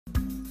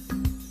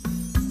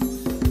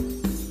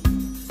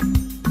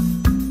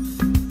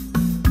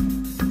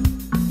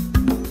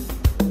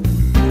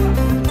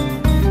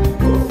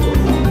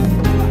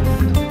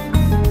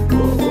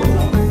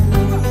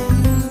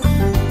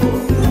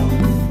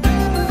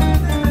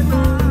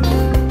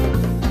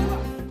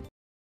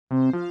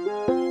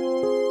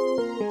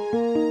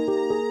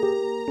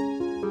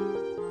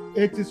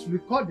it is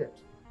recorded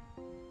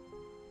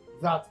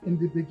that in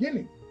the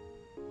beginning,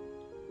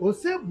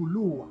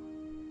 Osebuluwa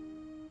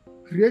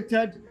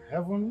created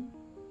heaven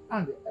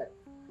and the earth.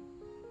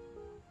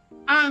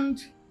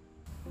 And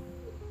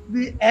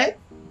the earth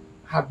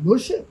had no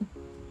shape.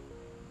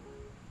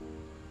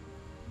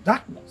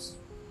 Darkness,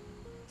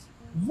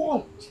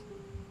 void,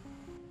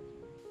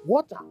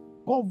 water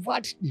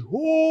covered the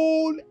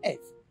whole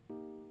earth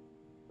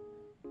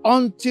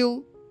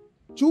until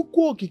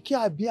Chukwu Okike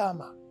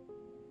Abiyama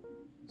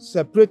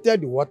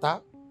separated the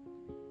water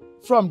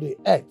from the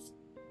earth.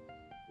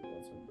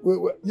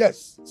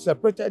 Yes,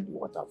 separated the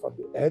water from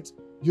the earth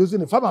using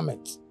the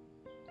firmament.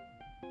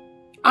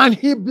 And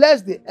he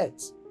blessed the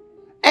earth,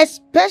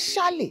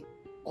 especially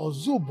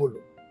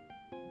Ozubulu.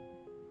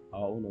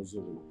 Our own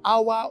Ozubulu.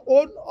 Our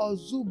own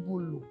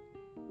Ozubulu.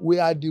 We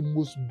are the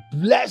most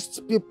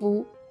blessed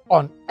people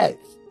on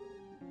earth.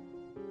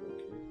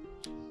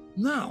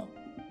 Now,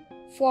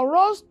 for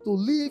us to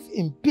live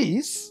in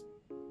peace,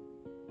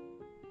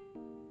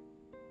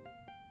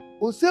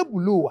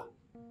 Osebuluwa,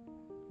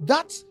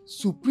 that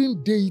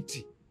supreme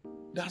deity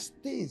that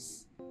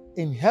stays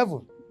in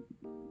heaven,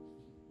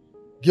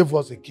 gave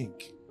us a king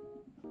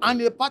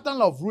and a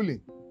pattern of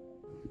ruling.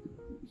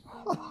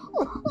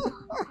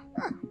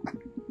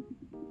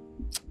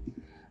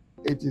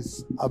 It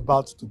is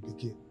about to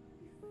begin.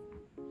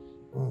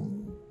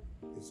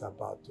 It's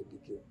about to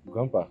begin.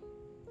 Grandpa,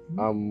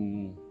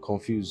 I'm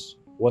confused.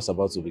 What's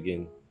about to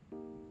begin?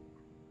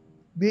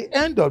 The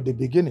end of the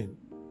beginning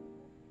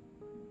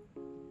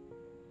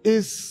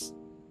is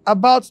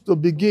about to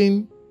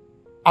begin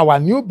our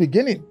new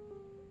beginning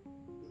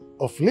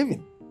of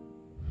living.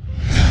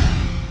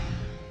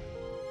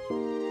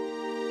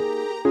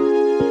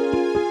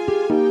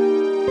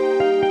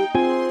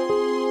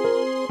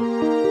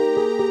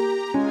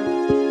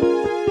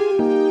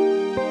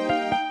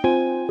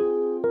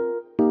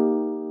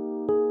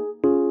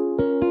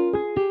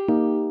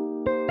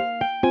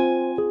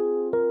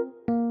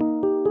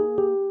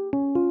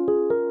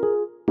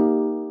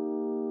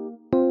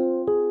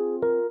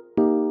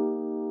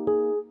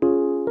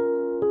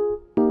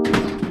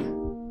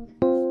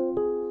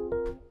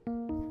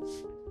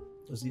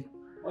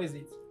 What is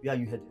it? Where are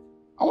you headed?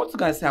 I want to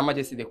go and see Her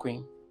Majesty the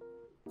Queen.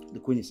 The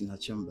Queen is in her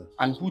chamber.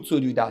 And who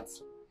told you that?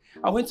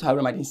 I went to her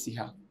room, I didn't see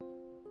her.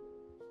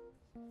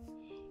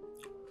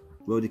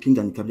 Well, the king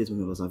and the cabinet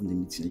members are having the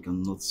meeting. You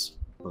cannot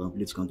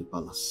perambulate to come to the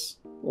palace.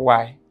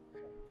 Why?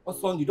 Oh,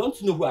 son, you don't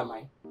know who am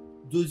I?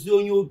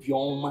 Dozionyo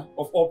Bioma,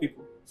 of all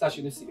people. So I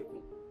shouldn't see the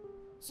Queen.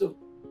 So,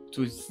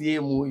 to see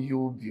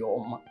you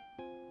Bioma.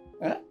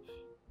 Huh?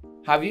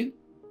 Have you?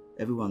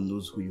 Everyone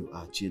knows who you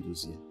are,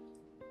 Chiedozie.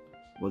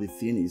 But the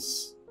thing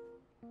is,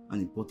 an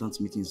important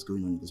meeting is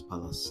going on in this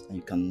palace, and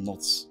you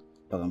cannot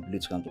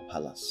perambulate around the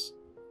palace.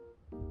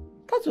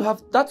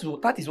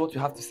 That is what you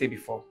have to say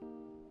before.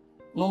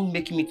 Not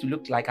making me to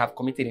look like I've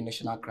committed a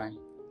national crime.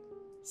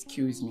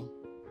 Excuse me.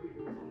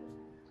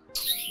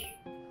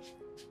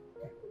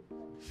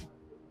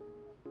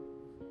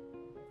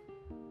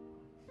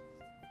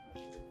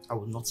 I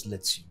will not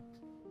let you.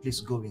 Please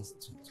go in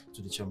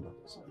to the chamber.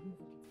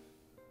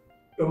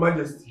 Your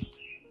Majesty,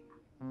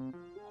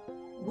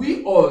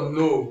 we all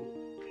know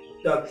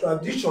that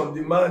tradition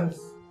demands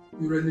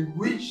you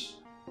relinquish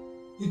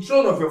the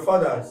throne of your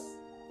fathers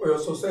for your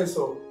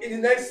successor in the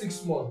next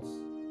 6 months.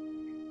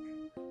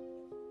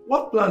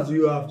 What plans do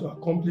you have to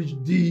accomplish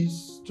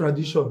this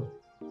tradition?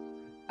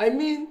 I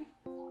mean,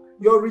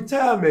 your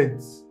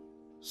retirement,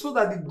 so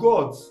that the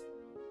gods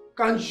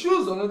can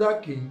choose another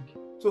king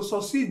to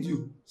succeed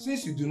you,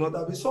 since you do not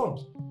have a son.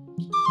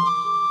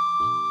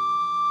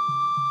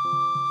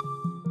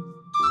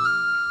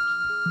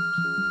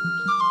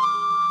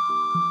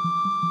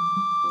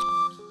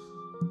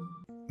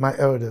 My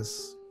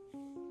elders,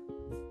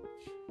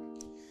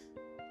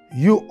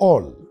 you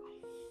all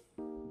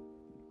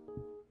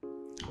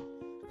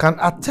can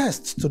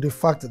attest to the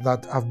fact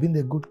that I've been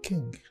a good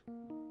king,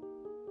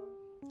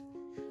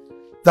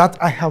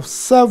 that I have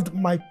served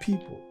my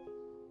people,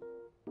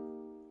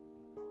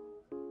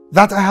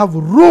 that I have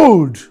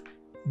ruled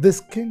this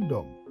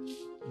kingdom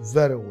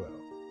very well.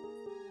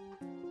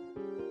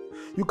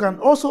 You can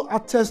also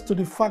attest to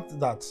the fact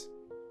that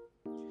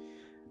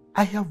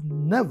I have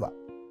never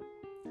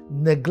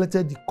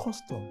neglected the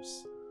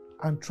customs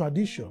and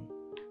tradition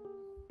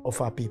of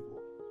our people.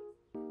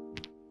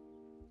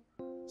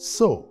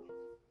 So,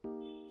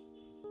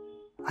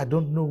 I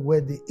don't know where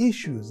the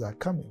issues are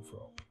coming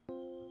from.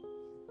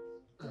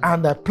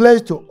 And I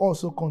pledge to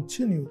also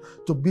continue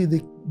to be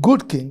the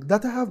good king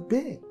that I have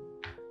been.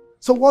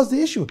 So what's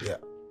the issue here?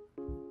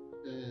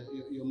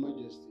 Your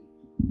Majesty,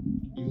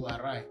 you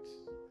are right.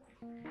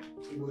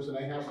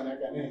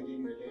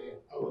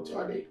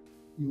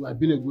 You have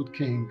been a good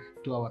king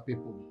to our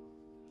people.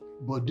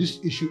 But this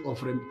issue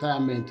of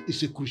retirement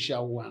is a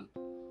crucial one.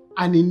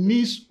 And it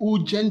needs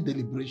urgent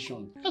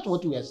deliberation. That's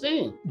what we are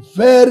saying.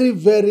 Very,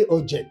 very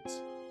urgent.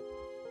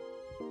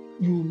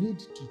 You need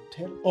to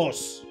tell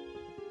us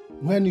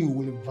when you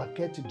will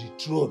vacate the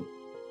throne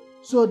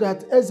so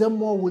that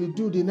Ezemo will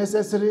do the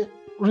necessary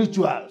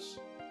rituals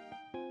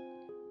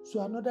so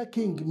another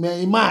king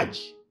may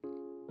emerge.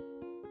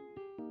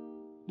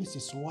 This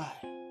is why.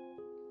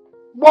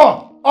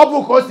 Bon,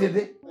 Obu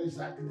Kosede.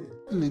 Exactly.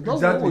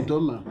 Exactly.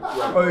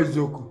 Oh, it's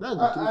Zoku. That's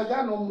the truth. I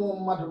got no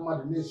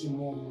more nation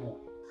more.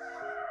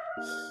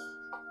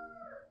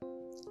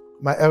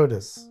 My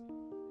elders,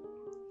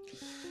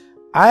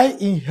 I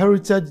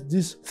inherited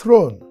this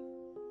throne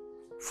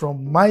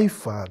from my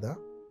father.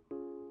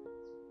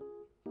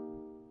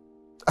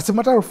 As a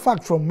matter of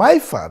fact, from my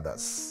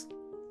fathers.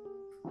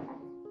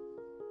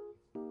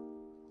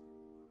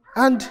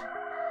 And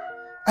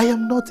I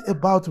am not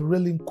about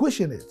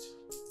relinquishing it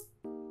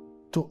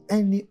to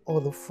any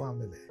other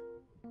family.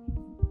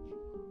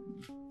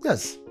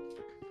 Yes.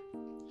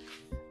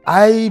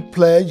 I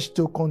pledge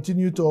to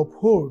continue to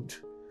uphold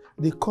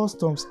the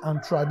customs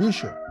and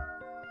tradition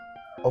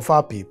of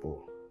our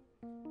people.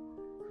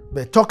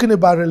 But talking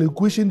about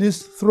relinquishing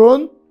this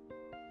throne,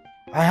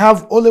 I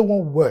have only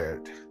one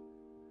word,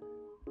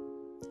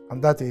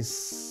 and that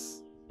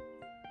is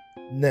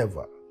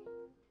never.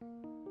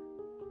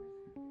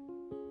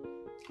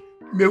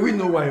 May we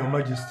know why, Your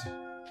Majesty?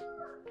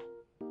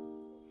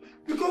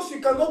 Because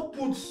we cannot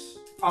put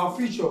our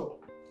future,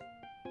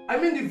 I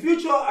mean the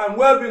future and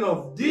well-being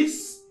of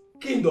this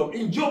kingdom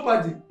in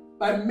jeopardy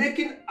by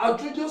making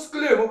outrageous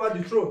claim over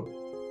the throne.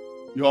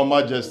 Your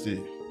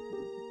Majesty,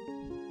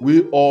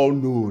 we all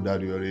know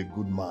that you are a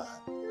good man.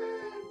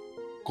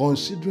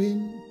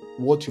 Considering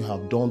what you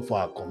have done for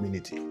our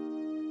community,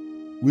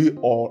 we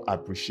all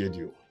appreciate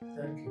you.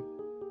 Thank you.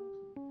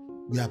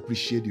 We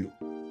appreciate you.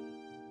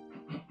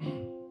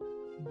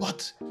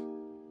 But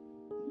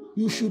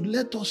you should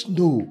let us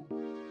know,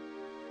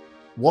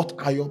 what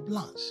are your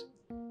plans?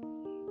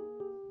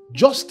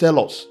 Just tell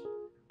us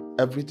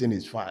everything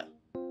is fine.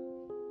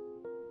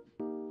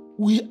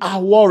 We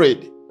are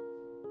worried.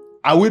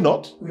 Are we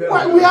not? We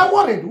are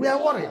worried. We are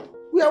worried.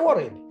 We are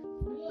worried.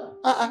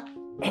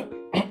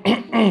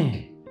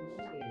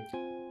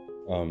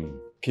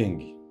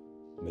 King,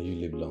 may you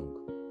live long,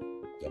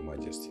 Your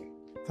Majesty.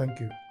 Thank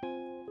you.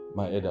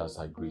 My elders,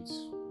 I greet.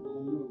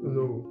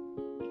 No.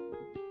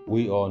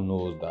 We all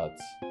know that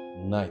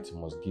night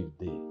must give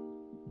day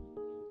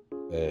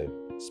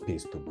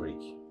space to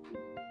break.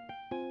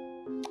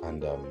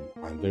 And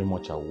I'm very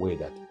much aware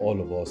that all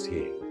of us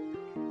here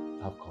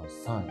have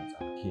concerns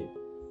and care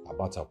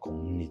about our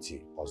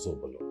community,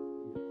 Ozobolo.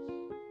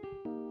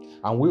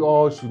 And we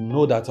all should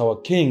know that our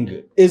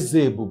king,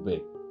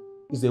 Ezebube,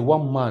 is a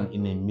one man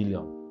in a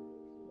million.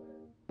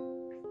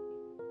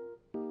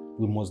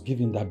 We must give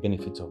him that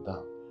benefit of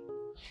doubt.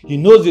 He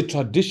knows the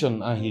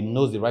tradition and he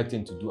knows the right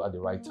thing to do at the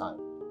right time.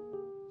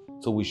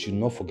 So we should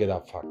not forget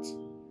that fact.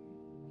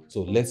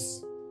 So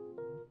let's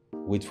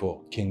wait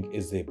for King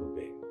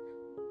Ezebube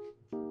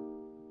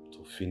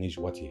to finish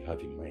what he has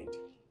in mind.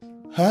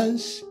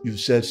 Hence, you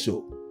said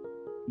so.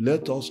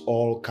 Let us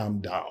all calm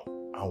down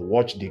and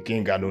watch the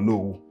king and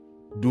Onowu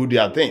do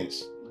their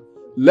things.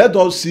 Let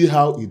us see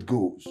how it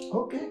goes.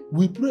 Okay.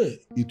 We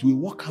pray it will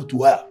work out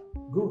well.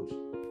 Good.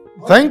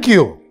 Thank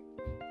you.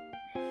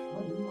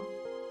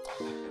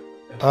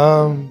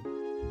 I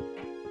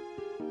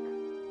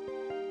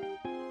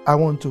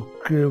want to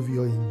crave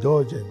your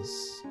indulgence,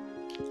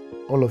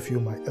 all of you,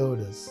 my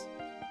elders,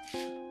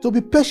 to be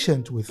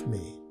patient with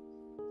me.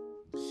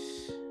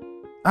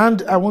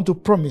 And I want to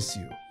promise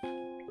you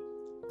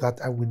that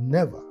I will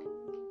never,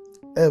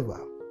 ever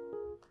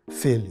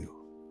fail you.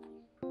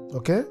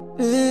 Okay?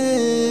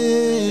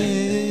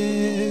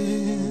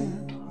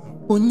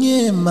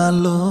 Onye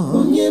malo,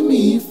 onye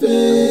mi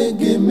fe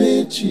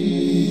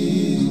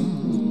gemechi.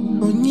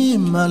 Onye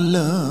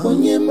malo,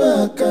 onye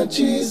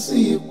makachi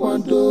si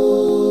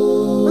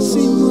kwado.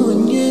 Asimu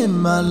onye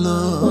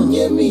malo,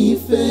 onye mi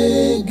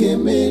fe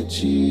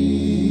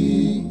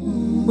gemechi.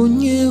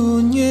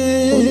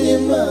 Onye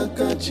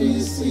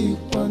makachi si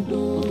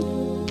kwado.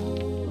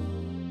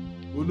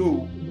 Oh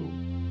no.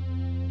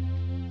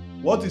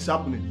 What is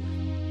happening?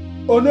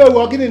 Oh no,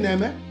 what is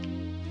happening?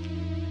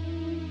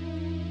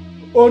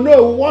 Oh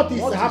no, what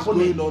is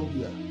happening? Going on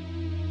here?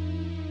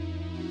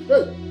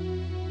 Hey.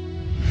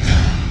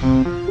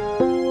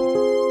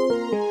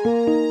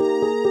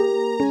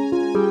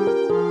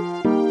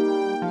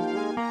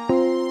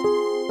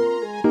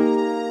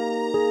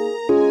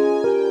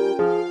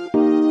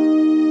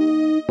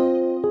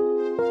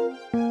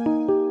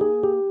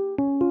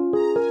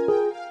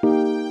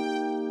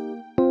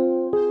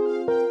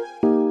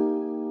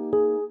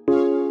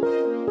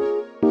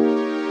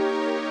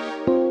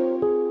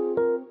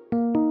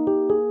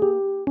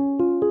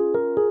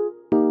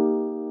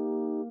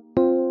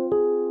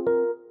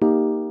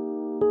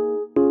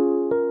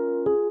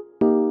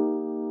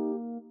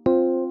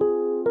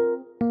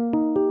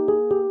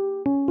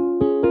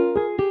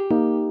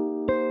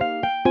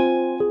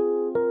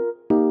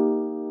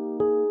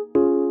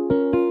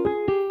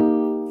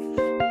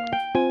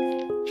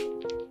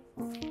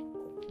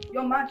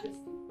 Your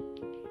Majesty.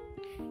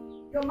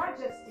 Your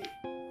Majesty.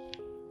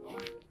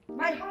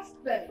 My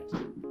husband.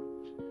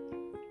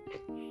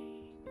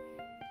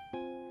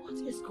 What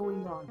is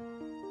going on?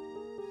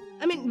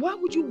 I mean, why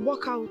would you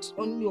walk out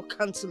on your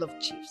council of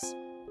chiefs?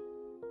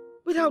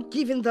 without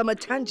giving them a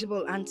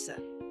tangible answer.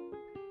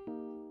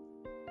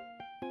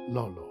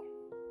 Lolo,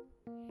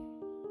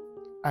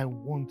 I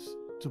want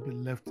to be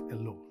left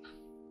alone.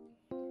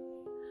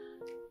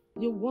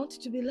 You want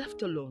to be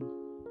left alone?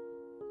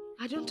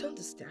 I don't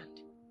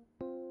understand.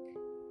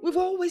 We've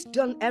always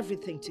done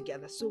everything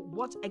together, so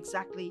what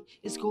exactly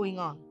is going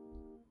on?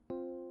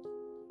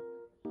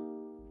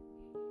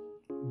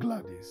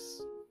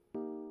 Gladys,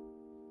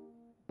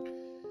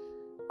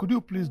 could you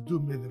please do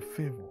me the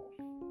favor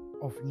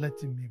of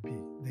letting me be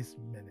this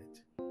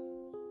minute?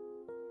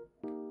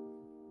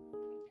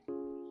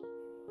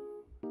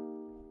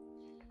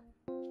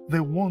 They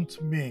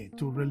want me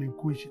to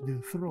relinquish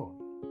the throne,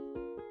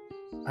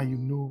 and you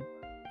know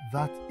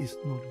that is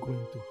not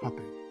going to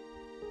happen.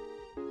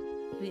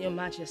 Your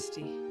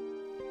Majesty,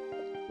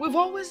 we've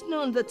always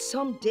known that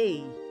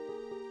someday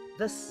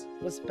this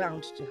was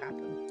bound to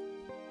happen.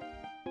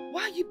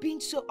 Why are you being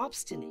so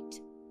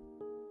obstinate?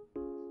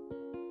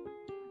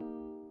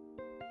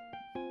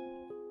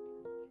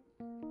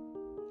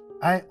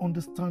 I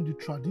understand the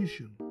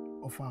tradition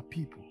of our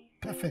people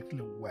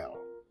perfectly well.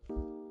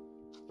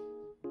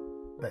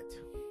 But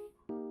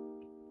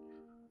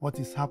what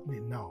is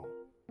happening now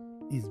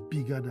is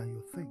bigger than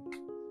you think.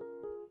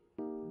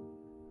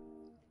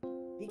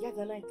 Bigger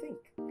than I think.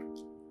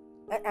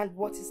 And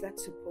what is that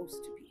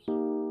supposed to be?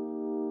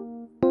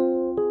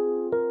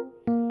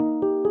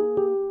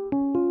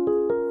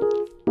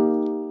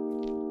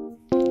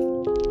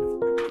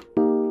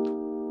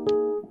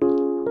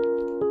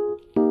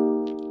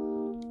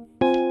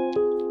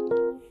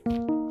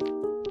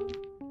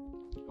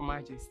 Your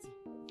Majesty,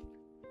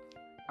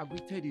 I've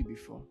greeted you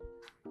before.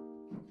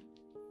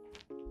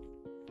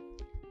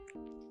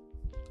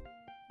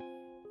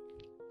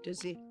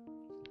 Josie,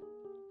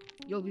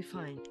 you'll be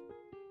fine.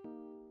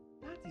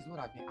 That is what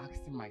I've been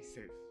asking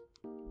myself.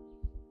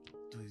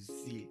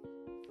 Dozie.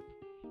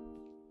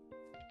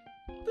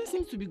 This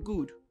seems to be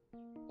good.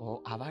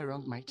 Or have I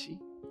wronged my chi?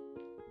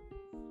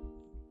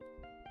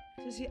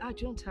 Josie, I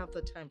don't have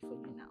the time for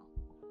you now.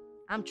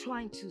 I'm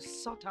trying to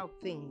sort out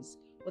things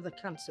with the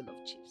Council of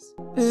Chiefs.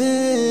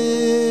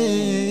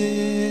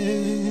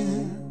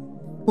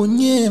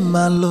 Onye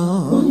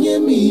malo, onye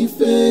mi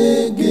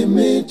fe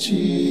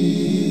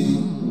gemechi.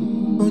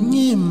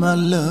 Onye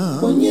malo,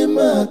 onye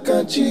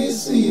makachi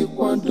si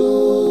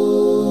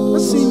kwado.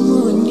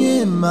 Simu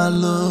onye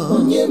malo,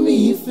 onye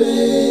mi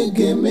fe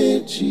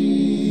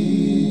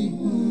gemechi.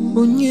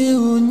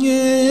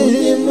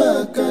 Onye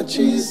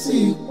makachi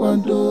si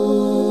kwado.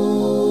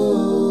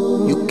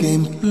 You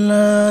can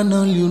plan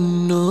all you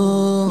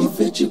know.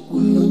 Ife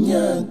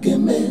chikulunya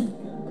geme.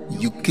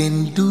 You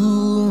can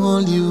do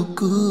all you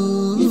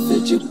could.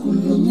 Ife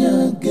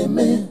chikulunya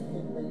geme.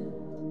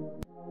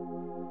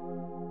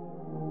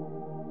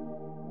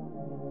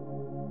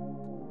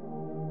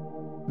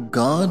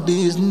 God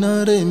is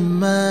not a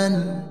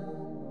man.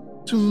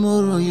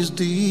 Tomorrow is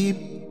deep.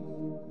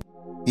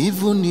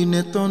 Even in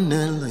a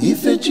tunnel,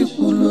 Ife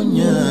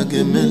chikulunya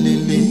geme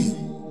lili.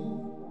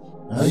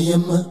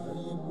 Ayama.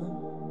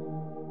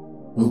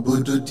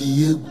 Obodo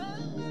diye.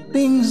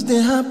 Things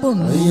they happen.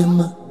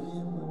 Ayama.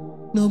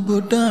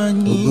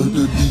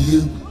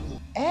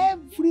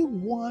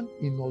 Everyone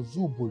in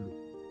Ozubulu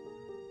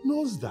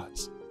knows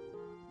that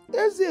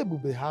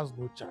Ezebube has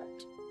no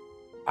child,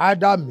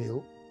 either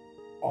male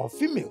or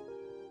female.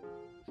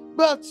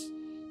 But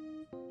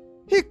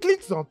he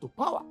clicks onto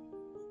power.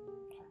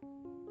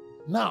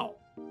 Now,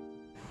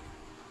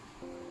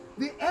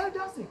 the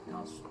elders in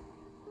council,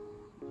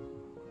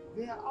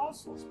 they are all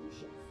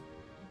suspicious.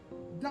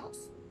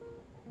 Doubtful.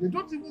 They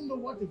don't even know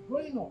what is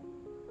going on.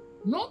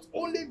 Not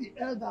only the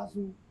elders,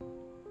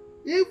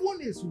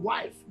 even his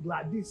wife,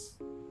 Gladys,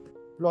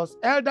 plus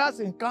elders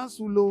in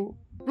council,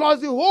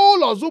 plus the whole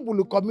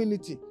Ozubulu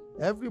community.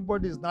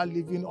 Everybody is now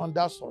living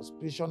under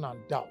suspicion and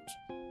doubt.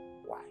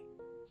 Why?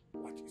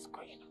 What is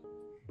going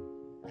on?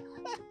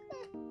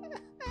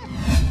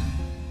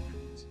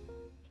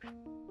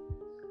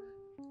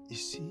 You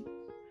see,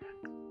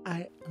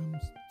 I am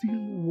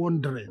still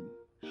wondering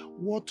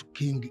what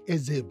King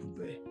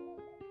Ezebube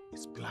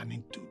is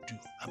planning to do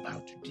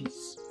about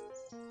this.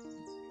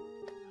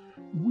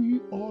 We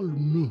all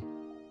know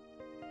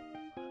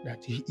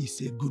that he is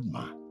a good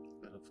man.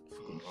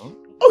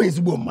 Oh, he's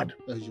a good man.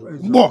 But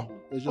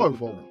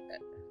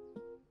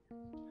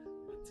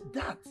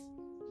that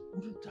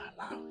wouldn't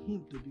allow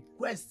him to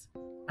bequest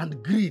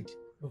and greed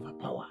over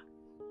power.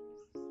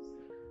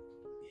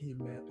 He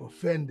may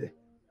offend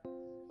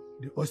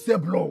the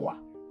Oseblowa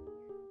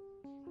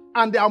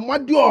and the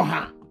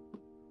Amadioha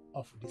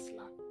of this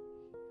land.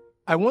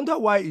 I wonder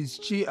why his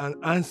chi and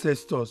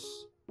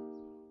ancestors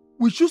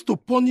we choose to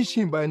punish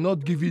him by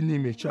not giving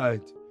him a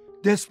child,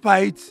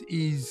 despite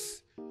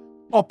his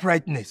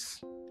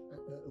uprightness.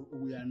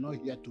 We are not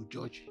here to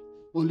judge.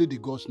 Only the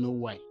gods know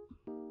why.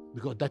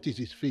 Because that is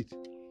his fate.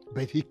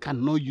 But he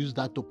cannot use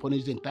that to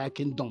punish the entire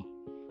kingdom.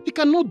 He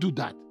cannot do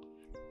that.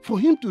 For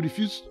him to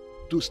refuse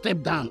to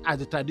step down as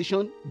the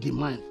tradition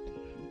demands,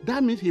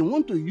 that means he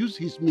wants to use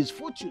his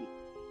misfortune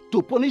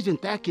to punish the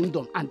entire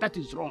kingdom, and that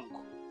is wrong.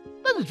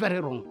 That is very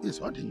wrong. It's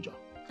not danger.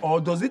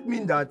 Or does it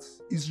mean that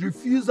his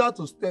refusal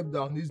to step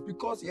down is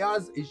because he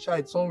has a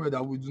child somewhere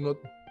that we do not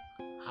know?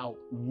 How?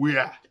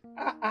 Where?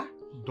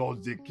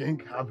 Does the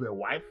king have a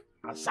wife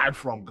aside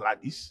from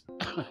Gladys?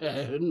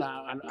 No,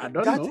 I don't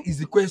know. That is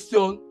the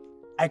question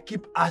I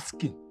keep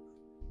asking.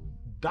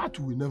 That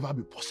will never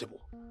be possible.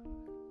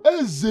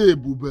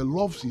 Ezebube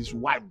loves his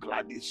wife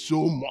Gladys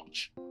so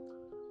much.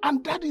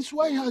 And that is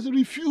why he has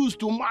refused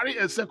to marry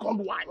a second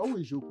wife.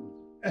 Always joke.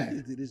 That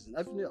is the reason.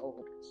 That is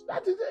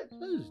it.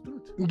 That is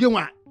truth.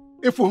 Ngewa,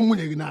 efo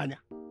nwunye gị n'anya.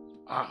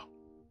 Ah,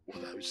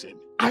 what are you saying?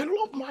 I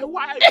love my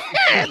wife.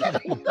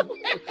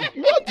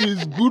 What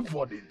is good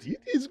for the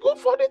teeth is good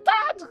for the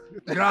tat.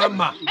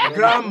 Grandma.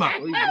 What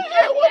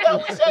are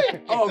we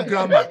saying? Oh,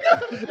 grandma.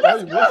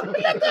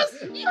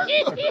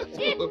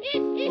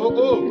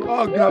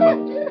 Oh, grandma.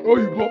 Oh,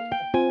 you go.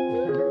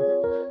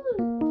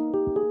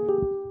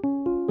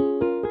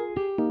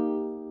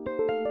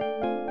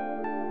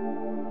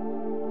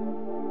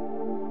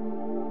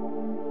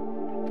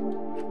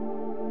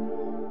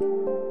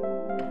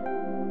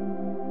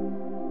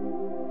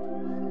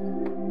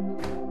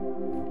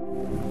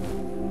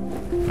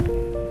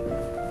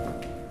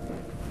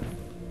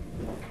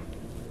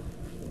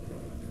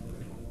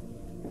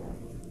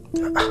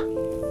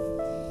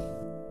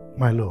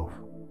 My love,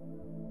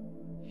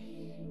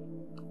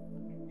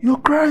 you're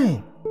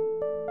crying.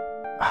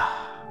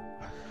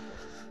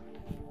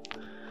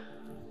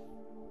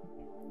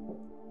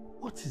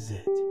 What is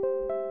it?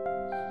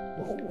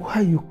 Why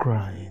are you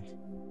crying?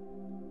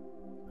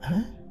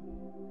 Huh?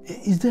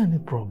 Is there any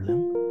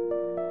problem?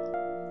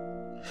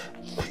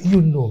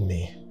 You know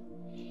me.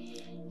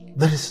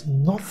 There is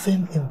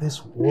nothing in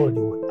this world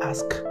you will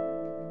ask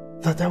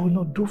that I will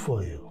not do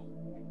for you.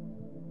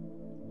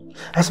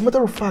 As a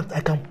matter of fact,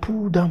 I can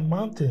pull down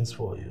mountains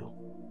for you.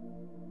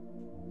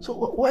 So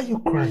why are you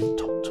crying?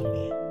 Talk to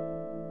me.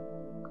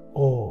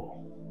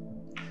 Oh,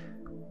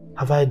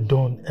 have I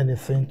done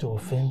anything to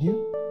offend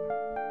you?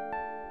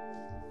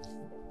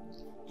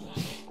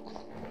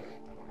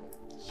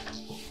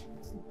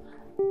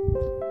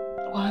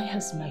 Why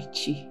has my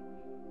Chi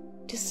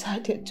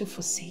decided to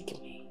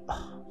forsake me?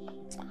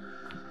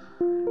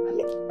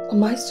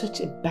 Am I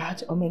such a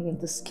bad omen in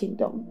this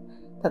kingdom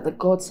that the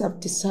gods have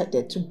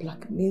decided to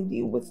blackmail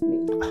you with me?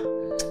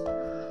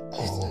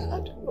 I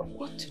don't know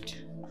what to do.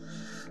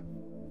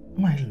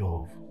 My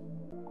love,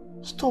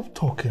 stop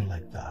talking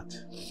like that.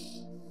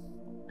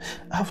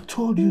 I've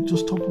told you to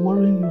stop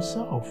worrying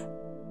yourself,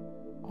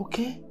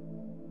 okay?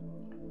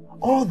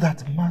 All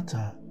that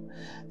matters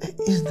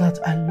is that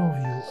I love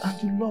you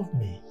and you love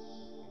me.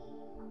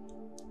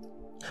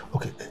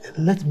 Okay,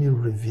 let me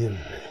reveal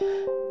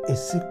a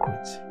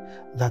secret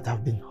that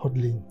I've been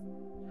holding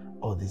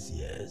all these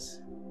years.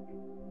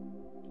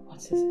 What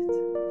is it?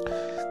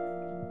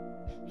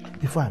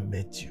 Before I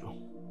met you,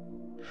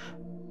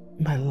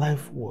 my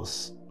life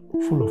was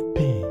full of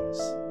pains,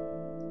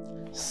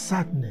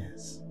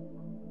 sadness,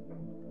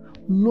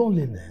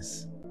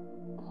 loneliness.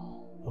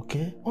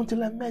 Okay?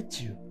 Until I met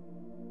you.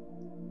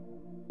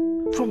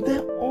 From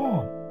then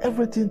on,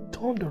 everything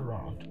turned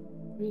around.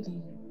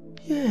 Really?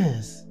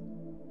 Yes.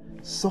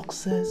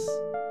 Success,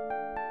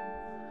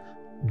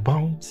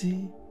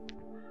 bounty,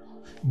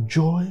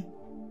 joy,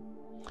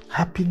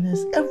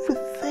 happiness,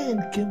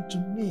 everything came to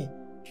me.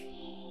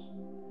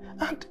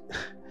 And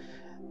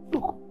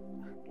look,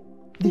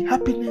 the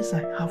happiness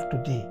I have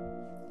today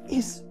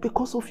is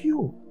because of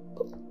you.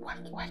 But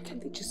why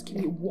can't they just give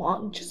me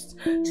one, just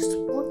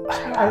one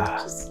child,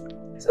 just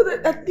so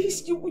that at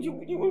least you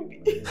will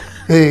be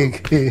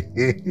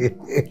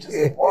just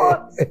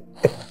one.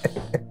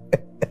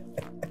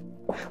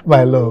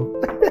 My love,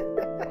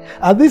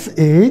 at this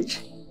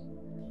age,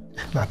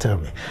 now tell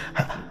me,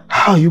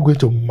 how are you going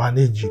to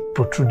manage your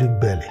protruding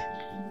belly?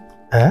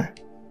 Eh?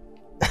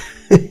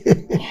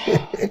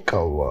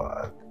 Come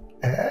on.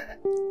 Eh?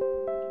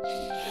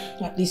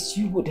 At least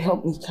you would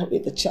help me carry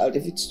the child.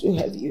 If it's too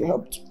heavy, you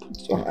help to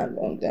put your hand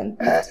on them.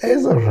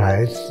 It's all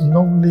right.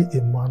 Normally,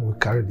 a man will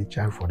carry the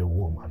child for the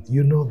woman.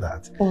 You know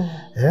that. Oh.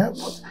 Yeah?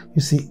 But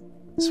you see,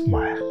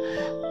 smile.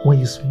 When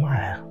you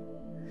smile,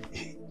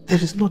 there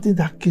is nothing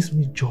that gives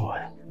me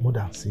joy more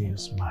than seeing you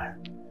smile.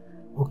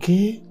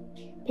 Okay?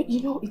 But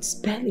you know, it's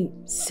barely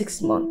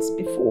 6 months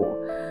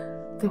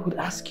before they would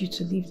ask you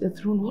to leave the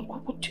throne.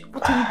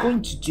 What are you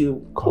going to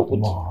do?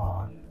 Come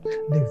on.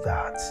 Leave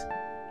that.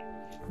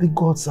 The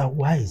gods are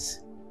wise.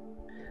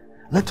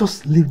 Let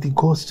us leave the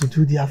gods to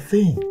do their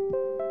thing.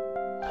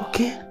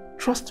 Okay?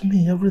 Trust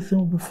me, everything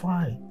will be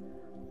fine.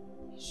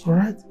 Sure.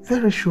 Alright?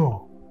 Very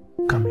sure.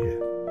 Come here.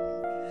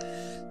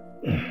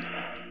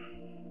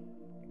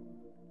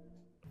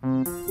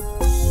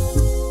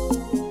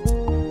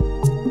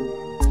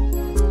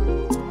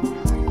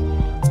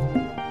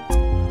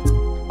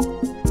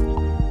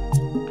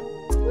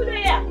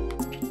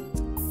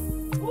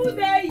 Who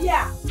there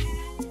here?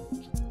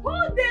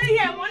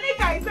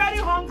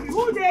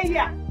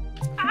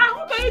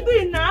 What are you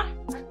doing now?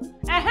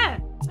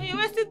 So you're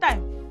wasting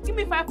time. Give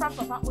me 5 francs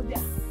of her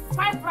there.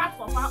 5 francs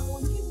of her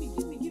own.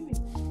 Give me.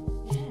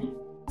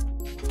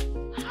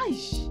 Hi.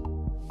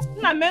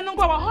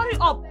 Hurry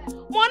up.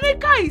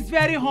 Monica is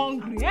very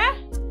hungry, eh?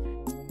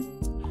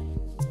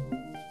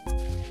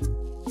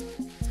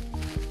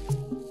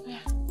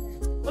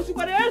 What's it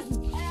got?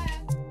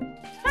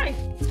 Hey,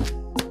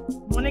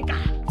 Monica.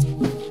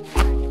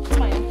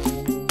 Come on.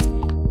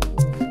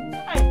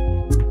 Hey.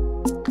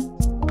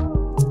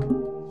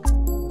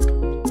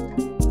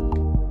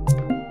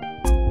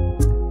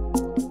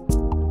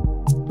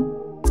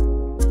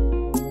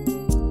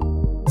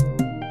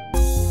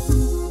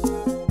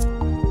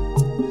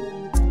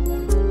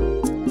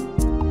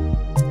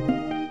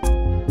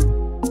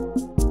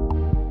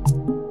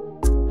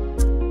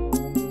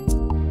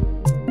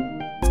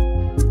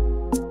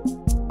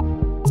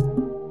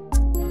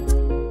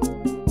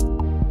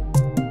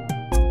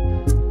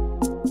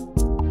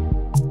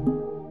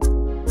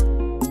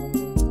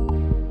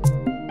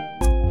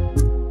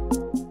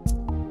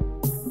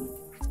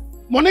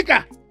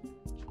 Monica,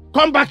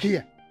 come back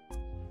here.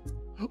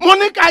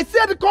 Monica, I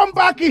said come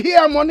back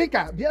here,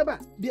 Monica. Biaba,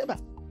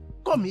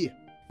 come here.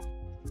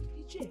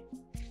 Iche,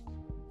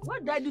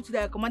 what did I do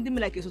today? Commanding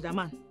me like a soldier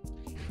man?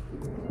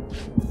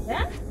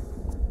 Eh?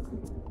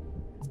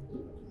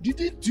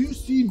 Didn't you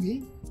see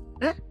me?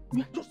 Eh?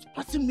 You are just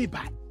passing me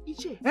by.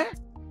 Iche. Eh?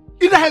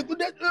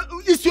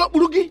 Is your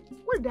burugi?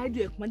 What did I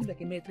do? Commanding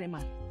like a military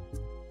man?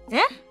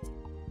 Eh?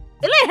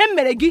 Ele hem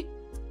meregi.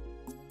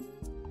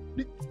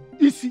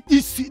 Isi,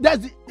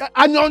 that's it.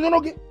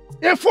 Anyonogi.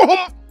 For whom?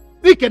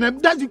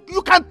 That's it.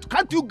 You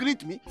can't you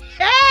greet me?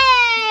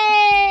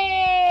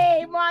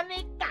 Hey,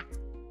 Monica.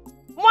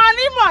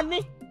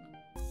 Money.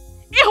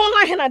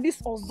 You like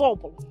this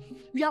Uzor.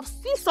 We have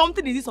seen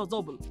something in this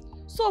Uzor.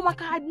 So,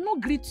 Maka, I did not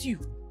greet you.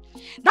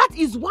 That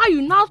is why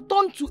you now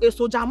turn to a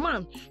soldier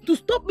man to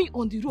stop me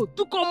on the road,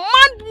 to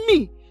command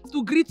me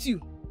to greet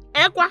you.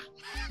 Ekwa?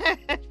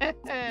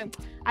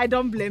 I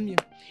don't blame you.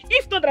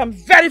 If not that I'm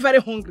very, very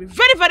hungry,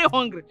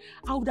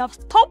 I would have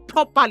stopped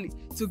properly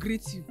to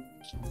greet you.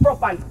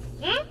 Properly.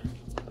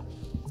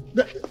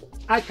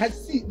 I can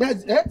see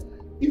that's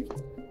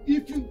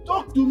if you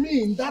talk to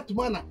me in that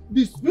manner,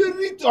 the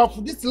spirit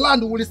of this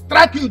land will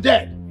strike you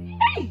dead.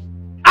 Hey!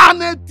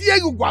 And tear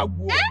you go.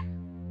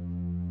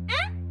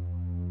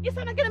 It's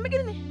an again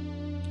making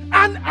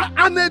and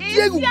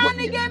tear you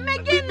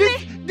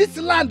this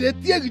land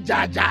tear you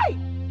jaja.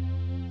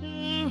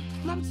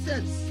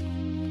 Nonsense.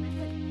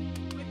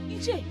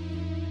 Iche,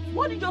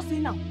 what did you just say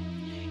now?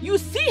 You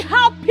see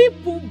how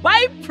people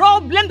buy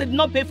problems they did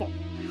not pay for.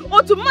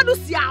 Or to madu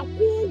si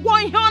aku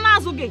going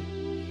here again.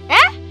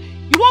 Eh?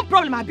 You want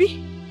problem,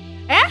 Abi?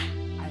 Eh?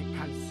 I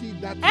can see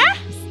that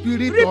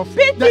spirit Repeat of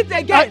it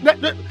again.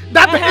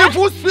 That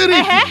evil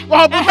spirit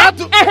of that.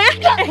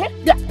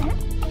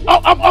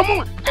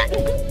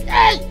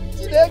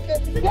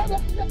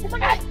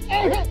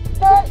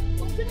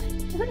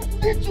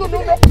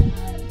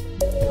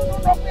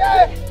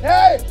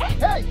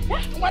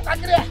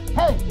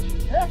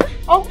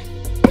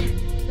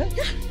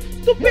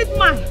 Stupid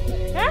man.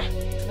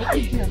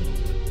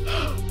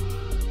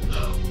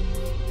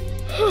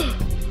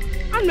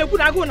 I'm not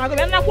good. I'm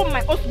not going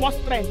my utmost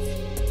strength.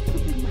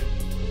 Stupid man.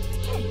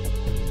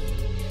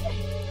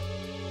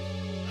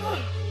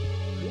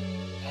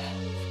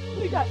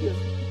 Look at you.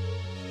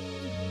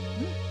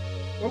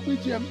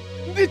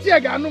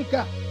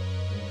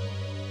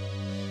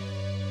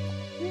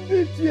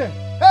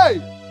 Hey!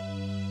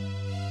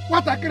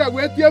 What a kid,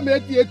 wait here,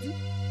 mate.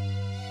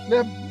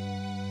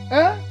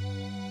 Eh?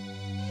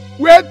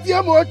 Wait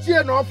here, more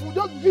chain off.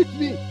 Just beat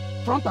me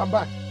front and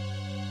back.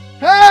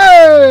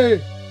 Hey!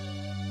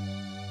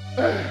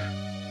 Okay.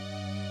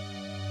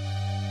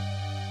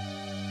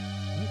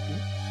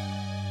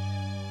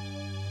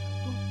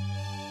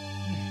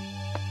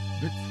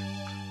 But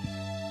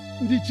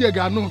this year,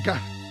 Ganunka.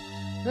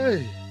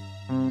 Hey!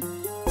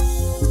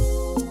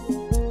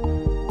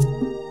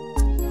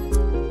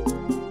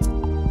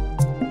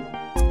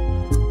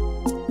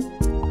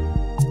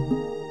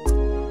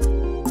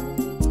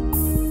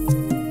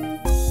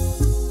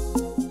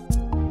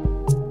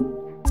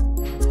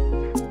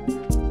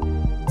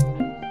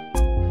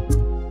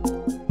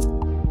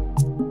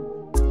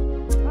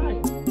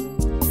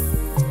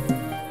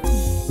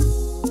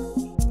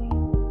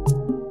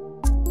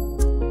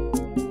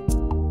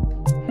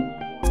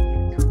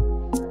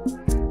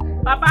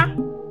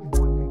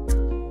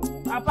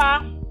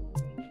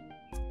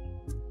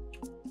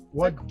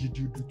 What did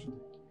you do today?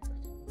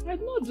 I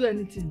did not do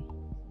anything.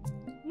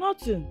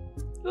 Nothing.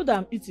 Look that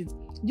I'm eating. Do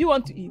you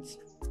want to eat?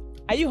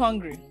 Are you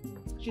hungry?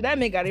 Should I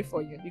make garri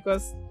for you?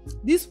 Because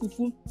this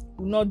fufu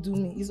will not do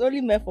me. It's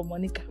only meant for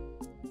Monica.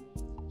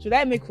 Should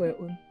I make for your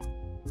own?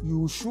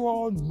 You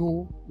sure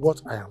know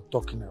what I am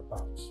talking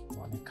about,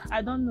 Monica.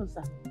 I don't know,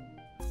 sir.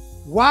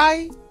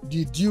 Why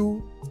did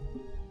you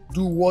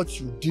do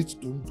what you did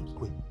to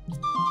Arukwe?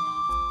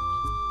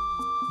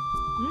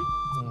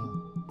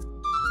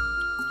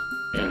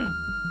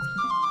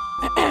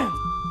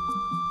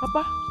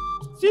 Papa,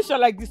 since you're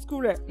like the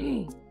squirrel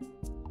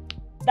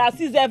that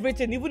sees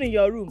everything, even in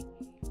your room,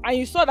 and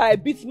you saw that I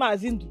beat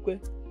Mazin Dukwe,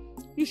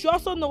 you should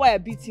also know why I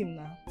beat him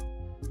now.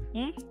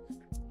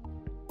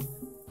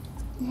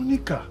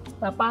 Monica.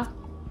 Papa.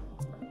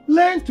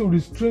 Learn to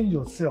restrain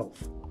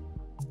yourself.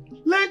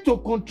 Learn to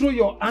control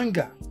your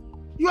anger.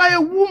 You are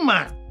a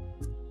woman.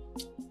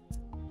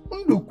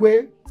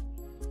 Arukwe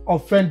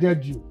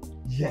offended you.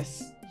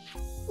 Yes.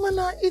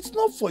 Mana, it's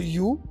not for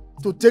you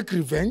to take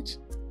revenge.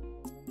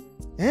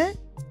 Eh?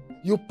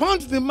 You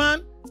punched the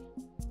man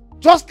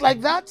just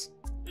like that?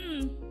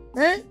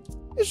 Eh?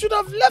 You should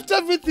have left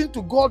everything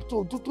to God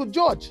to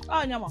judge.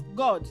 Ah, Nyama,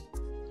 God.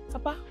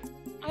 Papa,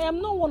 I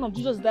am not one of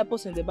Jesus'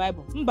 disciples in the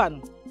Bible.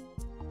 Mbano.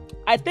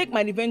 I take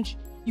my revenge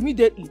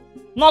immediately.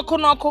 Noko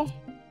noko.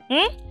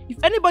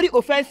 If anybody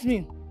offends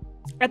me,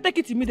 I take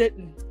it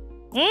immediately.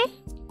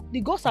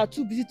 The gods are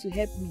too busy to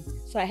help me,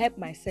 so I help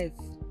myself.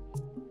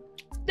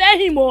 Tell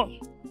him on.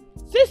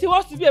 Since he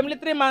wants to be a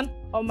military man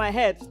on my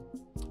head,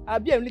 I'll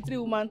be a military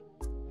woman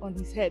on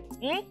his head.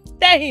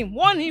 Tell him,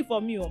 warn him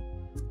for me.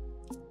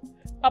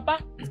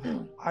 Papa?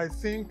 I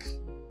think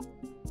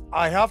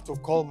I have to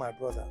call my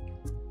brother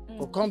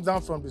to come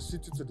down from the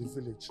city to the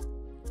village.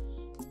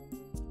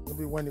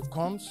 Maybe when he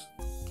comes,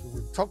 he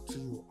will talk to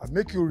you and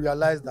make you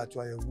realize that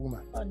you are a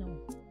woman. Oh no.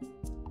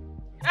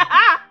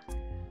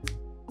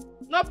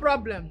 No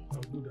problem.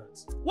 I'll do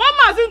that. One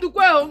man in the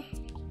quail.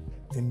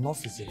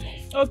 Enough is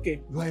enough.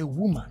 Okay. You are a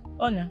woman.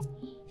 Oh no.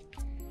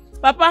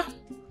 Papa,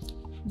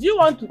 do you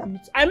want to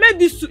eat? I made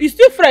this soup. It's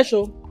still fresh,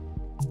 oh.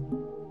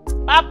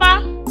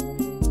 Papa.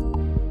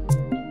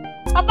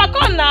 Papa,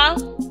 come now.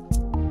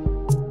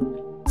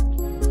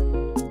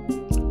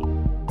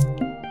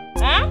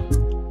 Huh?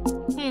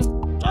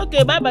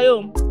 Okay, bye bye,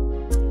 home.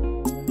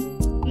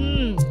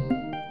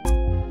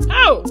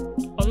 How?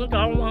 I'm not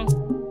going to.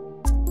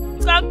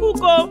 You can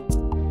cook, oh.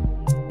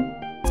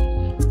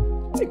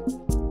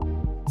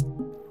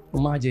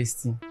 Your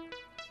Majesty,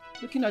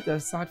 looking at your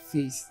sad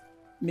face,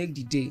 make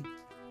the day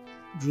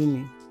drew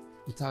me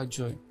without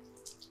joy.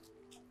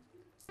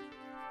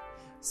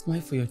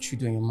 Smile for your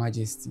children, Your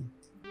Majesty.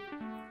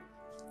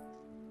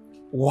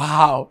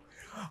 Wow!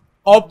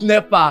 Up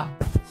NEPA!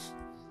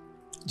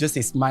 Just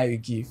a smile you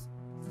give.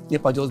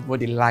 NEPA just brought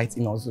the light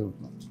in Uzor.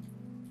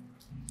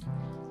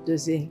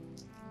 Dozie,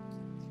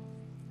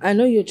 I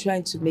know you're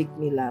trying to make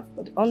me laugh,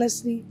 but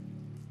honestly,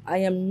 I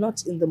am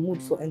not in the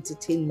mood for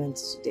entertainment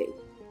today.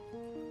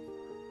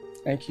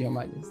 Thank you, Your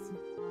Majesty.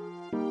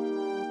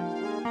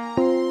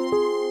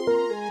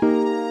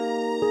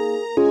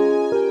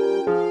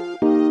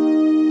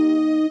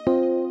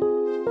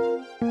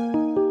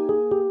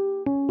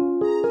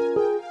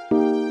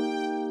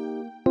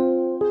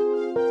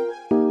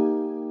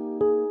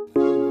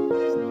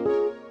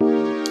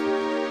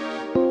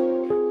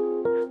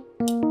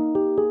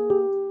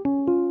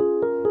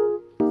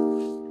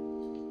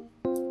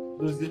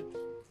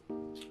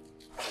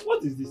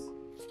 What is this?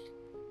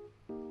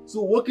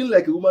 So walking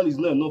like a woman is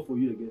not enough for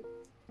you again?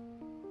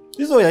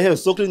 This is why you're here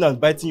suckling and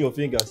biting your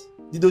fingers.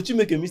 Did Ochi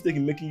make a mistake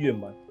in making you a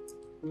man?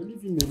 Well,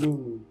 leave him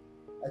alone.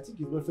 I think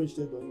his boyfriend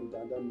cheated on him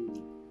with another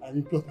lady. And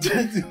he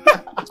protected him.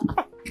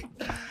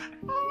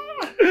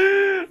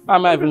 Why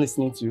am I even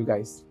listening to you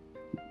guys?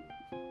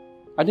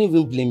 I don't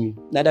even blame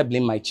you. Neither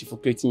blame my chief for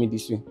creating me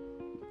this way.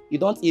 You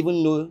don't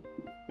even know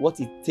what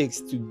it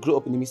takes to grow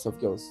up in the midst of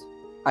girls.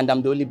 And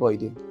I'm the only boy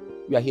there.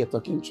 You are here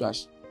talking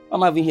trash. Why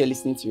am I even here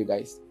listening to you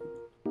guys?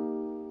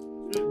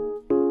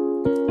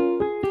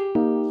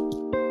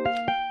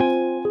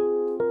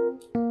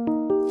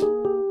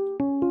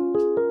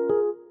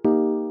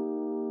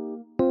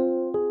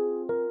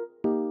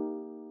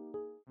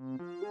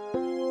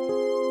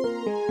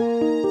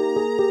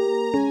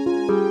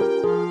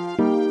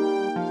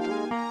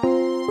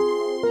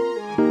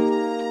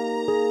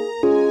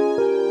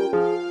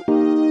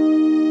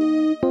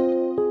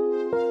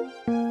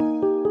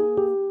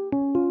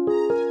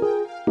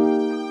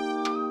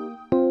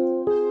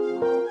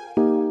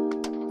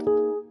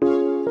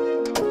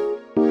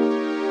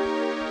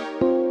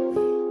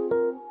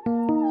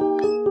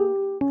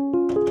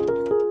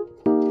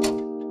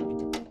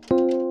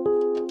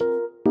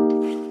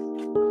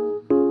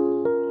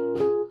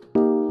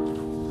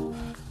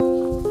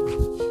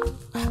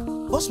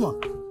 Bossman,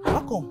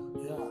 welcome.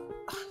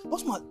 Yeah.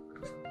 Bossman,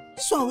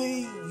 this one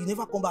way you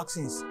never come back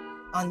since,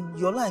 and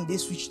your line they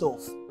switched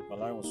off. My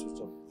line was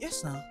switched off?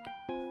 Yes, now.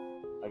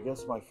 I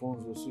guess my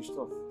phones were switched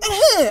off.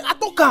 Hey, I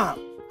talk.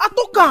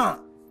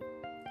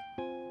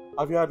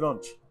 Have you had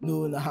lunch?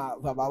 No, nah,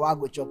 Baba, why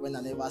go chop when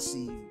I never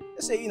see you?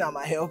 They say you know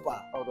my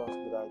helper. Oh, that's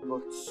good. I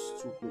got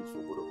 2 plates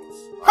for both of us.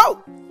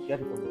 How? Get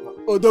it from the car.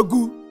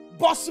 Odogu,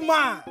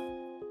 Bossman.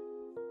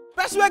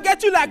 Best way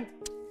get you like.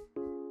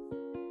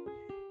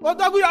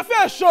 Odogu, your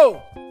face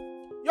show.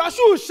 Your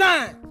shoes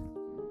shine.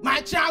 My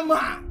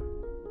charmer.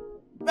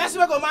 Best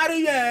way go marry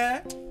you,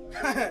 eh?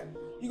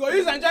 You go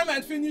use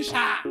enjoyment finish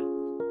her.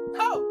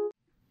 How?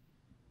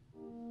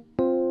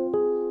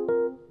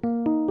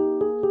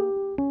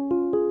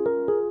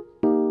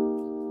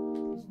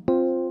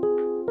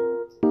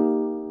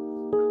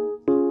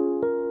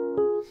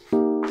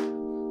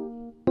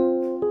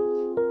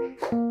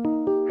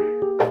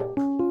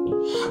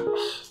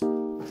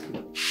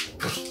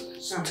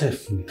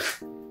 Stephanie.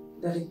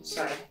 Daddy,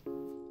 sorry.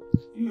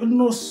 You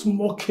know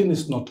smoking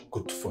is not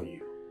good for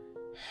you.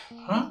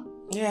 Huh?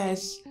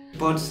 Yes,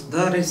 but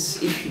that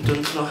is if you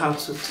don't know how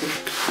to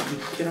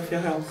take care of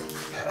your health.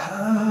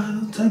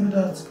 Don't tell me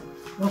that.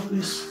 No,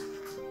 please.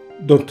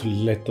 Don't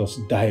let us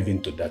dive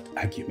into that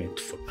argument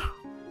for now.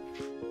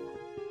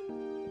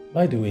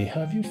 By the way,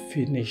 have you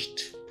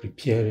finished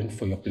preparing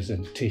for your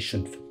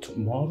presentation for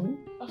tomorrow?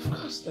 Of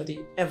course, Daddy.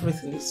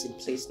 Everything is in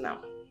place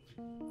now.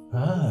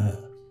 Ah.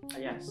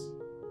 Yes.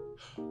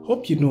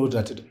 Hope you know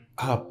that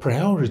our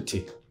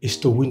priority is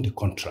to win the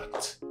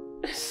contract.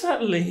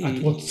 Certainly.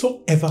 At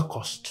whatsoever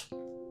cost.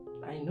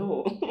 I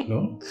know.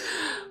 No?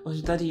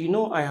 But Daddy, you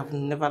know I have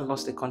never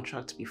lost a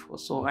contract before,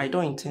 so I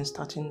don't intend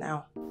starting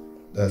now.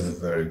 That's a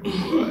very good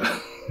one.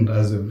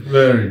 That's a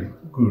very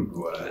good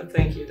one.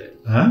 Thank you, Daddy.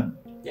 Huh?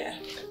 Yeah.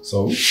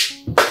 So,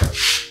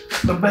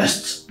 the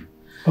best.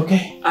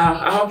 Okay?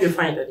 I hope you're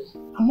fine, Daddy.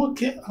 I'm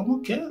okay,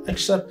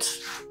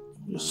 except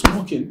you're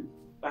smoking.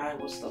 I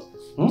will stop.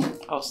 Hmm?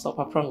 I'll stop,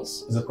 I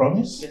promise. Is it a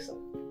promise? Yes, sir.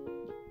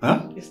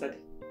 Huh? Yes, Daddy.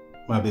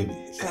 My baby.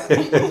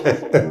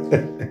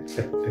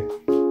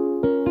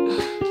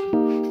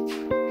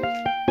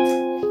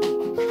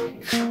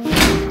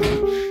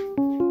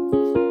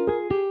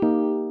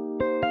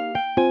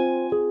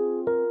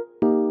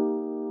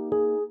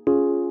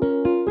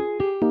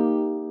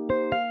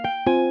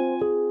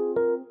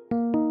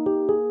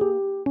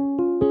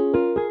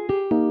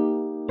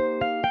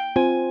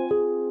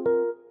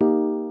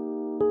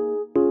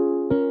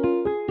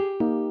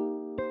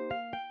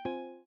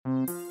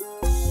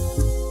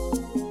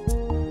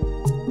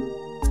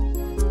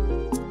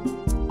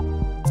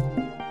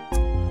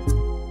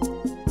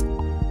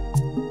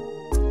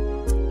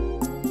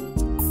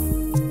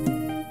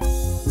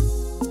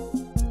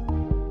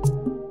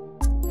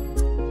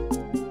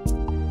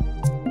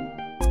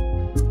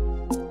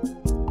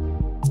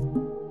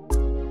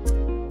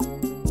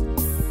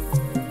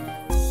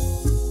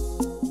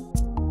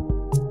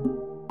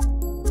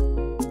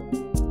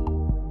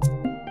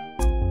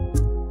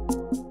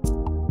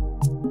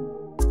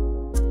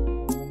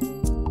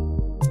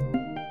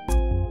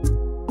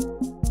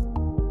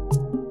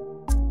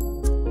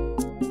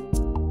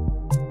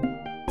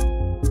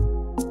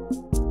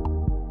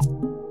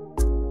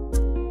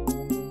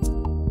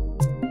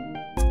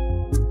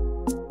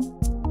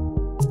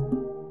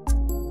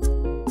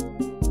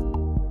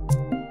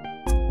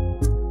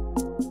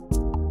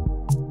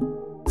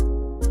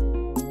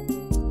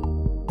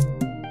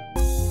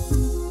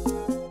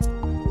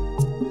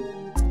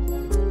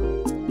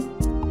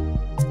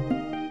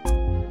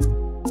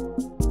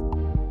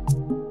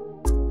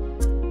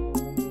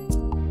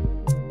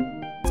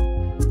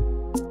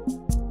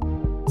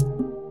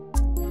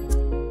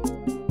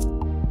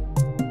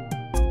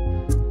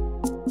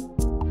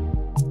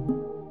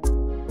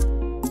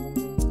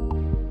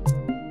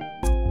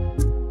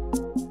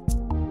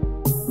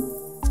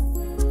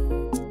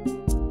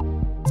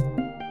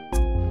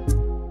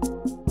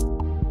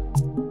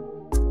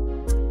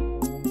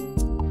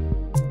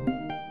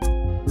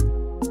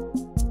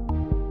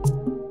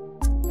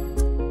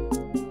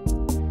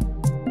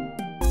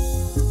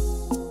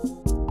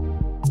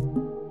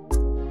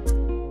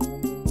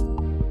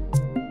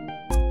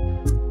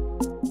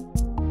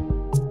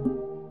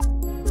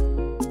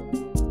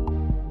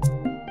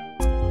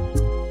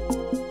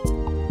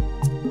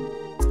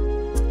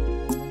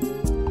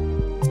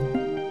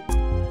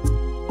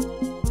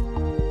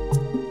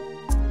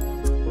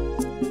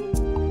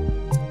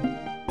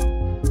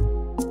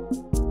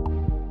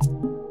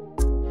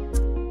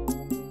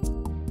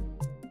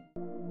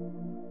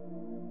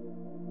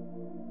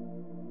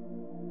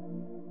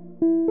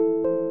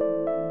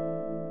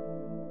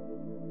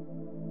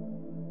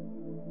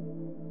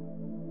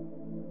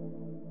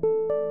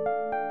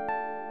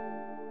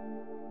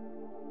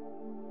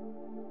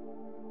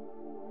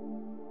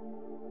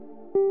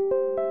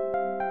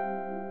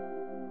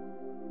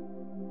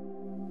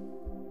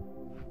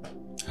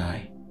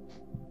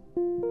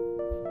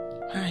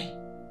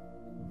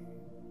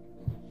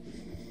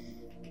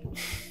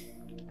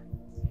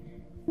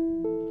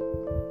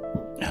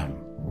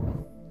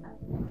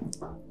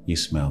 You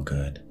smell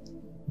good.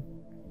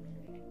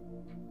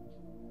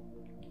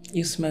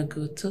 You smell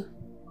good too.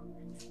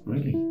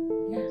 Really?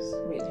 Yes,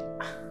 really.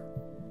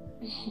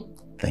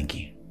 Thank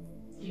you.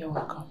 You're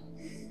welcome.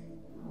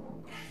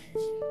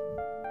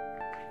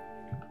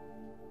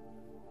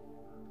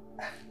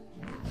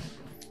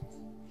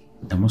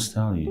 I must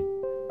tell you,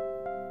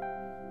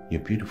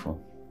 you're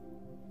beautiful.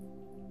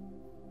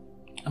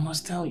 I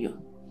must tell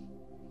you,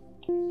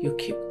 you're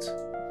cute.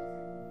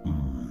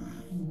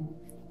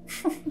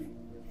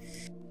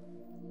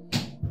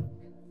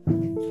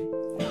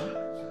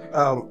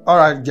 All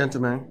right,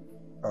 gentlemen.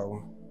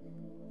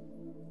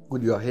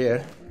 Good you are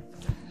here.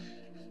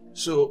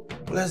 So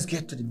let's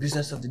get to the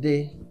business of the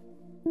day.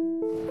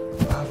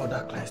 I have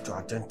other clients to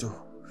attend to.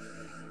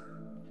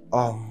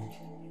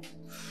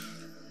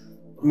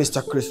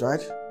 Mr. Chris,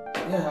 right?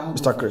 Yeah.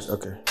 Mr. Chris,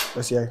 okay.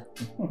 Let's hear.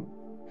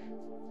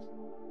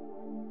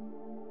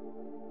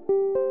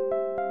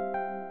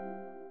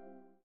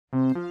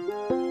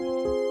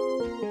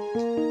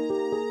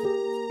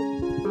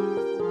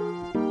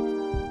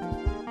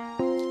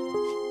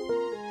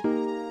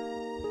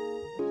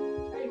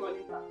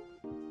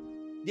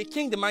 The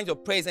king demands your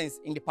presence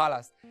in the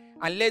palace.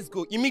 And let's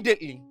go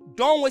immediately.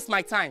 Don't waste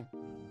my time.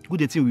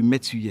 Good thing we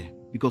met you here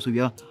because we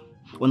are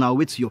on our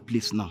way to your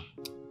place now.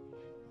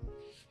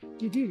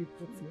 Did you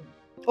report me?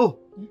 Oh,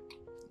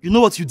 you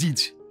know what you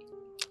did?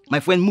 My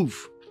friend,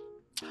 move.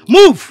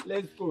 Move!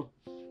 Let's go.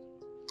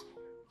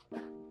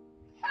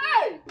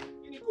 Hey!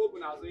 Hey!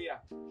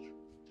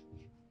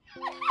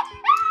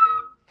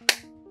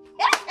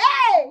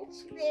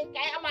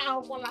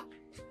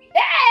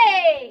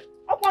 Hey!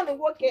 Up on the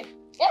walk. Hey!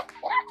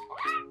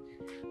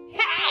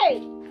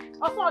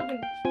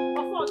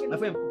 My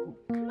friend.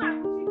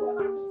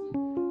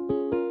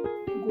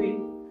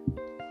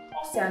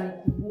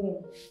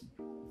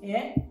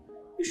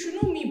 You should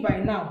know me by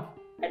now.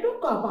 I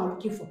don't go about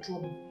looking for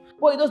trouble.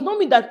 But it does not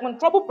mean that when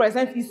trouble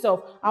presents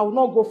itself, I will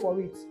not go for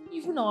it.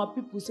 Even our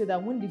people say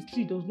that when the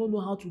tree does not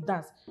know how to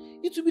dance,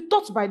 it will be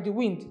taught by the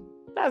wind.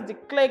 That's the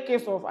clear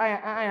case of I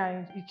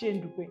and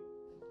Ichendukwe.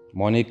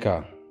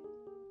 Monica,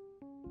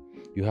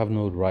 you have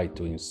no right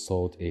to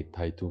insult a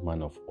titled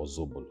man of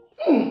Ozobolo.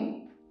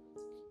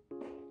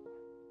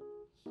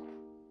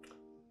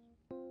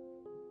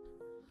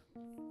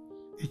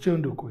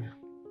 Ichendukwe,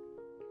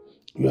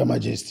 Your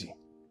Majesty.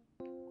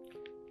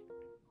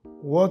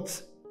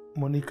 What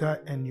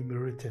Monica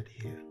enumerated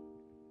here,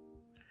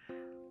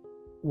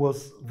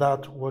 was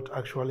that what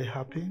actually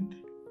happened?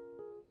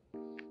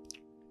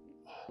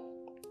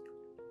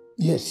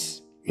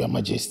 Yes, Your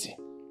Majesty.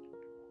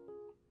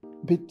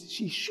 But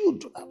she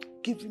should have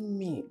given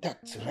me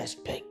that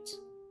respect.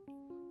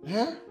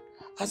 Huh?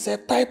 As a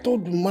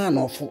titled man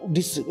of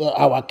this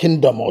our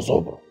kingdom,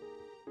 Ozobro.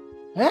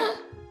 Huh?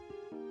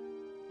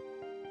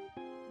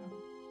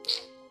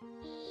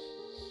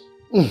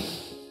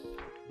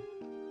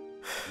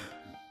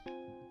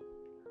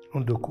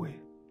 Ndukwe,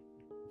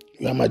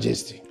 Your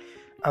Majesty.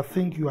 I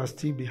think you are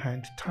still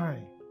behind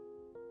time.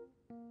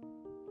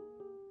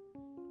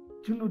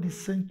 Do you know the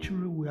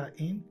century we are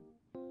in?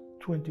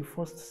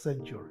 21st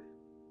century.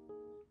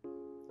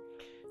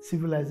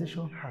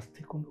 Civilization has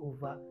taken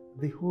over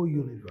the whole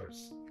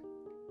universe.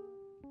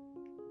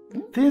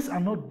 Things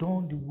are not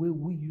done the way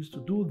we used to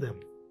do them.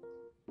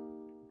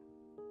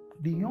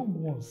 The young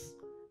ones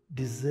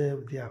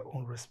deserve their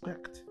own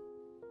respect.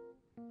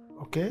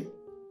 Okay?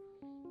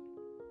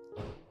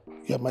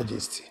 Your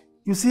Majesty.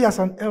 You see, as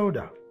an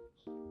elder,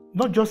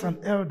 not just an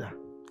elder,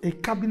 a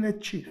cabinet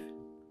chief,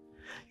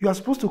 you are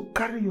supposed to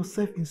carry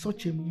yourself in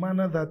such a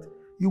manner that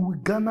you will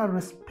garner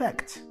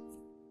respect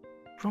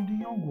from the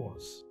young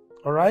ones.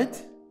 All right?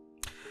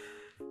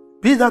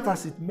 Be that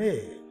as it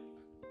may,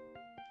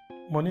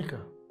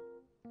 Monica,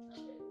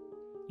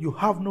 you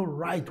have no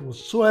right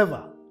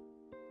whatsoever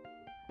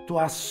to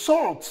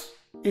assault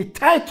a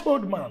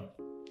titled man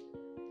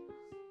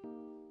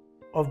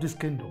of this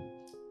kingdom.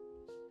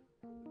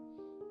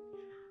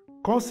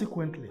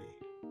 Consequently,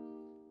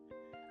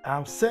 I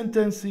am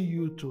sentencing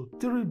you to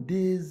 3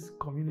 days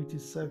community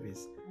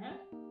service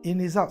in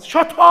his house.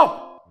 Shut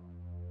up!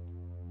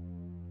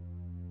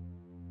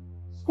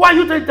 Who are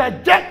you to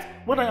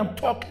interject when I am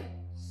talking?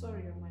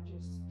 Sorry, Your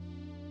Majesty.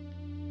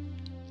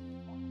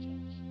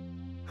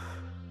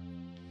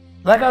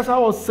 Like as I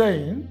was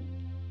saying,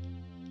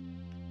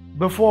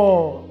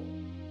 before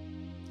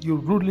you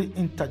rudely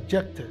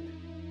interjected,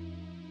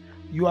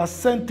 you are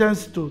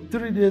sentenced to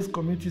 3 days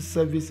community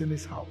service in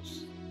his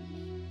house.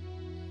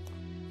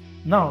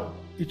 Now,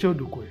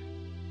 Ichendukwe,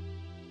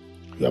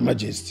 Your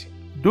Majesty.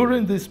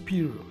 During this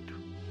period,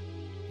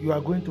 you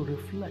are going to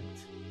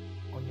reflect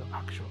on your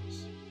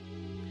actions.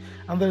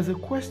 And there is a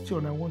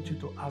question I want you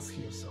to ask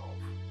yourself.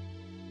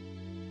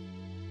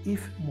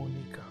 If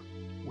Monica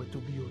were to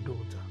be your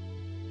daughter,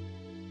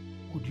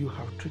 would you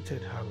have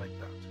treated her like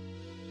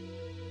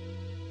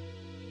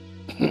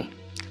that?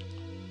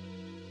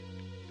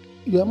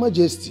 Your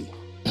Majesty,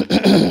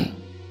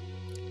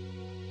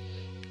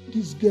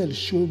 this girl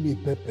showed me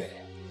pepper.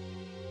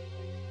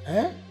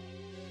 Eh?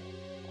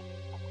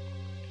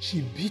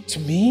 She beat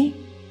me?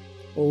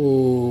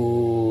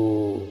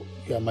 Oh,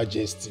 Your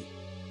Majesty.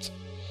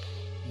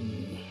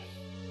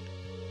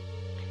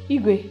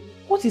 Igwe,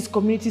 what is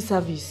community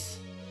service?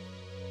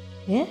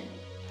 Eh?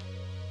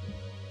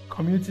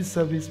 Community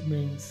service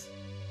means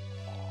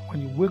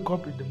when you wake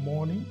up in the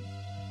morning,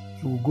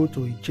 you will go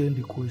to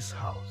Ichendukwe's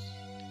house,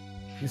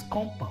 his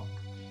compound,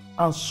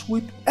 and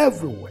sweep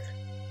everywhere.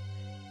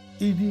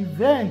 In the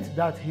event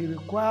that he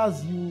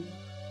requires you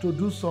to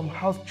do some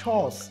house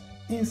chores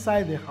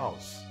inside the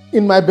house.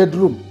 In my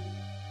bedroom.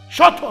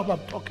 Shut up, I'm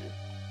talking.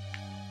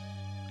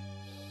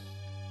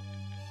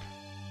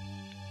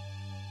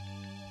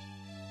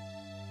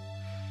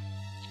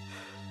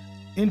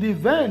 In the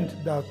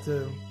event that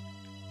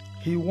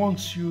he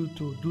wants you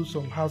to do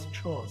some house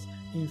chores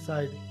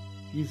inside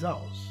his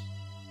house,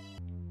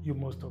 you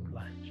must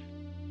oblige.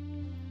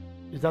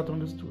 Is that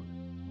understood?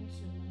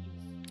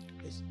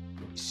 Yes.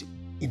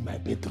 In my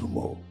bedroom.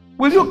 Oh.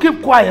 Will you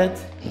keep quiet?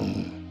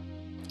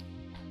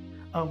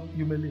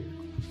 You may leave.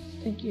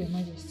 Thank you, Your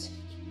Majesty.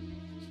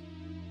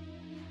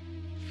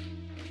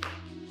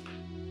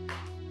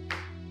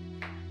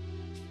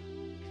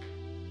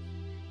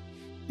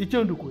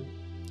 Ichendukwe,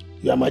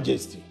 Your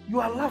Majesty. You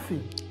are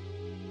laughing.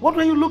 What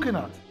were you looking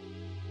at?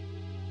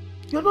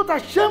 You're not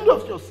ashamed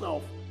of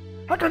yourself.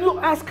 How can you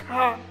ask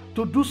her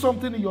to do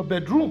something in your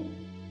bedroom?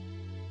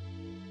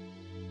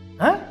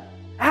 Huh?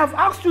 I have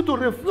asked you to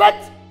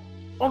reflect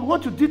on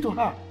what you did to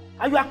her,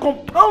 and you are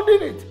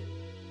compounding it.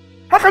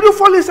 How can you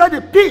fall inside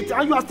a pit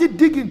and you are still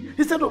digging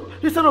instead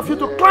of you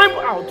to climb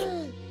out?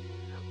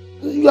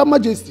 Your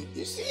Majesty,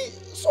 you see,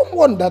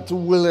 someone that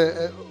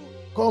will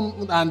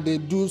come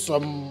and do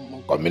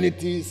some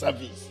community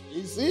service.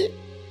 You see,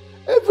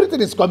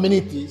 everything is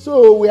community.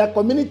 So we are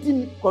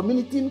community,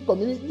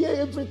 yeah,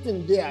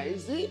 everything there. You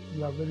see.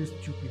 You are very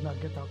stupid. Now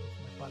get out of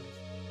my palace.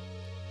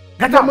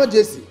 Get out,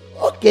 Majesty.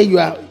 Okay,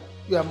 Your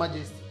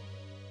Majesty.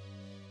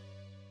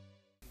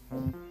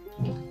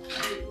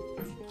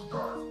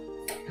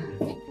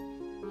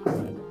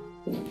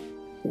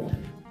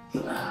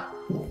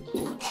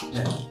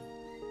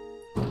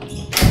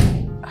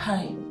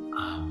 Hi.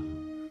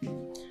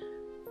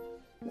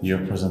 Your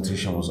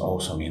presentation was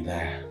awesome in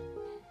there.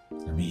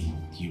 I mean,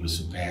 you were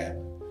superb.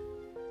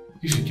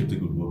 You should keep the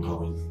good work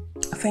going.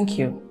 Thank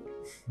you.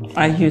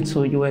 And you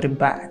too, you were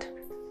bad.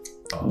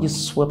 You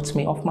swept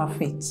me off my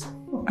feet.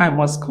 I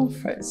must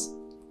confess.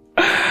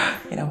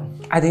 You know,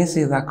 I didn't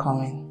see that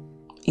coming.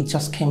 It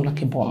just came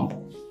like a bomb.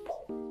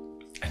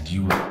 And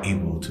you were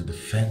able to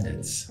defend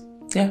it.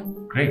 Yeah.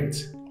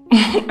 Great.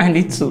 I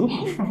need to.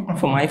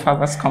 For my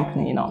father's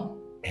company, you know.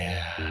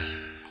 Yeah.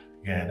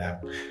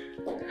 Good.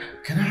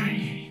 Can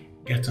I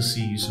get to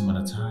see you some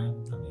other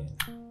time? I mean,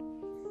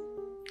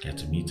 get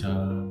to meet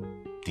her,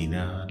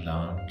 dinner,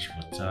 lunch,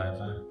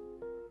 whatever.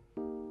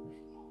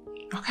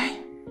 Okay.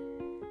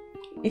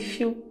 If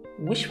you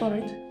wish for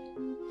it.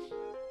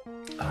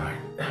 Alright.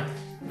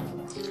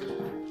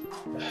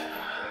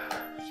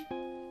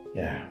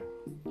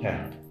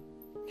 Yeah.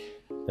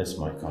 That's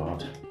my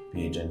card.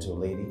 Be a gentle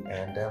lady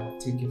and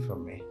take it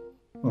from me.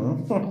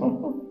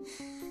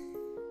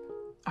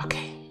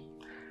 Okay.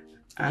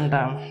 And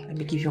let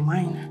me give you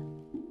mine.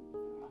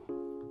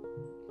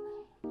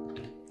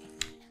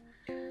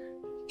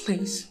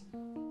 Please.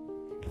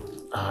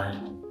 Alright.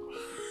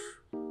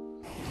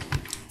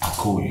 I'll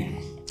call you.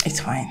 It's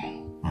fine.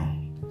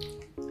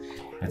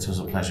 It was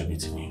a pleasure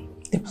meeting you.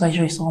 The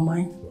pleasure is all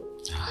mine.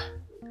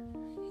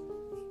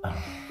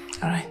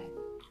 Alright.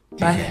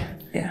 Bye.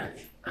 Yeah.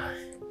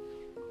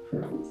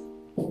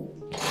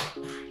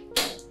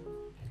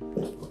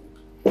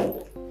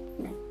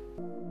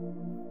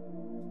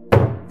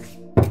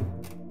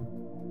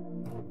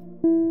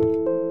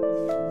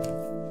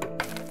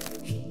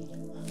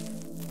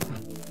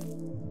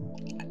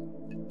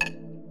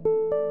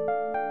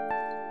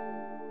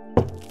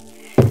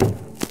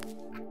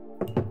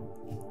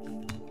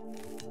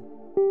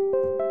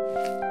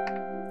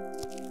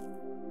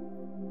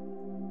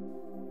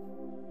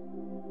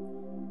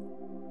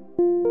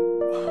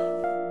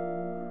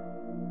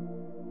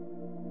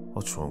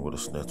 What's wrong with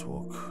this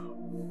network?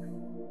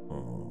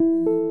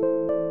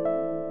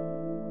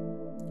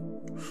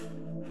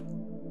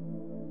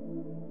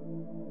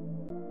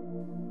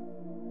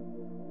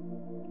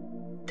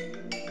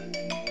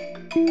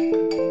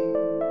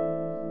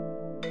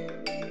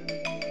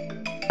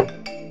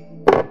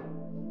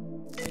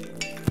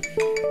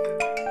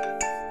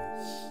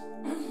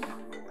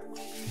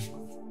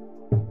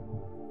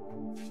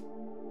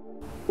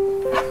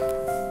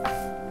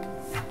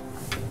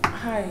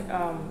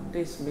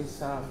 This is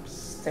Miss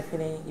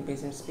Stephanie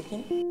Ibezim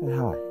speaking. Hey,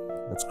 hi.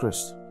 That's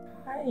Chris.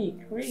 Hi,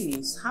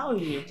 Chris. How are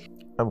you?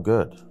 I'm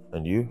good.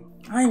 And you?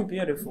 I'm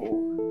beautiful.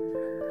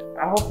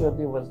 I hope your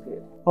day was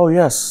good. Oh,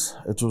 yes.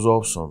 It was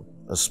awesome.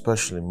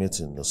 Especially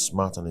meeting a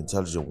smart and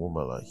intelligent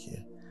woman like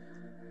you.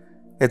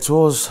 It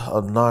was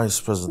a nice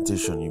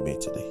presentation you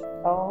made today.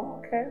 Oh,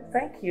 okay.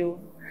 Thank you.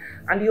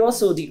 And you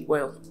also did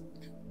well.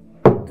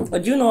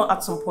 But you know,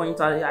 at some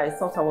point, I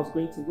thought I was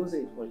going to lose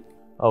it for you.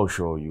 Oh,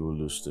 sure, you will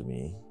lose to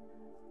me.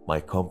 My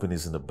company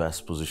is in the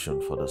best position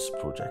for this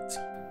project.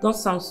 Don't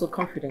sound so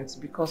confident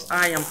because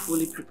I am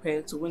fully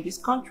prepared to win this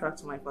contract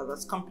to my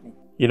father's company.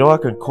 You know, I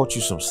can cut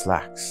you some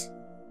slacks.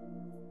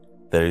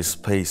 There is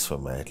space for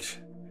merch.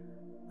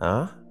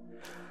 Huh?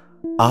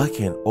 I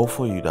can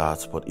offer you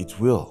that, but it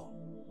will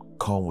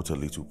come with a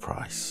little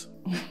price.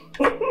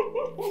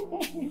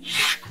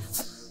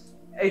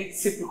 A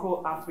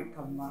typical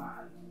African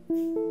man.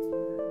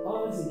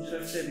 Always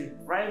interested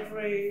in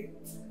bribery,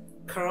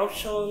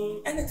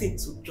 corruption, anything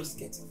to just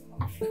get it.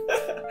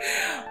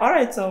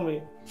 Alright, tell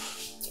me,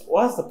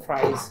 what's the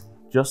price?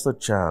 Just a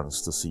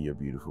chance to see your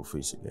beautiful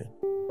face again.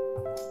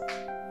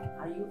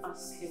 Are you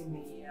asking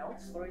me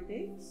out for a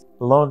date?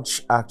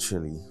 Lunch,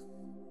 actually.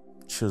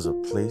 Choose a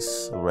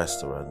place, a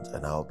restaurant,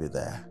 and I'll be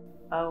there.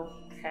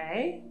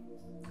 Okay.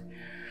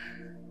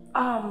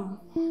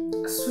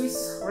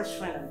 Swiss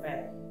restaurant and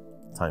bed.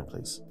 Time,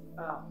 please.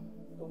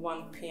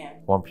 1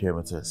 p.m. 1 p.m.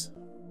 it is.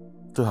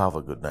 To have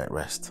a good night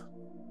rest.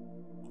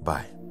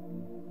 Bye.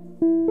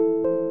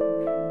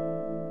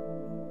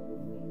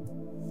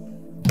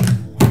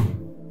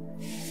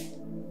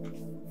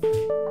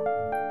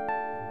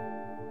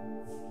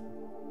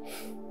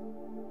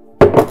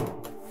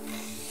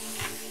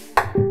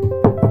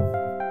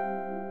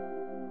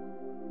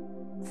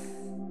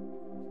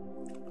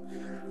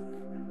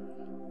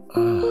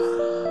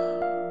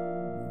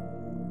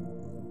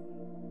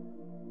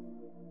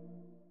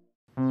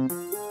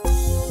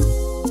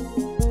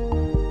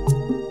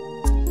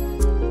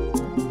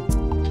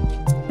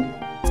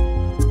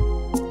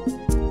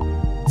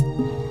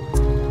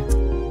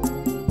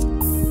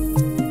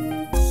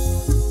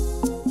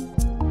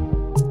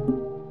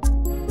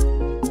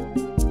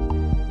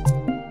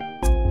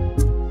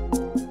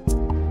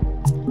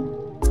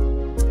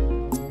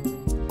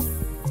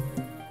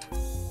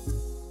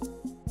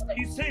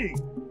 me.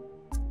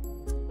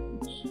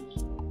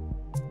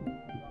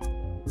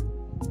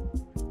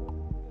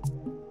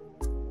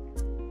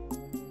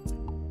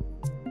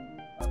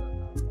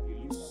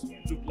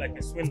 You look like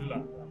a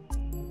swindler.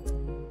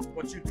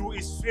 What you do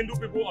is swindle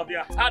people of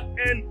their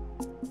hard-earned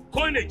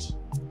coinage.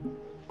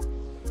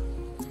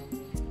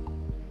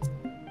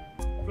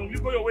 From you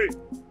go your way.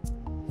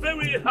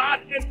 Very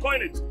hard-earned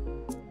coinage.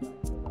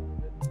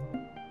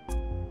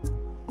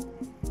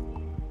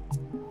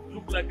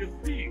 Look like a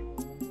thief.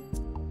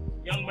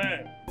 Young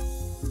man.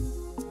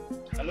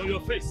 I know your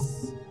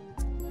face.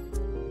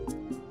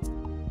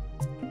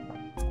 Are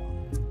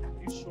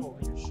you sure?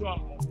 Are you sure I'm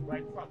on the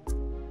right track?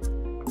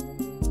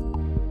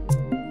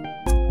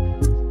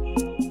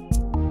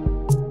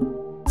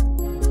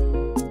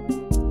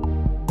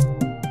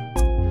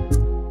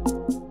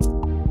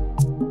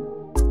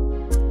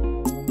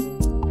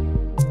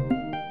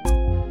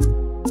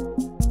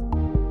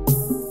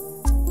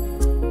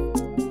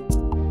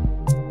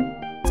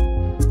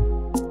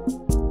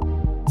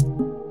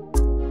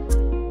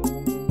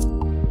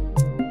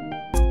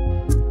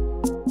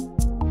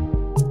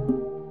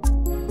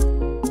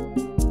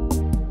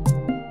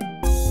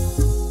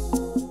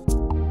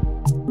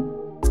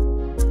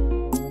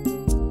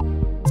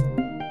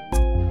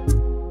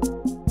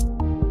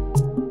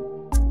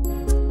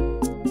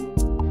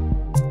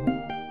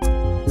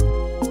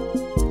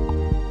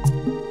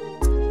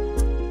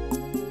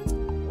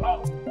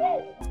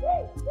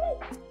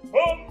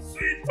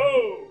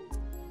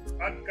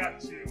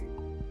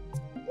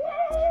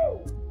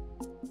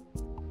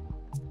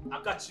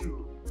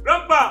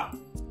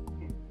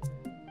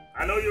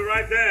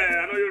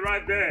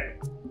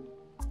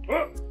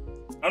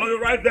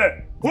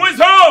 Who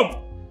is home?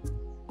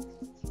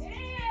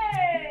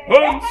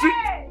 Home sweet.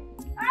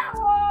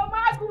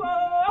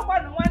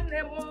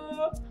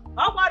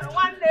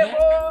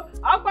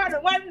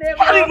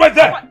 Right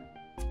there.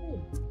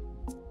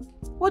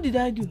 What did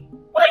I do?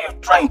 What are you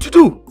trying to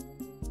do?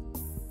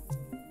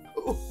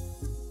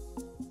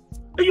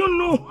 Do you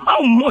know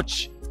how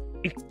much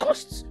it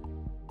costs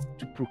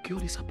to procure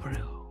this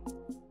apparel?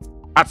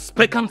 As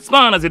speck and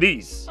span as it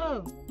is.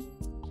 Oh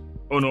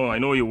no, I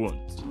know you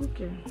won't.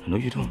 Okay. I know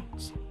you don't.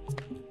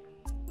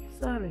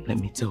 Sorry. Let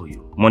me tell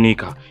you,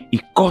 Monica,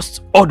 it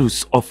costs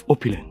orders of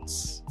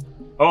opulence.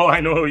 Oh, I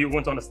know you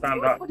won't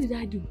understand that. What did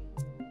I do?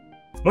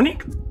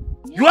 Monique,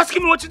 you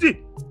asking me what you did?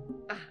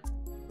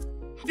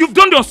 You've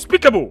done the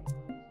unspeakable.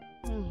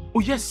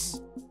 Oh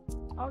yes.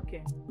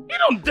 Okay. You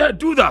don't dare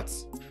do that.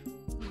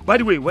 By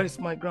the way, where is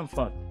my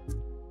grandfather?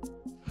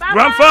 Papa?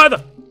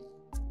 Grandfather!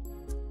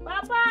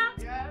 Papa!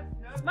 Yes.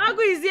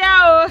 Magu is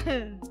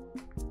here.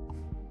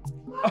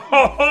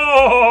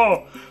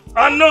 Oh,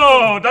 I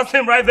know, that's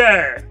him right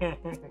there.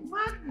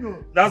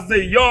 That's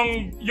the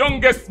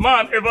youngest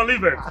man ever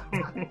living.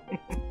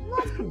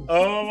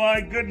 Oh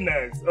my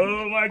goodness,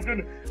 oh my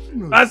goodness.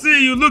 I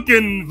see you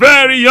looking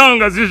very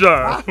young as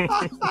usual.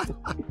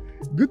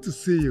 Good to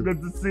see you.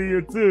 Good to see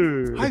you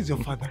too. How is your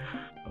father?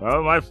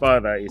 Well, my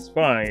father is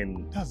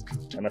fine. That's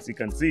good. And as you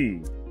can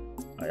see,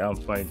 I am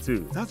fine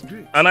too. That's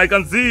great. And I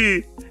can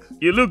see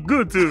you look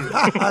good too.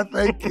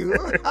 Thank you.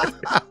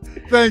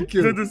 Thank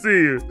you. Good to see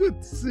you.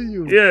 Good to see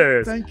you.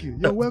 Yes. Thank you.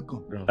 You're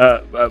welcome.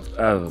 A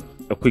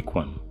quick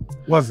one.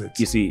 What's it?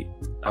 You see,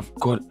 I've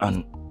got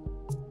an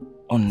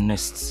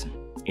honest,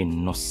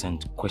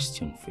 innocent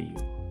question for you.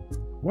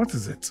 What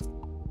is it?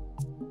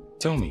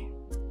 Tell me,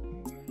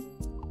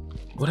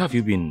 what have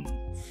you been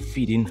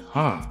feeding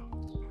her?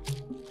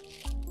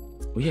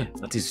 Oh yeah,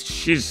 that is,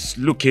 she's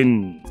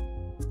looking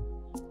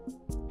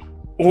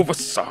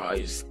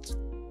oversized,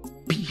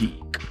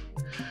 big.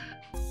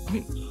 I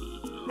mean,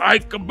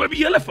 like a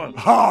baby elephant.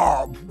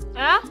 Huh?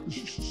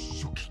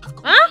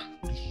 Huh?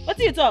 What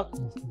do you talk?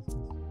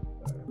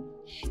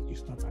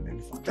 It's not an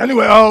elephant.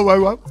 Anyway, you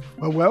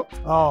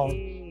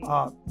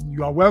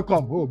are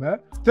welcome home, eh?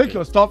 Take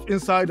your stuff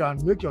inside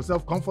and make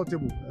yourself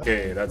comfortable.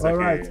 Okay, that's all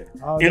okay. Right.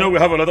 You know, we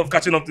have a lot of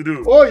catching up to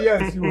do. Oh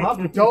yes, you have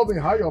to tell me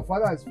how your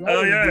father is feeling.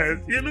 Oh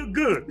yes, you look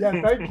good. Yeah,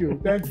 thank you,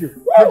 thank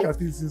you. Take your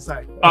things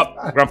inside.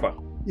 Grandpa.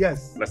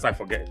 Yes. Lest I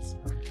forget.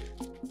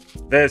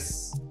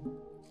 This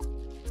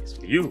is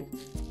for you.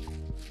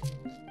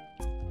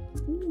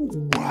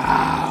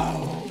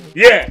 Wow.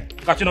 Yeah,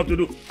 catching up to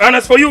do. And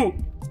as for you,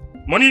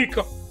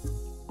 Monica,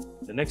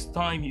 the next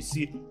time you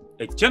see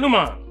a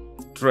gentleman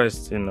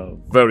dressed in a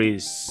very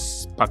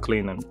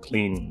sparkling and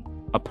clean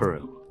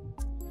apparel,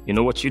 you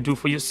know what you do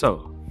for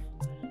yourself?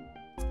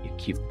 You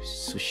keep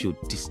social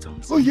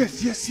distance. Oh yes.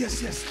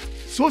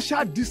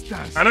 Social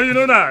distance. I know you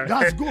know that.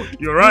 That's good.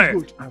 You're right.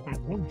 That's good. I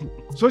won't do.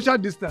 Social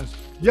distance.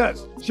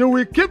 Yes. Shall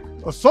we keep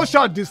a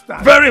social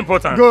distance? Very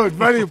important. Good.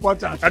 Very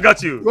important. I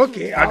got you.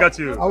 Okay. I got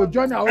you. I will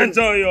join you.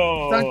 Enjoy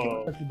your... Thank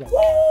you.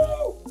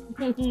 Woo!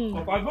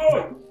 Papa,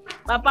 go.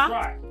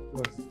 Papa.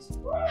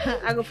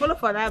 I go follow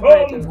for that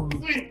bread.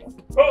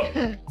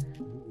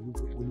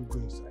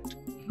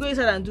 Go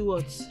inside and do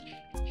what?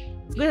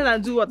 Go inside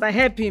and do what? I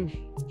help him.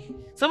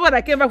 Somebody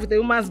that came back with a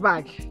woman's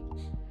bag.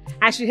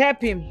 I should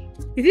help him.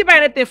 Did he buy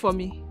anything for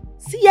me?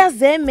 See ya,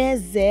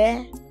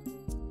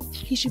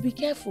 he should be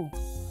careful.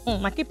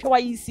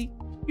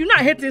 You know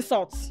I hate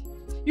insults.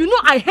 You know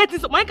I hate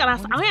insults. I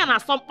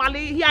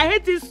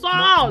hate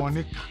insults.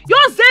 Monica.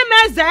 You're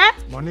Zemeze.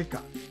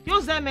 Monica.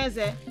 You're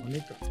Zemeze.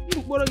 Monica.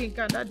 You borrowing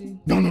can, Daddy.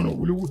 No.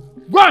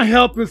 Go and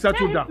help him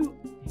settle down.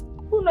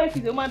 Who knows if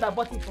he's the man that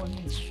bought it for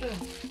me?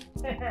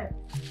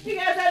 He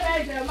gets a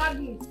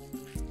magnet.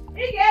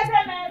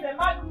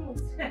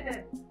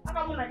 How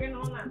come I get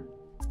on that?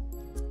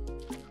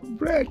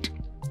 Bread.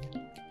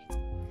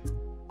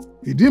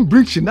 He didn't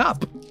bring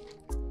Shinap.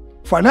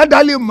 For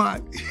another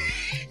man,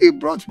 he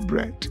brought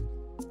bread.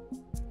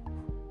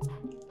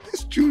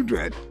 His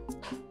children.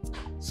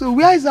 So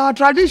where is our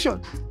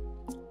tradition?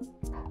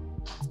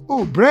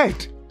 Oh,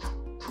 bread.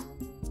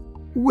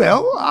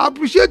 Well, I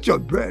appreciate your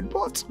bread,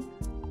 but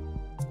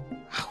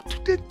how do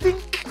they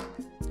think?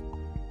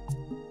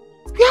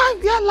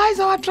 Where lies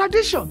our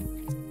tradition?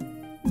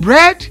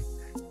 Bread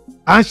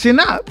and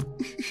Shinap,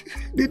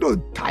 they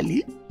don't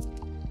tally.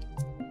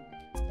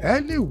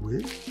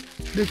 Anyway,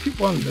 they keep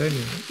on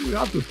learning. We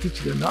have to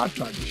teach them our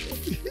tradition.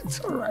 It's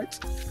all right.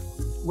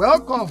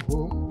 Welcome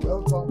home.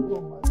 Welcome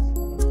home, my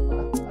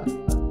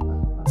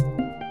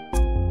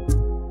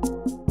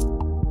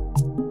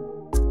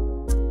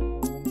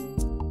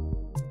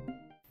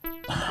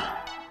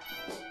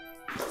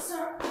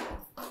son.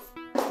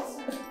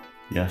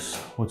 Yes,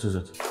 what is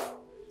it?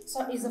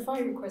 So is the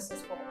file requested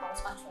for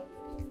us actually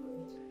looking for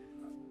it?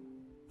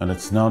 And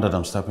it's now that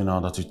I'm stepping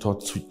out that you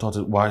thought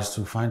it wise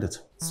to find it.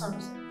 Sorry,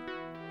 sir.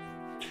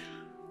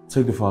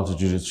 Take the file to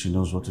Judith, she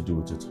knows what to do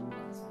with it.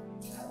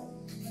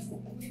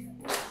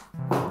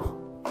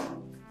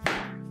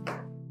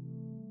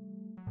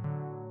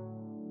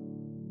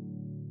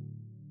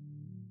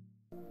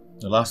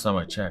 The last time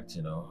I checked,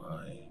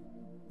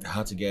 I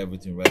had to get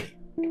everything ready.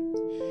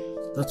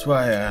 That's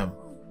why I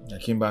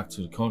came back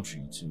to the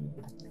country to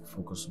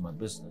focus on my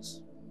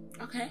business.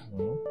 Okay.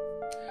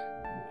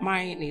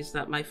 Mine is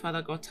that my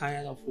father got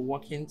tired of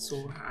working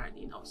so hard,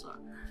 so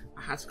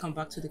I had to come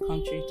back to the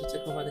country to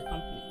take over the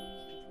company.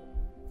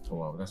 Oh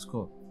wow, that's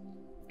cool.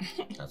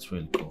 That's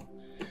really cool.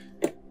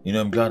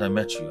 I'm glad I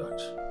met you,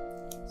 actually.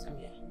 Same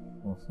here.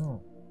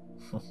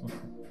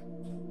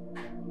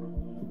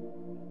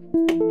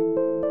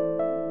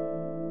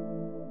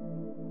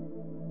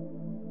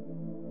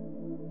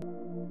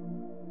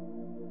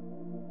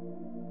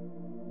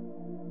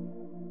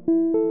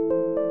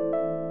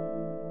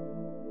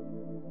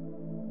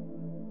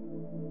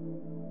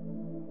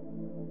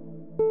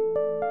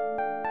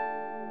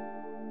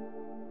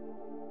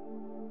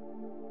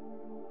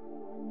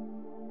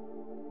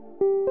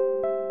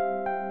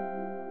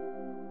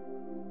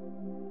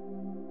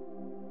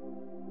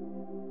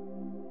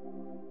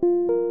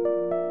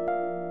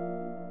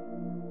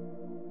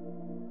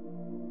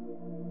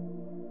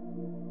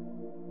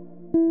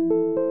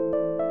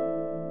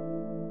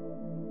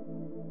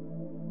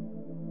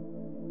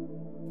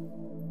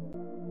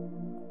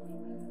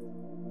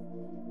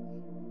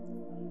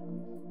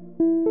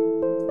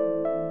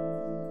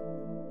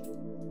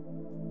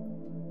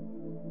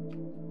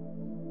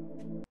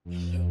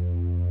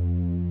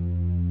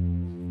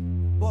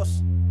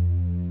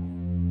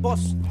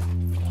 Boss,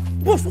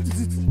 what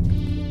is it?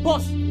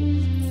 Boss!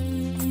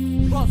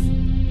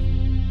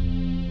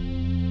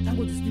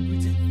 Tango is still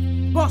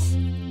breathing. Boss!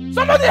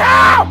 Somebody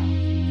help!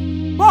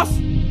 Boss!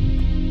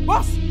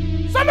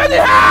 Somebody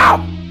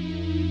help!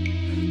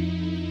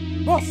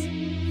 Boss!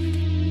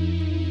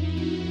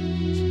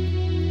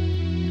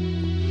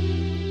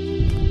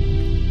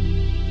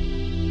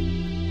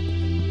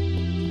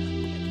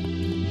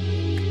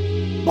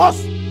 Boss!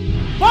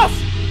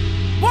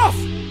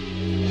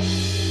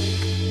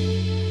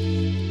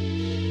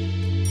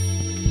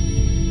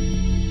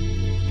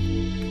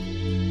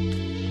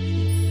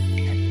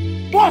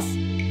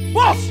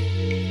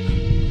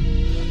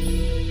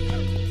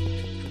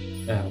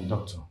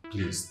 Doctor,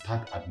 please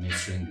start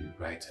administering the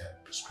right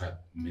prescribed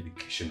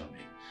medication on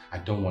him. I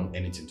don't want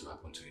anything to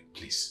happen to him,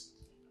 please.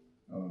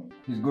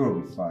 He's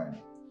going to be fine.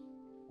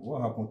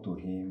 What happened to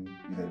him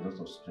is a lot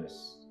of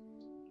stress.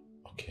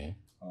 Okay.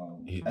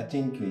 I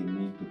think he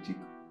needs to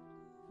take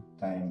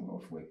time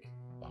off work.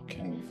 Okay.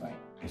 And he'll be fine.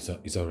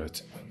 It's all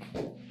right.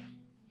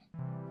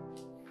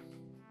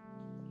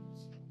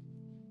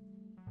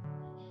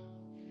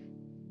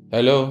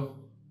 Hello?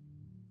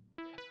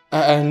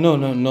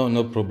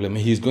 No problem.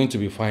 He's going to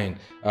be fine.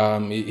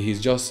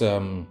 He's just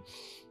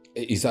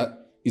it's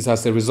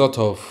as a result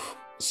of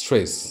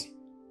stress.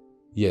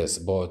 Yes,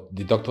 but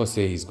the doctor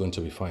says he's going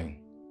to be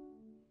fine.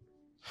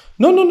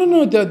 No.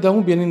 There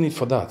won't be any need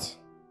for that.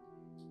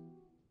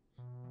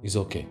 It's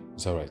okay.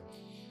 It's all right.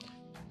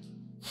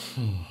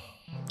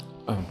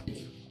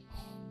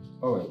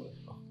 All right.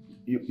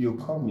 You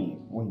call me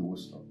when he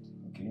wakes up,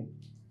 okay?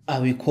 I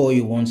will call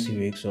you once he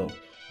wakes up.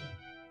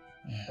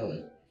 All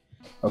right.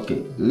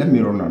 Okay, let me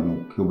run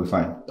and look. He'll be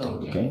fine.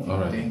 Okay? All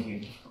right. Thank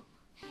you.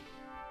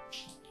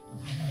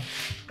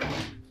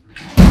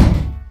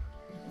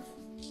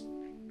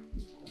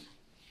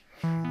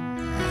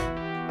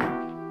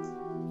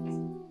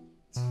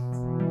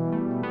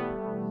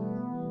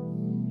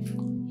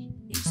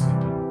 He's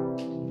sleeping.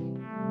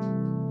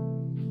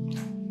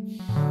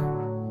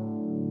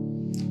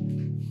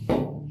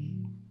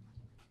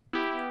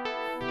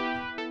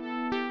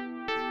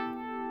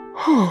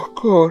 Oh,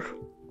 God.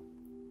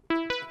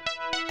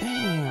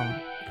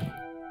 Damn.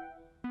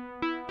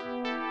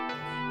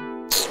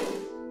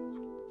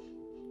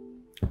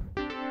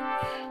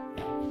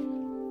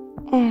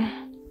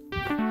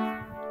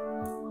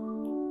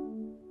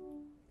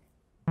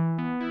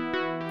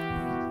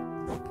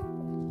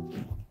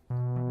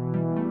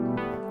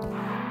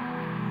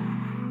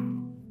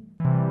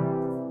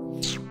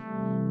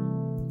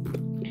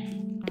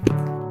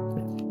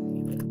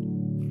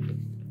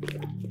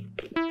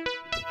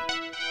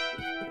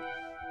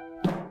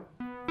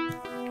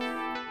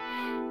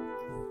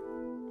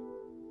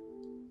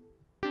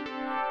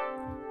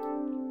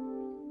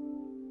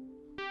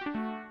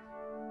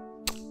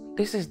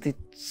 This is the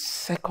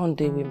second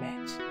day we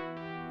met.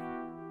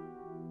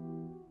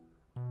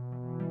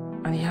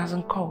 And he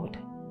hasn't called.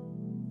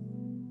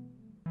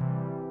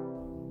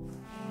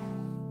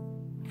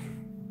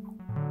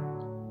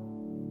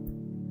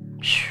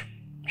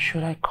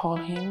 Should I call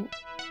him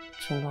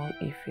to know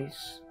if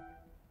he's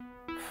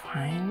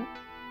fine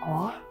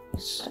or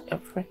is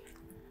everything?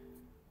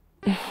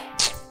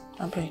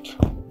 I beg,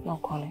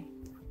 not call him.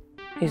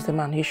 He's the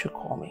man, he should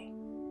call me.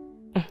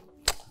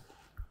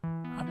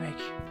 I beg.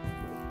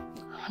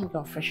 I'm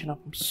gonna freshen up.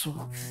 I'm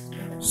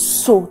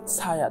so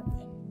tired,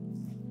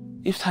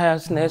 man. If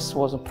tiredness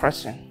was a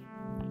person,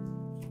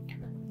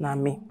 not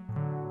me.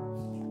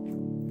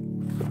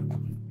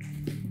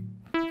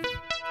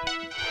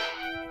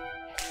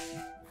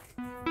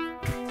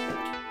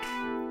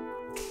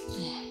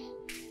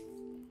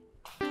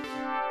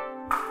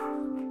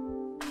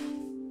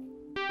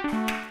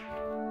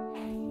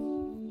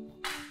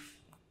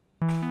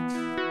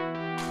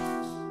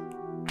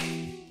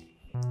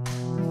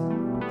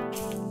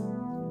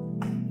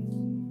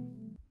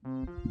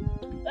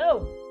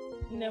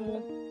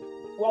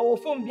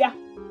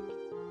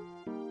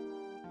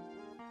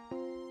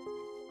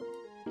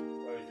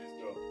 Where is this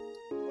girl?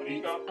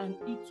 Monica? And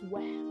eat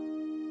well.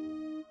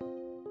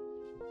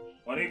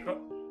 Monica?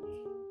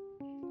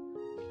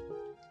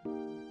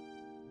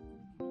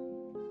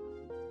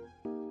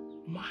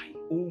 My,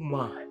 oh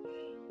my.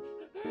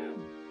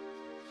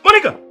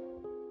 Monica!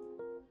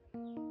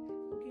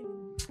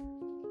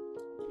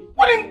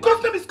 What in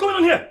God's name is going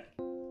on here?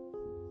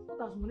 What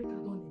has Monica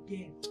done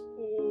again?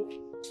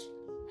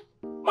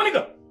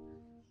 Monica!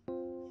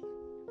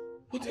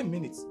 Wait a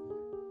minute.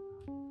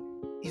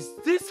 Is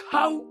this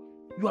how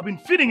you have been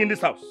feeding in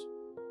this house?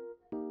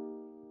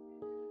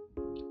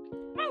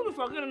 How you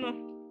forget now?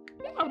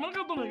 What has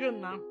Monica done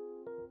again now?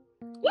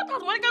 What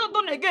has Monica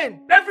done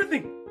again?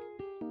 Everything!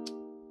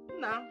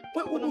 Nah.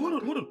 Wait, hold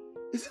on.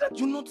 Is it that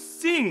you're not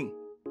seeing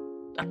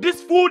that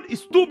this food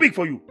is too big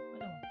for you?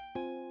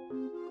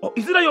 Or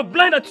is it that you're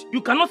blind that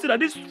you cannot see that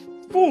this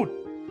food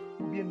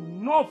will be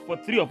enough for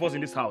 3 of us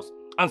in this house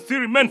and still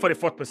remain for the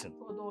 4th person?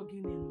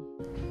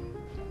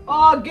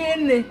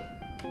 Again,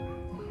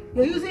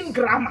 you're using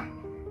grammar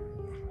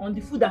on the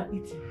food I'm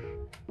eating.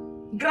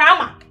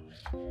 Grammar.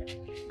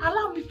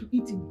 Allow me to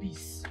eat in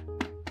peace.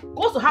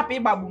 Go so happy,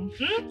 babu.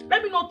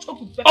 Let me not choke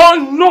with pepper. Oh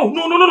no!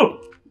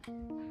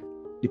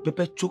 The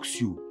pepper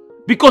chokes you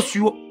because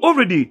you are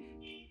already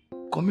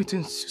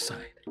committing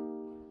suicide.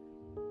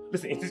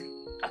 Listen,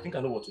 I think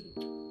I know what to do.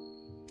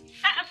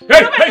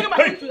 Hey!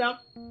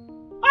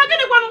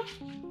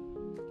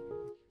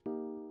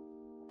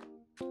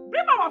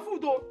 Bring my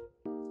food, though.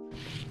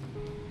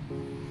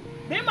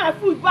 Bring my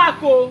food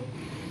back, oh.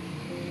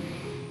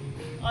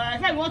 I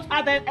said you want to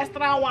add an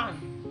extra one.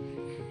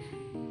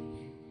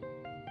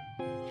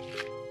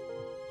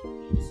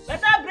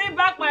 Better bring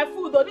back my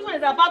food, though. This one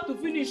is about to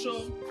finish,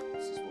 oh.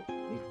 This is what you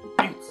need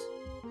to eat.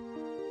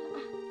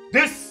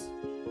 This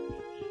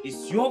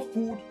is your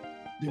food,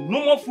 the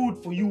normal food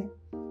for you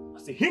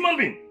as a human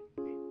being.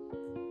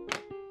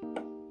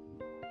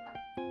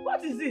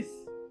 What is this?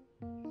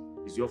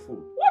 It's your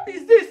food. What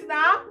is this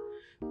now?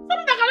 Something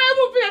that cannot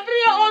even feed a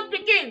 3-year-old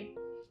pikin.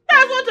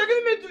 That's what you're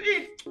giving me to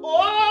eat.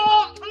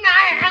 Oh,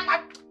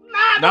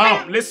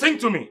 Now, listen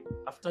to me.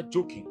 After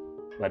joking,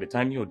 by the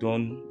time you're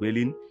done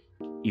wailing,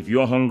 if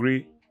you're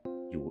hungry,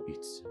 you will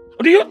eat.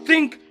 Do you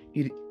think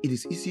it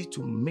is easy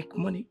to make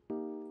money?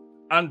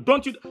 And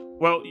don't you...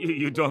 Well,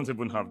 you don't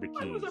even have the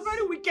keys. You're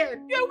very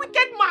wicked. You're a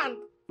wicked man.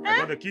 I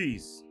got the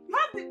keys.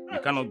 You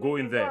cannot go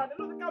in there.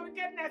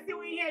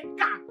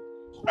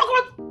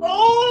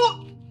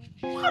 Oh!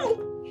 Hey,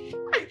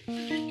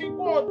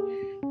 God!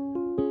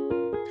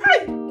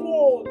 Hey,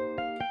 God!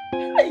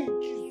 Hey,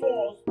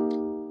 Jesus!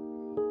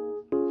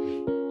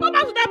 Go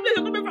back to that place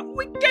you're coming from.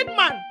 Wicked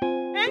man!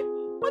 Eh?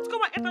 What's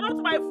come and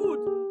interrupt my food?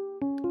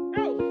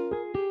 Oh.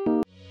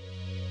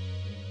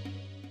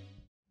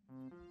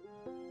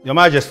 Your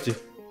Majesty,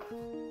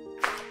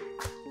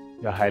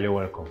 you're highly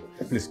welcome.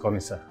 Please come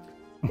in, sir.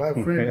 My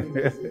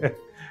friend.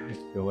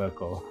 You're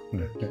welcome.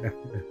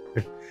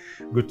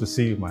 Good to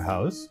see you in my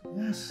house.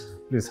 Yes.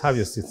 Please have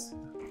your seat.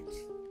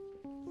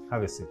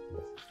 Have a seat,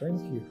 please.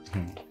 Thank you.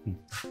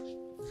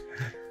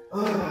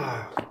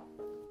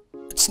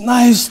 It's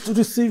nice to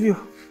receive you.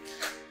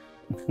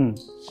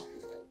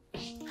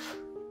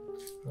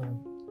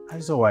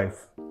 How's your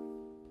wife?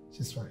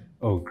 She's fine.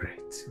 Oh,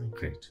 great.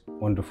 Great.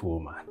 Wonderful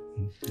woman.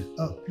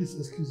 Please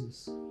excuse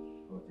us.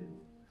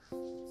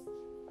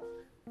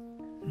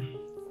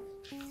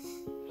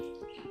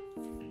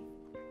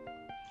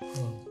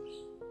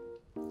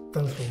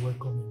 Thanks for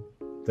welcoming.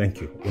 Thank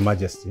you, Your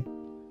Majesty.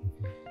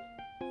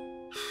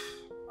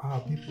 Our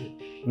people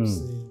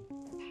say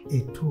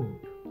a toad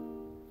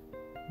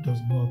does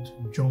not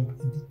jump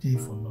in the day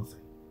for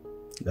nothing.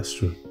 That's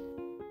true.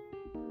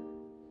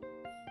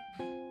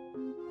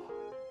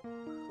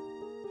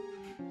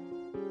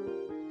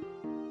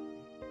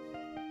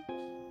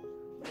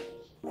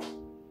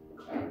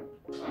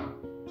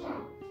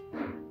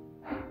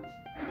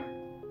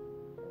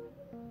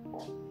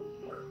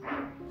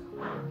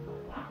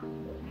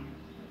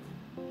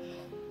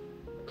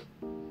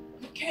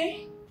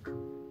 Okay.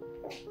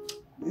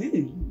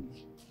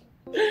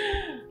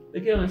 The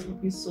girl is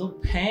looking so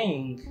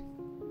pink.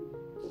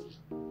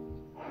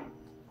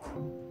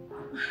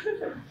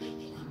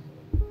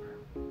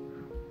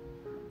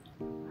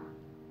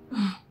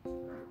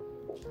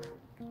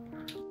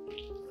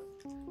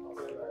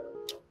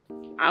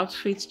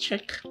 Outfit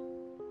check.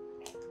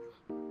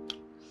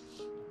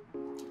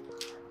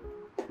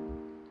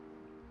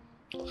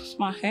 What's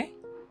my hair?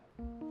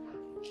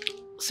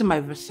 See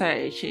my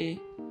Versace.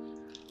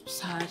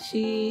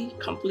 Versace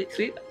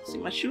completely. See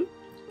my shoe,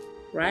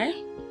 right?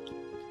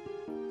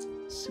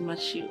 See my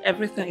shoe.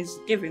 Everything is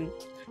giving.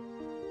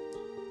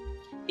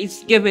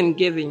 It's giving.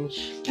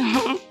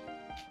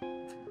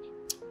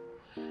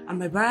 And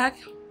my bag.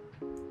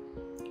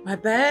 My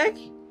bag.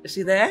 Is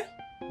it there?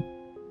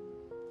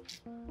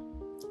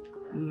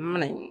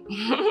 Money.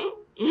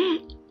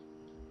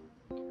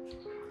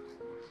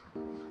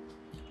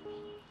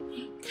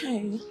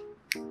 Okay.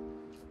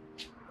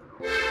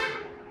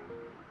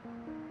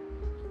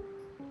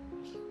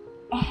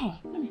 Oh,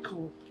 let me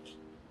call.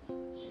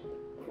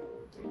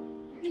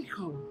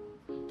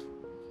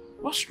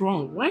 What's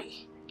wrong? Why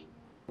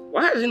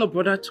has he not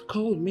bothered to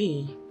call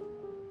me?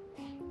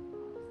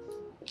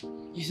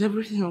 Is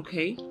everything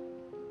okay?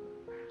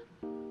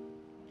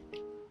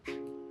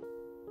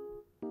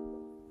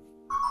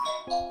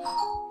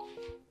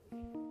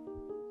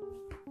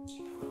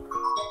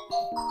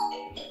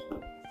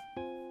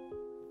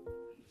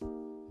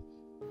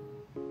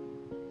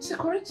 It's the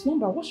correct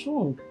number. What's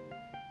wrong?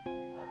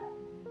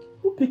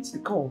 Who picked the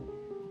call?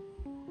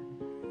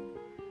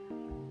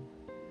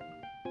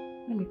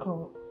 Let me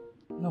call.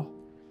 No.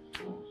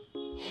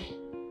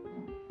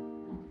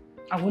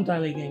 I won't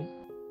dial again.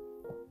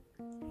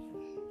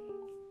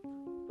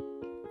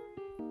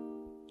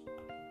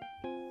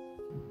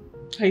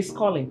 He's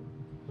calling.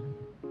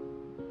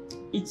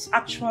 It's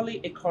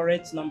actually a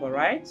correct number,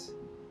 right?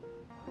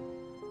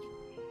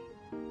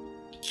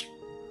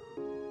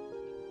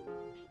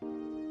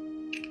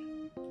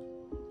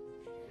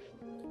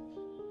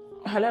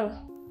 Hello?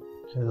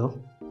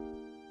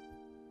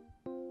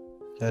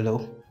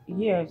 Hello?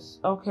 Yes,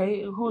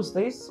 okay. Who's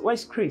this?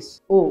 Where's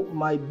Chris? Oh,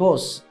 my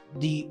boss.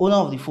 The owner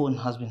of the phone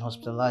has been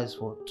hospitalized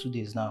for 2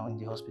 days now in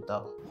the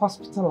hospital.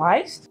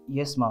 Hospitalized?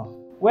 Yes, ma'am.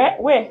 Where?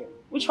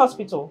 Which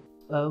hospital?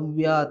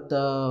 We are at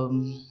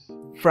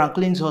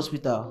Franklin's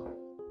hospital.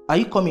 Are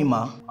you coming,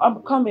 ma?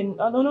 I'm coming.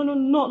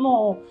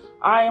 No.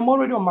 I am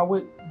already on my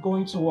way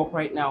going to work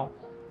right now.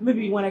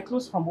 Maybe when I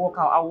close from work,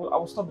 I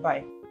will stop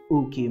by.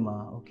 Okay,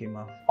 ma.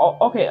 Oh,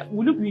 okay.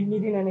 Will you be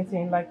needing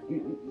anything? Like,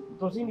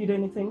 does he need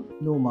anything?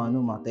 No,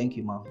 ma. Thank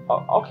you, ma.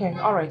 Oh, okay.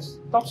 All right.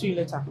 Talk to you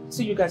later.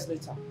 See you guys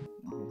later.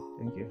 Okay,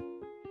 thank you.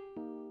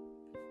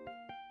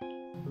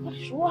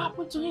 What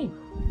happened to him?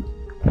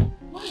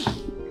 Why?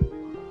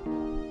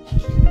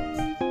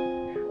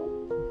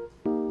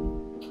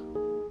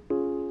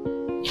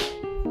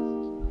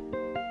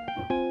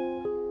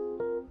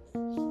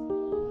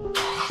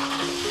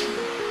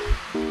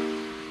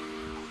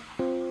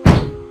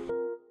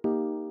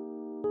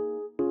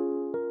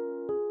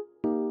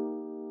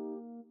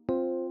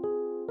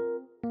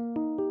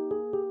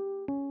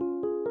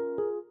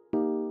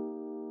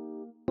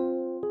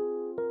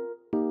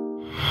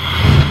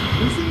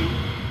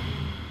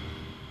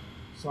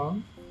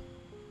 Son,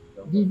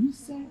 the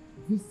recent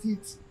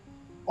visit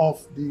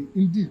of the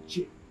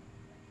Indiche,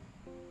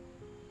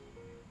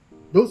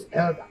 those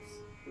elders,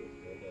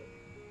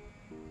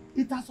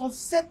 it has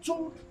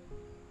unsettled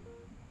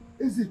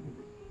Ezekwe.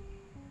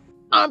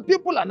 And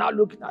people are now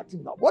looking at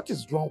him now. What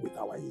is wrong with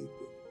our Igwe?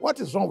 What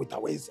is wrong with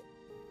our Eze?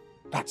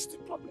 That's the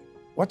problem.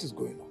 What is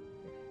going on?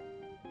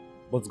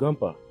 But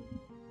Grandpa,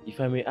 if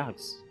I may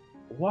ask,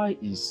 why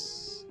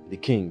is the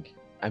king,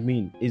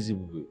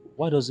 Ezekwe,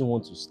 why doesn't he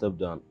want to step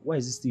down? Why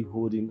is he still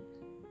holding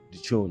the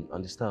throne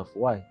and the staff?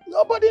 Why?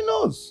 Nobody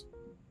knows.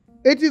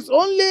 It is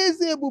only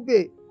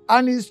Ezebube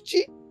and his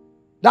chief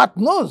that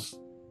knows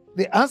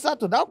the answer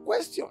to that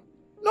question.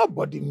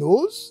 Nobody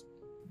knows.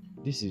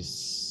 This is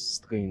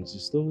strange. The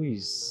story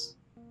is...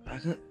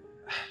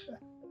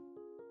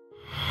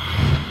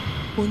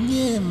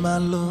 Onye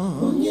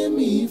malo, onye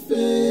mi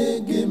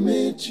fe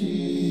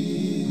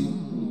gemechi.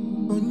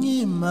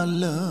 onye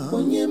mala,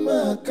 onye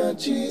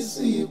makachi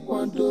si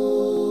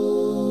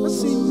kwado.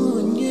 Asimu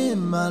onye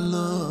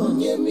mala,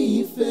 onye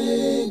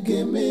mife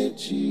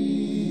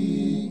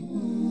gemechi.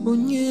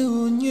 Onye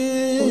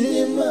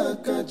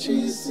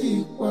makachi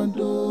si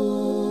kwado.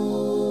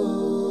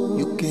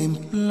 You can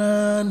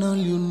plan all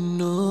you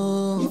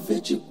know.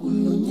 Ife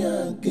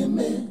chikulunya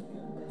geme.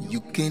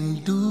 You can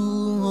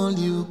do all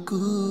you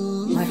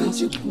could. Ife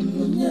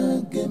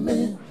chikulunya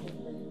geme.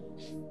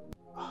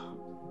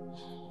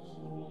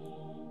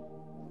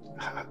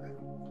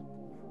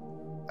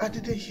 I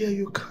didn't hear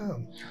you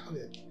come.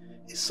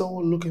 Is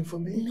someone looking for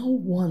me? No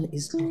one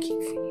is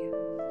looking for you.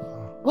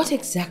 What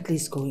exactly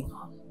is going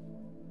on?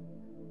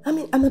 I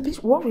mean, I'm a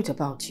bit worried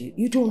about you.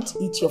 You don't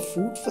eat your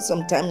food for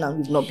some time now.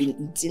 You've not been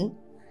eating.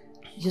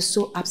 You're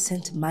so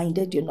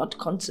absent-minded. You're not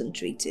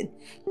concentrating.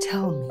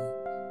 Tell me,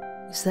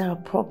 is there a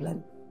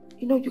problem?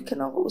 You know, you can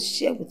always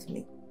share with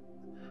me.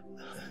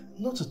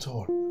 Not at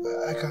all.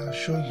 I can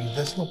assure you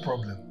there's no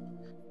problem.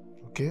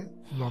 Okay?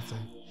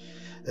 Nothing.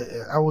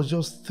 I was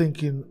just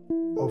thinking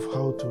of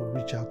how to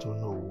reach out to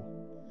Nowo.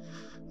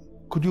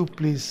 Could you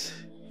please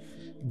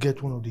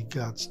get one of the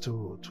guards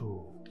to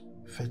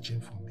fetch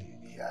him for me?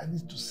 I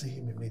need to see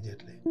him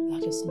immediately.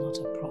 That is not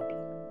a problem.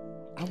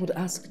 I would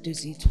ask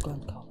Dozie to go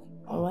and call him.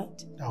 All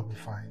right? That'll be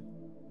fine.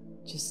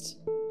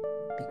 Just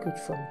be good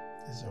for me.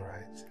 It's all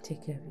right.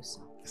 Take care of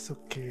yourself. It's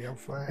okay. I'm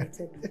fine.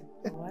 It's okay.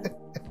 All right?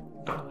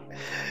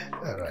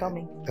 All right.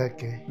 Coming.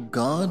 Okay.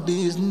 God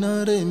is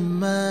not a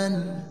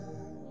man.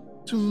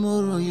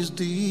 Tomorrow is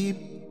deep.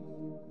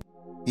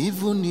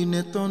 Even in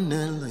a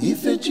tunnel,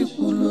 if a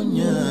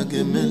chipulunya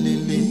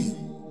gemelili.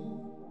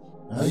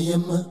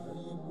 Ayama.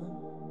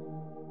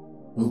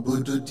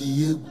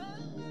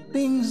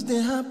 Things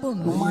they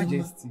happen. Your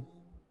Majesty,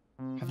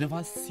 I've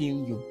never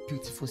seen your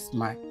beautiful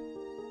smile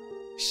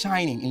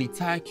shining in the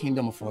entire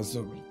kingdom of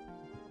Uzor.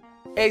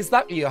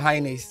 Exactly, Your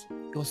Highness.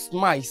 Your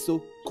smile is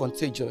so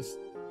contagious.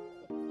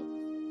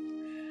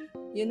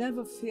 You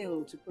never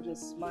fail to put a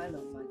smile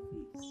on my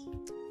face.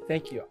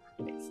 Thank you, Your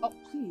Highness. Oh,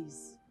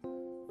 please.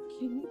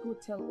 Can you go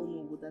tell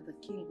Onowu that the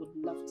king would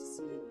love to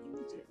see him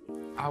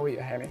immediately? I will,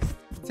 Your Highness.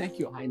 Thank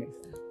you, Your Highness.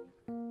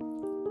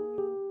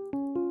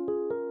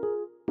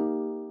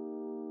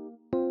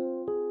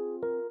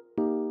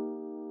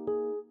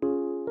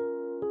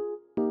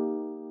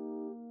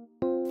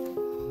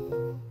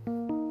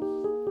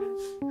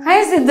 How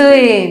is he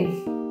doing?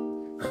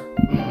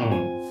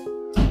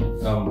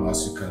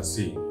 As you can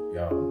see,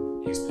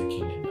 he's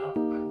taking it now,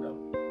 and I'm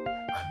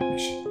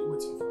patiently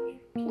waiting for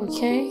him.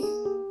 Okay.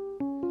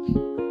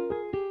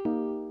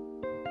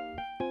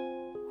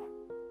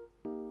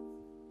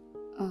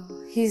 Oh,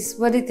 his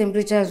body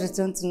temperature has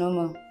returned to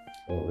normal.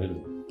 Oh,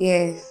 really?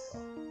 Yeah.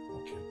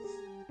 Okay.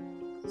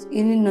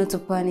 You need not to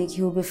panic.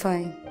 He will be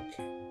fine.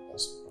 Okay,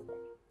 that's no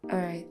problem. All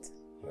right.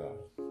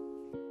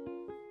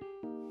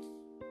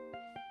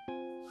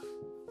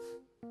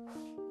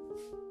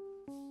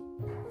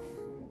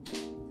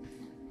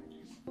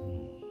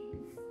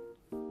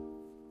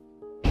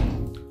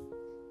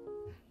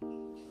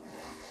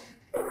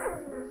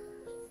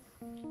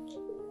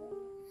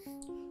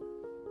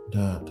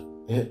 Dad.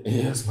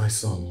 Yes, my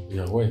son.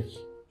 You're awake.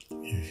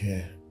 You're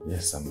here.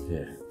 Yes, I'm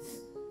here.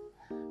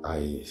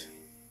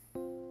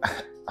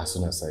 As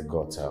soon as I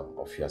got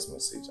Ophia's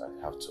message, I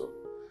have to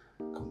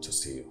come to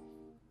see you.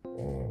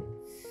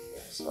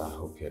 Yes, I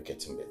hope you're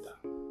getting better.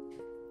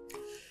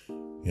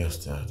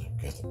 Yes, Dad, I'm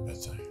getting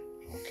better.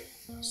 Okay,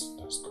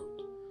 that's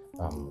good.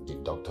 The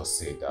doctor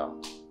said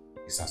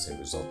it's as a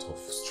result of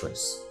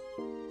stress,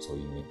 so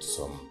you need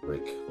some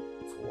break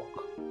for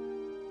work.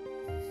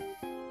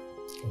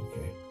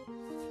 Okay.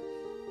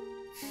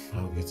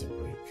 I'll get a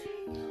break.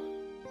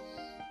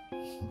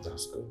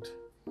 That's good.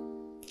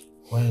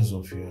 Where is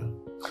Ophia?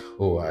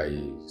 Oh, I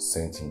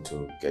sent him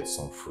to get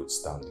some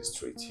fruits down the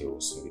street. He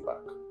will soon be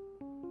back.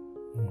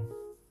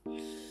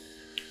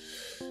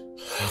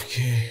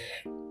 Okay.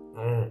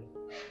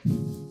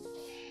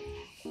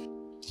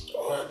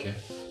 Okay.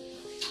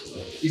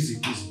 Easy,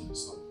 my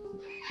son.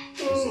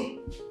 Easy.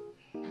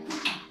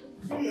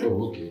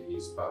 Oh, okay,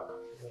 he's back.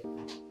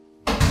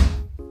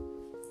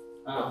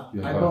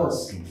 My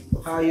boss,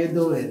 how are you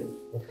doing?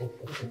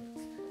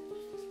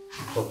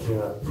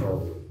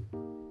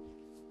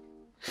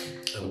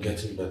 I'm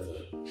getting better.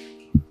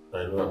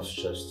 I know I've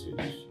stressed you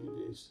these few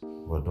days.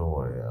 But don't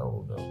worry,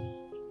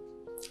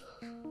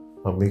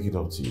 I'll make it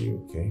up to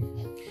you, okay?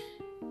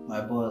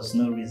 My boss,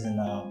 no reason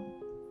now.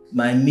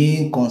 My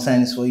main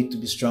concern is for you to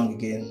be strong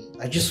again.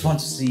 I just want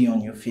to see you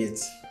on your feet.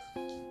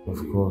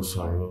 Of course,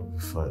 I will be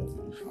fine.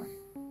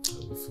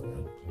 I'll be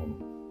fine.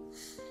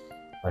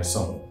 My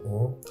son,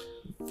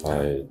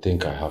 I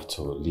think I have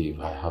to leave.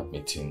 I have a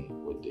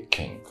meeting with the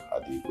king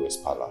at the Igwe's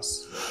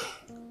palace.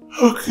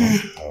 Okay.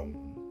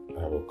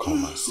 I will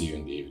come and see you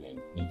in the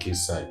evening. In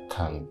case I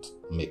can't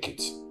make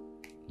it,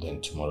 then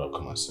tomorrow I'll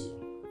come and see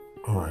you.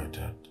 Alright,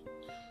 Dad.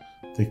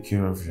 Take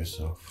care of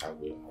yourself. I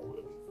will.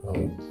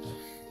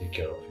 Take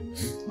care of him.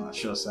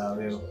 Sure, sir, I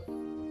will.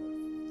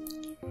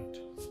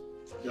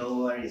 Don't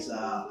worry, sir.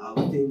 I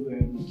will take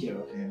very good care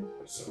of him.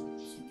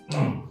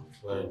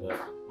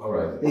 All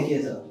right. Take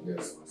care, sir.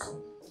 Yes, my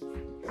son.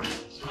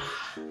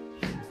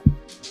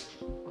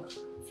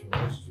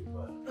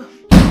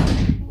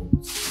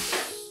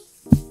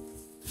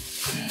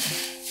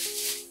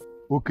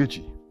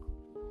 Okechi,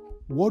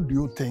 what do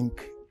you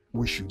think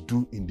we should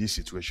do in this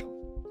situation?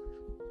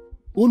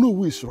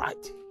 Onowu is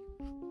right.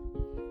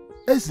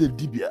 Eze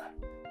Dibia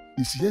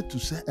is yet to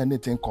say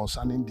anything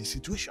concerning the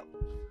situation.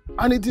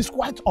 And it is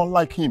quite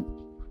unlike him.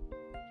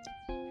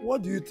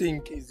 What do you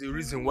think is the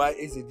reason why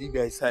Eze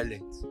Dibia is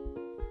silent?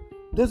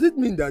 Does it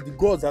mean that the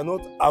gods are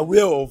not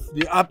aware of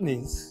the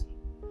happenings?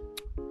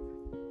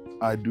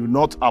 I do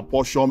not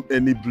apportion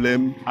any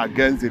blame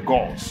against the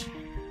gods.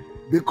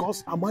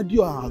 Because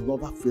Amadioha has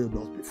never failed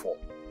us before.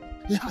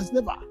 He has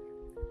never.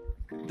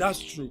 That's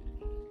true.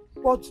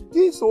 But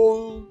this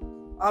whole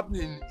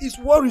happening is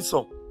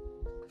worrisome.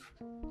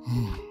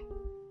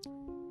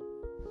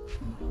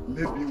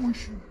 Maybe we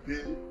should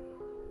pay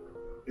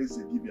Eze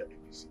Dibia a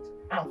visit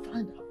and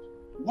find out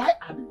why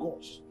are the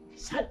gods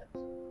silent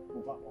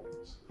over all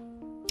this.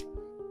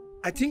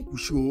 I think we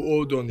should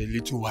hold on a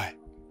little while.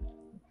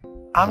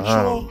 I'm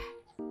sure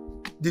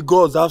the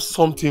gods have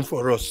something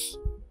for us.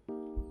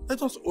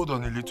 Let us hold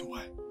on a little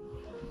while.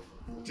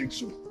 I think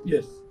so.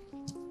 Yes.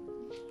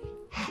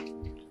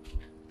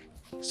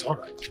 It's all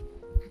right.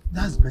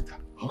 That's better.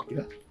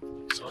 Okay.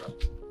 It's all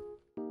right.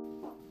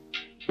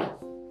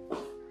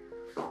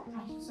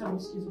 Sorry,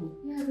 excuse me.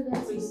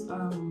 Yeah, please,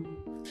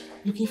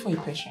 looking for a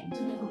patient.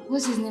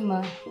 What's his name,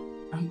 ma?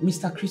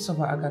 Mr.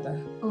 Christopher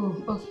Agada. Oh,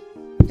 okay.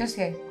 Just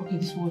here. Okay,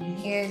 this one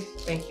here? Yes.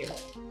 Thank you.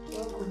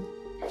 Welcome.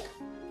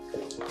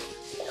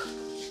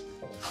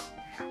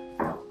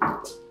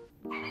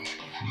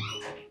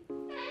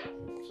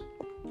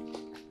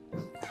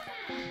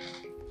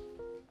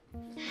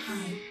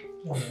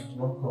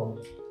 Welcome.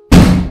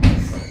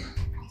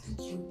 Thank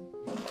you.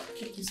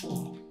 Take this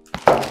one.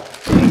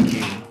 Thank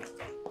you.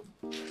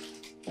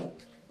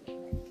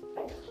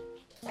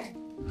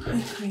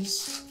 Hi,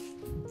 Chris.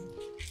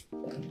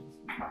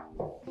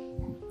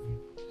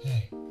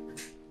 Hey.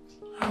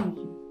 How are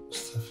you?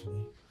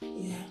 Stephanie.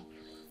 Yeah.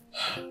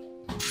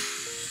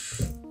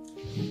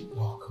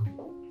 Welcome.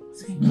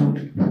 Thank you.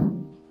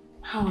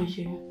 How are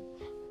you?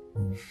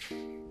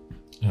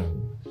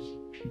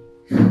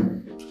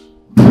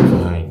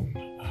 Fine.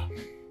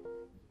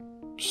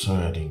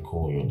 Sorry I didn't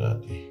call you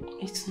that day.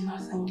 It's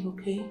nothing,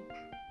 okay?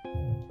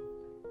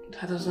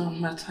 That doesn't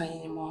matter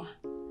anymore.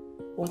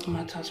 What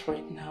matters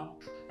right now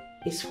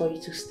is for you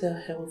to stay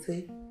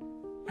healthy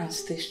and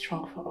stay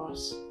strong for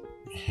us.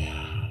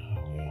 Yeah,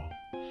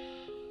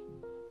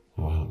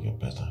 we'll get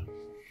better.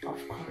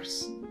 Of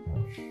course.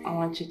 I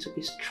want you to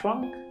be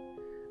strong,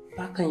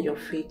 back on your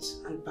feet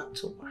and back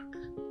to work.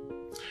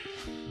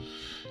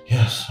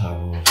 Yes,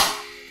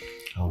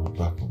 I'll be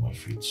back on my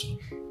feet soon.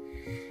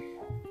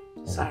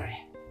 Sorry.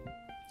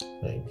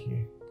 Thank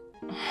you.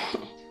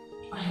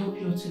 I hope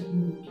you're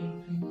taking good care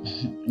of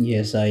him.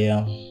 Yes, I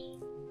am.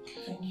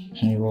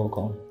 Thank you. You're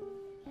welcome.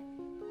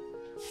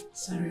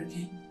 Sorry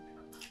again.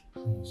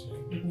 You're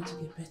going to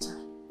get better.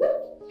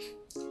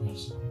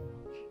 Yes.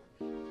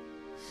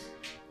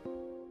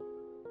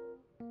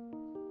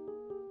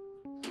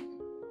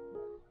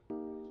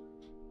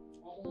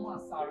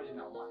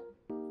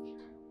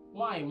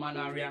 Why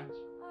manaria?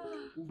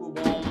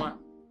 Ugoboma.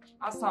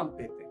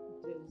 Asampete.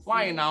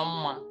 Why na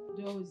mma?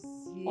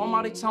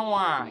 Omaricha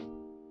why?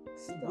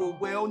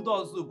 Ugogwe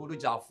undozo obodo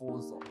jafo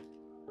ụzọ.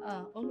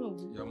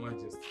 Your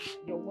Majesty.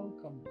 You're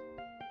welcome.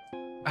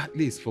 At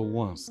least for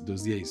once,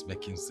 Dozier is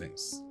making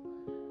sense.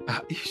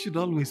 You should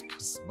always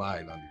put a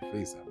smile on the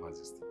face, Your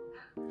Majesty.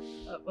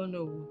 Oh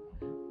no.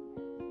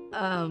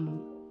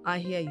 I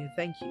hear you.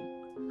 Thank you.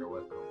 You're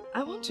welcome.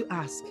 I want to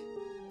ask.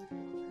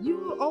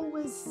 You are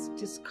always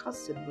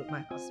discussing with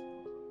my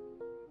husband.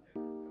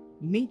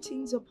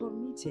 Meetings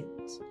upon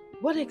meetings.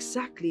 What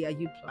exactly are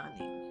you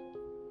planning?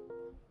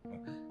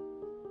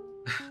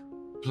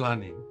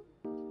 Planning?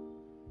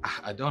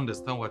 I don't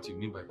understand what you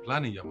mean by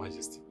planning, Your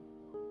Majesty.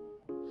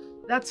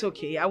 That's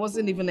okay. I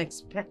wasn't even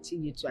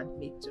expecting you to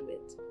admit to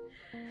it.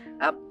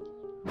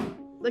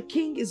 The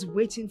king is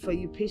waiting for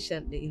you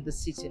patiently in the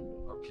sitting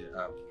room. Okay,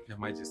 Your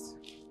Majesty.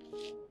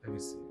 Let me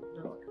see.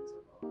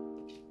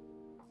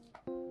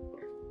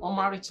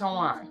 Omaricha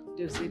why?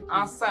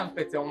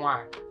 Asampete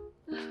why?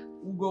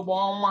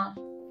 Ugoboma.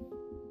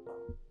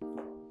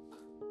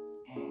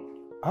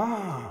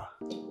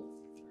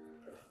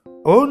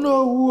 Oh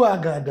no,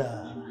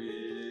 Agada.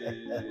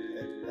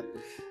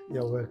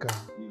 You're welcome.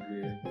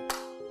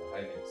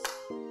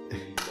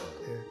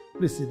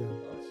 Please sit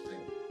down.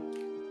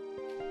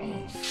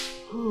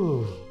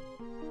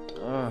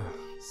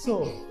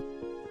 So,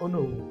 oh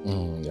no.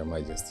 Your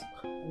Majesty.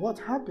 What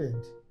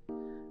happened?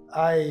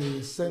 I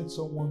sent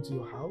someone to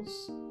your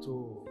house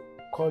to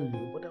call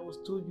you, but I was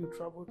told you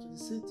traveled to the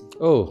city.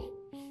 Oh,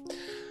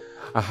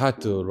 I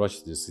had to rush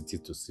to the city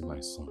to see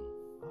my son.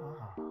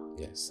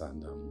 Yes,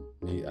 and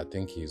I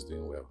think he's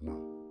doing well now.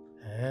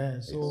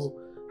 So,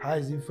 how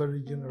is he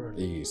faring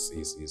generally? He's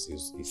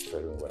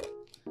faring well.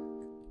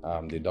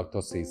 The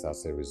doctor says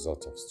as a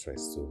result of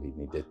stress, so he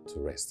needed to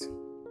rest.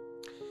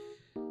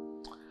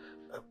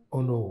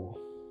 Oh no.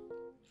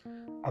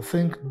 I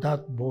think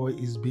that boy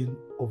is being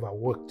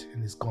overworked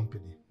in his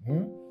company.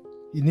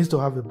 He needs to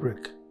have a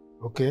break,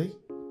 okay?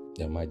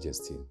 Your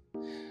Majesty,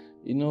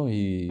 you know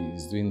he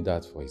is doing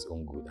that for his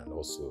own good and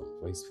also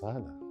for his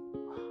father.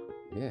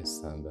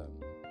 Yes, and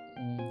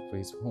for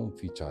his own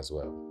future as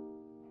well.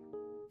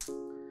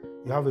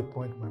 You have a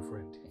point, my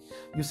friend.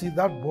 You see,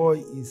 that boy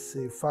is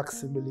a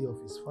facsimile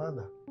of his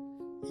father,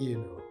 you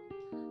know.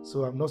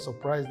 So I'm not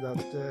surprised that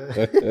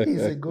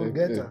he's a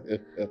go-getter.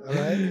 All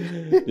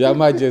right? Your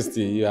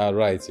Majesty, you are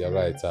right. You're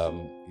right.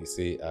 You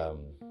see,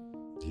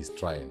 he's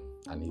trying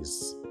and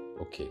he's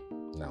okay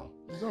now.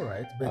 It's all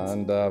right, but...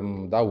 And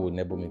that will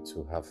enable me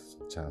to have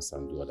a chance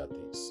and do other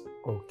things.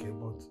 Okay,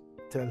 but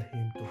tell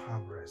him to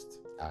have rest.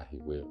 He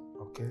will.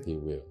 Okay? He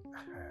will.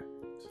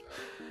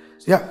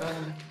 Yeah,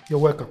 you're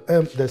welcome.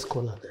 There's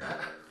cola there.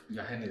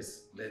 Your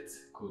Highness,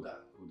 let's cool down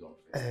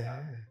first.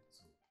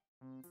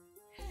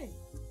 Hey,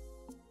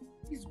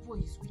 this boy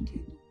is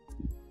wicked.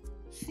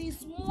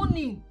 Since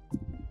morning,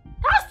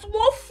 that's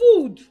more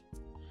food.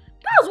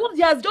 That's what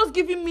he has just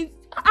given me.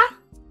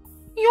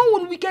 Your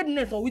own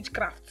wickedness or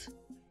witchcraft.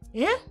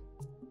 Eh?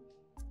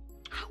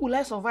 How will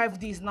I survive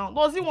this now?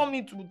 Does he want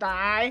me to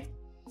die?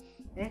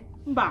 Eh?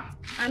 Mba,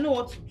 I know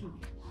what to do.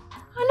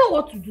 I know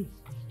what to do.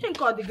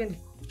 Think out again.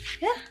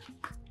 Yeah?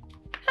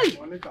 Hey!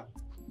 Monica.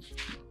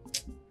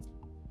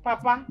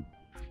 Papa.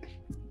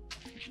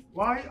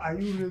 Why are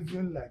you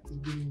raving like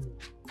Kadiri?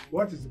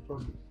 What is the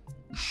problem?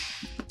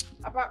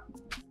 Papa,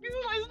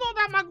 it's not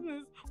that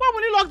Magnus. Why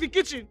will he lock the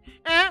kitchen?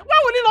 Eh?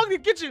 Why will he lock the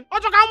kitchen?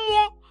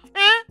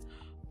 Eh?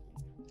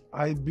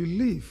 I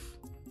believe,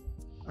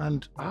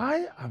 and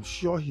I am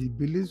sure he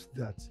believes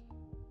that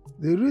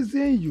the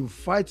reason you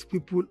fight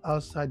people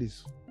outside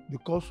is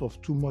because of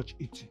too much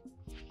eating.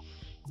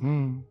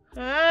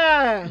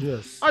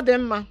 Yes.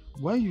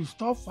 When you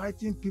stop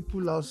fighting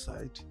people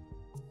outside,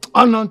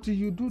 and until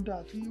you do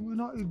that, you will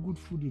not eat good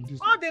food in this.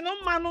 No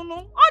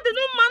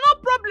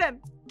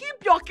problem.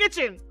 Keep your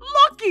kitchen.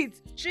 Lock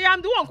it. She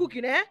am the one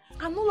cooking, eh?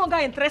 I'm no longer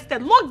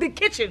interested. Lock the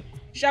kitchen.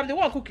 She am the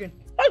one cooking.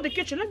 Lock the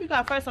kitchen. Let me go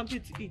and find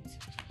something to eat.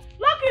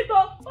 Lock it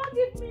up.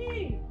 Forgive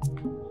me.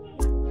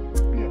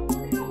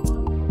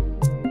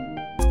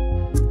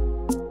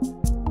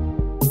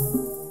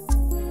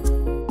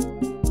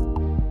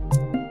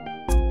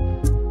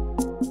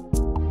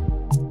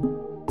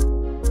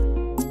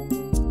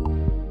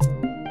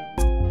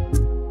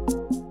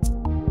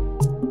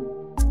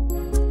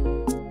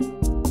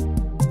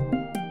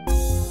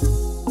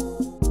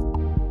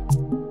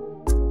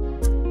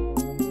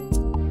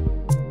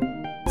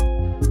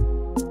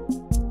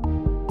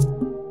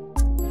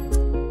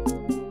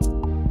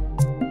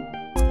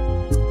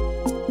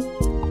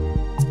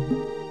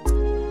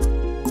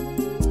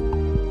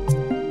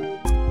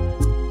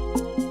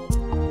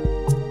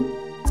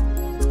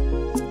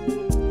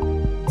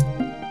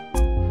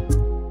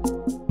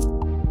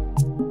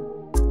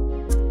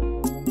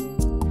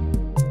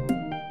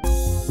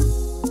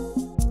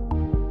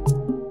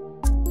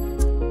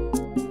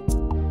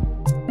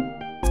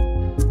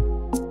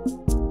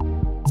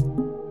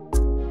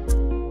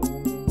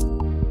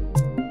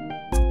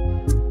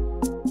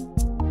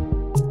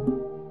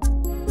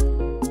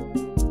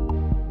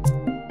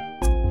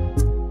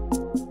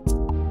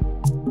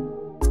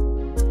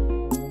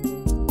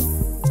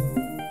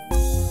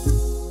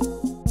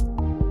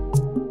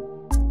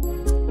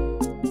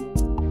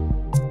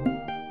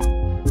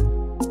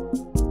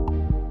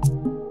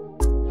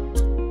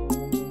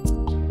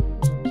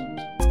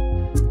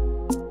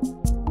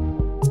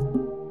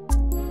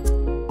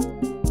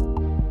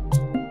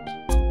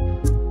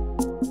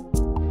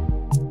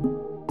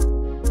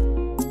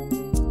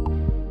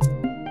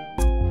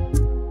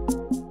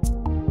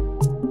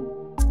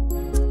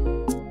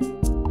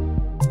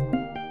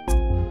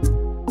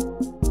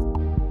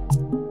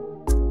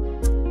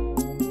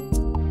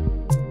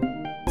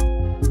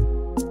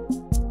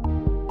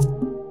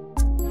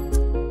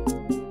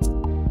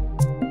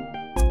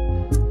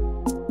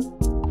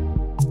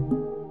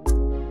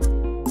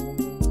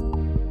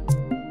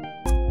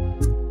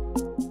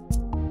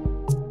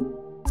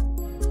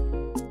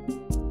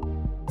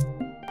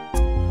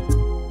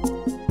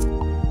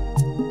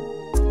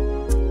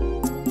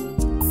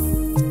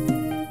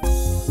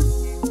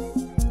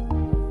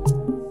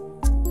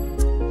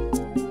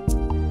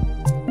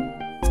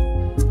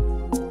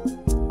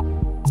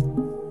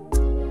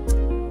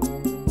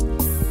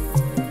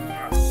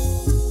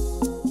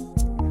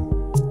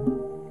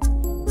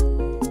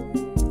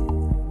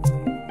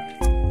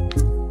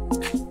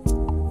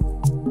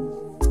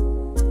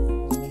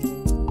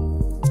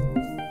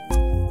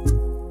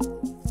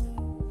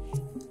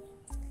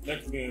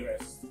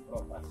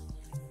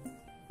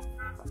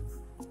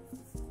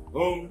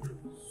 Home,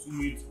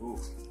 sweet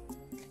home.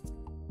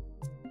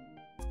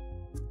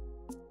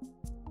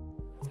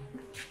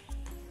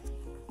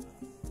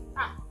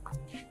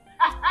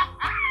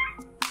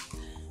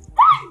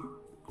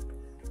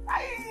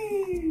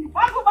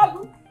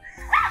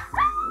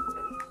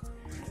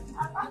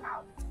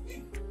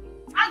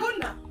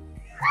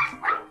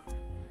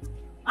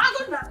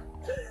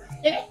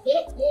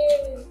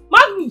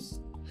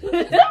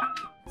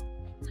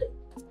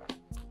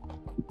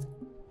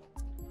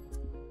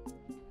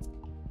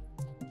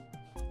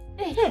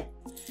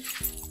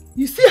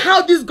 You see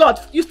how this God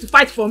used to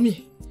fight for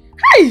me?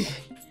 Hey!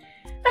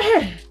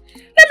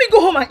 Let me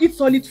go home and eat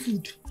solid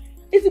food.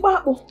 Is it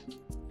bad?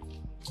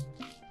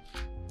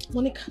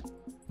 Monica,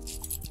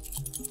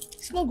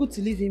 it's not good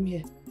to leave him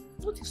here.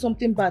 What if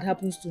something bad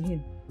happens to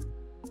him?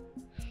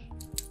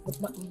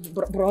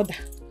 But brother,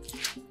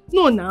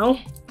 no now.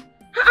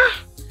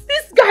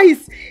 This guy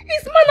is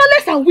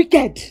mannerless and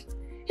wicked.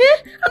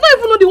 I don't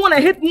even know the one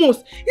I hate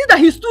most. Is that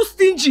he's too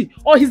stingy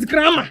or his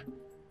grammar.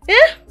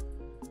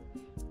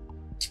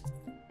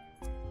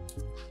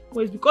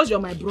 Well, it's because you're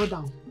my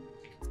brother.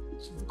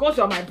 It's because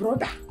you're my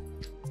brother.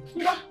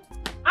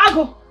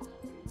 Ago!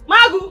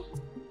 Magu!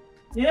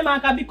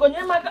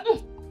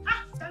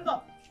 Stand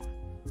up.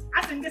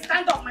 I think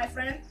stand up, my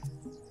friend.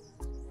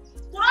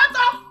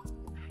 Toronto!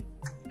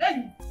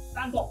 Hey,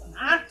 stand up.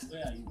 Where are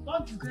you?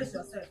 Don't disgrace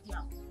yourself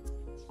here.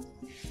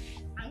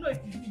 I know if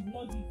you do, you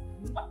know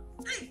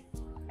this.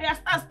 Hey,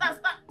 stand.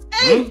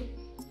 Hey!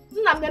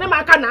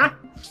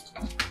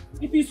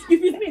 If it's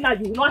me now,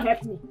 you will not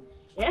help me.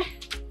 Eh?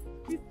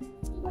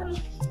 Where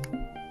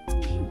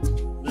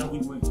are we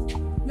going?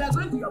 We are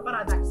going to your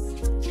paradise.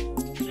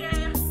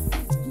 Yeah.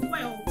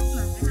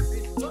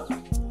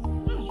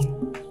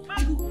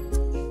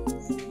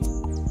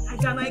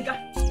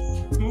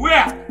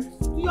 Where?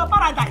 To your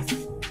paradise.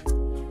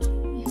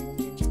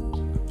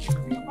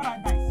 Your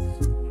paradise.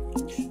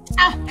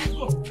 Let's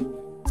go.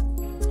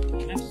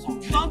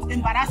 Don't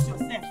embarrass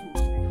yourself.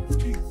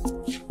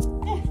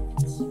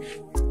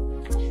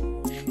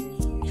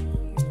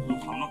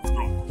 Look, I'm not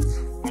drunk.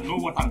 I know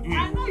what I'm doing. I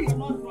know you're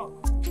not drunk.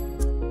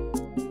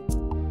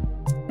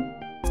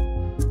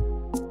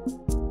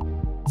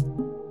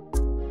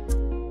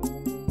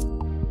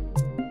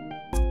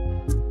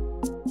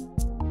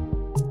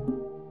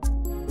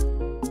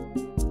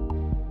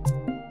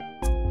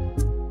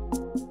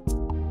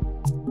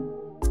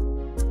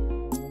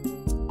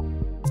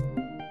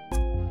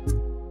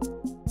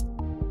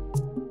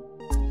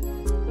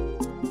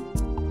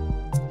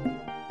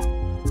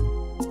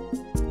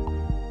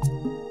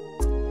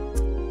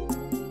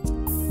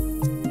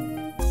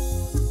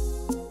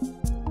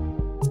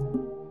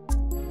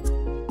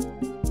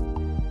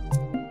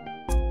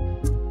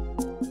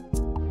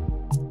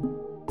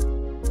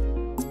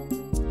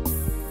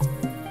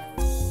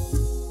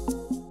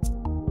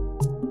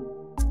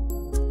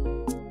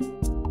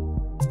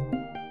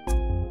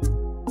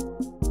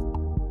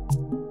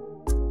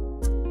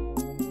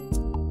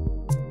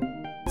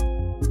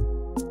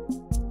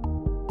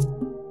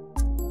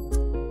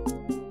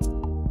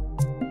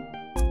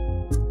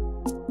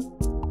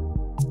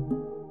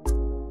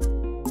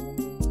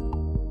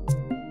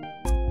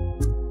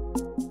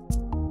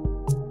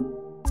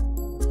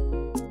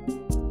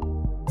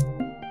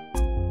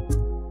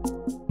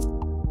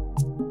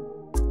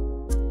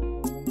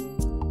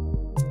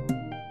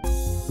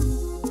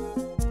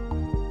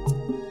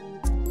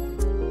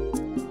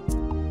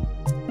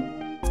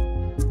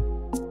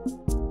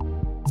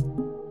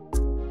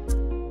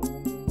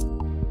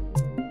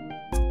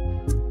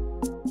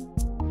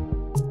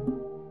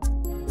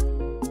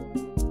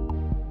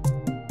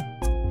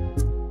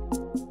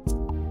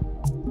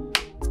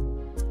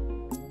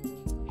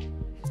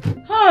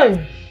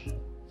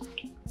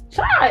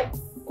 Try.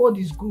 God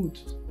is good.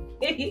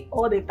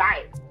 All the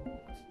time.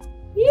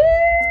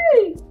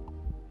 Yay!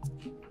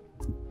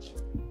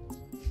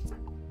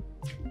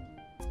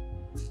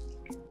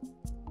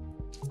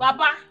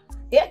 Papa,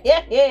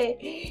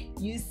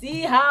 you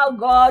see how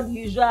God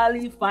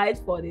usually fights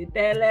for the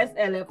tailless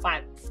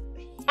elephant.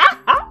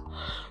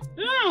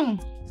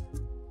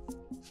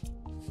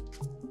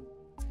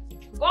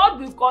 God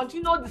will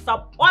continue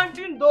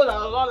disappointing those that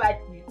do not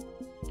like me.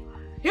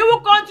 He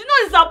will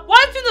continue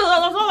disappointing those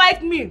that do not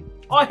like me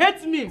or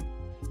hate me.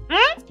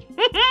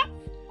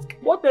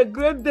 What a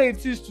great day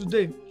it is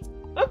today.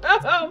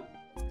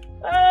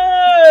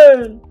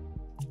 Hey,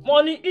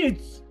 money,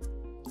 eat.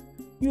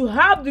 You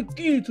have the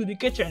key to the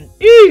kitchen.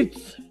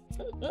 Eat.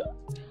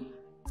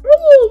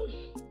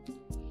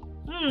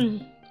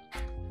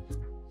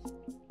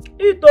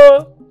 Eat,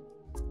 oh.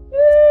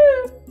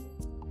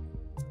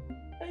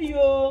 Hey,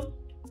 yo.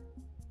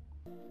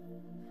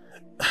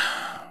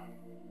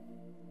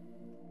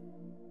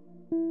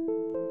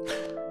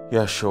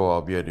 Yeah, sure,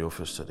 I'll be at the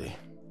office today.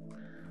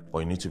 But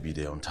you need to be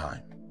there on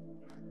time.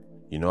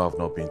 You know I've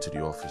not been to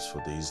the office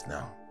for days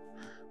now.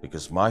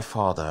 Because my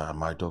father and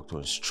my doctor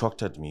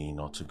instructed me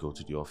not to go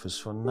to the office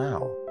for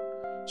now.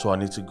 So I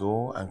need to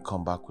go and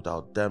come back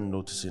without them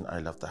noticing I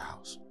left the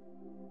house.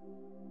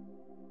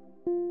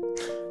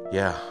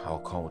 Yeah, I'll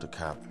come with a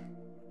cab.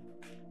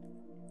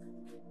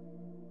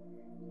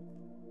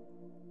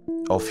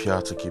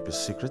 Offer to keep a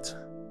secret?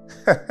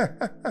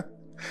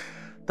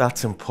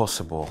 That's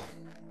impossible.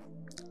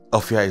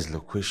 Ofia is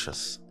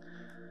loquacious.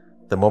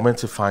 The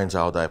moment he finds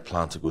out that I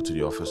plan to go to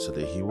the office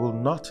today, he will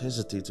not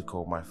hesitate to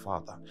call my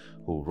father,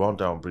 who will run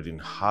down breathing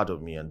hard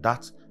on me, and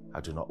that I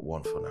do not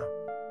want for now.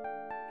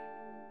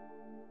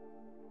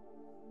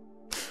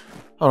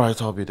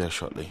 Alright, I'll be there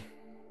shortly.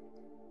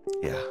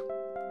 Yeah.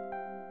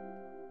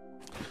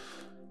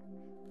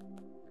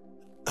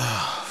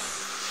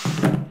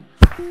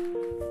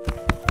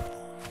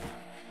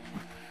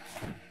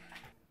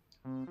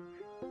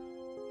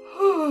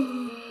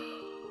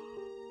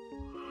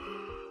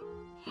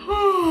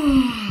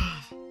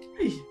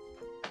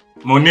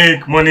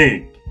 Monique.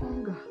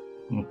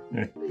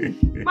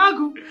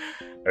 Magu.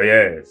 Oh,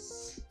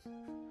 yes.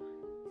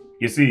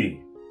 You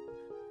see,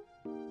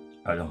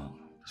 I don't.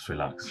 Just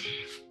relax.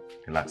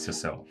 Relax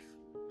yourself.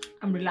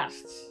 I'm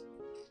relaxed.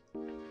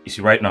 You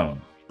see, right now,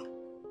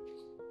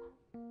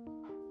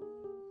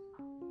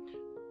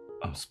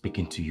 I'm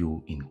speaking to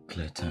you in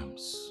clear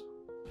terms.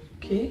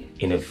 Okay.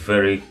 In a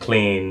very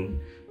clean,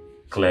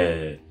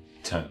 clear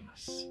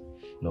terms.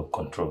 No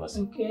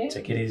controversy. Okay.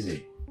 Take it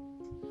easy.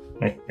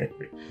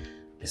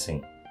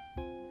 Listen,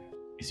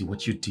 you see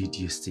what you did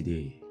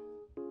yesterday?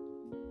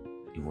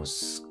 It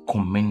was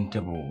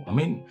commendable. I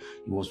mean,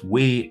 it was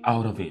way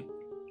out of it.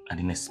 I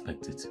didn't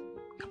expect it.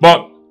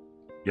 But,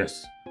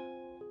 yes,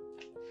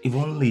 if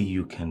only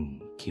you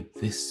can keep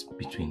this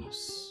between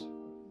us.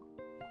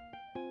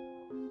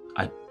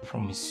 I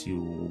promise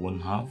you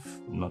won't have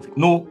nothing,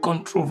 no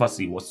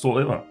controversy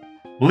whatsoever.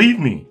 Believe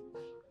me.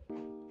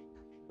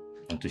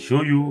 And to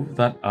show you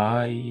that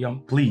I am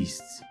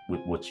pleased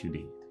with what you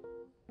did,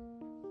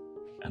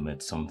 I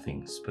made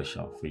something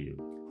special for you.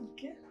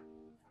 Okay.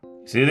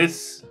 See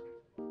this?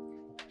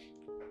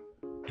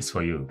 It's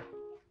for you.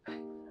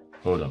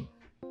 Hold on.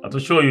 And to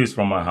show you it's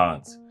from my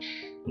heart,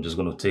 I'm just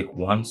going to take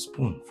 1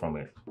 spoon from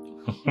it.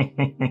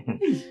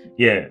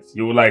 Yes,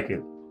 you will like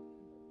it.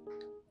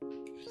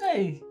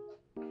 Hey.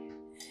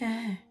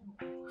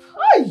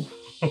 Hi.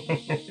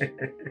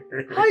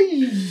 Hi.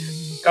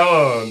 Come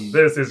on,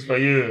 this is for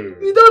you.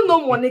 You don't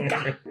know,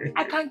 Monica.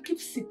 I can keep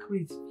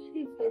secrets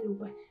very, very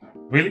well.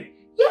 Really?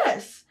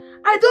 Yes.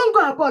 I don't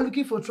go about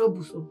looking for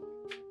troubles. So.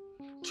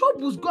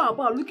 Troubles go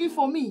about looking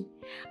for me.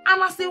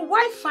 And as a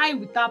Wi-Fi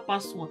without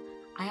password,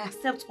 I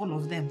accept all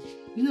of them.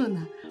 You know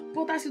now.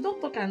 But as you don't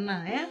talk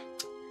now,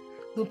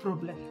 no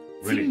problem.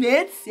 Really?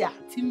 Teammates? Yeah,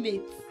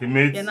 teammates.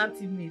 Teammates? You're not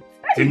teammates.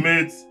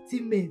 Teammates?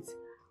 Teammates.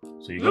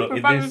 So you're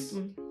going to eat this?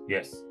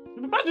 Yes.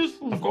 You prepare this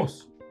food? Of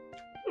course.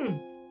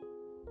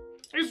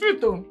 It's sweet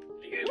though.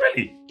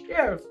 Really?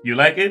 Yes. You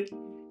like it?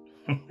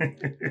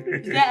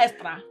 Is there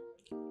extra?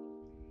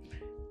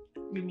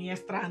 Give me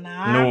extra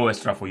now. No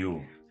extra for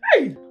you.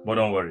 Hey. But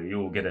don't worry, you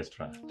will get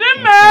extra.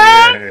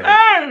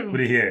 Teammates! Put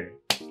it here.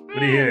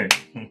 Put it here.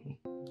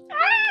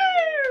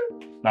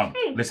 Now,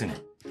 listen.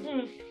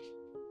 You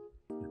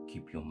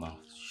keep your mouth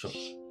shut.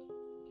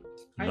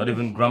 Not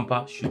even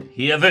Grandpa should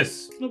hear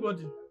this.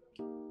 Nobody.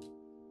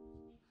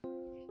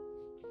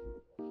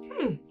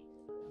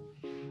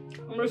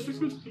 I'm a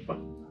secret keeper.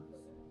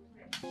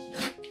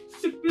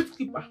 Secret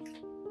keeper.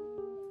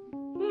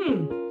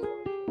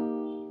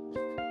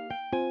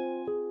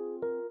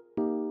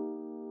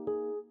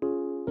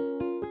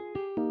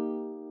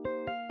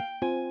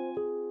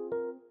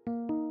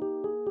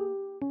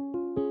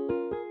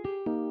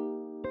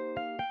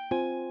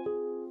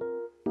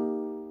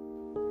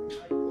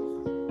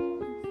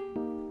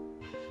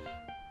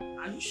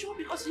 Are you sure?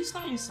 Because he's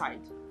not inside.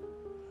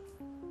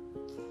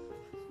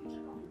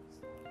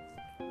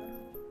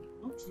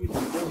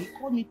 Well, he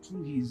called me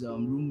through his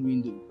room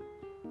window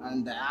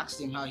and I asked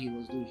him how he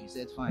was doing. He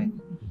said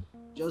fine.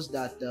 Just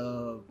that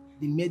the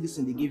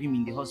medicine they gave him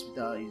in the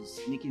hospital is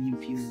making him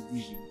feel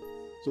dizzy.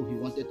 So he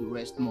wanted to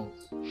rest more.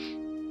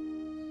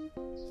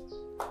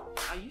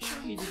 Are you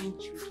sure he didn't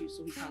choke you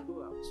so he can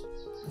go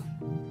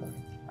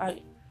out?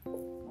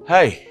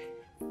 Hey,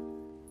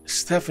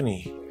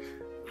 Stephanie.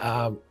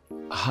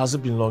 Has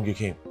it been long you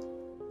came?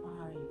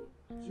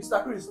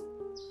 Mr. Chris,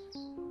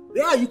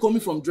 where are you coming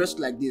from dressed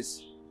like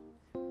this?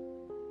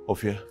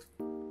 Ophia,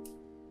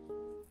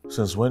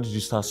 since when did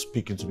you start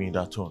speaking to me in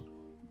that tone?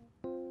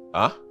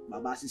 Huh?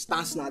 Baba, she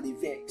stands now, the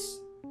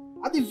vex.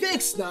 At the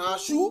vex now,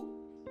 Shu.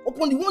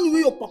 Upon the one way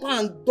your papa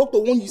and doctor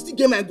want you still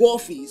get my go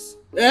office.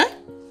 Eh?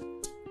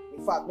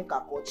 In fact, make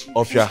a coach you.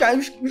 Ophia,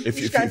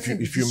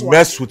 if you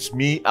mess with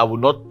me, I will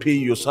not pay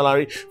your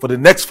salary for the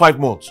next 5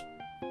 months.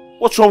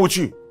 What's wrong with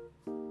you?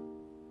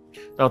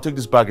 Now take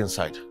this bag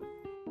inside.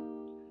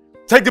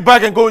 Take the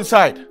bag and go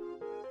inside.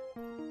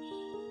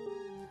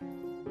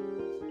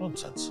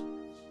 Nonsense.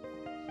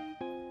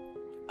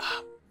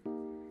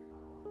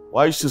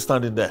 Why are you still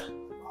standing there?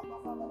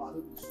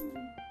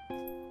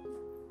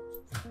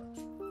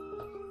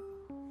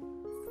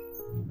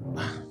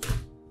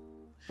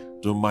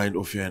 Don't mind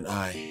Ophia and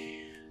I.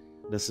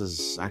 This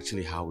is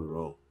actually how we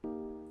roll.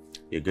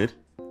 You good?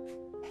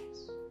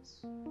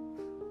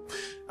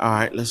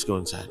 Alright, let's go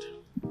inside.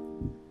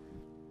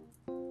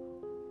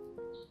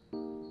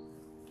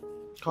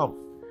 Come.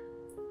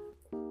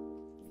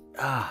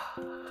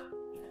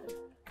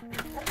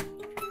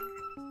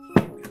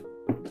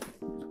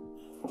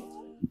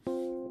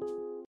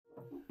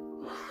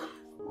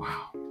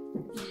 Wow.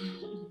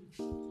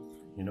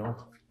 You know,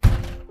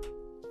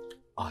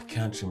 I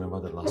can't remember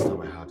the last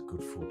time I had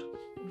good food.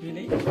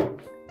 Really?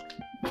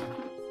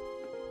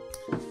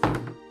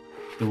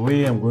 The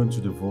way I'm going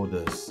to devote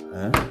this,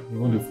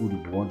 even the food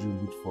will be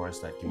wondering which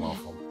forest I came out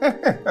from.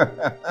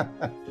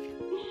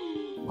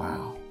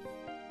 Wow.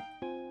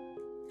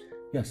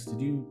 Yes,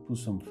 did you put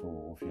some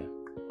for Ophia?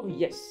 Oh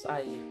yes,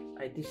 I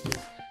did this.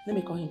 Let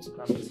me call him to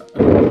grab it.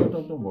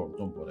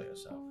 Don't bother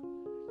yourself.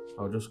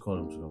 I'll just call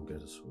him to come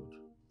get his food.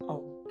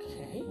 Oh,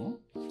 Okay.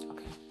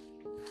 Okay.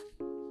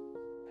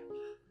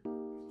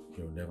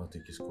 You'll never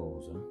take his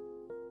calls, huh?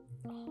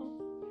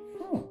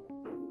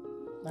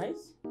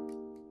 Nice.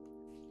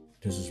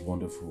 This is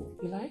wonderful.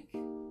 You like?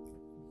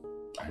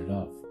 I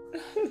love.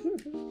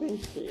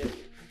 Thank you.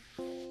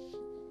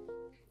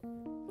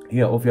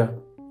 Here, Ofia.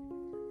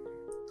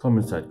 Come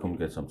inside. Come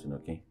get something,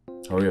 okay?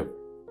 Hurry up.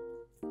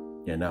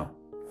 Yeah, now.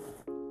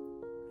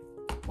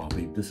 Wow,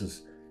 babe, this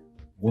is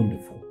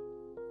wonderful.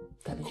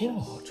 God,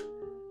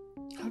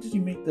 how did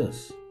you make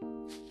this?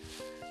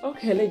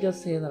 Okay, let's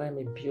just say that I'm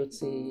a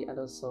beauty and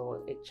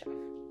also a chef.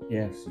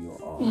 Yes, you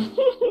are.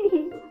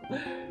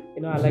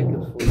 You know, I like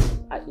good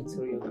food. I eat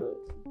real good.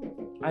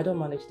 I don't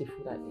manage the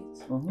food I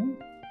eat.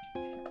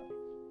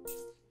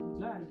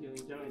 Glad you're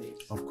enjoying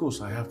it. Of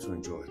course, I have to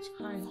enjoy it.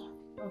 Hi.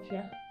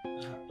 Okay.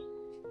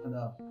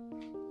 Hello.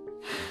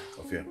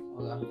 Ofia.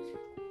 Hello.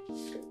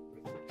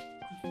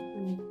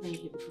 Let me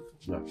get the food.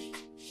 Yeah.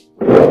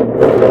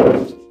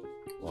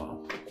 Wow.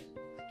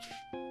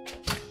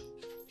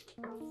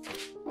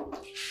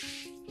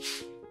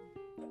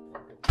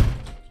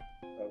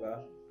 Gaga.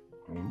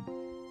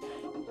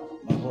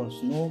 My boss,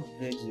 no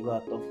vex the way I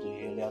talked to you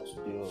earlier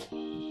today.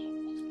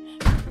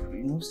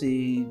 You know,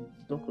 say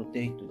Dr.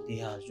 Tech today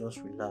has just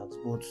relaxed,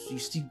 but you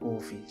still go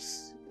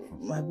office.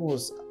 My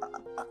boss,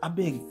 I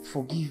beg,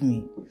 forgive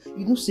me.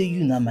 You know, say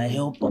you now my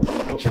helper.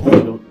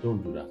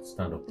 Don't do that.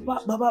 Stand up, please.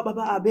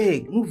 Baba, I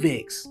beg, no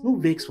vex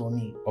for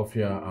me.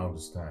 Ofia, I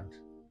understand.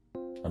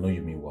 I know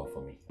you mean well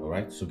for me. All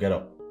right, so get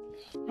up.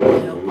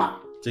 Helper.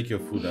 Take your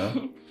food, huh?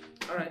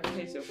 All right,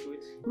 here's your food.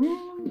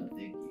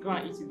 Go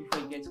and eat it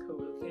before it gets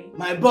cold, okay?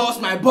 My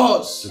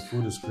boss. The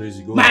food is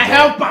crazy. Go My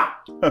helper.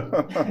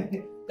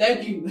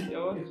 Thank you.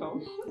 You're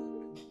welcome.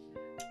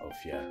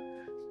 Ofia.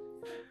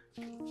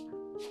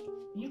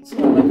 You two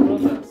are like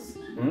brothers.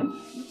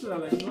 You two are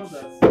like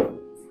brothers.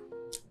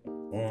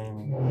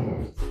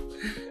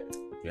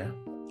 Yeah,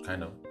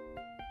 kind of.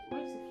 Why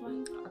is it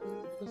fine? I think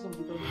because of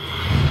the dog.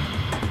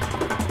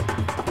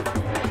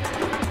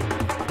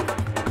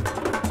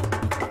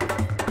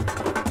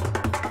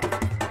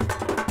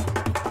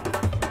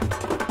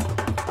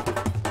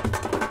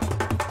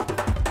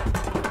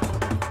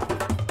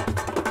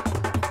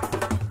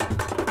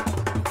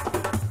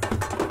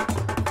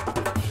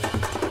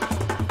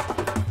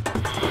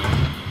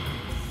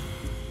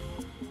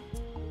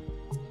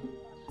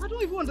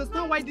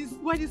 Understand why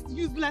this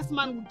useless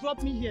man would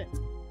drop me here.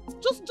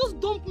 Just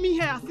dump me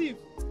here as if.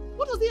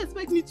 What does he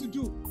expect me to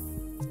do?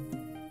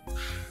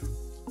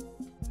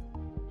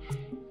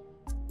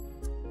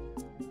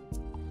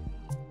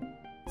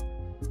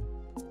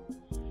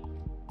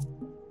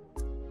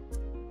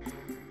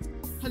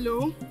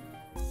 Hello?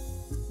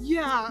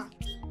 Yeah.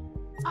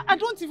 I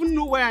don't even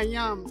know where I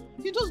am.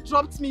 He just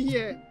dropped me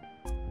here.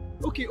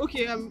 Okay,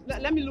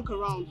 let me look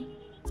around.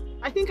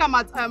 I think I'm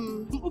at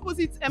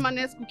opposite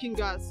M&S Cooking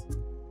Gas.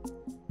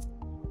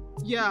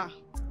 Yeah.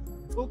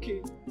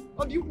 Okay.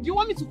 Oh, do you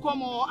want me to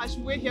come or I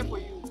should wait here for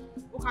you?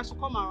 Okay, I should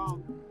come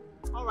around.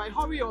 Alright,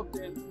 hurry up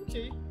then,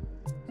 okay?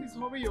 Please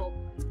hurry up.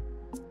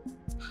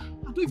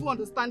 I don't even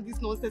understand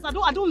this nonsense. I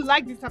don't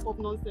like this type of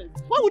nonsense.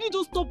 Why would he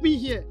just stop me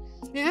here?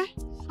 Yeah?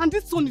 And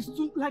this son is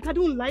too, like, I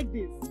don't like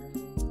this.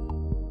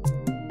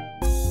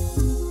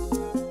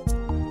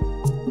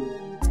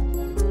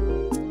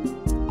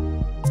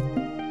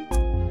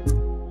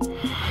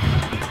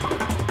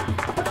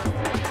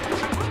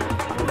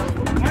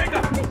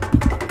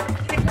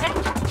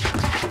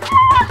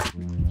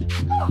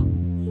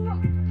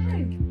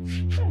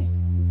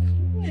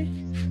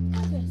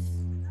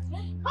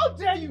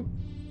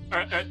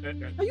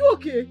 Are you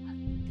okay?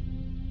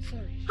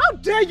 Sorry. How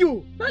dare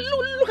you?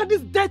 Look at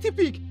this dirty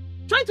pig.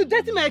 Trying to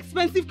dirty my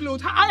expensive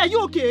clothes. Are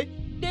you okay?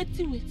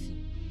 Dirty with you.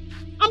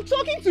 I'm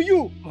talking to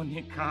you.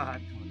 Monica,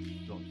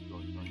 don't do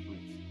it.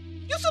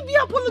 You should be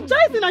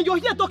apologizing and you're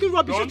here talking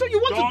rubbish. You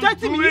want to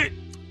dirty me?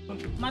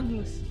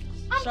 Magnus.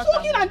 I'm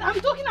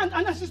talking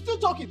and she's still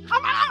talking.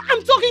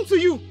 I'm talking to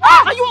you.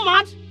 Are you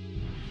mad?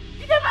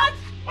 You're mad?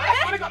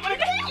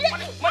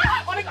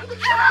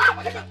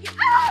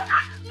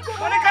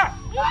 Monica!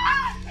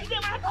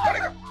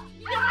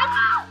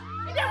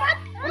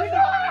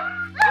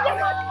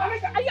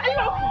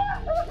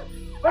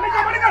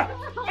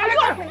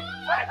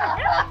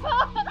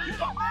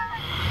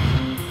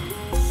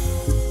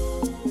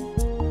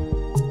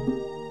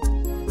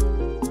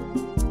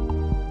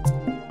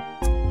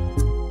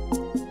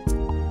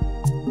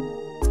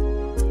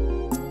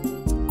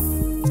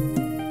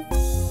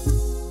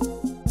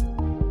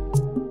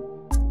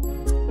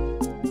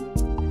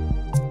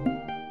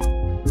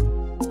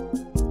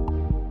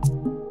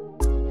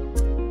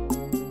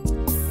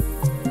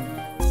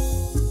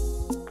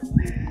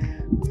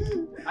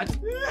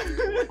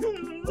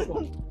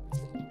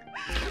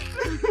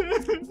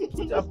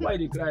 Why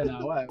they cry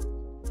now? Why?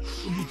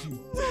 Who beat you?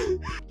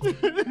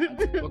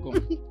 Welcome.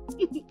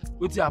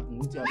 What's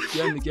happened? Tell me.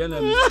 Is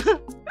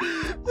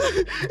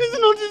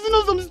it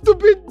not some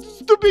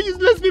stupid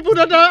useless people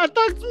that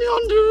attacked me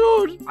on the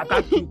road?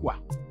 Attacked you what?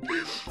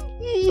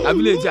 A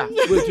village,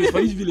 wait,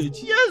 for this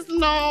village. Yes,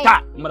 no.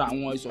 Ta,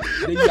 madam, one so.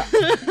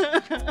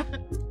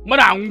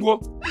 Madam, go.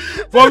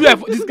 For you,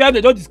 describe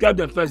them. Don't describe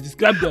them first.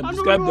 Describe them.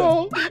 Describe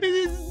them. It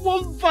is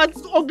one fat,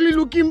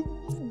 ugly-looking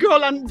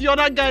girl and the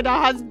other guy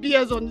that has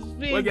beers on his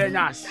face. Okay,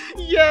 nice.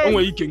 Yes. Oh,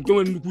 you can go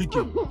and look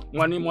weekend.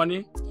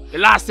 Money. The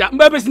last year,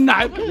 maybe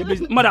night.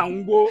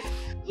 Madam, go.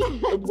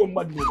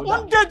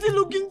 One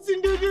dirty-looking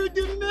thing,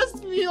 they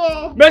messed me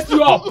up. Mess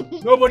you up?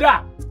 Nobody.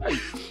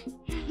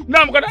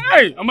 Now I'm gonna.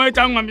 Hey, I'm gonna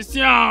tell you, Miss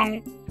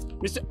Young.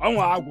 I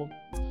want to go.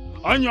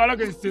 On your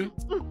against it.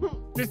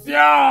 Miss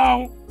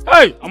Young.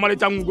 Hey, I'm gonna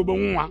tell you, go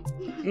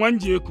one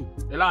jeku.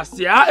 The last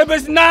year,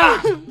 it's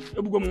now.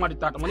 You go more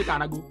than money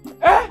can go.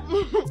 Eh?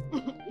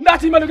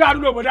 That's him. I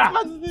don't know about that.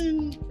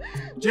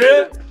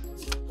 Jay.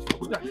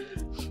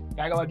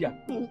 Kaga wadia.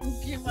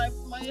 Okay,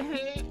 my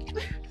head.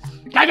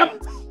 Kaga.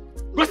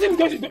 Go see me.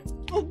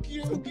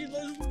 Okay,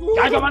 let's go.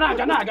 Kaga mana,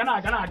 gana.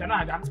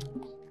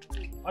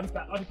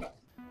 Odika.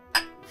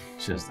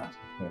 Cheers, Dad.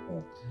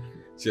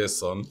 Cheers,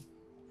 son.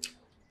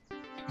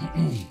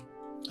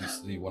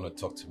 So you want to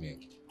talk to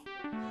me?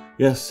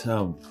 Yes,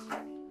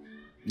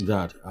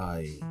 Dad,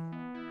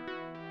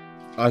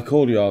 I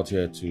called you out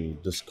here to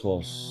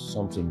discuss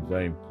something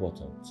very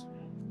important.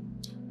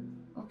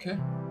 Okay.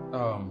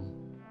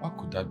 What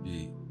could that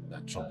be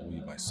that trouble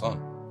you, my son?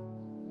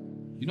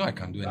 You know I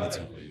can do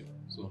anything for you,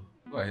 so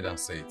go ahead and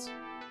say it.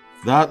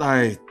 That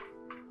I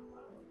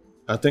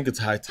think it's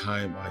high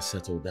time I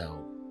settle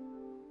down.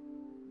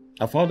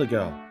 I found a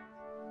girl,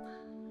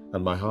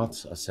 and my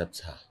heart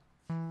accepts her.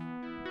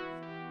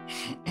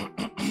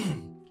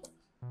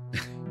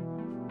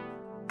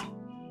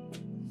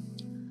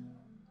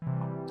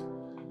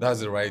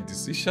 That's the right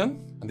decision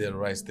and the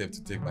right step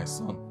to take, my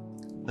son.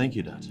 Thank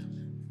you, Dad.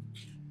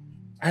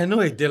 I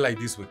know a day like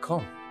this will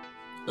come,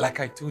 like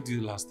I told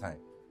you last time.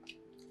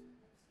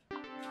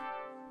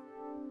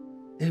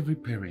 Every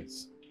parent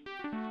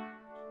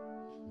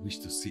wish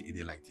to see a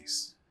day like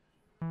this.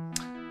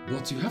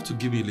 But you have to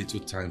give me a little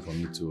time for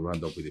me to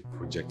round up with the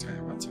project I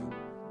have at hand.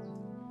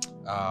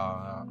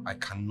 I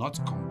cannot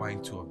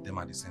combine two of them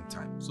at the same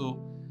time. So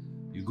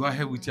you go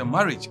ahead with your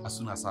marriage as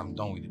soon as I'm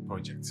done with the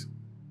project.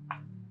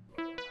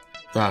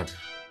 Dad,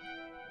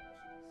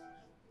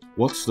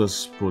 what's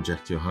this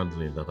project you're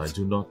handling that I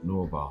do not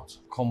know about?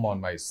 Come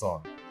on, my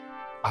son.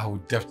 I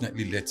will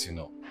definitely let you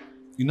know.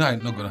 You know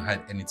I'm not going to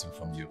hide anything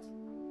from you.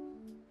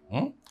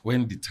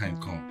 When the time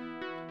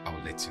comes, I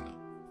will let you know.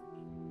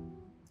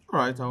 All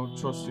right, I will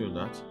trust you on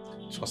that.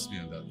 Trust me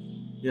on that.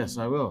 Yes,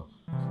 I will.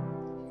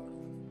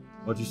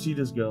 But you see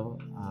this girl,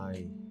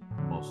 I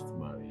must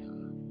marry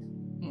her.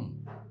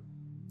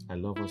 I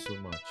love her so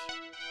much.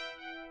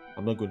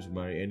 I'm not going to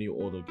marry any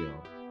other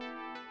girl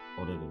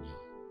other than her.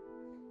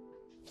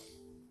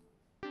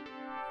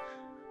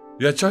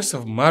 Your choice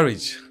of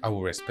marriage, I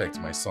will respect,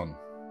 my son.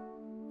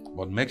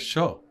 But make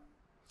sure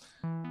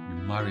you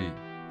marry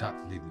that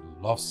lady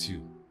who loves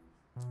you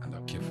and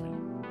will care for you.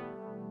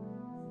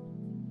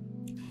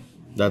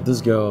 That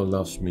this girl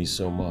loves me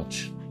so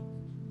much,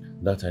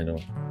 that I know.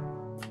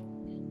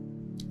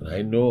 And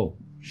I know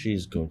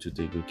she's going to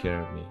take good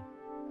care of me.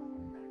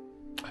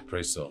 I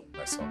pray so,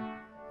 my son.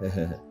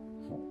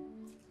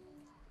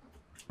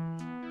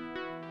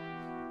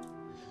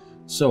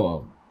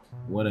 So,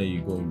 when are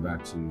you going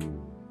back to...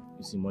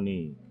 You see,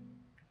 money,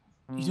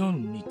 you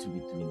don't need to be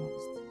doing all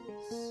these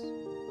things.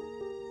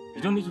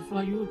 You don't need to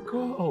fly, you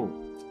go.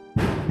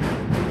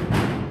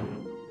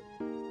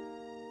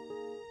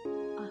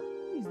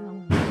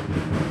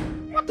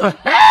 What the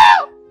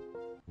hell?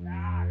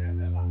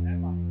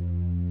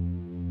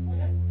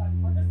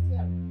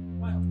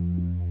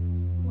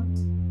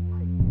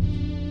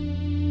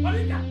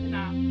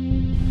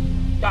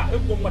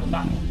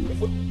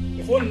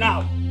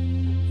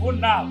 Phone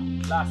now.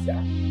 Last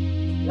year.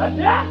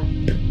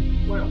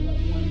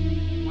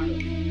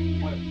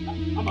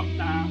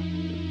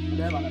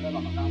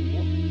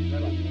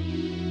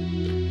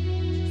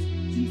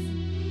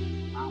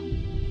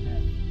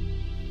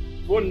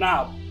 Phone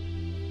now.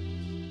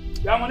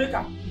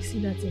 You see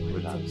that thing?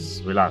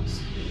 Relax.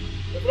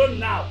 The phone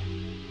now.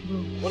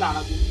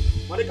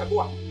 Monica, go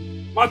on.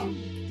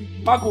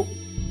 Mago.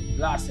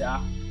 Last year.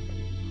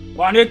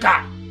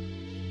 Monica.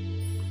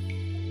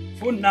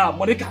 Phone now.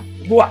 Monica,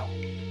 go on.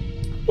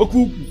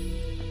 Okuku.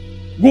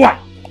 Go on.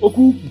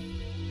 Okuku.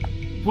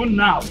 Phone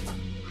now.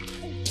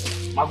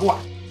 Mago.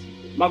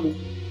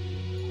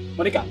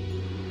 Monica.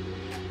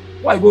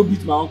 Why go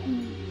beat my uncle?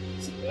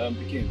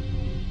 Became.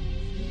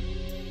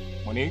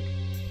 Monique?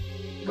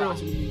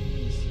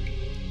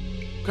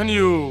 Can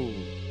you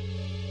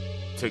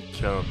take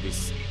care of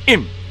this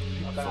imp?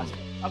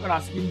 How can I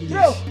speak English?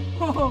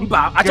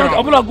 Mba, I can't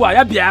open up.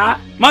 Ya bia,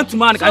 man to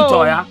man can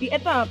tell ya. The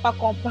eta pa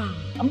compound.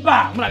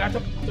 Mba, I'm like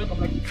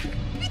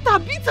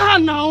Beat her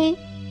now.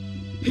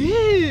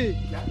 Hey.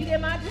 You dey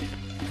mad?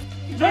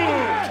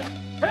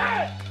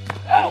 Hey!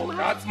 Oh,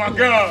 that's my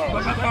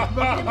girl.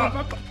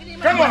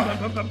 Come on.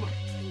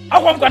 I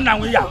want to go now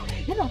with ya.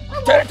 Come on.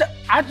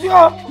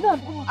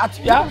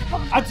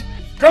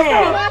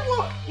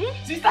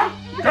 Sister.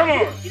 Come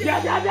on.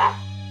 Yeah.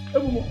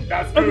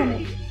 That's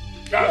good.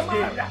 That's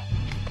good.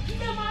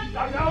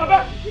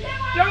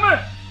 Young man.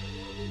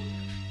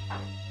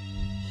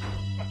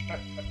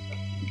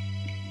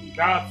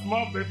 That's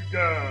my baby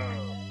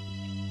girl.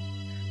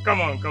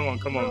 Come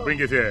on. Bring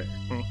it here.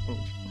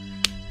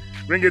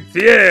 Bring it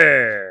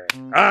here.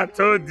 I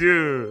told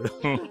you.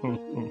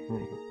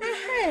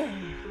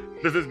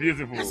 This is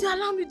beautiful. As you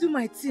allow me to do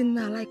my thing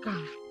now, like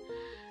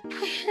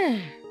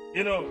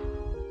You know,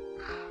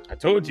 I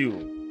told you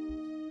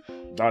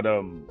that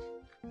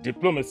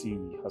diplomacy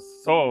has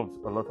solved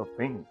a lot of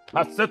things,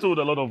 has settled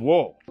a lot of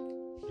war,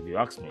 if you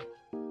ask me.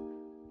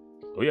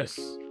 Oh yes,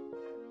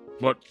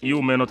 but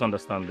you may not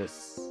understand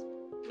this.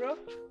 Bro?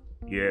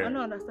 Yeah. I don't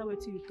understand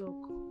what you talk.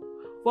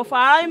 But for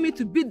allowing me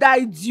to beat that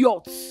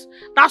idiot,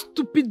 that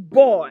stupid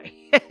boy.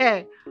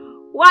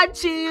 One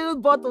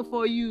chilled bottle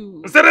for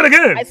you. Say that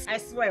again. I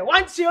swear,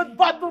 one chilled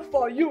bottle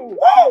for you.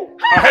 Woo!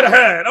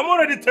 Ahead. I'm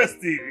already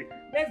thirsty.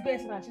 Let's go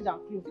inside and change our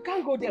clothes. You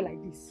can't go there like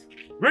this.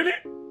 Really?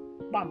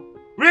 Bam.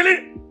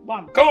 Really?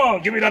 Bam. Come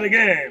on, give me that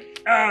again.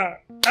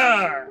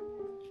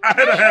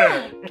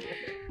 Ahead.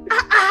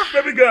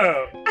 Baby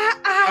girl.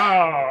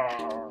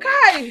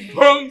 Kai.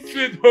 Home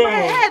sweet home. My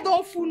head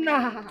don't full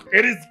now.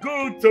 It is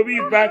good to be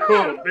back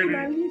home, baby.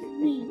 Leave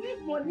me.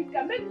 Leave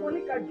Monica. Make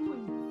Monica do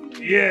it.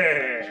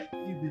 Yeah.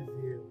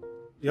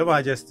 Your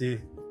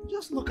Majesty.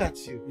 Just look at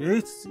you.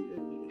 It's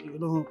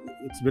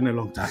been a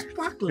long time.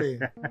 Sparkling.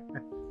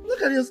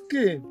 Look at your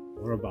skin.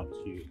 What about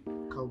you?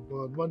 Come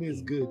on, money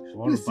is good.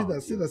 What Please sit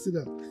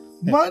down.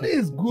 Money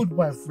is good,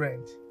 my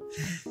friend.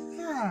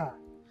 Yeah.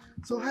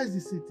 So how is the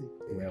city?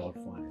 Well,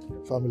 fine.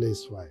 Family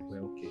is fine.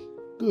 We're okay.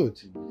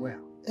 Good. Well.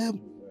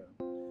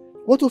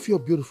 What of your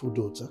beautiful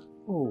daughter?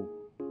 Oh,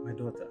 my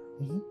daughter,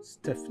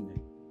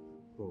 Stephanie.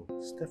 Oh,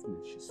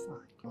 Stephanie, she's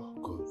fine. Oh,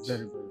 good.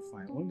 Very, very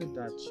fine. Only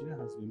that she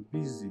has been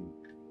busy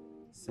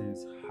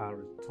since her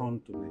return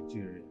to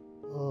Nigeria.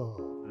 Oh.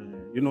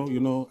 You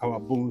know, our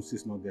bones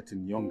is not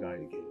getting younger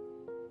again.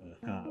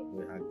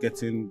 We are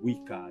getting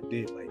weaker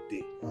day by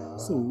day.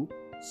 So,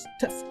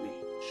 Stephanie,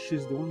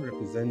 she's the one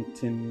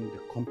representing the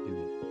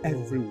company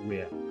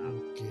everywhere.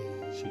 Okay.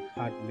 She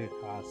hardly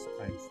has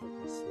time for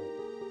herself.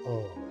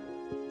 Oh.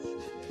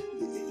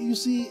 You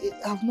see,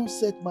 I've not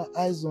set my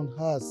eyes on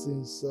her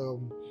since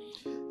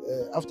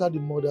after the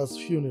mother's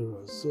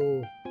funeral,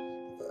 so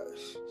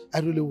I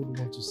really would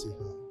want to see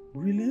her.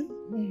 Really?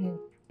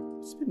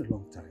 It's been a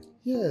long time.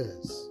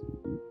 Yes.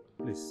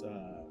 Please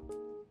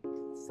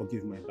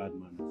forgive my bad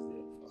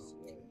manners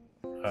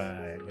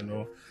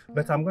there.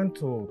 But I'm going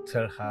to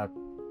tell her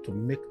to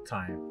make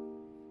time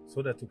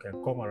so that you can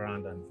come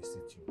around and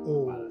visit you.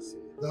 Oh,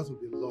 that would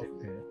be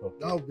lovely. Okay.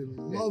 That would be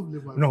lovely,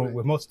 my No, friend.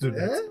 we must do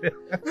that.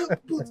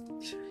 But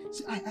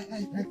see,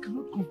 I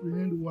cannot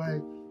comprehend why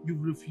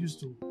you've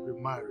refused to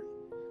remarry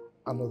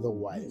another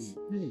wife.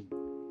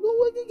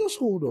 No, just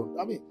hold on.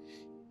 I mean,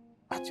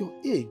 at your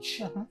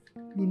age,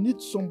 you need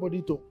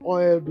somebody to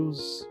oil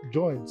those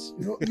joints.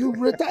 You've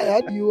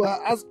retired, you are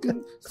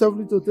asking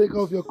somebody to take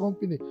off your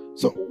company.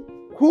 So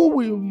who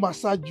will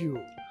massage you?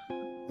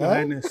 Your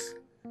Highness,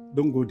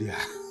 don't go there.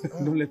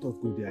 Don't let us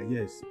go there.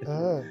 Yes.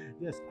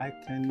 Yes, I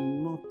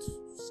cannot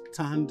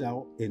stand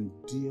out,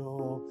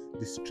 endure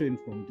the strain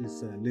from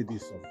these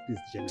ladies of this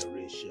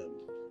generation.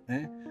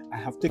 I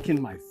have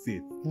taken my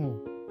faith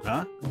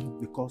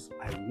because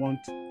I want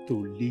to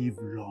live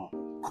long.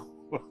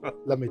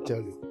 Let me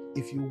tell you,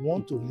 if you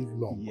want to live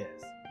long,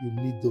 yes, you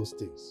need those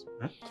things.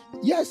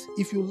 Yes,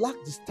 if you lack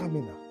the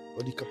stamina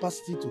or the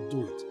capacity to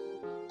do it,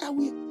 I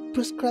will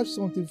prescribe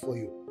something for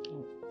you.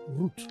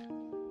 Root.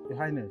 Your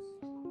Highness.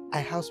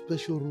 I have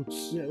special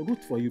roots. Yeah,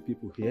 root for you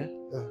people here.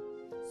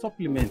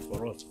 Supplement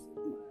for us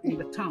in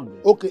the town.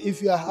 Okay,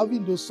 if you are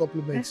having those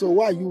supplements, so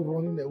why are you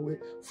running away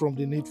from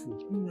the needful?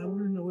 I'm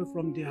running away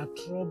from their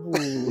trouble.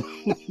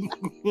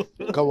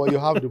 Come on, you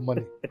have the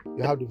money.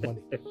 You have the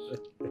money.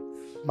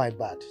 My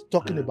bad.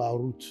 Talking about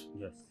root.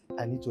 Yes.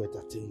 I need to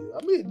entertain you.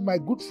 I mean, my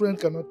good friend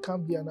cannot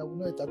come here and I will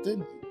not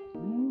entertain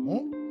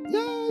you.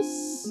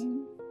 Yes.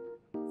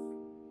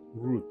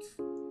 Root.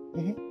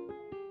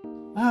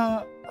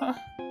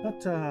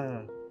 But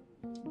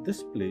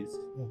this place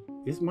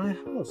is my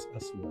house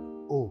as well.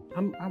 Oh.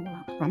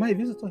 Am I a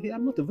visitor here?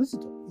 I'm not a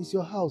visitor. It's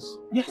your house.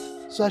 Yes.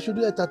 So I should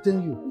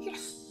entertain you?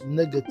 Yes.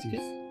 Negative.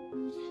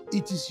 Okay.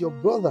 It is your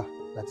brother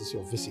that is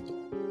your visitor.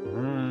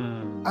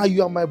 And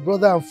you are my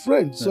brother and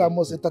friend, so I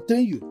must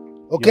entertain you.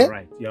 Okay?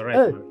 You're right,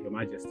 Hey. Your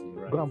Majesty.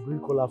 You're right. Go and bring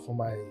cola for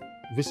my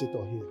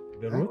visitor here.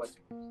 The root?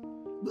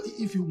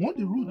 If you want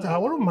the root, I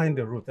wouldn't mind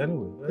the root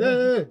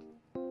anyway.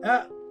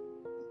 Hey.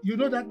 You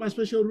know that my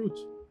special root.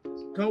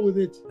 Come with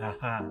it.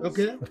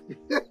 Okay?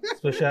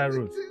 Special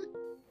root.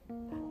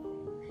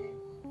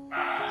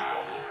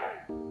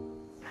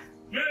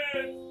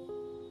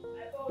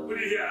 Put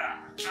it here.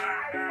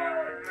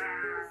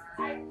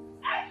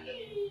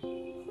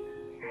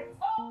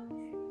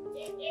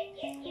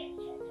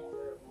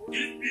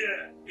 This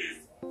beer is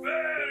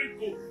very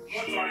good.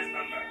 What is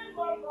that?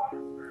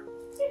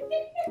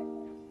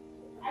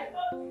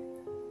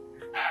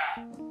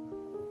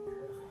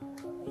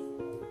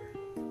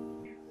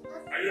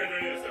 Are you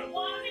enjoying yourself?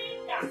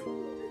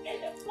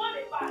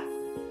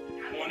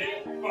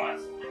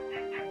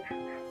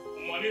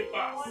 Money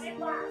pass. Money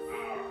pass.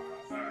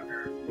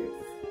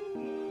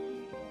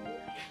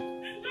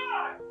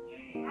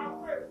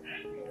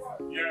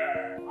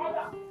 Yeah.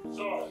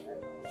 So.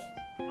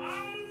 Come on.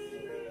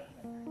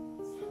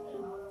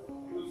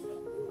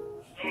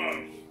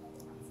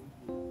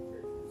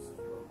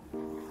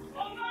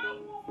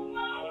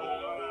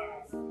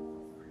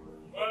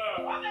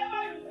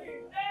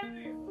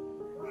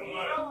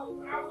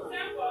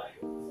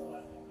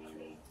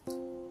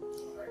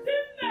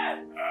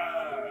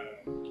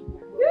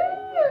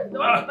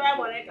 Don't try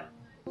Monica.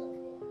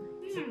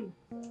 You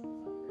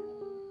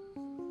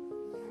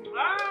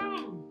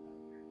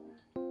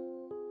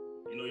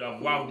know, you have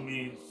wowed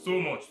me so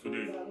much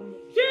today.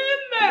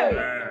 Jimmy!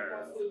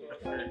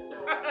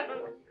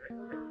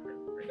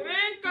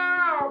 Drink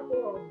up!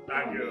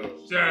 Thank you.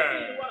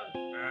 Cheers.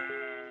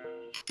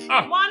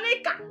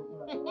 Monica!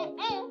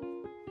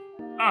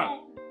 Ah.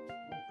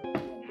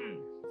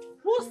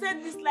 Who said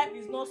this life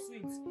is not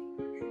sweet?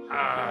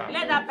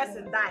 Let that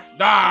person die.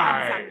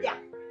 Die! And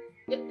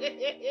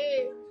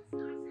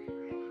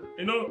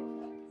You know,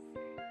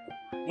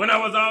 when I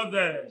was out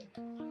there,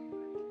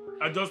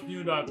 I just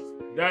knew that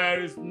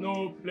there is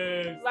no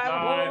place like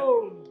like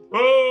home.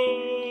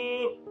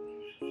 home.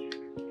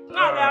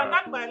 Now they are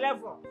not my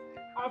level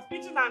of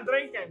eating and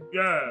drinking.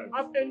 Yeah.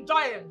 Of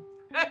enjoying.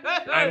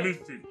 I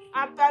missed it.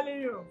 I'm telling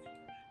you.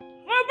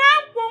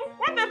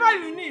 Whatever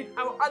you need,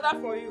 I will order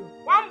for you.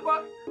 One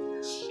bottle,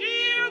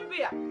 chill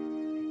beer.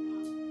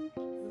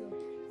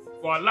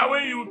 For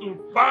allowing you to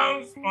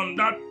bounce on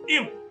that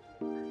imp.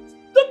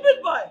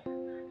 Stupid boy.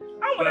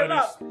 I'm gonna Very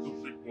love.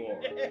 stupid boy.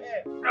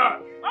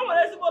 I'm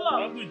gonna see what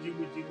love. Gucci.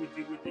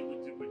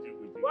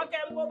 What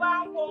can go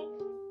back home?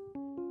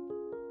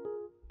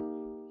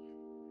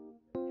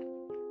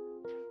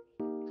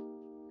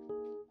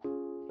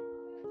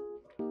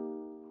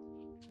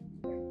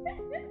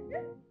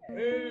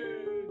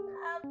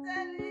 I'm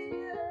telling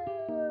you,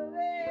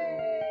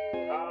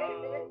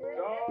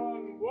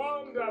 Done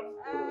wonderful.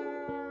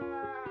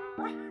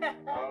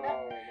 Oh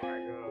my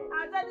God.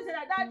 I'm telling you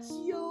that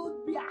chilled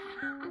beer.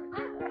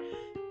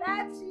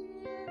 That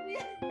chilled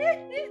beer.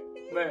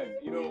 Man,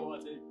 you know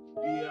what? The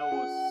beer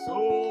was so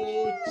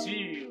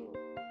chill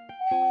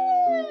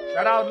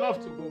that I would love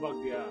to go back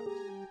there.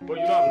 But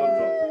you know I'm not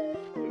drunk.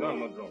 You know I'm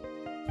not drunk.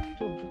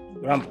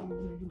 Grandpa.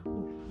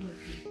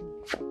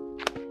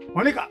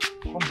 Monica,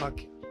 come back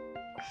here.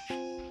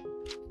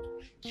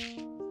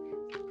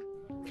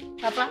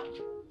 Papa.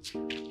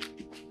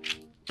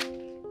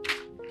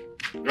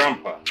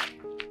 Grandpa.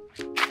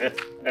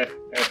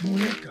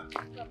 Monica,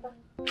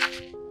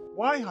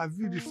 why have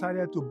you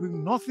decided to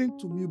bring nothing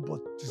to me but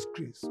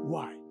disgrace?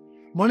 Why?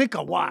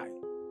 Monica, why?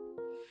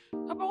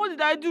 Papa, what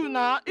did I do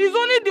now? It's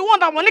only the one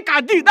that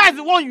Monica did. That's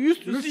the one you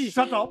used to see.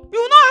 Shut up.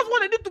 You know that's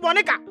what they did to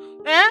Monica.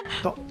 Eh?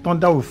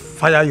 Thunder will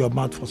fire your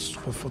mouth for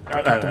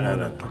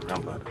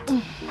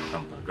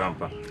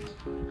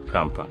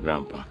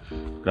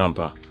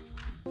Grandpa.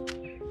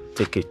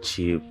 Take a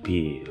chill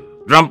pill.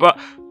 Grandpa,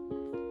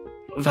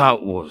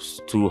 that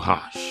was too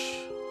harsh.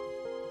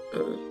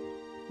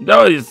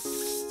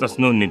 There's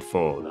no need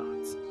for all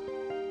that.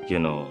 You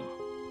know,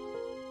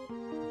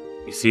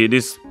 you see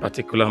this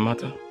particular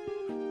matter?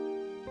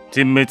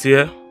 Teammate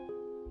here,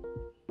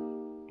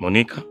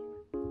 Monica,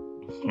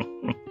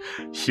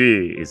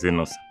 she is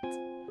innocent.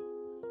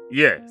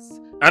 Yes,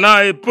 and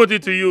I put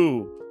it to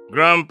you,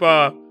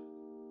 Grandpa,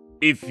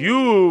 if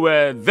you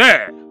were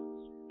there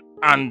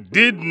and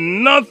did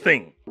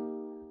nothing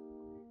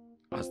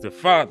as the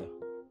father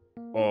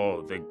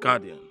or the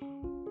guardian,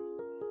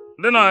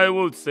 then I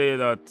would say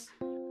that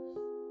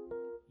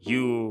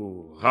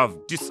you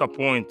have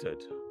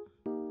disappointed.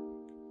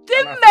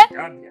 Teammate!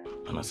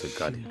 And as a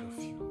guardian of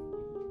you.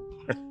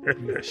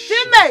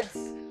 Teammates!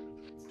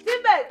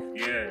 Teammates!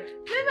 Yeah.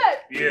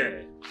 Teammates! Yeah.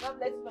 God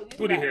bless you for this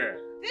Put it time. here.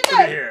 Teammates! Put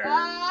it here.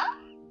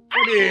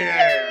 Put it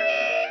here.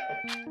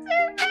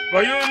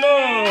 But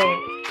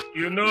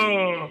you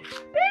know,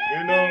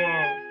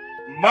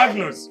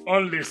 Magnus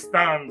only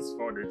stands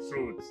for the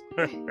truth.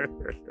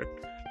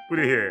 Put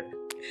it here.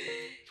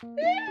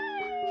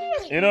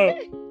 You know,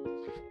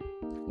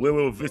 we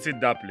will visit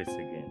that place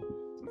again.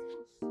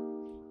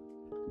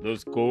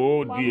 Those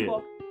cold beer.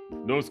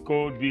 Those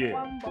cold beer.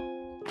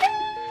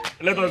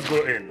 Let us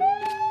go in.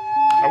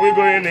 Are we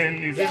going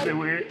in? Is this the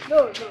way?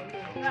 No.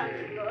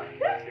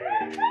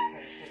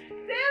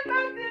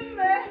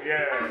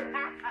 Yeah.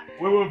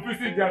 We will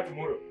visit there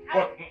tomorrow.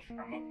 But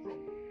I'm not drunk.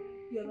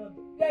 You're not.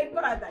 You're in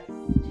paradise.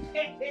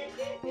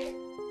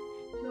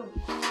 No.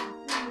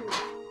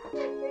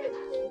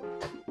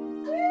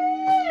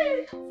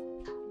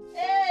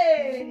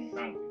 Hey.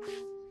 Thank you.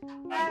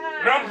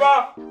 Grandpa!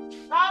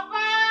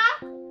 Papa!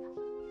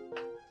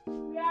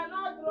 We are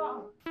not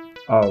drunk.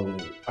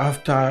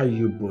 After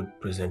you both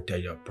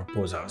presented your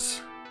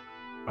proposals,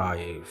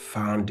 I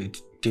found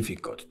it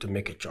difficult to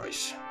make a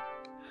choice.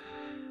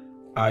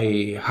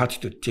 I had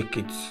to take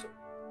it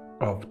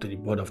up to the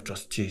Board of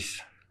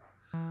Trustees.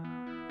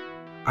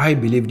 I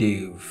believe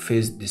they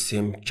faced the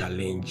same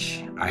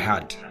challenge I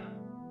had.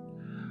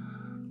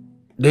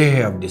 They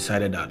have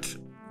decided that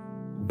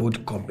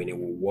both companies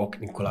will work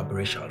in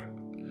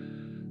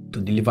collaboration to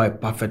deliver a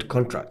perfect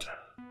contract.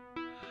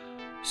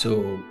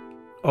 So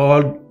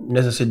all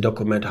necessary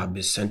documents have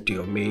been sent to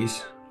your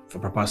mails for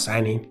proper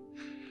signing,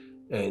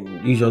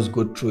 and you just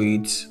go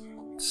through it,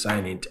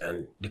 sign it,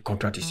 and the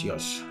contract is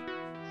yours.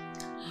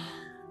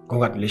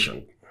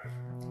 Congratulations.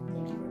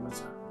 Thank you very much,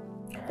 sir.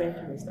 Thank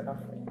you, Mr.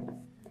 Alfred.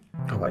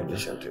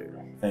 Congratulations to you.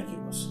 Thank you,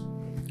 boss.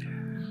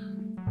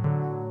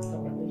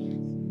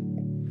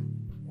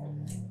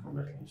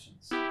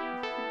 Congratulations.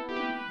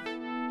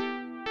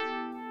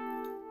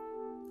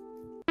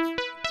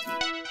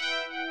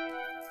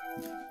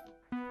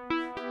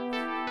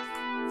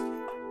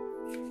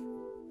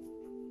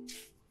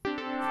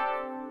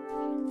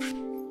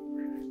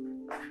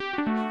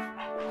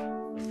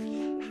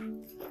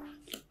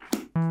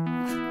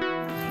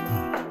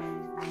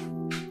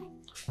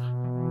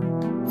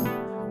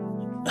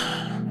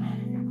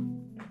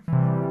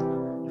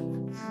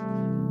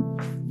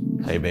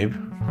 Hey, babe.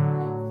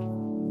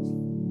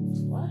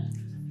 What?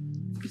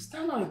 Is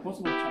that not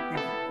impossible,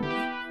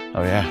 champion?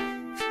 Oh, yeah.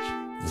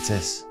 It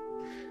is.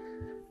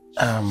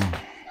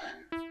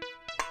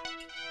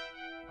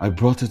 I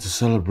brought her to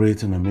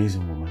celebrate an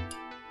amazing woman.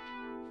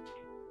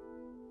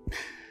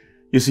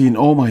 You see, in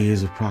all my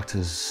years of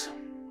practice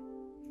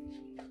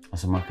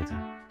as a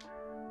marketer,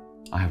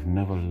 I have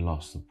never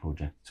lost a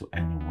project to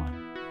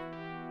anyone.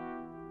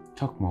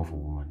 Talk more of a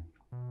woman.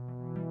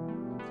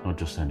 Not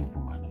just any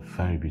woman, a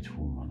very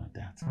beautiful woman at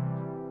that.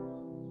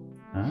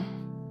 Huh?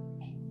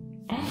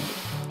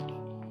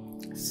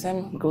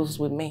 Same goes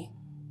with me.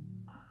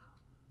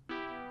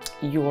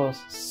 You are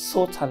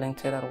so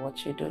talented at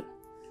what you do.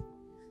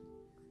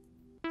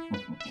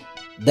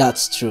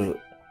 That's true.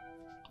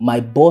 My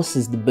boss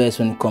is the best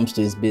when it comes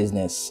to his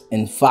business.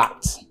 In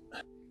fact,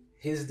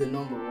 he's the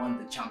 #1,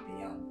 the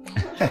champion.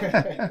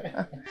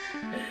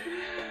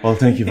 Well,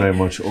 thank you very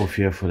much,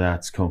 Ophir, for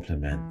that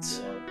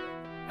compliment.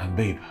 And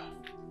babe,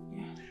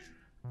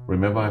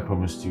 remember I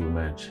promised you a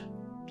match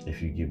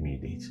if you give me a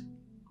date.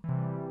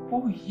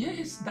 Oh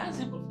yes, that's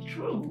even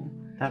true.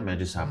 That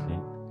match is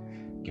happening.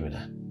 Give me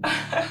that.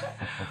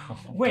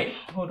 Wait,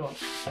 hold on.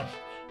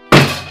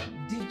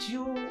 Did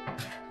you...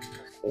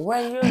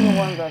 Were you the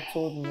one that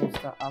told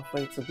Mr.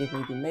 Alfred to give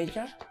me the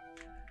major?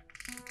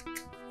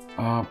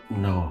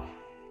 No.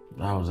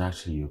 That was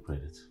actually your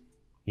credit.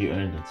 You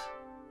earned it.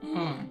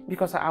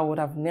 Because I would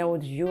have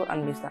nailed you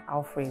and Mr.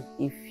 Alfred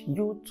if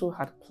you two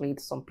had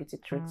played some petty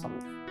tricks on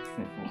me.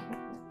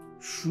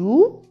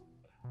 True?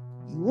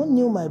 You won't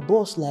nail my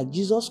boss like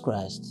Jesus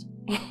Christ?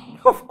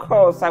 Of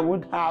course I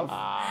would have.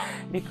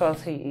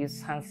 Because he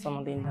is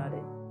handsome than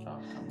naughty.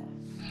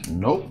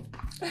 Nope.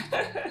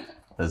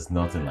 There's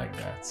nothing like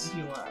that.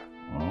 You are.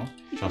 Oh,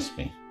 trust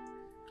me.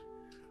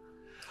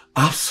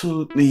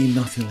 Absolutely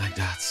nothing like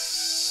that.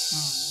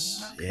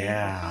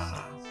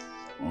 Yeah.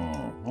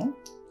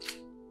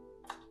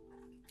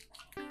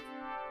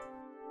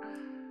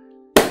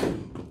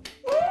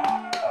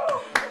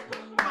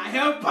 My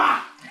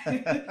helper!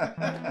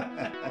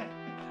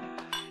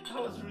 That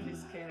was really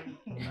scary.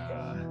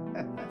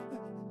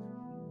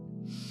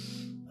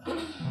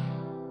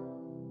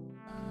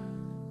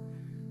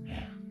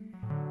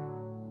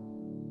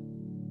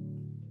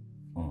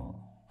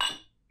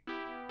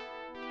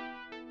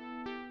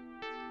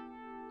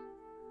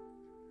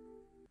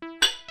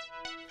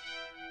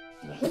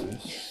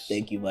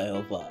 Thank you, my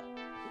helper.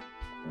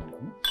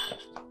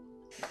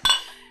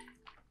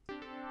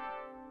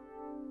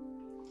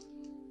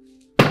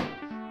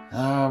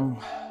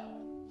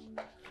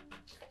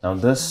 Now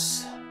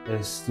this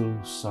is to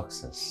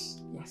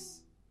success.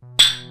 Yes.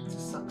 It's a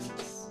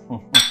success.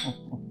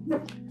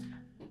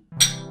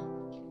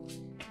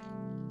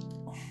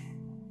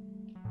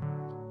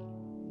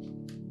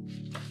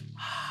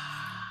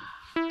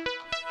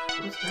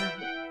 What's that?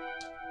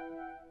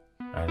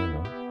 I don't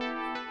know.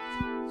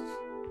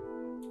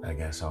 I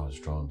guess I was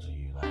drawn to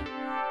you like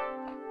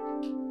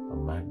a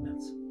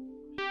magnet.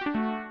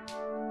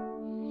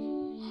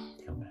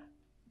 Come here.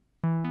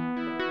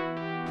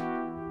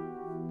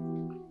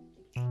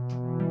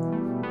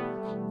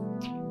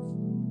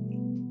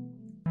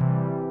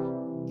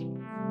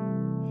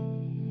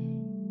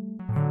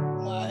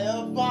 My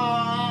helper!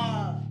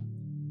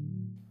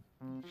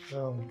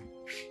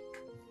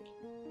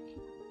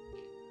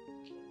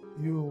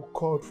 You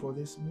called for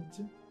this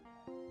meeting?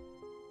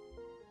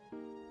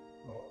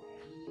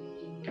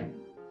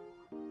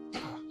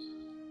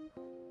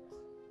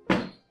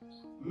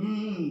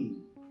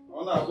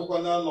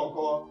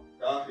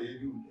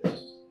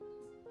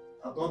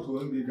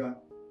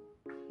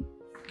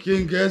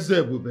 King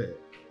Ezebube,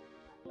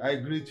 I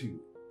greet you.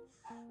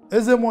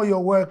 Ezemo, you're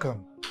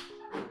welcome.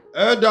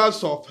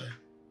 Elders of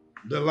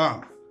the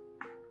land,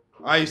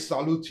 I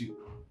salute you.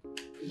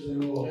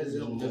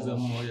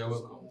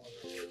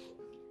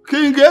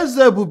 King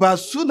Ezebube,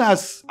 as soon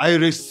as I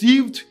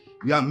received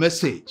your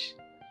message,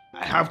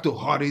 I have to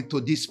hurry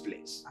to this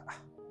place.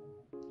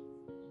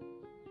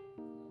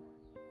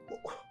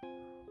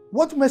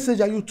 What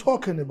message are you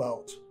talking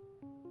about?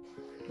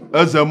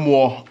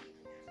 Ezemo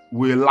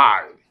will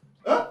lie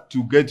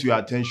to get your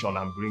attention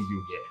and bring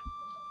you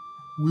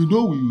here. We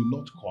know we will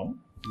not come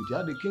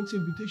without the king's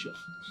invitation.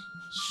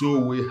 So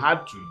we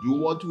had to do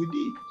what we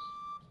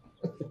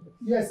did.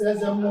 Yes,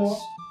 Ezemo.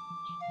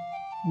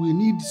 We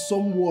need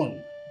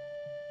someone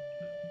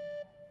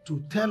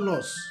to tell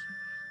us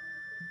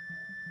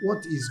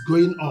what is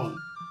going on.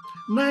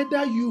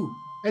 Neither you,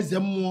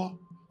 Ezemo,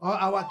 or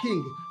our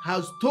king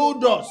has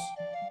told us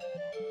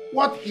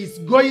what is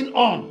going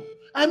on.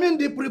 I mean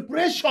the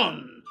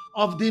preparation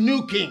of the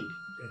new king.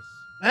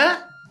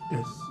 Yes.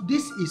 Yes.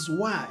 This is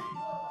why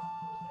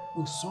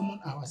we summon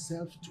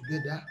ourselves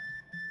together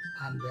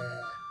and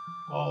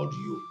called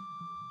you.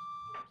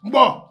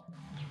 Mbo,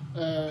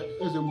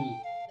 Ezemo,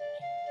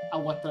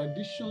 our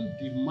tradition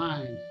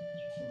demands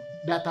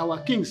that our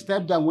king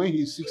step down when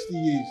he is 60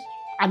 years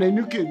and a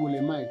new king will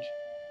emerge.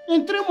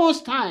 In 3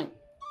 months' time,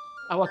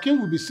 our king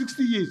will be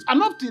 60 years.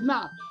 And up till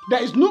now,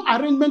 there is no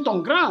arrangement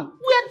on ground.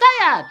 We are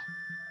tired.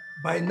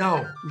 By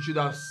now, we should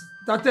have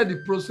started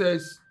the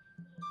process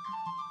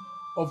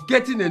of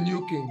getting a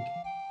new king.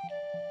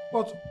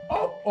 But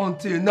up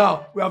until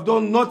now, we have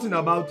done nothing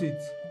about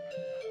it.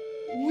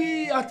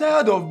 We are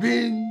tired of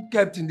being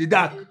kept in the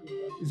dark.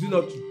 Is it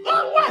not true?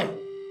 Why?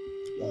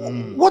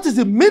 What is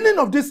the meaning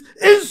of this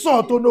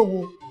insult,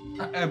 Onowo?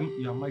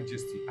 Your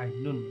Majesty, I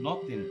know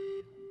nothing,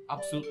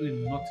 absolutely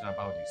nothing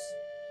about this.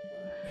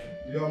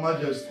 Your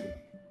Majesty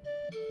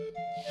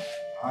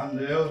and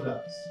the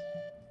elders,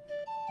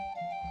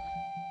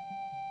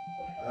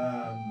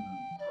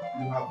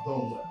 you have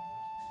done well.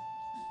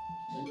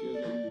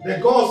 The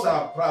gods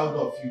are proud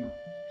of you.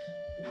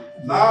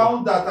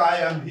 Now that I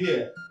am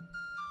here,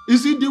 you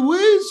see, the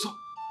ways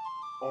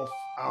of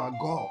our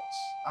gods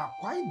are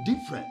quite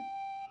different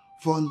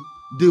from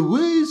the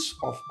ways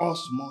of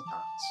us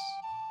mortals.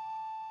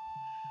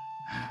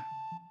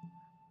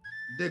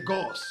 The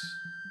gods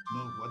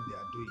know what they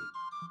are doing.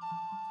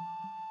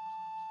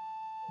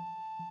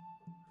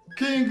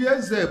 King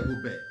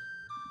Ezebube,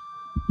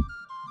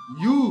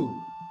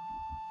 you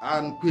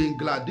and Queen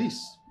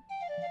Gladys,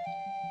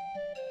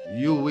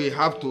 you will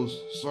have to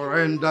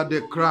surrender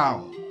the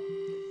crown,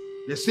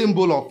 the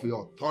symbol of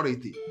your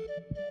authority.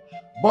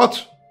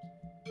 But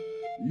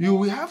you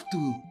will have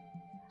to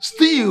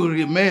still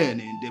remain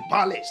in the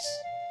palace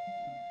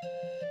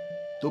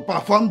to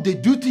perform the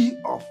duty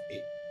of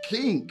a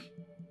king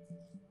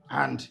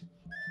and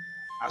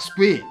as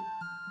queen.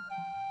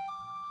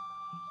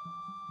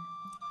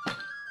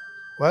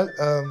 Well,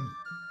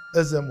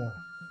 Ezemo,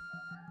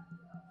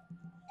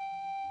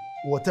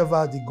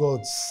 whatever the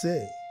gods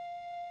say,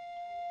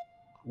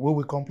 we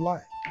will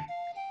comply.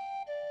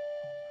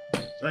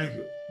 Thank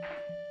you.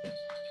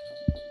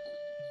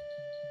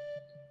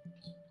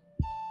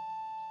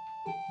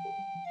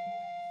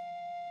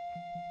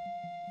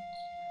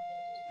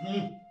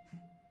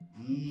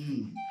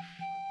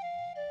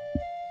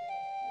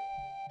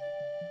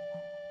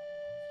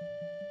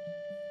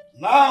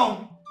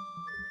 Now,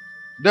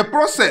 the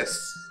process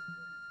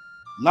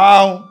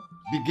now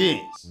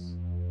begins.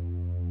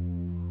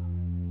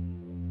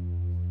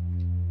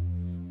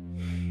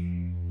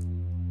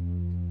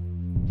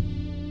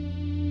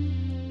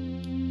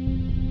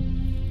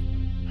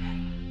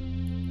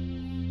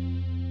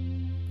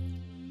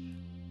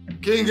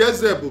 King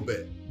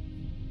Ezebube,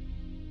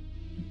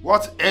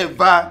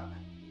 whatever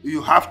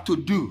you have to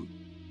do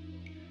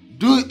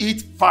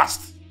it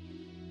fast,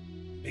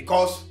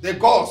 because the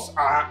gods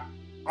are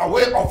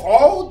aware of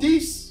all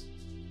this.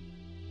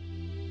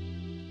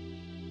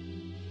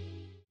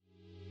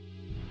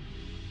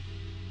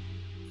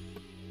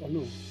 Oh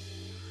no.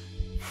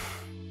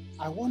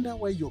 I wonder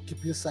why you're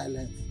keeping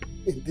silent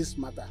in this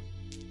matter.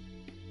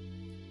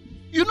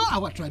 You know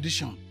our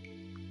tradition.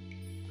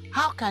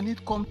 How can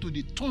it come to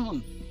the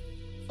tone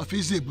of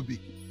Ezebube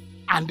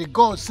and the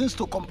God seems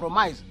to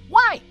compromise?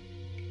 Why?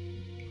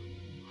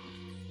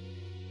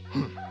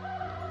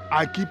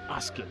 I keep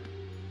asking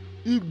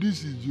if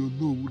this is your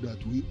know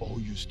that we all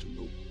used to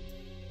know,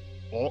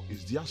 or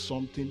is there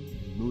something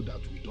you know that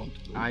we don't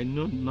know? I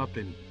know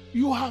nothing.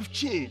 You have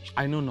changed.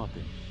 I know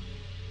nothing.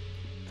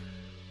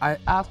 I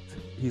asked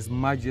His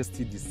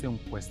Majesty the same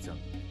question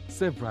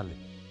severally,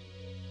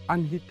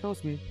 and he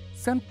tells me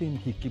same thing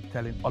he keeps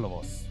telling all of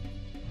us.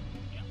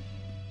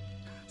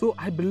 So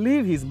I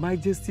believe His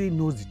Majesty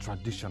knows the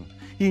tradition.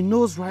 He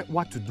knows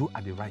what to do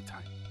at the right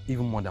time,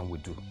 even more than we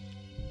do.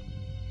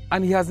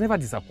 And he has never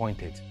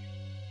disappointed.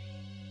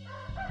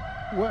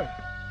 Well,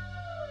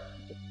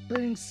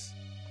 things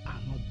are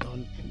not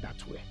done in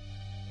that way.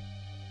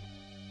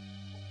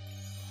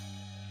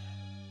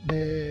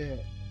 The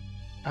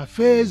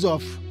affairs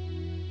of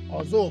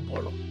Uzor,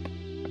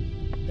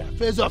 the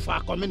affairs of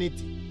our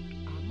community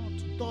are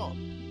not done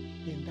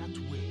in that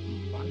way.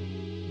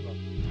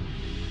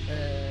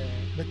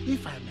 But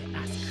if I may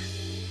ask,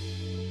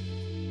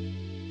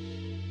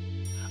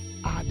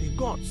 are the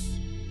gods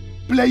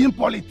playing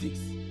politics?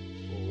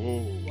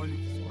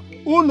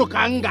 Unu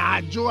kanga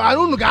aju,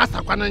 unu ga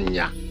asakwana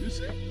nya. You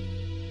see?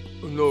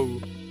 No.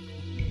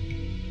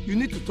 You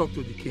need to talk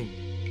to the king.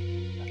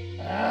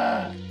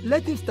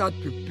 Let him start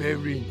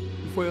preparing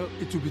before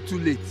it will be too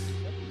late.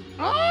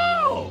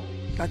 Oh!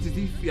 That is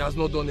if he has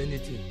not done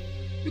anything.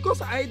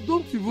 Because I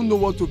don't even know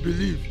what to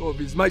believe of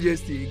His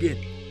Majesty again.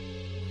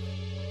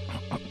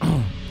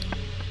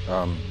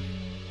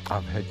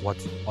 I've heard what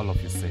all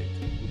of you said.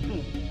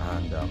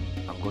 And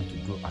I'm going to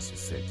do as you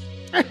said.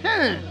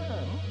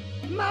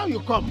 Now you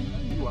come.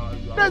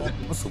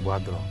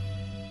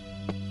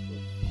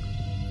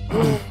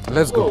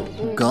 Let's go.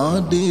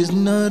 God is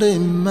not a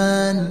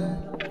man.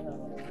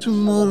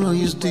 Tomorrow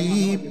is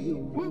deep.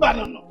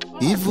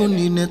 Even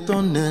in a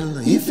tunnel,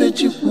 if a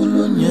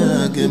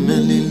chipulunya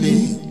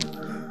gemelili.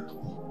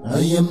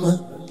 Ayama.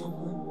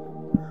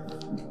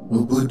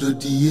 Nobodo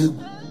diye.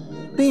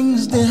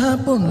 Things they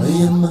happen.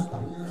 Ayama.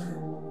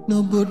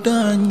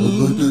 Nobodani.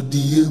 Nobodo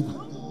diye.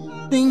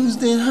 Things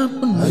they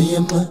happen.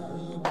 Ayama.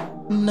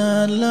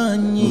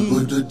 Nalani.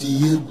 Nobodo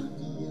diye.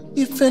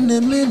 If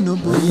enemy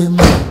nobodo.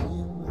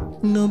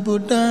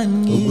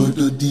 Nobodani.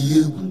 Nobodo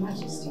diye.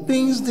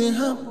 Things they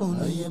happen.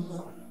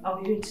 Are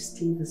we going to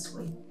stay this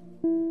way?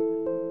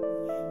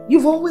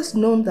 You've always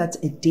known that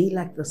a day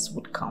like this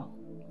would come.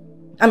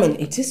 I mean,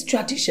 it is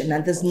tradition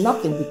and there's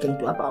nothing we can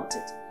do about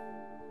it.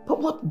 But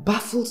what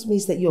baffles me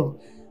is that you're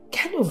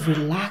kind of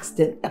relaxed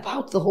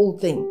about the whole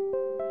thing.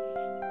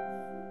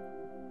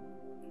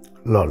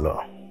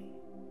 Lolo,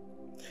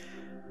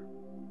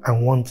 I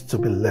want to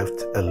be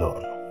left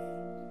alone.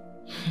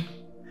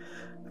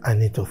 I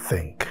need to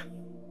think.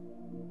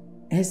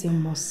 As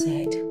Emo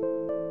said,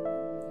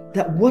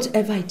 that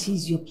whatever it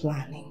is you're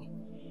planning,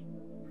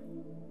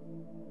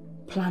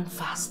 plan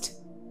fast.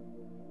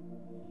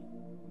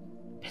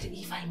 But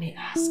if I may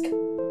ask,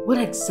 what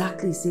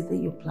exactly is it that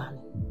you're planning?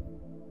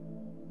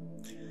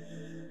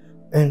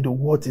 And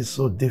what is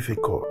so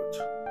difficult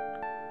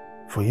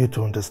for you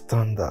to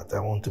understand that I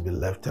want to be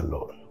left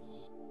alone?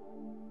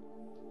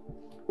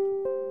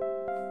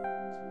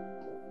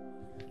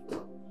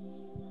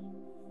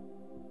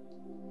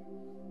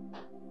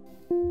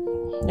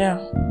 Yeah.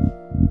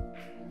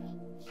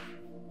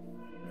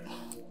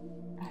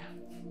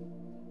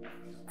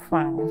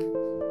 Fine.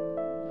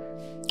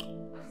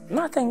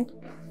 Nothing.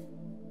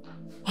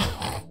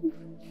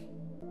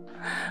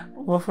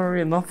 Well, for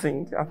real,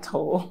 nothing at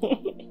all.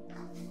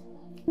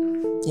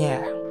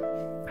 Yeah.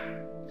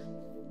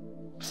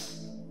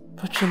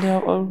 But you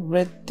know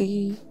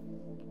already.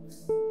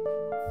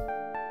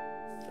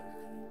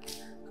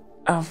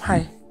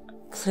 Hi.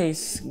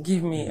 Please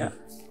give me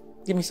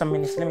some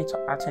minutes. Let me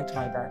attend to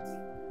my dad.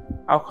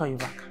 I'll call you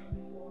back.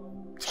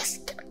 Yes.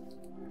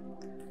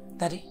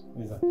 Daddy.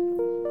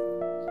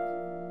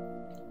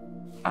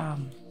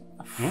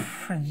 A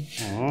friend.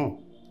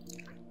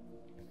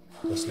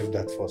 Let's leave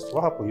that first.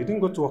 What happened? You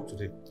didn't go to work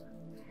today?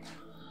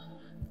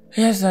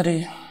 Yes,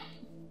 Daddy.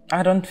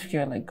 I don't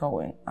feel like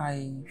going.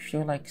 I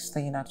feel like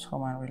staying at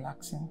home and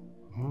relaxing.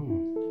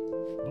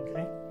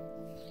 Okay.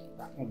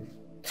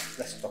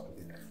 Let's talk a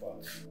bit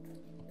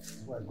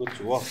before I go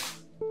to work.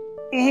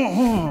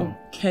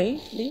 Okay,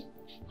 Lee.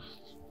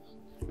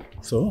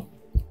 So?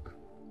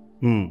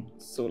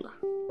 Sola.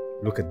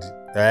 Look at it.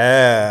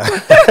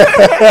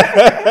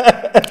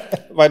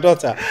 My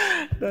daughter.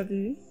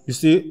 Daddy. You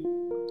see,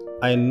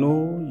 I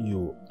know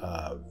you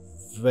are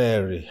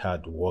very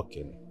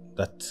hardworking,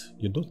 that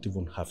you don't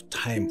even have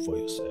time for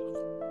yourself.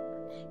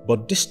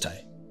 But this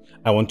time,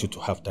 I want you to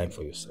have time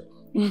for yourself.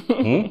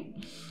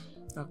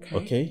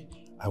 Okay?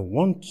 I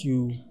want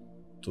you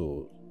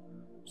to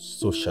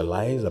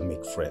socialize and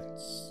make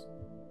friends.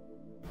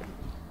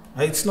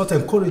 It's not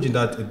encouraging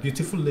that a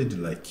beautiful lady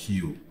like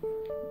you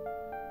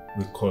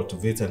will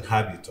cultivate a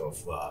habit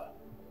of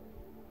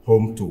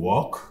home to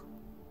work,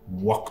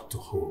 work to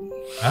home.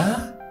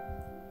 Huh?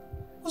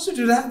 What's to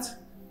do that?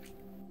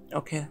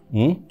 Okay.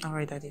 All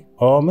right, Daddy.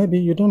 Or maybe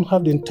you don't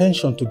have the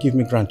intention to give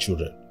me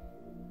grandchildren.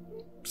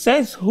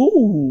 Says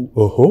who?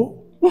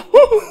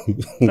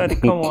 Daddy,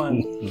 come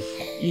on.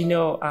 You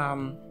know,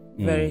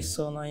 very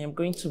soon I am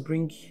going to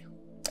bring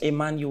a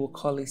man you will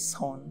call a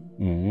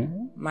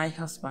son, my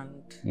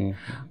husband, and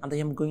I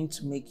am going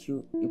to make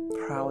you a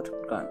proud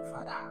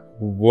grandfather.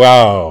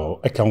 Wow,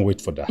 I can't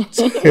wait for that.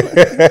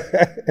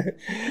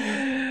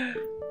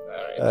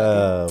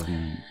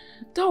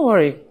 Don't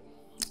worry.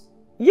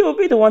 You will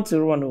be the one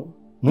to run,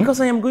 because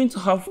I am going to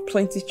have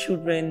plenty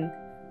children,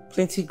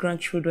 plenty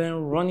grandchildren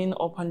running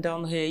up and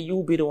down here. You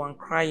will be the one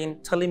crying,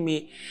 telling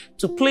me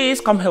to please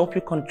come help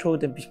you control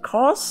them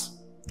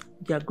because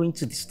they are going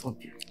to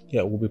disturb you.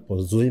 Yeah, we'll be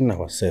pursuing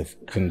ourselves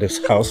in this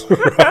house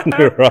round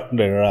and round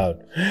and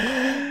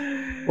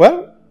round.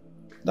 Well,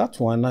 that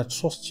one, I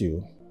trust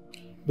you.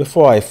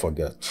 Before I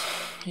forget,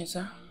 yes,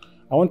 sir.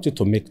 I want you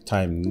to make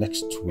time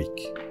next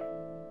week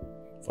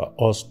for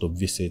us to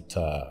visit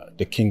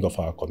the king of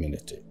our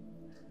community.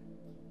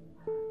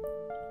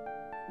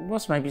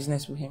 What's my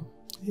business with him?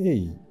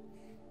 Hey,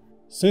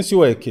 since you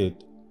were a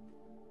kid,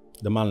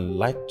 the man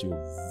liked you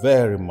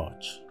very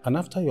much. And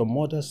after your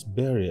mother's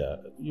burial,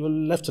 you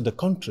left the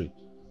country.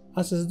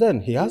 And since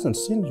then, he hasn't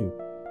seen you.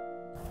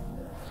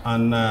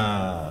 And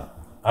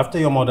after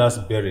your mother's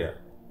burial,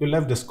 you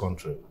left this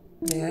country.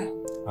 Yeah.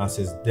 And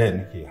since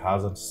then, he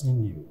hasn't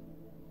seen you.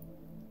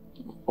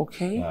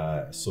 Okay.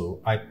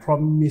 So I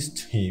promised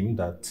him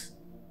that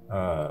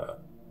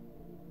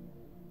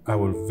I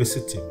will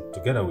visit him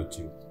together with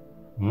you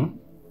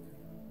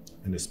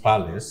in his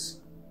palace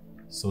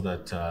so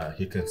that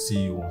he can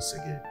see you once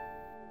again.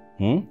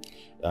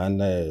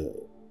 And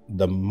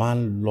the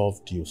man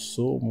loved you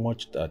so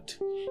much that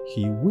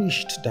he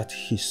wished that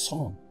his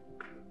son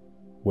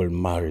will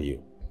marry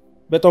you.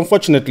 But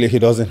unfortunately, he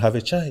doesn't have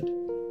a child.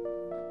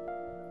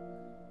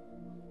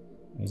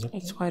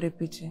 It's quite a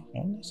pity.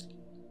 Honestly.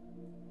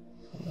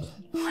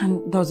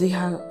 And does he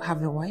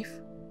have a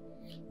wife?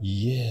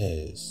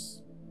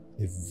 Yes.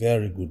 A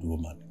very good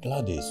woman.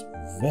 Gladys,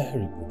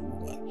 very good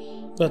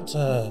woman. But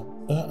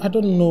I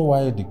don't know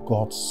why the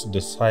gods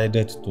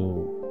decided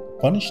to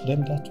punish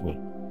them that way.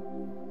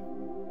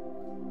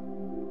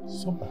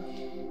 So bad.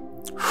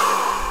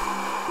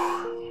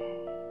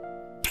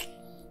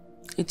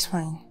 It's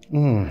fine.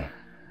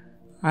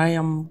 I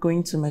am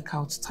going to make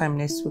out time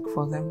next week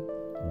for them.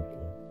 Okay.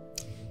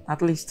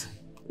 At least,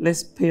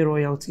 let's pay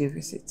royalty a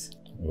visit.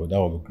 Oh, that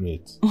would be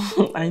great.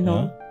 I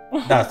know.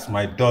 That's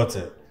my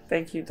daughter.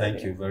 Thank you.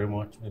 Thank you very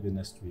much. Maybe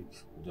next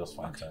week we'll just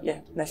find time.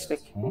 Yeah, next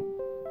week.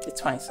 It's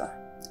fine, sir.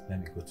 Let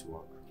me go to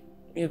work.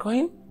 You're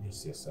going?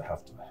 Yes, I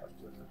have to.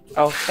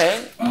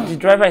 Okay. The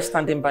driver is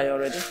standing by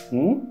already.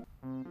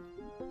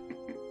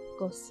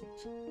 Gossip.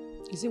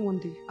 Is it one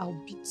day I'll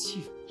beat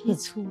you? Me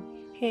too.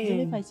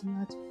 Hey. If I know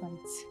how to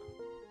fight.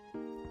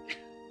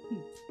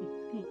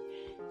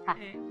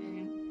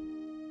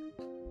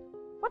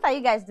 What are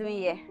you guys doing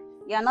here?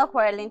 You are not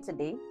quarreling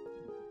today?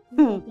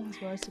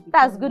 That's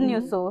That's good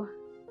news, so.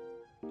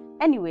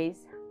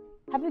 Anyways,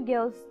 have you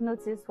girls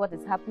noticed what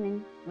is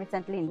happening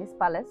recently in this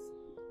palace?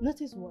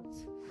 Notice what?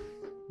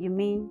 You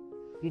mean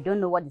you don't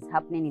know what is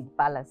happening in the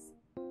palace?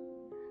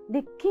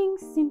 The king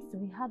seems to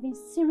be having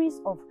series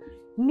of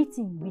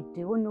meetings with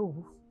the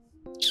Onowu.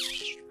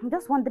 I'm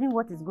just wondering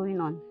what is going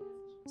on.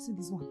 See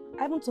this one.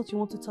 I even thought you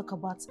want to talk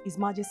about His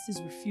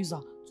Majesty's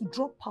refusal to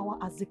drop power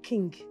as the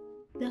king.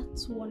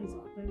 That one is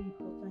a very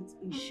important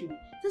issue.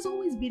 There's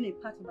always been a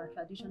part of our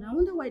tradition. I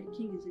wonder why the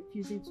king is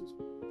refusing to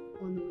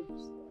honor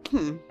this.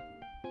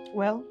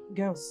 Well,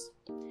 girls,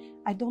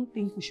 I don't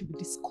think we should be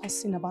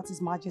discussing about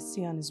His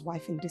Majesty and his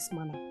wife in this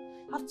manner.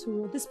 After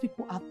all, these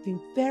people have been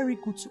very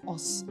good to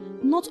us.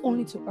 Not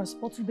only to us,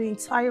 but to the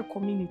entire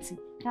community.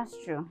 That's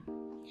true.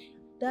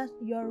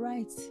 You're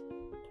right.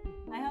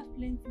 I have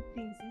plenty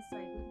things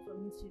inside waiting for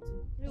me to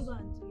do. You go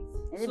and do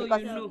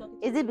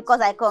it. Is it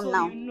because I come So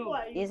now? you know.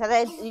 You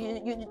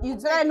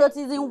started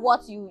noticing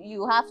what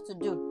you have to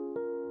do.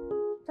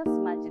 Just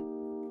imagine.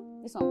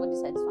 This one go this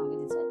side, this one go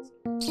this side.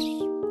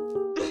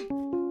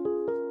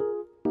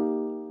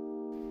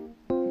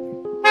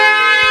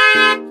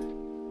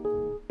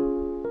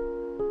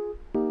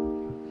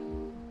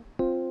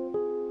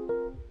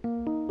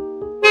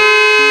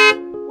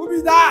 Who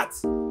be that?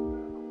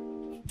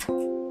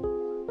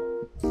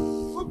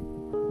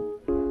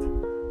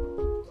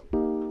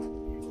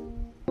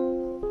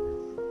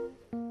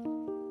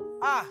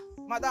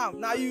 Madam,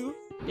 now you?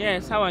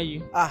 Yes, how are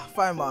you?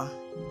 Fine, ma.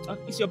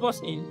 Is your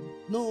boss in?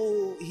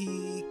 No,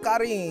 he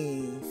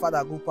carrying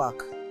father go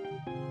park.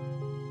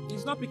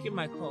 He's not picking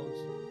my calls.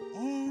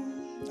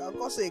 Of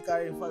course he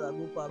carrying father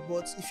go park,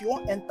 but if you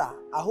want enter,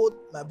 I hold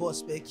my boss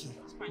spare key.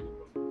 That's fine.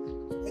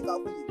 Make I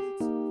open the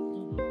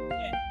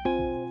gate.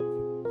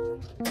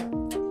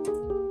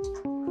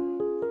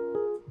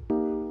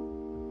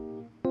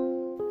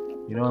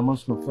 You know, I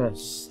must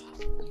confess,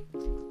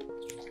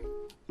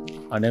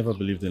 I never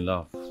believed in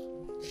love.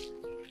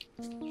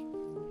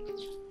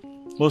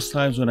 Most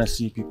times when I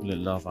see people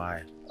in love,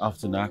 I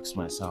often ask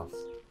myself,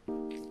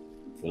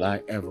 will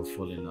I ever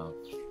fall in love?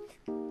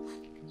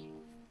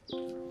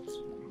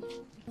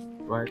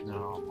 Right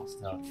now, I must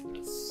tell you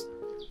this.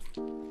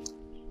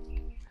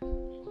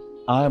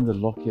 I am the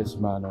luckiest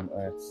man on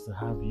earth to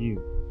have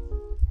you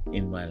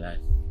in my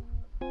life.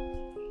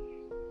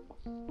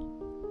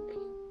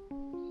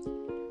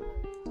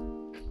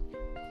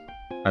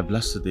 I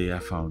bless the day I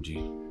found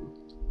you.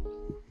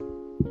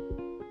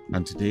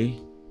 And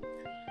today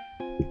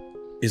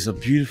is a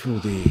beautiful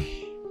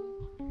day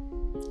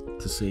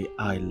to say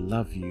I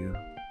love you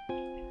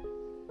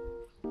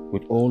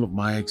with all of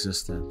my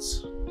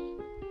existence.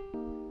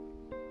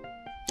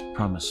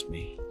 Promise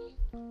me.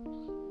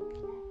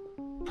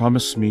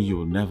 Promise me you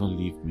will never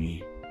leave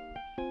me,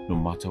 no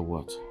matter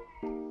what.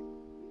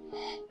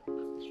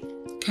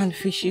 Can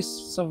fishes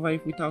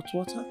survive without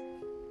water?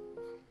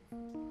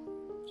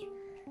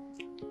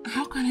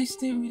 How can I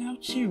stay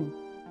without you?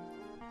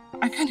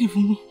 I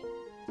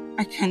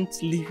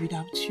can't live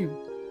without you.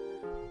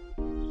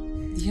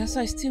 The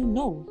answer is still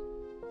no.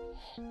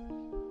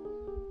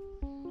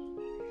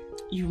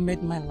 You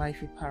made my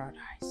life a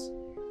paradise.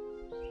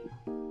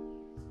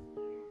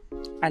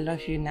 I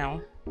love you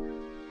now.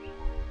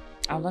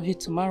 I'll love you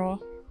tomorrow.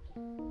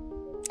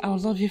 I'll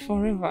love you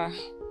forever.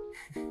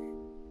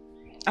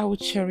 I will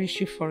cherish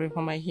you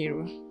forever, my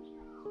hero.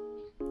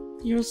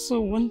 You're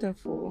so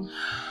wonderful.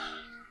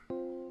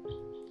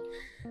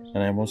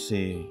 And I must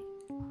say,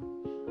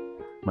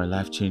 my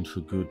life changed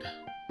for good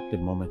the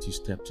moment you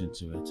stepped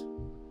into it.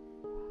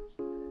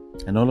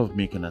 And all of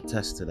me can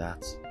attest to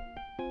that.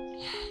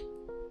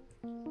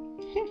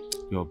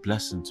 You're a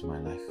blessing to my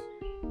life.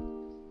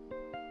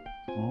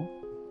 Hmm?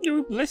 You're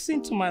a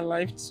blessing to my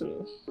life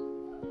too.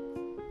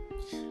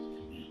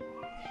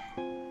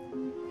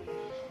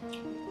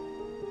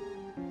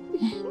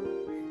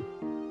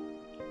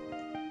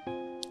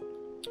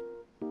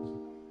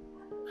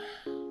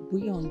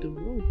 We're on the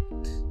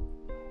road.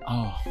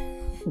 Oh.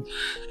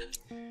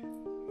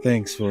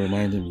 Thanks for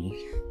reminding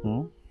me.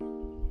 Hmm?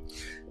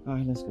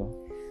 Alright, let's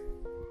go.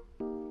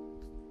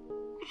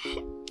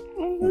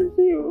 I love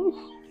you.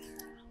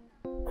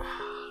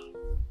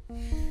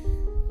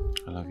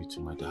 I love you too,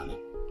 my darling.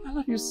 I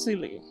love you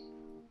silly.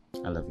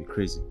 I love you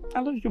crazy. I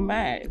love you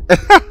mad.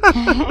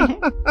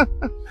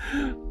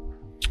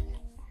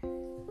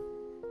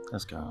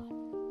 Let's go.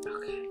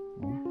 Okay.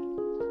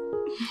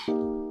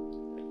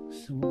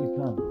 So what do you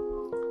plan?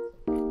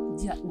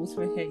 The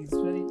atmosphere here is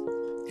very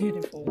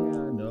beautiful. Yeah,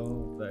 I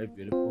know. Very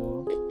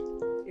beautiful.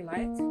 You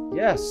like?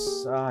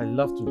 Yes, I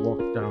love to walk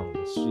down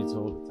the streets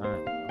all the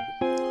time.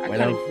 When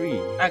I'm free.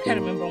 I can't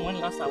remember when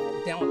last I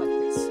walked down like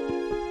this.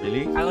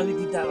 Really? I only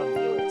did that on the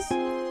US.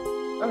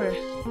 Okay.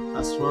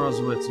 As far as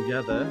we're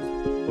together.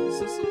 It's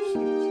so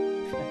cute.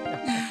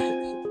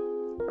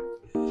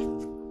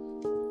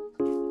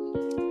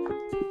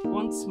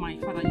 Once my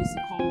father used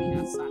to call me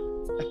Asa.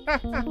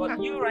 But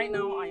you right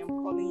now, I am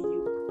calling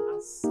you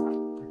Asa.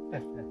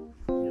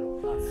 Yo,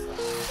 Asa.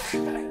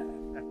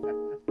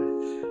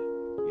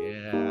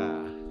 Yeah.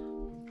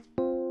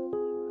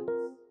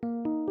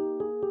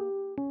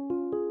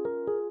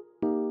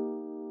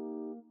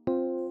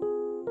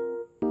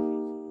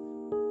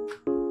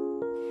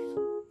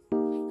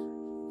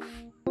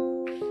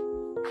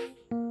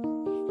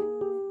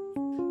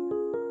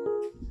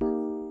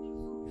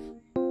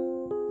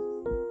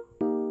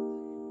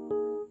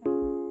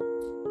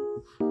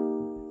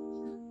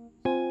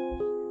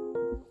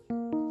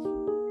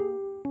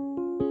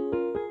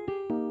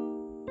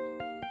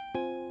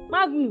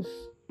 Magnus.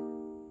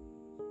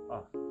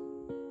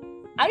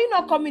 Are you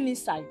not coming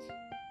inside?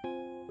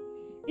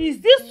 Is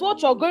this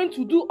what you're going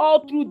to do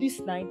all through this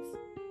night?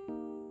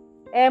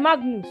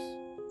 Magnus.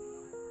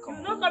 You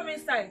not come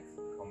inside.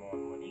 Come on,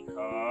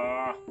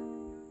 Monica.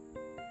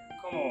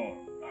 Come on.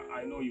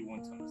 I know you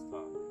won't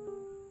understand.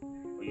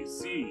 But you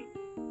see,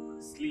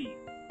 sleep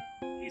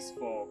is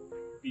for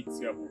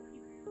pitiable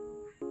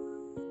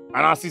people.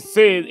 And as it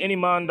says, any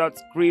man that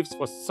craves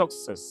for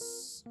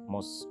success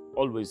must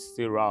always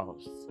stay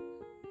roused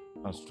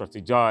and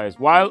strategize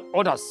while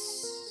others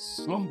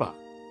slumber.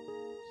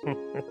 See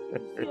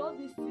all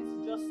these things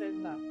you just said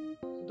now, you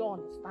don't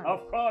understand.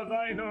 Of course,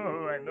 I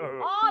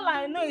know. All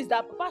I know is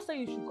that Papa said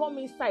you should come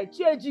inside.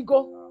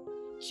 Chiejigo,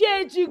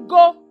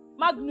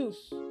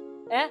 Magnus.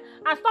 And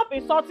stop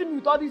insulting me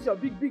with all these your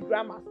big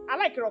grammars. I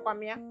like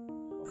Rokwamia.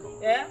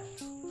 Yeah?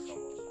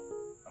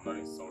 I'm not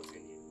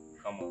insulting you.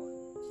 Come on.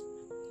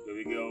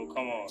 Baby girl,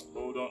 come on.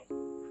 Hold on.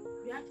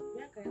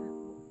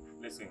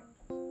 Listen.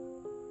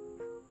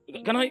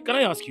 Can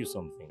I ask you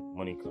something,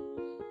 Monica?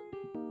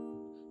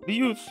 Do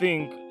you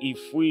think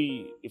if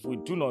we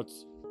do not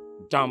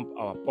dump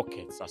our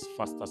pockets as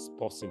fast as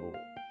possible,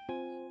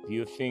 do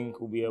you think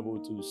we'll be able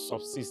to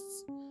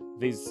subsist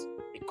this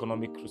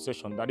economic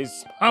recession that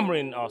is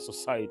hammering our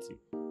society?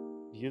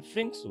 Do you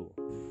think so?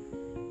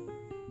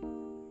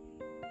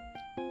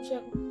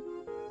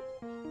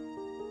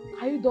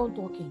 Are you done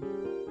talking?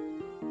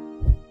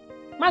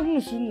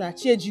 Magnus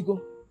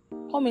Chiejigo,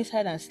 come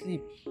inside and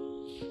sleep.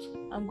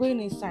 I'm going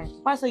inside.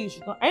 Pastor, you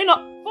should come. Are you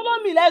not? Follow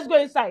me, let's go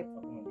inside.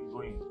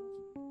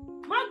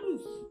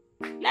 Magnus,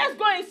 let's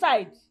go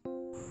inside.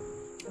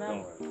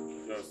 Don't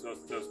worry. Just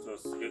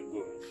get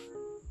going.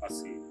 I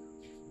see.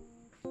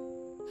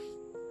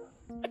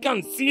 I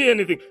can't see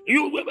anything.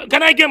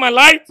 Can I get my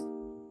light?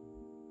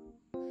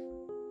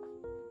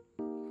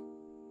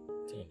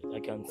 Damn it, I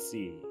can't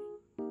see.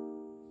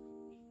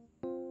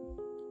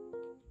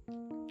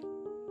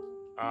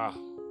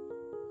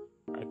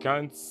 I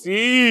can't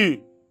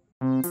see.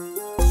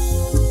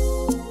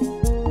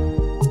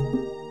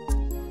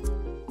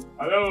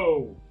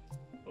 Hello.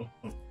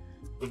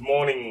 Good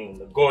morning,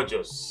 the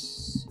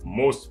gorgeous,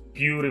 most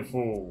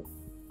beautiful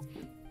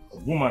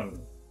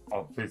woman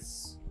of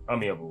this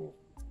amiable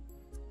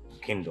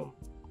kingdom.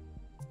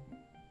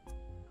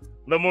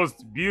 The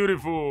most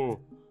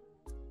beautiful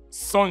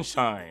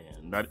sunshine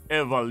that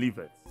ever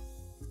liveth.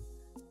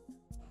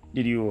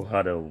 Did you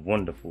had a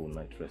wonderful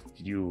night rest?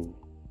 Did you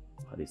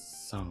had a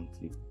sound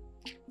sleep?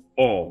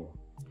 Or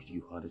did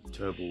you had a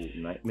terrible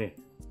nightmare?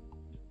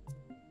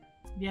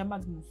 Dear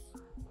Magnus,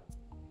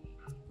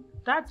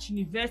 that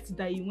university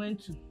that you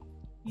went to,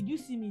 did you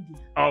see me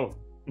there? Oh,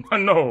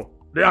 no.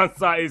 The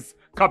answer is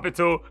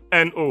capital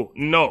N-O.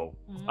 No.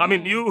 I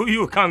mean,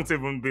 you can't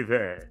even be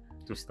there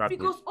to start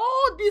because with.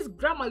 all this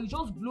grammar you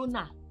just blow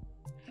now.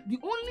 The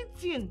only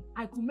thing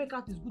I could make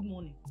out is good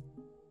morning.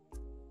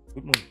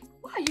 Good morning.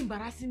 Why are you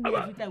embarrassing me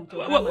every time with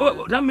your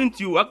grammar? That means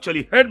you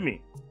actually heard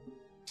me.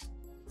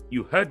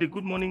 You heard the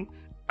good morning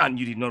and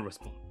you did not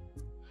respond.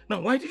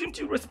 Now, why didn't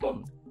you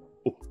respond?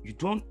 You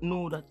don't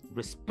know that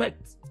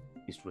respect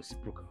is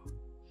reciprocal.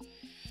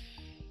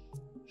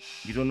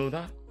 You don't know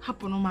that?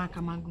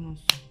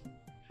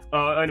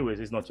 Anyways,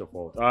 it's not your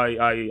fault.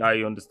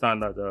 I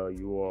understand that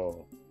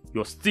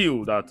you're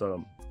still that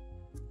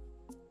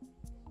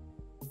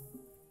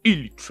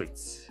illiterate,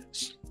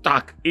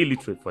 stark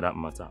illiterate for that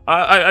matter.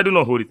 I do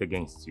not hold it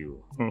against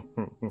you.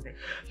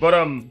 But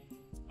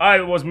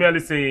I was merely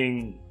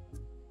saying,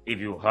 if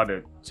you had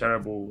a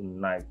terrible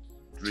night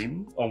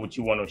dream, or would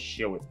you want to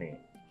share with me?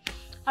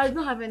 I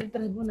don't have any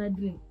terrible night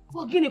dream.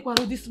 What did you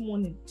do this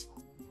morning?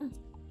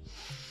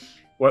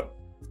 Well,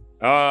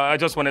 I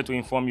just wanted to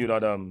inform you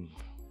that I'm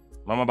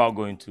about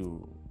going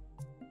to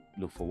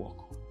look for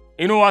work.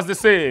 You know, as they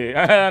say,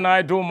 an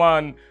idle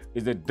man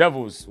is the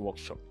devil's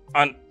workshop.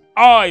 And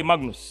I,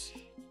 Magnus,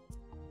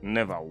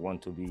 never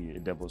want to be a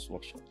devil's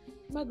workshop.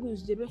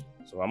 Magnus, JB.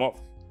 So I'm off.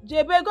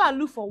 JB, go and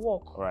look for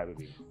work. All right,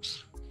 baby.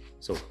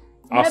 So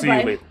I'll see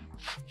you later.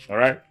 All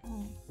right?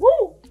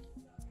 Woo!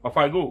 Off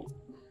I go.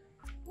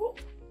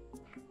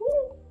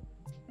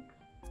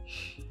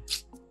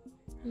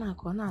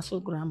 Na so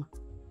grammar.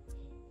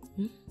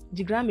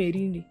 The grammar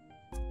really.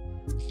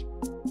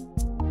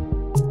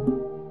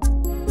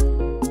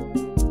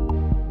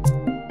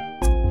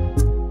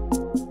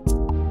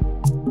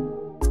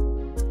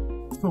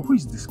 So who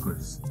is this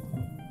Grace?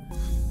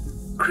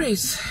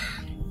 Grace.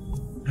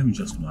 Let me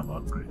just know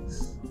about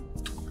Grace.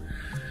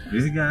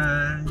 This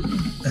guy,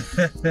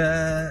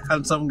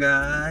 handsome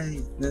guy.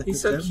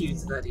 He's so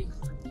cute, Daddy.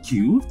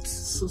 Cute?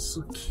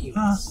 So cute.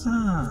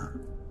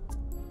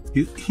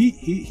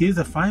 He's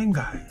a fine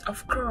guy.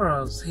 Of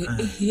course, he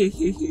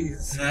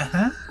is.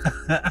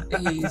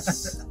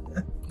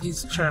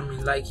 He's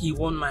charming. Like he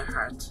won my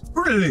heart.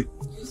 Really?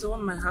 He's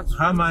won my heart.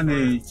 How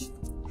many?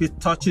 He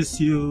touches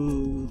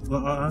you.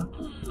 Not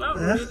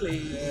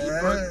really.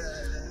 But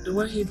the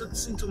way he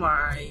looks into my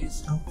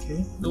eyes.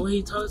 Okay. The way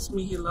he tells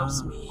me he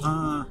loves me.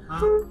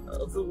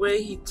 The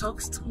way he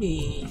talks to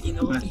me. You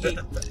know,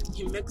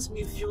 he makes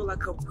me feel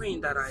like a queen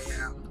that I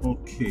am.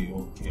 Okay.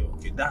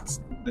 That's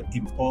the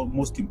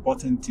most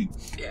important thing.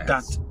 Yes.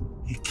 That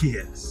he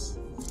cares.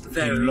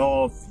 Very. He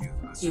loves you.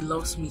 He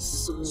loves me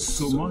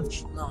so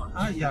much.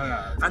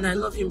 Yeah. And I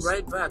love him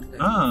right back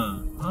then.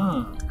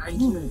 I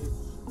do.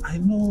 I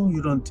know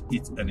you don't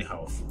eat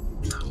anyhow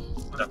food.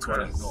 That's what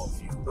I know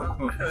of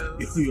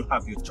you. You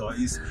have your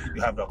choice.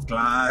 You have your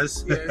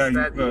class. Yes,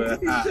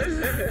 Daddy.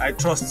 I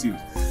trust you.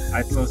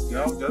 I'll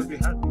just be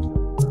happy.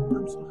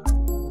 I'm so happy.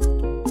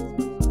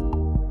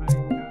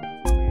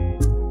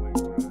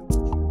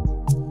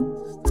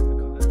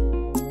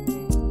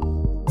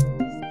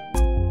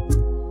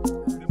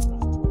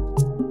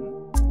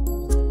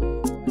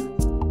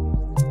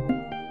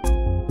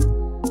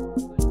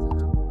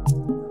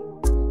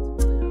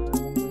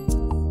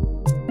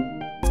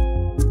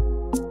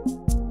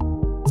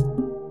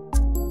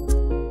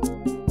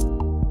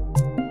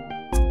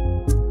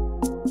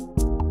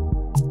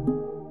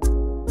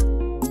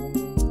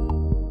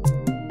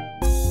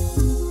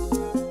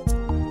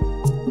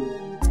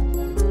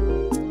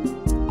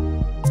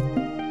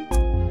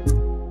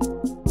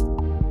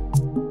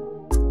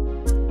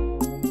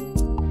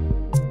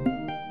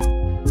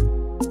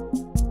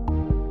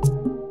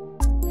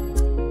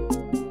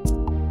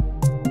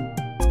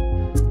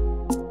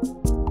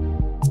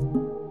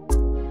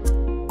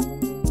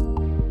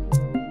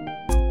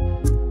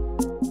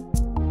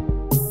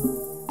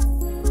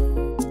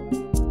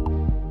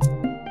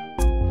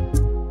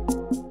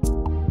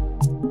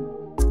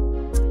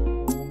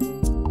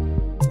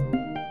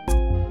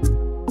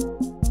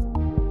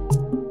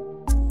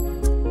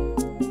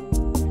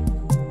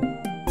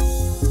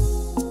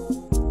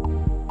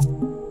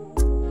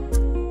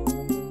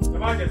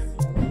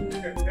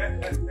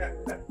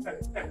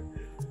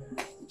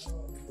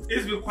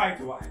 It's been quite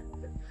a while.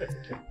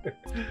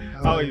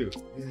 How are you?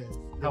 Yeah.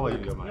 How are you,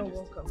 Your You're Majesty?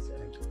 welcome, sir.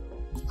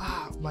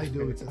 My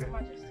daughter.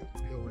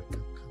 You're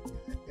welcome.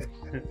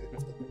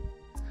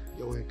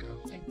 You're welcome.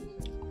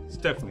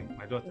 Stephanie,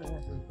 my daughter.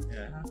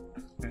 Yeah.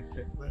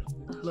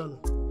 Lola.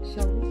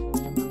 Shall we?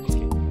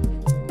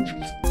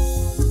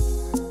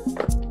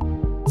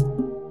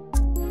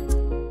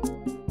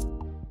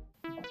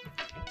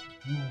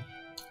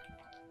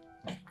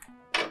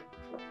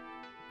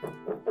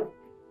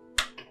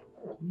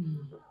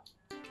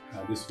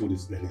 This food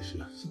is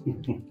delicious.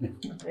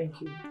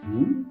 Thank you.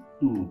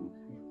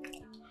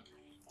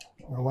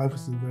 My wife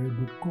is a very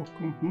good cook.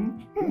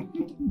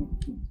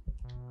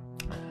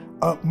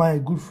 My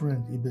good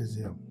friend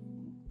Ibezia,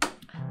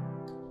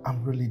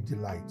 I'm really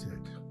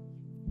delighted.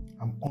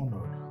 I'm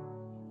honored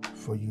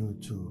for you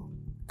to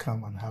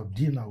come and have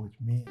dinner with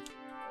me,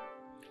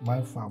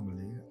 my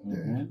family.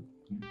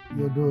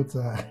 Your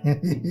daughter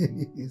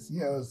is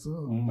here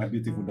also. My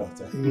beautiful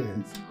daughter.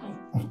 Yes.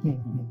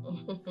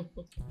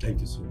 Thank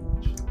you so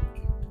much.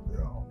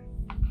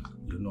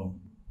 You know,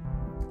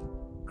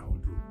 I will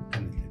do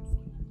anything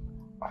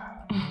for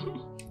you.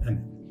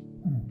 Anything.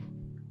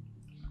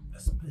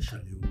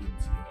 Especially with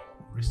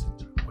your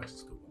recent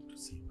request to want to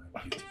see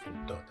my beautiful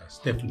daughter,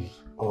 Stephanie.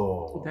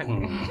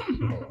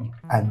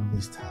 I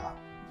missed her.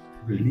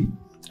 Really?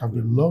 I've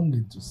been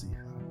longing to see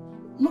her.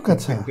 Look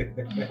at her.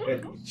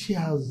 She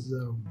has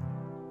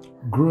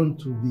grown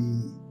to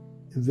be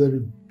a very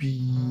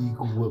big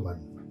woman.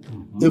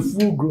 A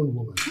full-grown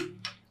woman.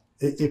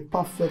 A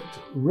perfect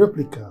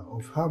replica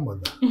of her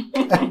mother.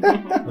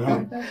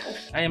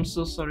 I am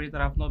so sorry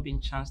that I've not been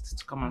chanced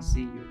to come and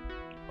see you.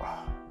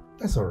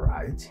 That's all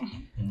right.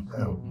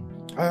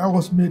 I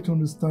was made to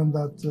understand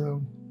that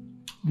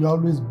you're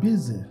always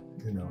busy,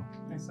 you know.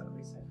 That's what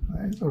we said.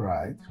 It's all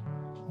right.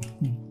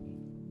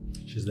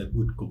 She's a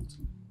good cook.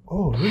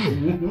 Oh,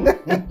 really?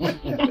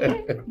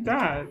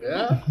 Dad.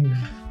 Yeah.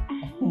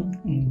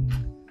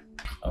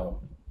 Oh,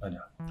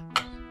 Anya.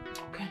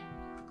 Okay.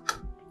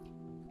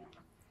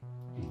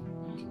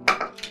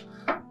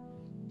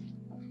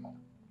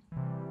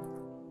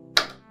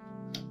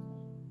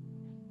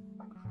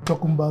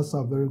 Cucumbers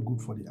are very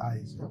good for the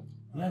eyes.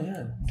 Yeah?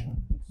 Yeah.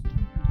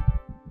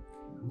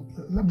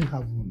 Let me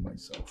have one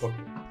myself.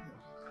 Okay.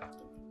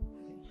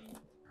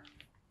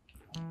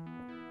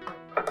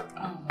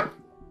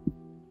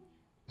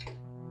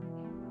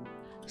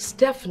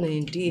 Stephanie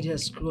indeed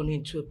has grown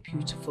into a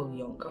beautiful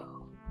young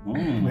girl.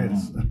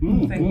 Yes. Thank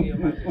you, Your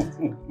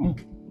Majesty.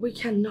 We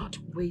cannot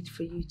wait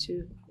for you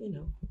to,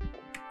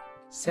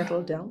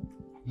 settle down.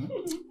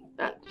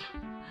 And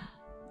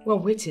we're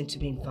waiting to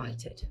be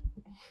invited.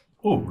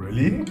 Oh,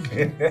 really?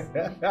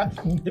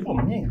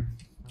 Even me,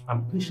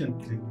 I'm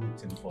patiently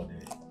waiting for the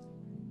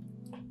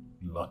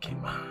lucky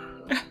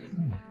man.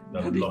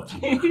 The lucky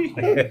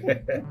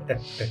man.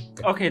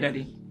 Okay,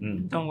 Daddy.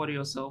 Don't worry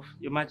yourself.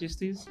 Your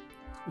Majesties,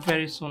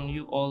 very soon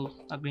you all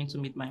are going to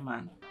meet my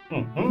man.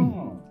 Can't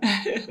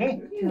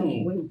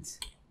wait.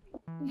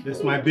 This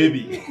is my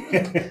baby.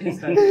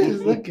 It's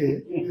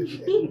okay.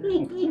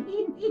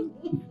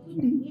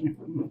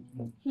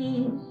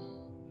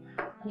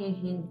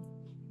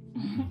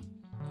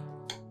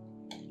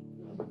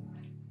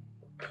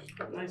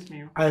 Nice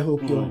meal. I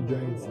hope you're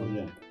enjoying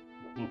it.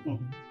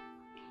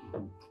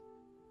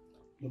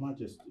 Your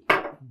Majesty.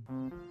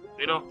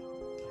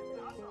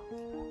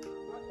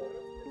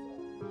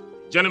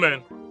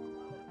 Gentlemen,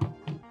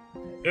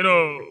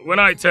 when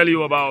I tell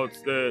you about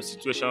the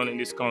situation in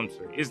this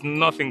country, it's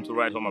nothing to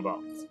write home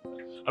about.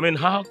 I mean,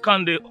 how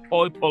can the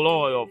hoi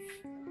polloi of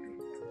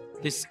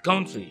this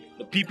country,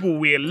 the people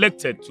we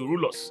elected to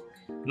rule us,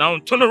 now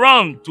turn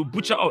around to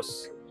butcher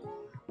us?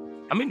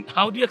 I mean,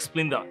 how do you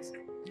explain that?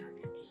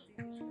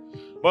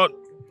 But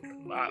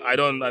I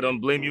don't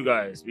blame you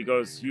guys,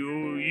 because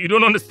you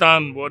don't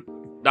understand what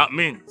that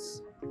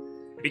means.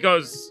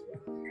 Because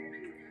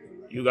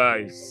you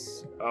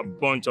guys are a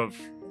bunch of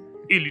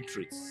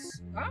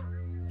illiterates. Huh?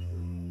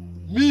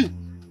 Me,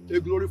 a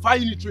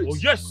glorified illiterate. Oh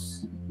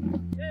yes.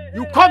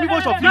 You call me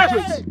bunch of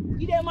illiterates.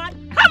 You dey mad?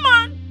 Come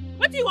on!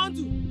 What do you want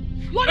to?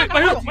 You want to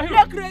come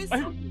on?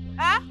 Crazy?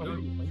 Huh?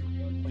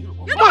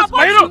 You know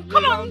about you?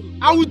 Come on!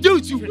 I will deal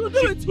with you. You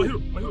deal with you.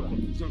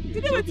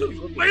 You deal with you.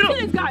 Kill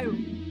this guy.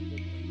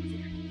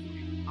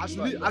 I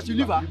should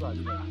leave her.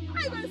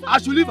 I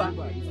should leave her.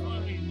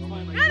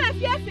 You're the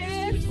fear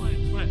face.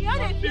 You're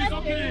the fear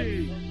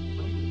face.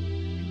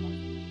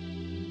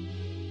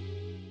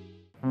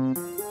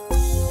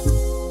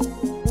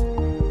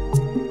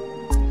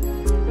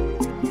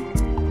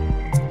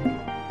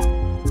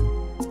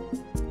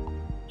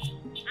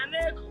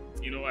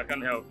 I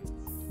can't help it.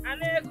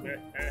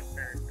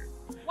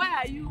 Why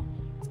are you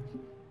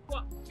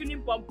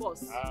feeling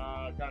pompous? I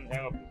can't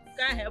help it.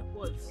 Can't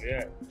help us.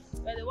 Yeah.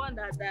 You're the one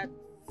that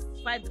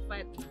fight the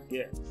fight.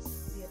 Yes.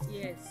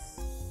 Yes.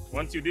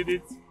 Once you did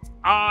it,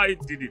 I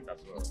did it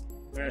as well.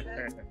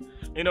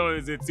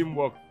 It's a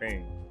teamwork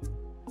thing.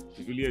 It's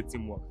really a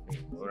teamwork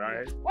thing,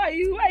 alright? Why are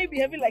you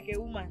behaving like a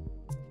woman?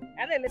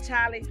 And then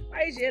Charlie,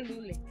 why is you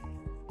lule?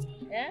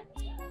 Eh?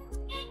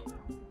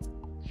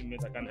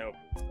 Teammate, I can't help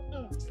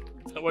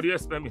it. What do you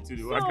expect me to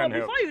do? So, I can't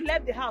help. before you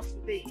left the house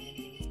today,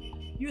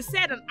 you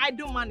said an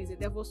idle man is a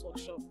devil's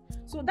workshop.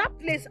 So that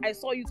place I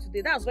saw you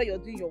today, that's where you're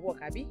doing your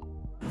work, Abby?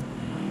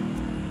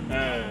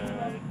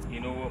 You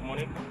know what,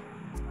 Monica?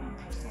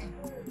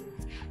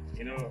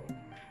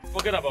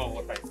 Forget about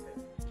what I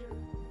said.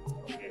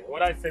 Okay,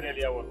 what I said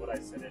earlier was what I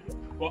said earlier.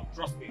 But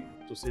trust me,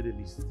 to say the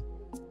least,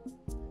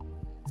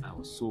 I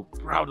was so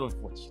proud of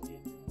what you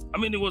did. I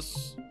mean, it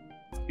was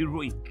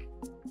heroic.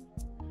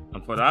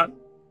 And for that,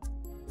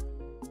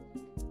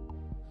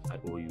 I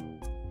owe you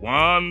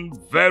one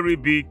very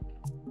big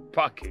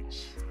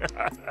package.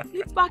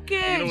 Leave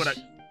package. You know what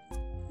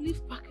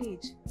Leave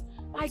package.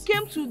 I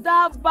came to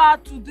that bar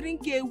to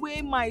drink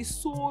away my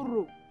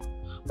sorrow.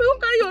 But you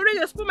carry your ring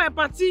and spoil my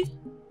party.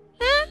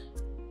 Eh?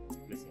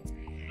 Listen,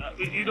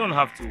 you don't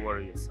have to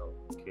worry yourself,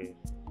 okay?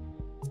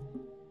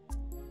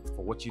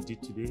 For what you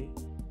did today,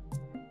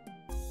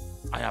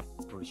 I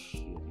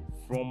appreciate it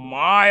from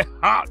my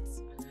heart.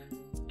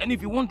 And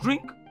if you want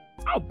drink,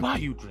 I'll buy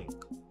you drink.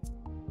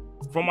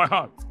 From my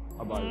heart,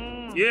 I'll buy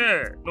you.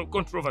 Yeah, no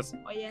controversy.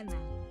 Oh yeah, now.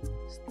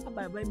 Stop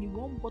by buy me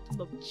one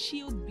bottle of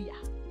chilled beer.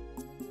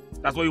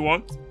 That's what you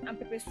want? And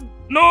pepper soup.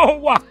 No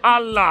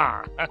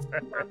wahala.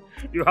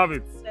 You have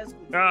it. Let's go.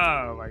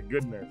 Ah, my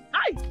goodness.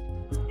 Hi.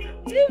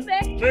 Put it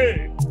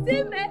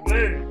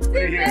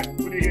here.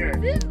 Put it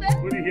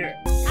here.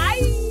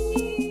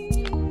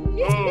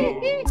 Oh,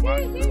 my goodness.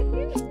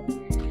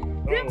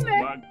 Oh,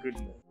 my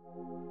goodness.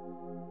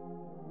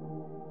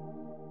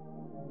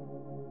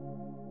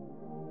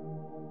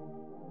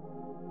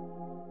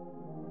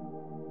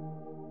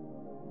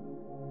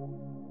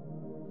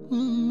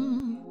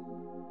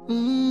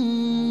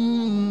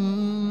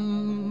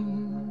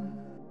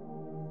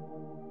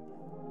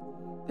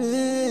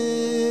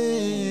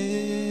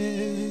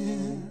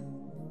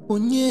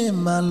 Onye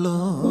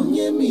malo,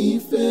 onye mi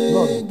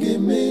fe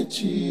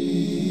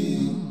gemechi.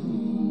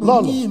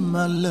 Onye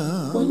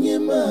malo, onye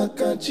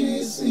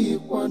makachi si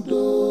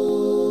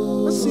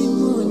kwado.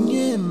 Asimu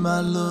onye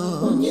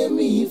malo, onye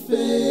mi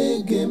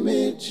fe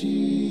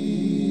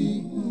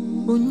gemechi.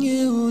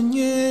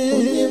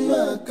 Onye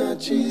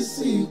makachi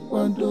si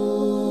kwado.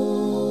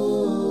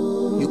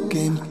 You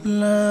can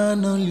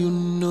plan all you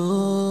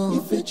know.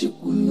 Ife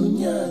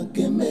chikulunya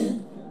geme.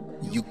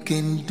 You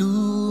can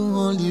do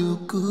all you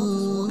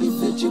could.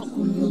 Ife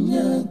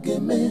chikulunya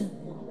geme.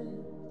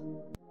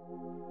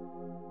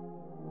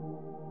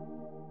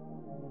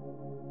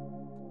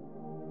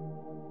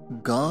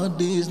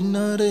 God is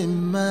not a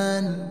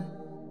man.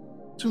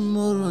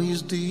 Tomorrow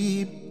is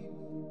deep.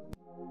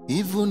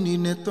 Even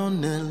in a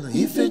tunnel,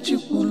 Ife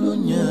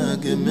chikulunya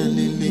geme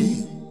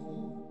lili.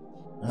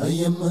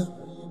 Ayama.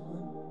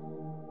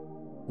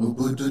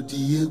 Obodo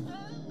diye.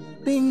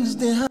 Things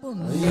they happen.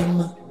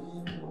 Ayama.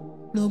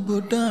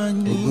 Nobody.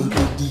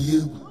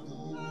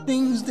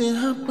 Things they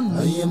happen.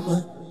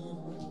 Ayama.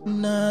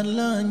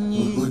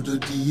 Nalani.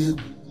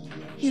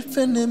 If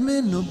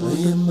enemy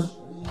nobody.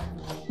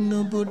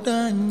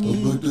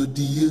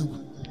 Nobody.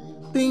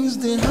 Things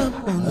they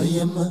happen.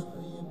 Ayama.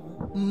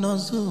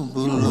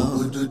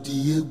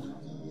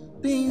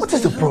 What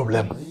is the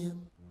problem?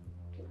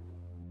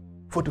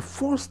 For the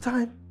first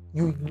time,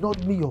 you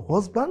ignored me, your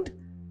husband?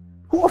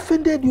 Who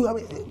offended you? I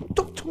mean,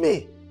 talk to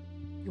me.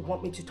 You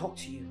want me to talk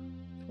to you?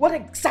 What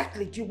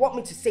exactly do you want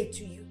me to say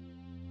to you?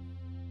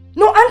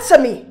 No, answer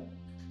me.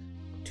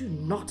 Do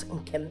not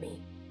inkem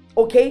me,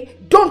 okay?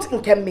 Don't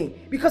inkem me,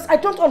 because I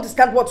don't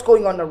understand what's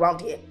going on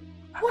around here.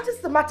 What is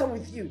the matter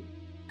with you?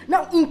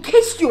 Now, in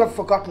case you have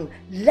forgotten,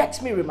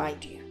 let me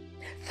remind you.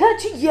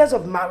 30 years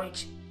of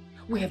marriage.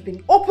 We have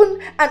been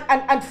open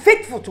and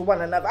faithful to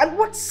one another. And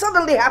what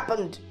suddenly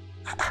happened?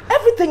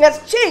 Everything has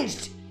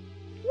changed.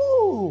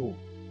 No.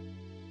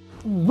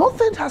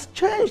 Nothing has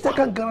changed. I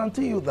can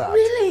guarantee you that.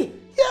 Really?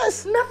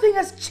 Yes. Nothing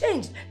has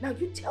changed. Now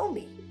you tell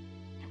me,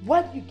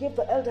 why you gave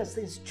the elders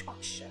the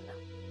instruction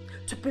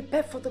to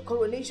prepare for the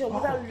coronation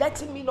without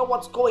letting me know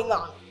what's going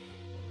on?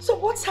 So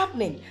what's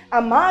happening?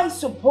 Am I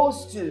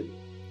supposed to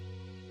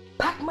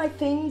pack my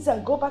things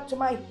and go back to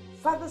my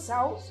father's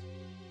house?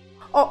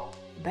 Or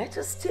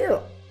better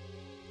still,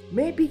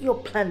 maybe your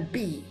plan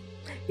B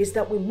is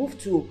that we move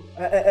to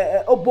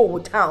Obowo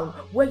town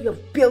where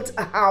you've built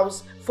a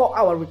house for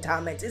our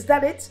retirement. Is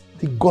that it?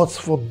 The gods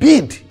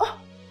forbid.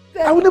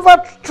 I will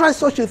never try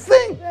such a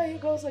thing. There he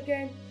goes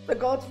again. The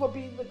gods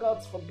forbid, the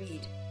gods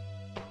forbid.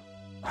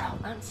 Now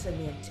answer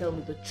me and tell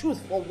me the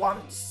truth for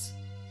once.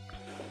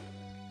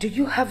 Do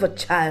you have a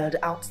child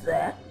out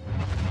there?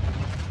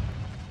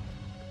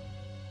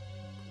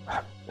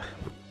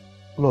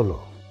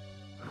 Lolo,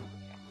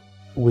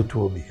 wait,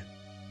 Obi.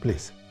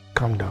 Please,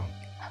 calm down.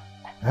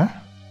 Huh?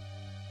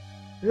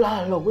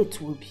 Lolo, wait,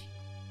 Obi.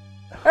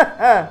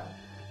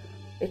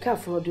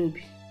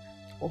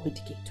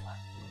 Obi.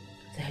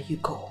 There you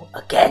go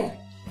again.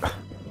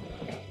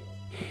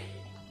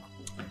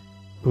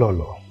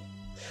 Lolo,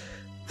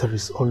 there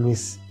is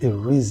always a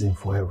reason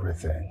for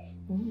everything.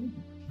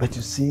 But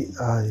you see,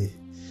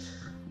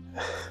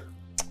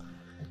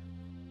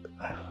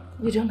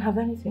 You don't have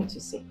anything to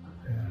say.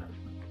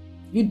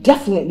 You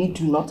definitely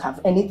do not have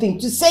anything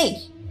to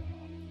say.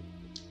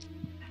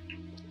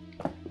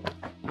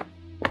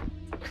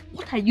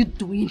 What are you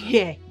doing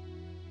here?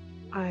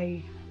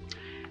 I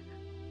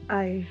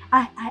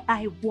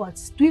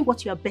was doing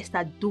what you are best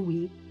at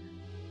doing.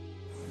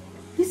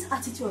 This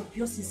attitude of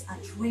yours is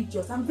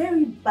outrageous and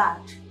very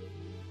bad.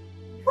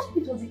 What if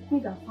it was the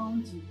queen that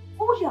found you?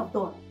 What would you have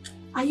done?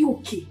 Are you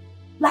okay?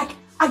 Like,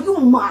 are you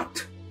mad?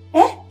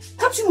 Eh?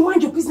 Can't you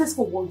mind your business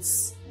for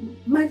once?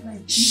 Mind my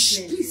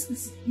business. Please,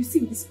 listen. You see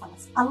in this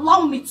palace.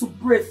 Allow me to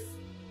breathe.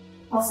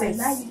 I'll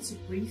allow you to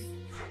breathe.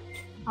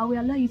 I will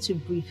allow you to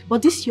breathe.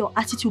 But this your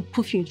attitude will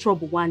put you in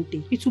trouble one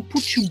day. It will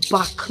put you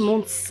back.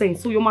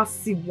 Nonsense. So you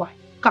must see why.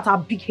 Got a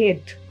big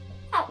head.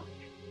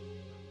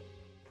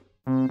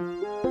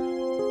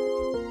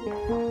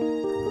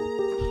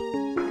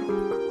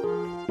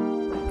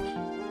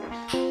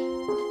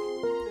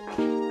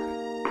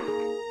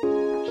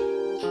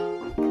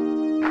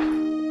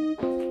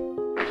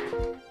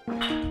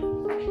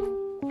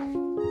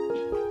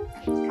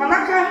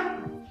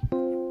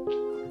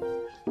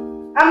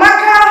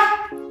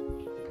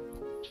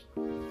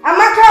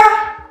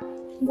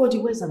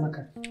 Where's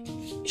Amaka?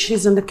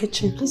 She's in the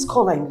kitchen. Please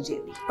call her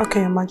immediately.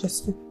 Okay, Your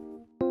Majesty.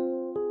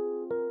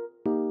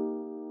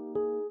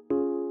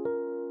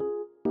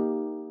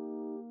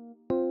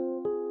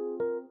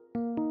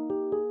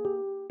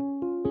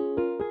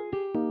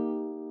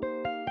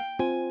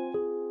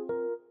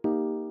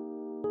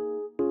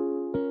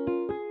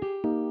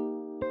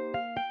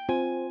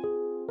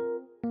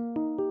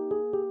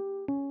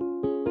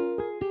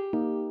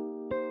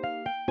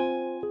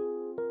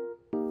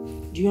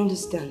 Do you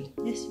understand?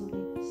 Yes, Your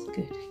Highness.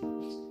 Good.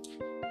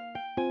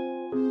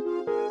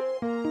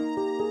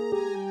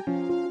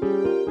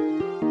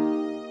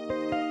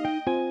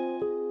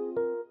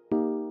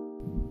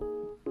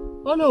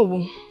 Oh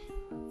no.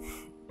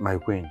 My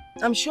queen.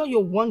 I'm sure you're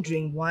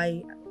wondering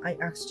why I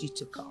asked you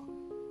to come.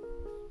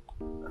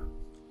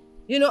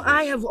 You know,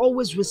 I have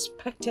always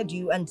respected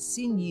you and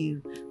seen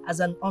you as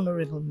an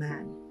honorable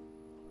man.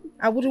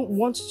 I wouldn't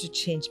want to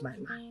change my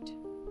mind.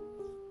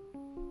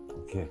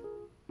 Okay.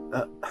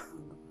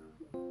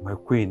 My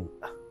queen,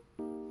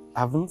 I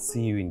haven't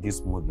seen you in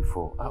this mood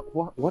before.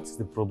 What is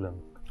the problem?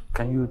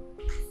 Can you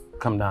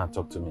come down and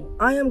talk to me?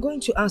 I am going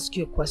to ask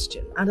you a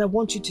question and I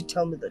want you to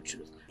tell me the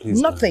truth.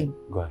 Please, nothing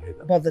go ahead.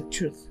 but the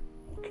truth.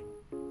 Okay.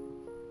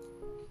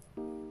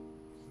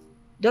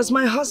 Does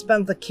my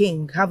husband, the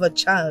king, have a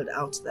child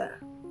out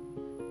there?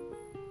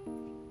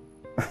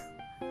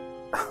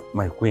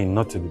 My queen,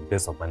 not to the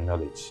best of my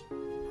knowledge.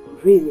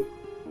 Really?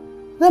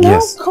 Then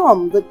yes. How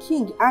come the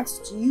king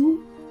asked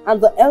you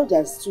and the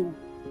elders to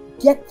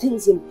get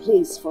things in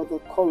place for the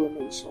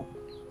coronation?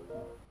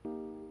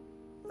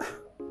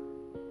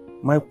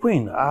 My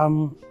queen,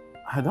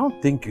 I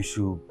don't think you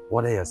should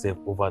bother yourself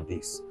over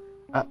this.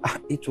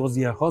 It was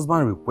your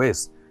husband's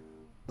request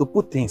to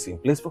put things in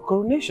place for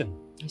coronation.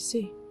 I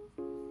see.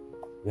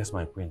 Yes,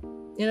 my queen.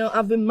 You know,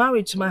 I've been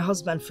married to my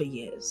husband for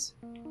years.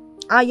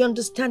 I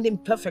understand him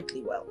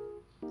perfectly well.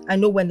 I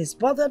know when he's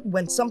bothered,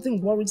 when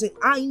something worries him,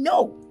 I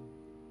know.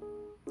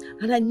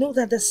 And I know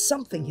that there's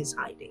something he's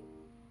hiding,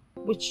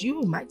 which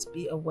you might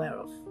be aware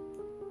of.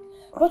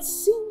 But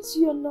since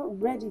you're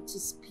not ready to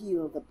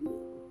spill the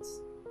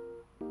beans,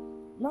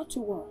 not to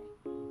worry.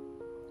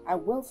 I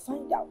will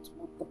find out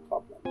what the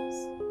problem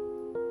is.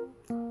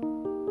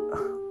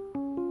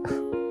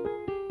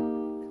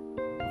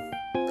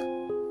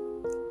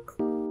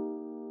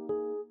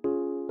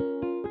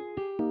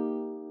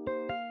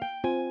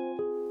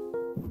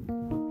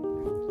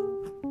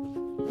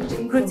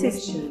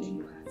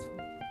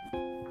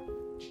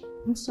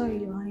 I'm sorry,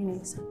 Your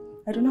Highness.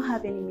 I do not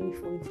have any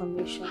meaningful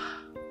information.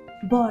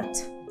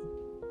 But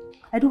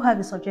I do have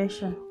a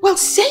suggestion. Well,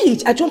 say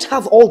it. I don't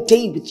have all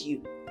day with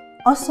you.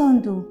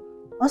 Osondu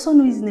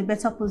is in a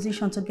better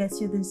position to get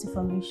you this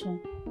information.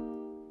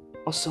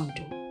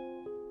 Osondu?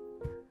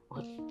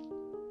 What?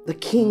 The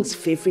king's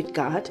favorite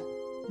guard?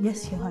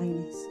 Yes, Your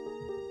Highness.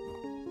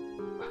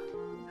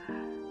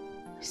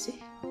 I see.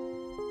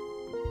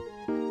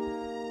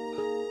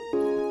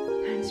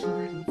 Thanks for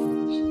that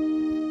information.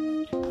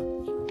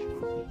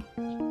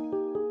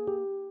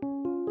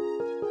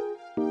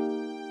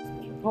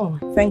 Oh,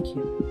 thank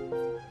you.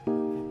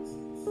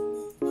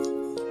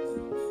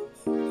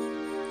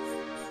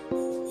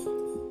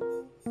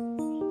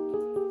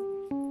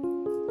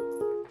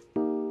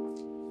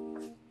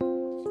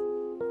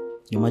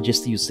 Your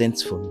Majesty, you sent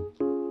for me.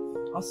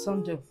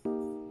 Osondu.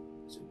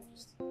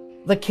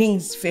 The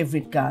king's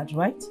favorite guard,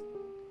 right?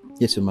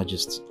 Yes, Your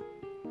Majesty.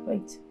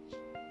 Wait.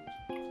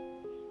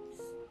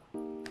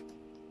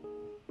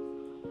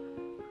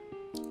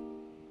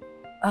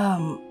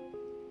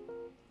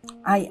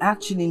 I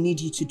actually need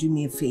you to do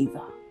me a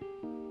favor.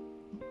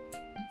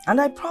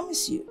 And I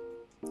promise you,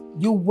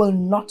 you will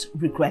not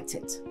regret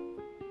it.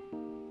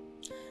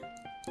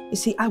 You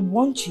see, I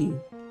want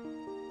you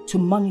to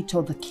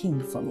monitor the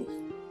king for me.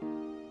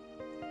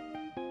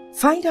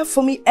 Find out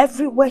for me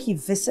everywhere he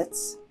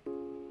visits,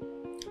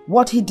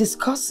 what he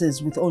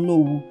discusses with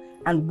Onowu,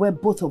 and where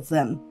both of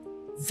them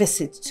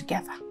visit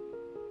together.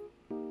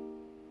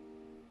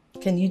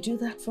 Can you do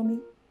that for me?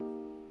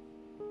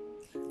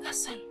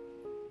 Listen,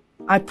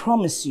 I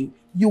promise you,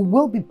 you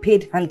will be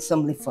paid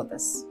handsomely for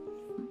this.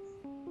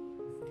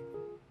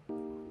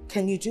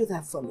 Can you do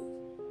that for me?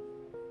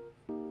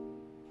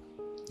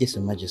 Yes,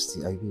 Your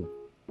Majesty, I will.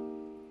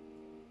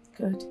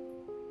 Good.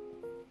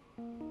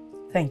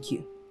 Thank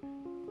you.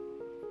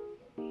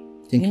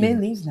 Thank you. You may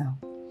leave now.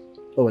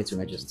 All right, Your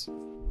Majesty.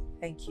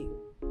 Thank you.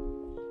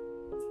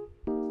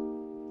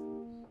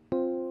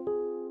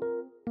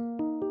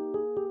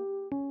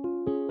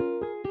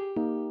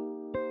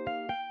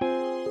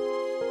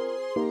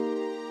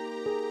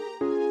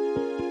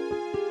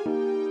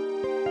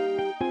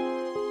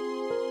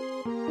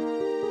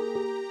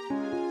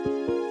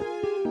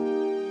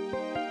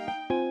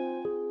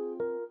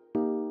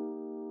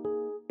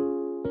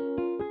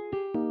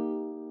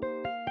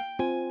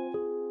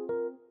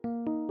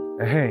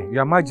 Hey,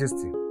 Your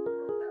Majesty.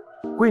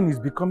 Queen is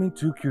becoming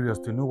too curious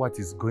to know what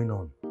is going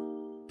on.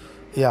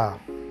 Yeah.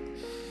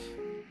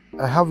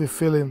 I have a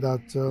feeling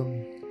that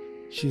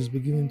she's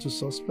beginning to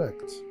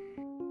suspect.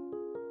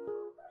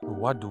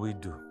 What do we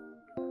do?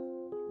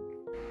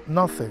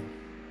 Nothing.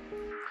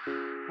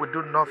 We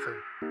do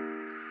nothing.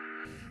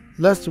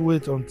 Let's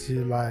wait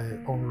until I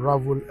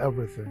unravel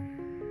everything.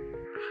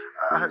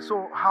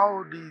 So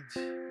how did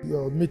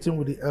your meeting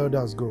with the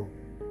elders go?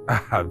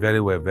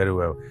 Very well, very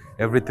well.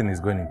 Everything is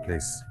going in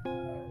place.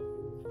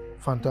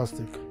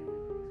 Fantastic.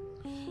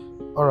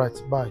 All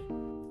right, bye.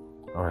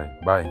 All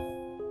right, bye.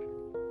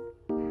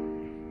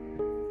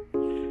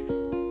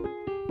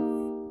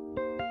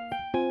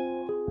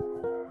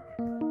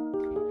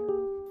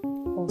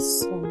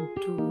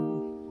 Osondo,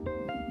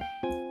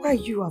 why are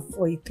you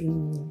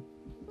avoiding me?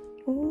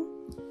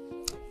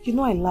 You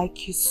know I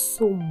like you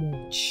so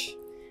much.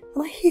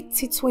 And I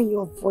hate it when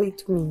you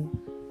avoid me.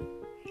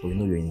 But you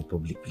know you're in a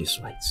public place,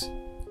 right?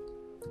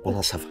 The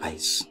palace have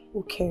eyes.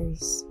 Who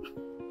cares?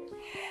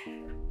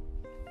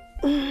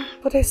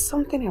 But there's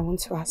something I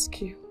want to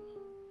ask you.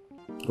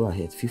 Go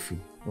ahead, feel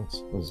free.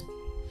 What's it?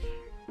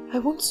 I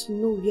want to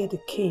know where the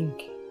king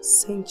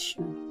sent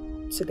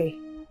you today.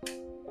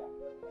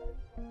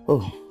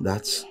 Oh,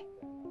 that's...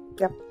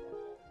 Yep.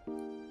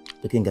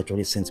 The king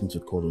actually sent me to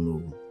call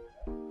Onowu.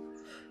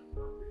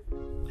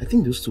 I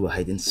think those two are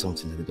hiding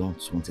something that they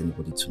don't want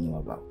anybody to know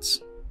about.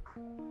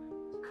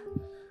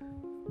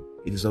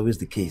 It is always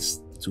the case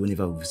to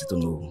whenever we visit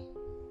Onowu.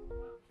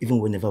 Even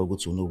whenever we go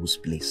to Onowu's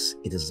place,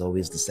 it is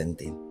always the same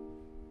thing.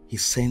 He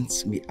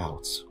sent me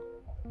out.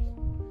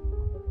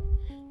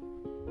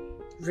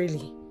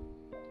 Really?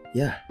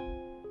 Yeah.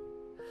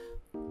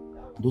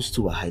 Those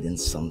two are hiding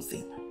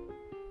something.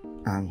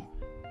 And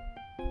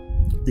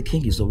the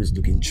king is always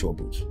looking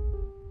troubled.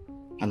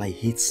 And I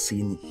hate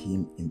seeing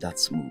him in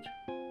that mood.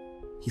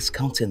 His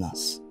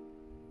countenance.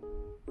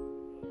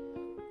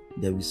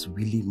 There is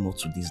really more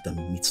to this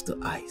than meets the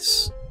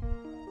eyes.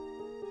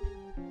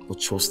 But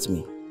trust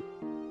me,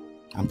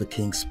 I'm the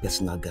king's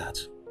personal guard.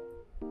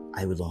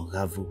 I will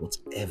unravel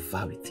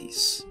whatever it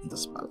is in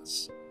this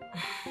palace.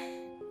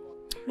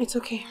 It's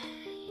okay.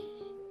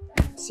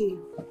 See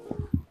you.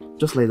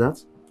 Just like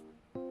that?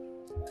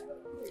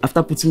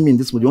 After putting me in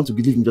this mood, you want to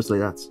believe me just like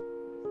that?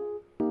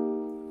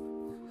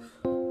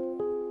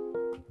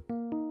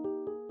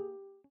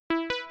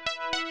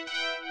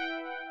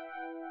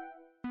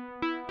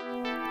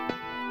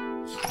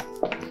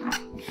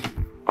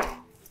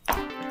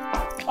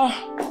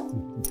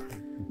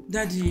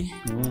 Daddy.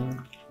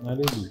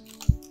 Daddy.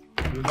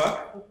 You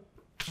back?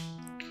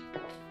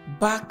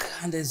 Back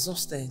and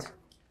exhausted.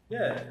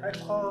 Yeah, I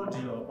called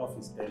your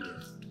office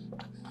earlier.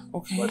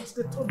 Okay. But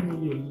they told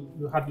me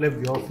you had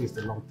left the office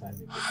a long time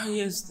ago.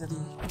 Yes, Daddy.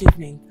 Good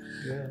evening.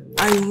 Yeah.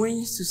 I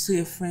went to see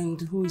a friend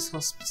who is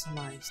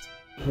hospitalized.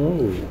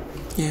 Oh.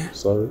 Yeah.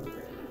 Sorry.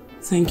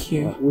 Thank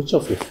you. Which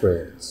of your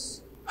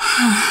friends?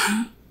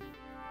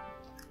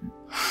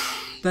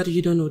 Daddy,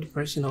 you don't know the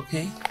person,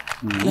 okay?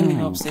 Let me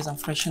go upstairs and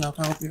freshen up.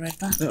 I'll be right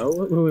back.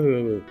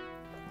 Wait.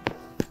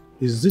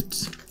 Is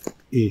it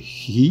a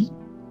he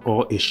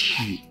or a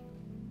she?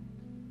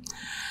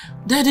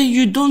 Daddy,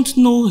 you don't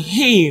know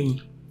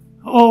him.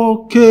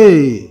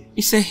 Okay.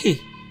 It's a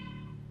he.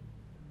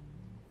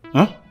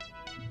 Huh?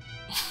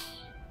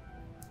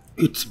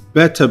 It's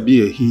better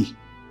be a he,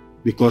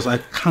 because I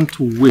can't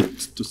wait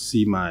to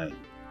see my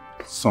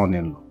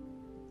son-in-law.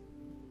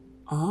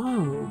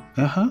 Oh.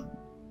 Uh-huh.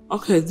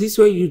 Okay, this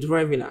way you're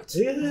driving at.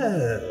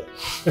 Yeah.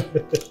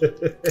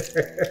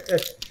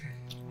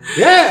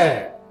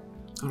 Yeah.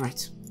 All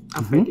right.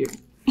 I've heard you.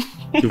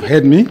 You've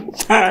heard me?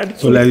 Had.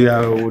 So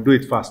we'll do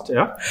it fast,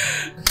 yeah?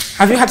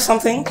 Have you had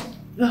something?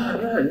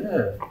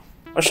 Yeah.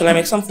 Or shall I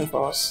make something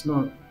for us?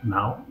 No,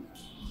 now.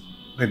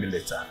 Maybe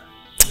later.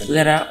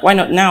 Later? Why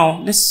not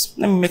now? Let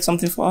me make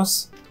something for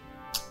us.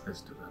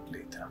 Let's do that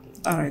later.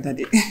 All right,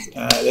 Daddy.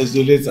 Let's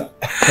do later.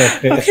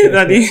 Okay,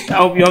 Daddy.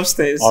 I'll be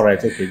upstairs. All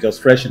right, okay.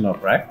 Just freshen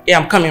up, right? Yeah,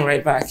 I'm coming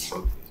right back.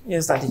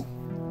 Yes, Daddy.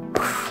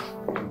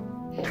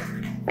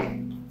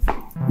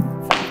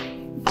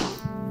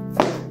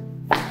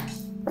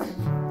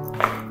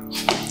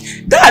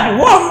 Dad,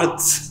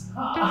 what?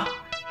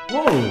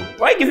 Whoa.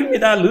 Why are you giving me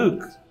that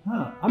look?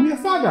 I'm your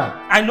father.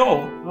 I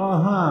know.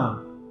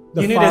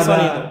 The You need a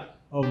father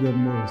of the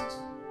most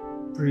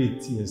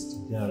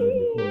prettiest girl in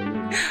the whole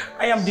world.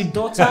 I am the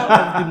daughter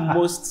of the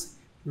most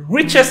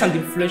richest and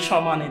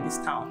influential man in this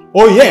town.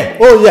 Oh yeah.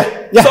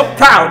 So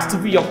proud to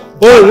be your...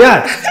 Oh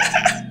yeah.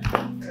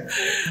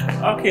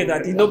 Okay,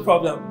 Daddy, no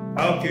problem.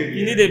 Okay.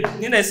 You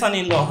need a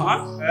son-in-law,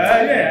 huh?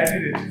 Yeah, I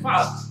need it.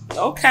 Fast.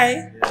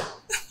 Okay.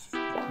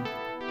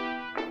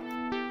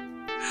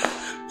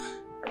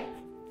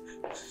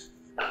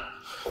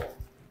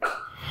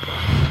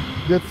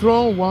 The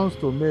throne wants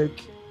to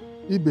make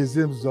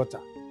Ibezim's daughter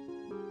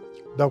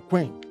the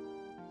queen.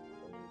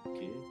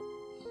 Okay.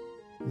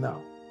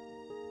 Now,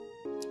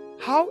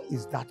 how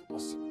is that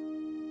possible?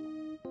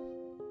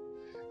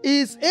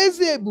 Is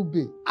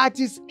Eze-Ebube at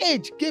his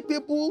age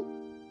capable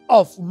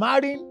of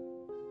marrying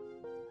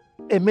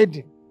a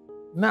maiden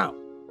now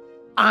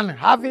and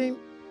having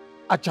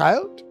a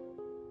child?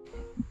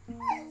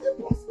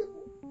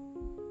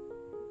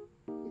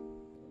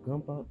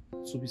 Grandpa,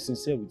 to be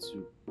sincere with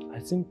you, I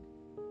think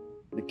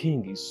the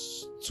king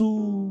is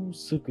too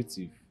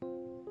secretive.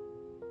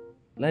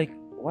 Like,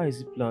 why is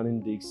he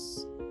planning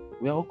this?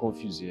 We are all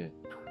confused here.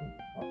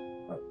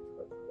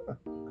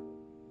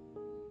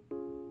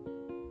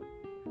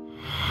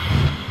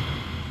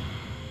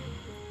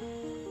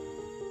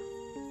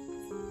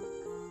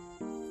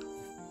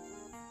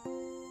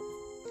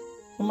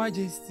 Your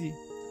Majesty,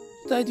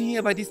 what are you doing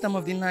here by this time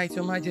of the night,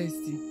 Your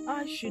Majesty?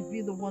 I should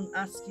be the one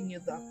asking you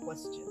that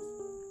question.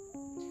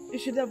 You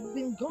should have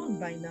been gone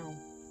by now.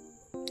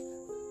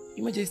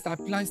 Your Majesty, I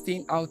plan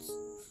staying out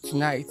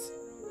tonight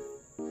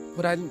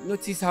But I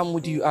noticed how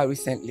moody you are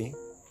recently.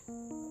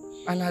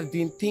 And I've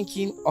been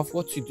thinking of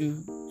what to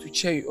do to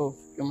cheer you up,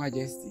 Your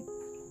Majesty.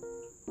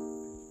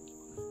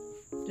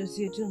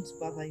 Dozie, don't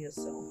bother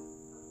yourself.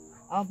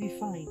 I'll be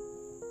fine.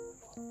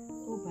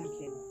 Go back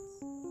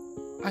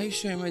in. Are you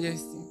sure, Your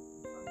Majesty?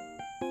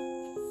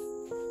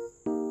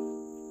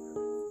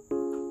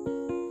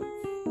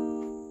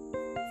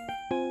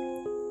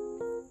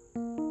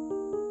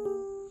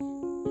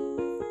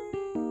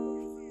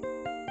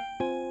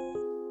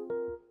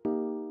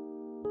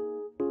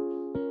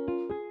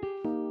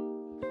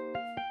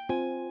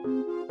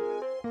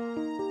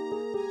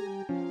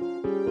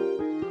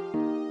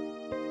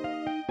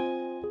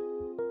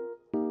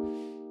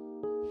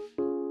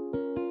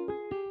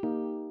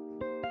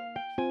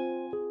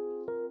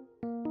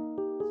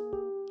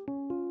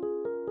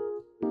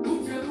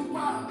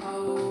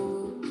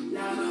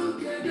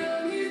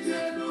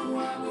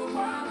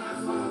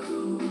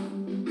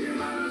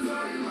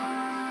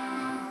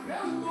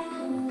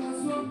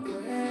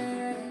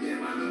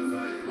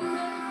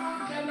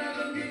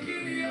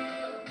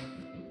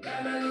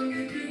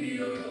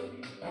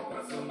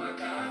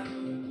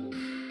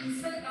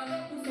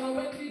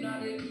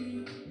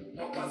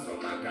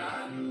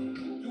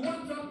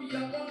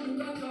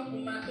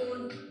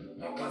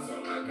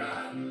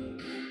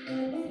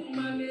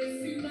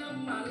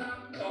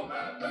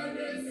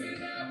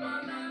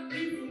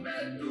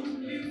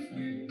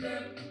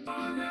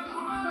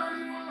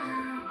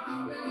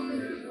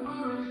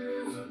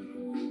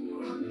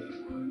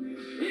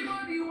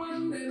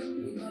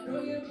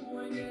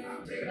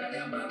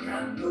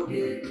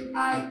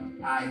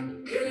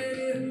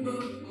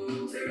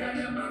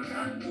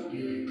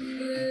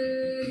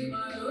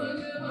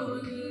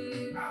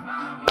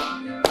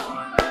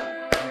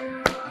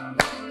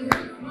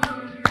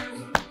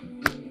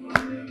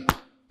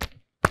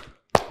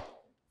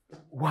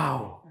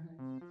 Wow.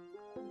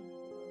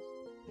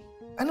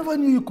 I never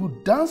knew you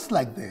could dance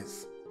like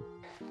this.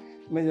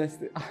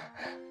 Majesty,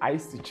 I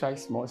used to try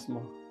small.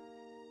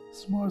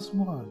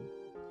 Small.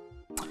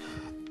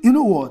 You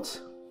know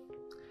what?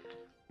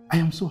 I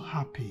am so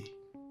happy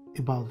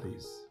about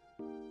this.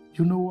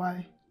 You know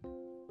why?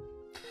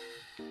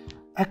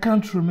 I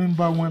can't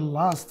remember when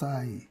last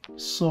I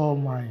saw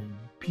my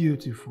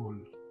beautiful,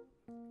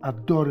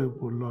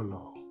 adorable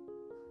Lolo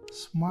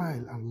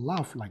smile and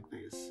laugh like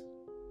this.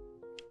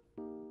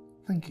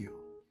 Thank you.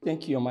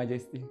 Thank you, Your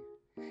Majesty.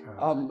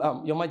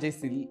 Your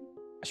Majesty,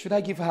 should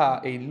I give her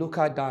a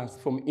local dance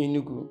from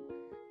Enugu?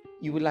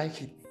 You will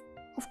like it.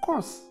 Of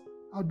course.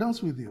 I'll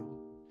dance with you.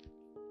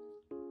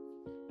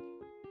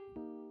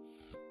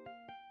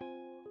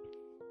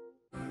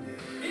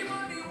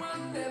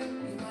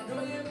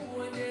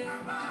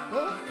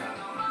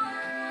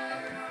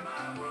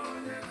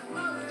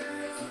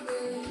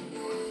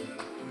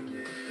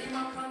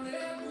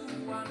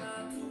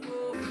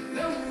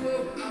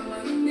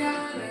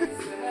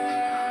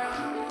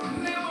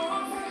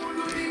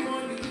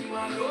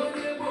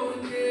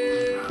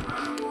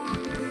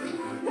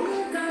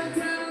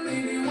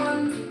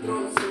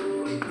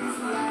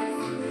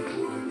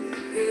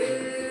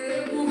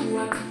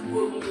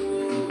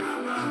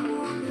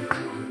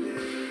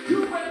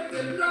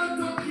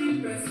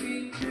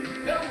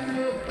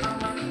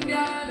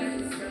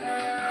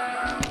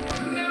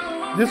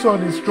 This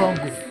one is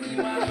stronger.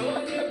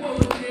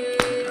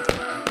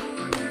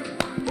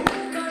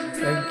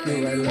 Thank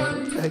you, I love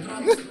it. Thank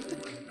you.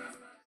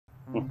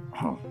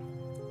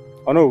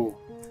 Oh no.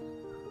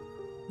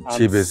 I'm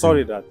Chibesi.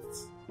 sorry that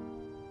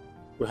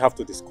we have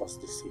to discuss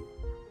this here.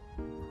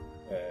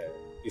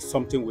 It's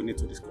something we need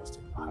to discuss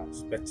in our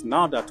house. But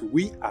now that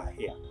we are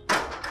here,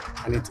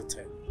 I need to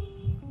tell you.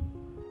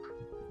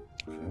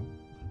 Okay.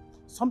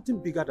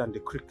 Something bigger than the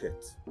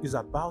cricket is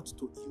about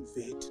to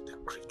invade the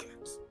cricket.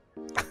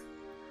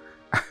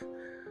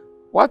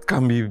 What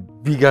can be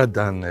bigger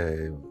than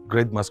a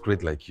great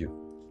masquerade like you?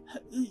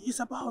 It's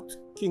about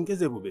King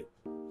Ezebube.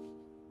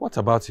 What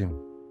about him?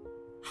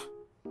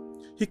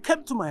 He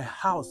came to my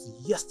house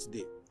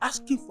yesterday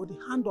asking for the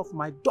hand of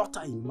my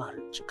daughter in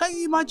marriage. Can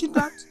you imagine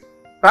that?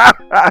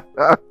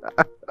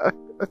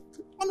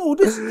 Oh no,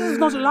 this is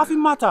not a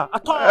laughing matter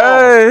at all.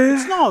 Hey.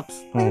 It's not.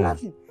 Why are you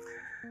laughing?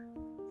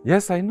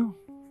 Yes, I know.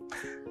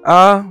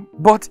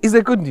 But it's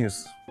a good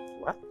news.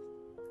 What?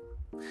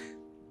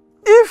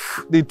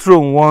 If the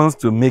throne wants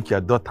to make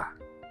your daughter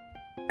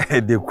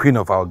the queen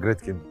of our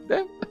great kingdom,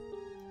 then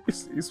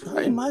it's Can you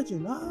fine.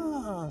 imagine?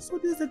 So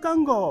there's a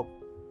gang up.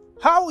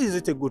 How is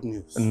it a good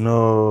news?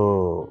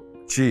 No,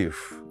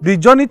 Chief. The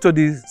journey to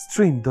the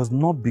stream does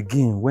not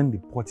begin when the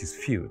pot is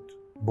filled,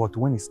 but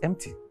when it's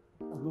empty.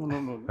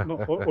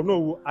 No. Oh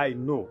no, I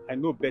know,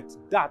 but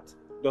that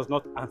does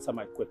not answer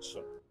my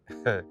question.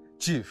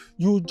 Chief.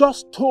 You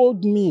just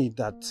told me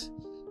that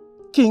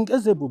King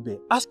Ezebube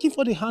asking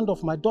for the hand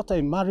of my daughter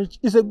in marriage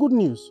is a good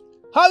news.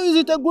 How is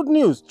it a good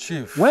news?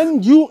 Chief.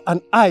 When you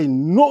and I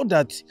know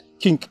that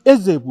King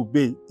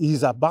Ezebube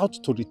is about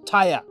to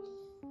retire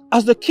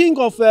as the king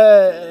of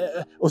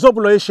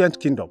Ozobolo Ancient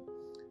Kingdom.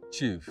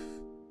 Chief,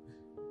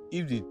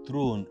 if the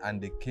throne and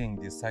the king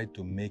decide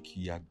to make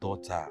your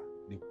daughter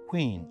the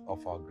queen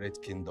of our great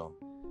kingdom,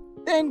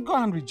 then go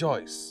and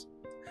rejoice.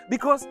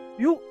 Because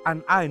you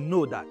and I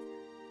know that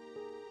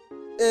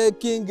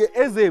King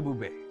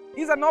Ezebube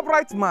is an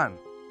upright man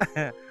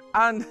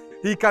and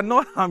he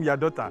cannot harm your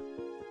daughter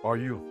or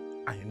you,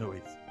 and you know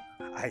it.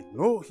 I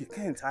know he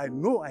can't. I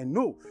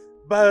know.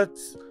 But...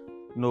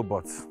 No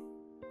but.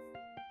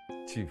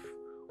 Chief,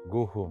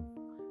 go home.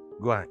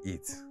 Go and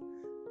eat.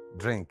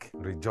 Drink,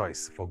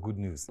 rejoice, for good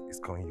news is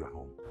coming your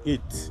home.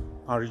 Eat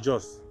and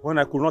rejoice when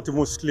I could not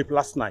even sleep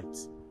last night.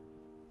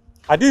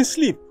 I didn't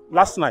sleep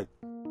last night.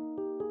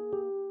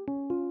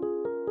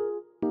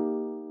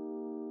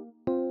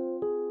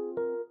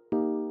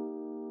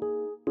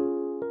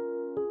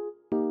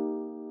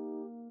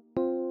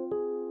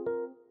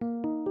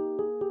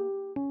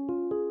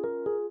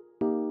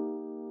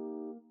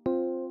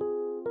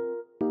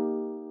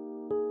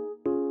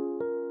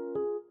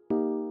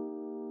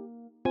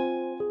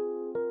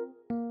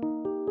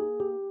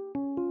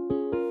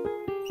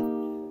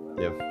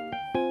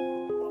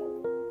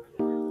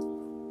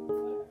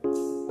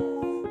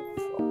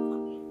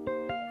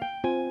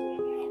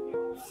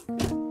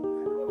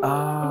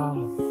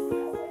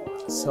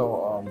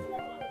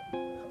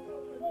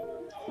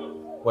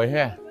 We're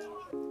here.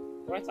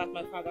 Right at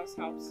my father's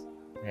house.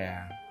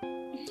 Yeah.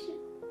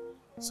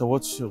 So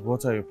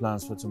what are your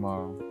plans for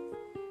tomorrow?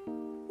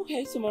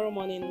 Okay, tomorrow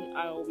morning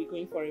I'll be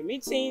going for a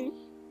meeting,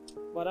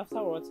 but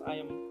afterwards I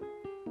am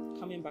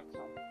coming back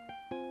home.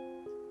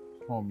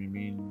 Home, you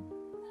mean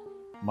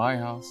my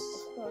house?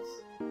 Of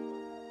course.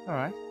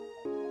 Alright.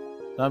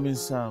 That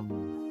means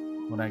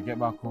when I get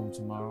back home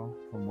tomorrow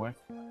from work,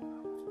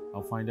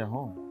 I'll find a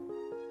home.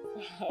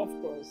 Of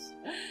course.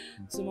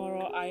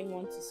 Tomorrow I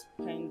want to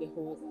spend the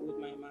whole day with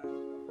my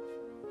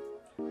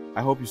man.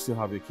 I hope you still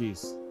have your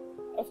keys.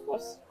 Of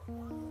course.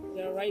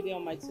 They're right there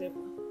on my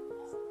table.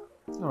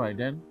 Alright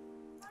then.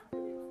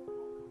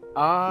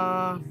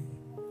 My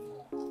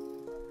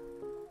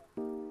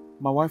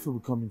wife will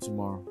be coming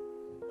tomorrow.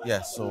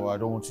 Yeah, so I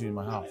don't want you in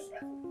my house.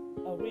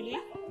 Oh, really?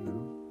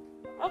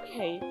 Mm-hmm.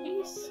 Okay,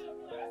 please.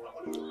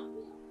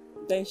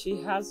 Then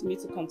she has me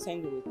to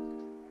contend with.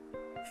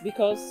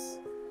 Because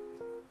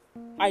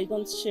I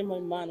don't share my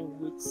man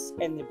with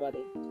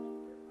anybody.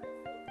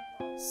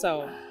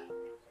 So,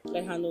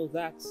 let her know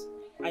that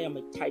I am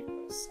a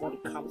tigress when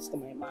it comes to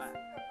my man.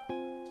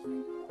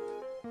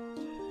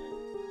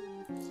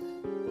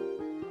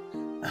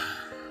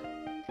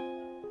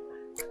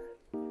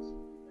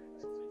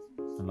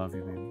 I love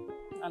you, baby.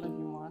 I love you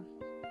more.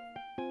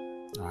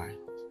 Alright.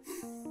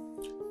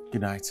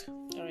 Good night.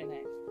 Alright,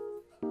 night.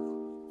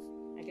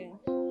 Again.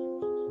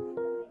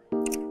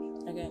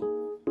 Again.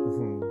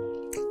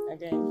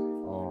 Again.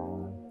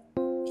 Oh.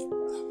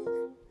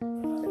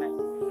 Good night.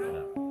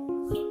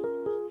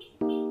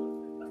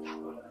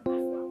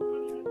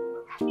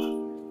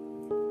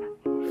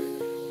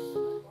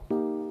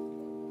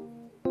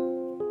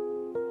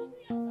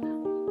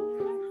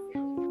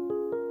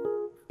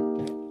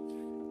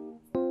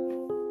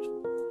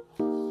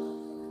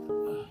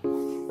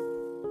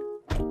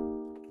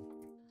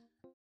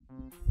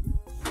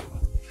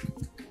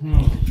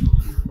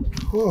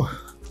 Oh,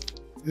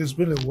 it's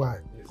been a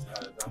while.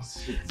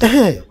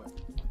 Hey,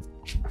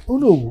 oh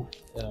no.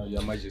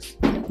 Your Majesty.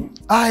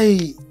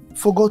 I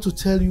forgot to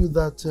tell you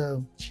that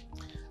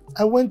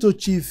I went to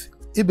Chief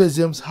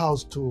Ibezem's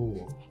house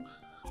to...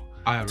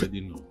 I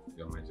already know,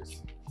 Your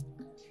Majesty.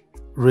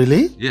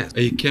 Really? Yes.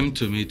 He came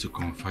to me to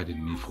confide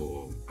in me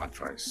for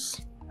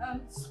advice.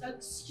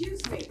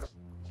 Excuse me.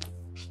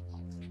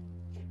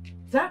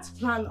 That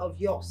plan of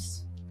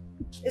yours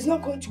is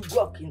not going to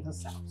work in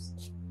this house.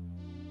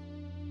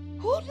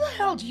 Who the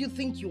hell do you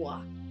think you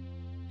are?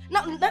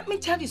 Now, let me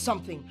tell you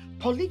something.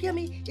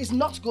 Polygamy is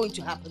not going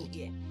to happen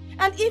here.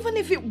 And even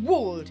if it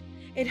would,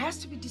 it has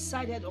to be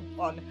decided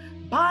upon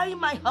by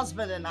my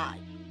husband and I.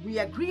 We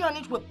agree on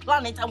it, we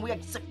plan it, and we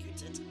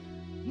execute it.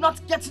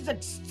 Not get it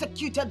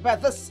executed by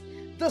this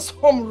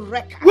home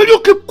wrecker. Will you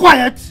keep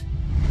quiet?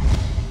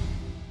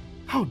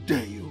 How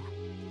dare you?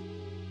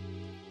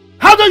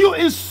 How dare you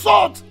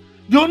insult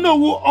the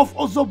Onowu of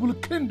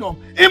Ozobulu Kingdom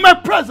in my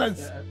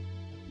presence?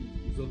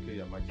 It's okay,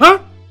 Your Majesty. Huh?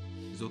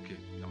 It's okay,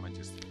 Your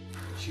Majesty.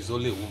 She's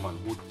only a woman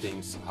who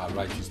thinks her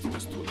right is to be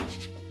stolen.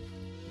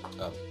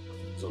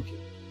 It's okay.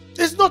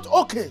 It's not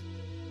okay.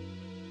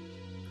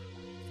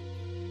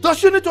 Does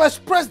she need to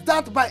express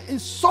that by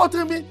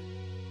insulting me?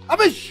 I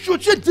mean,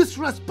 should she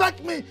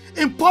disrespect me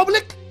in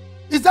public?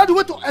 Is that the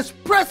way to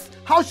express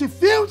how she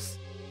feels?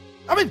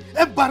 I mean,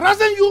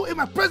 embarrassing you in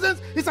my presence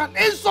is an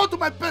insult to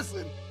my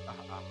person.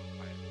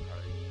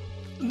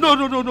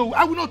 No,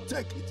 I will not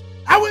take it.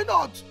 I will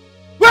not.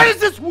 Where is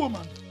this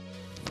woman?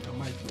 Your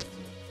Majesty.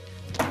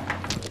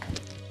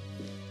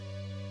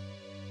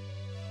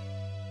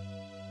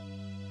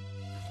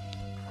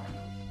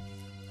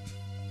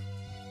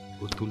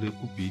 Otole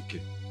Kupike.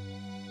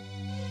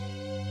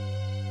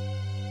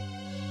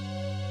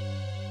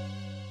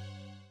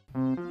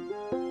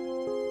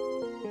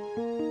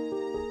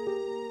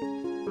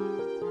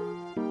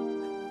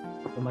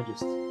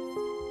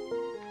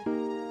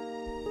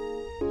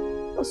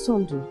 What's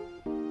son do?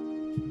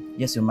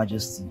 Yes, Your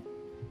Majesty.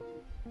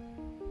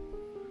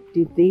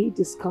 Did they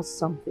discuss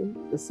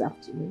something this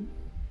afternoon?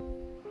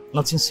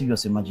 Nothing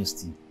serious, Your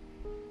Majesty.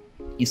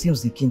 It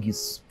seems the king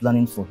is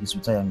planning for his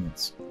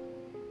retirement.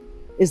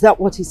 Is that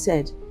what he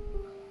said?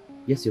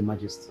 Yes, Your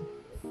Majesty.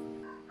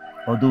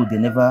 Although they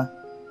never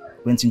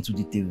went into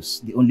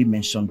details, they only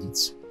mentioned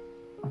it.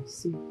 I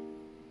see.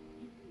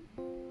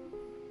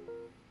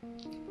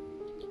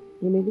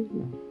 You may leave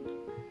now.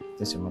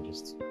 Yes, Your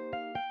Majesty.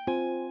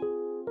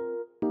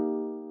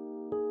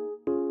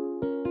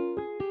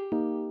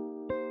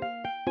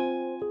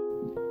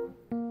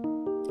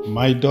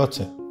 My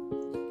daughter,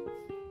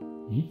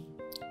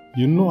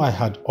 you know I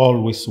had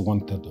always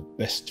wanted the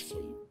best for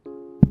you.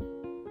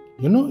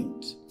 You know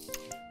it.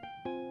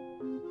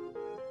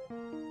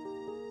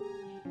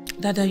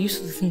 Dad, I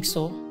used to think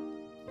so.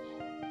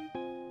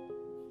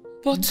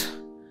 But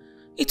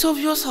it's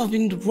obvious I've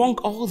been wrong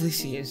all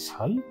these years.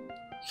 Huh?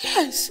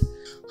 Yes.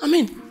 I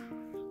mean,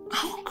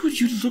 how could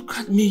you look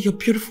at me, your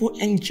beautiful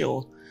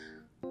angel,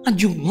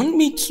 and you want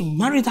me to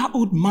marry that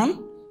old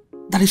man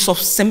that is of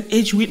same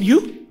age with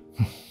you?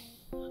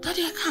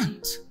 Daddy, I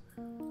can't.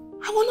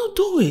 I will not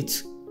do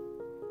it.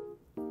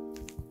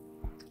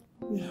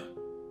 Yeah.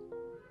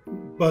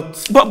 But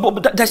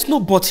there's no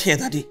but here,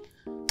 Daddy.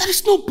 There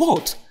is no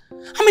but.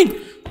 I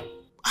mean,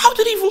 how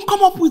did he even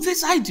come up with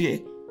this idea?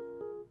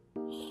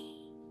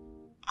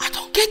 I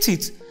don't get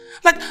it.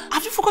 Like,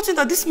 have you forgotten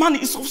that this man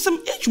is of same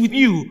age with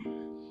you?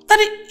 That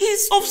he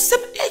is of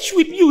same age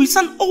with you. He's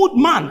an old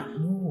man.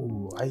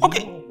 No,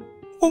 Okay,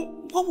 well,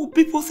 what will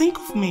people think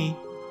of me?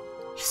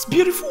 His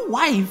beautiful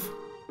wife.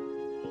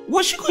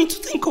 What's she going to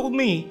think of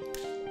me?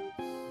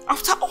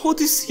 After all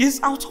these years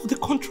out of the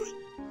country,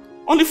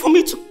 only for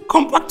me to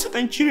come back to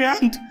Nigeria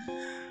and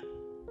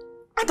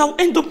I'll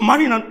end up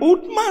marrying an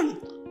old man.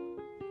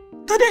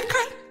 Daddy,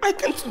 I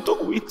can't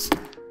do it.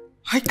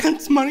 I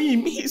can't marry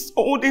him. He's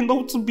old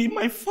enough to be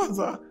my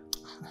father.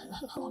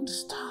 I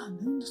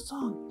understand.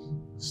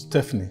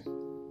 Stephanie,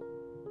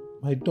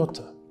 my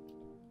daughter,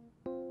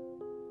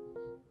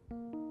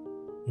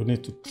 you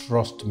need to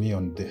trust me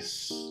on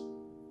this.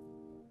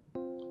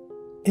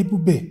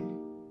 Ebube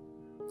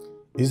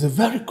is a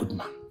very good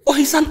man. Oh,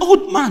 he's an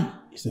old man.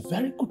 He's a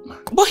very good man.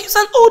 But he's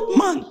an old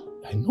man.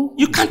 I know.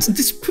 You can't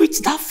dispute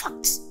that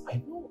fact.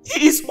 I know.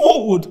 He is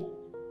old.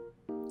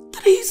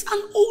 That he is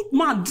an old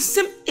man, the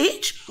same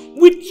age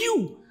with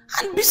you.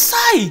 And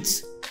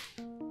besides,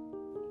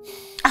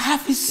 I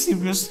have a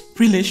serious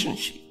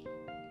relationship.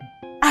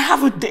 I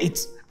have a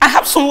date. I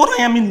have someone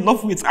I am in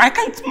love with. I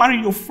can't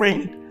marry your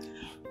friend.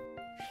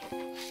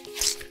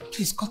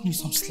 Please cut me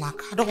some slack.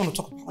 I don't want to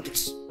talk about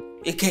this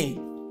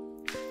again.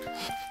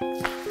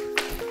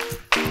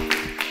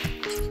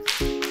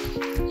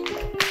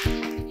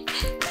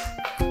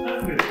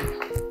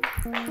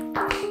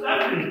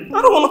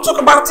 I don't want to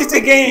talk about it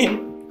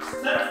again.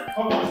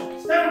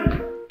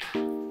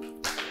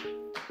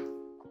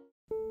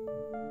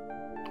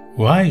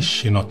 Why is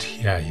she not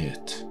here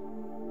yet?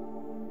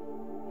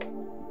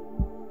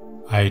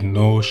 I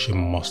know she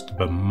must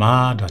be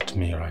mad at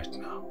me right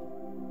now.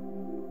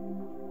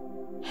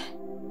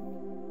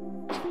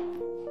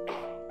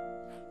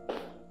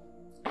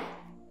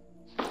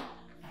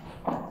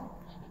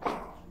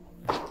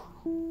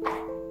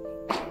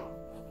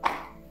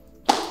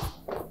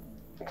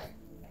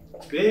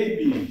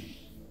 Baby.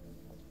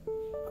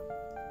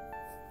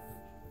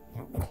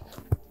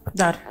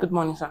 Dad, good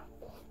morning, sir.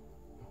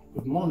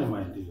 Good morning,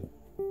 my dear.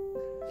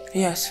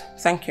 Yes,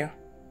 thank you.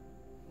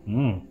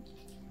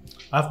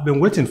 I've been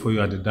waiting for you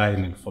at the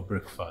dining for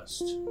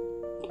breakfast.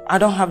 I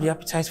don't have the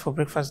appetite for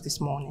breakfast this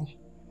morning.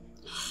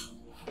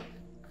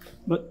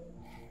 But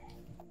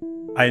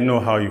I know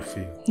how you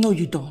feel. No,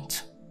 you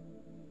don't.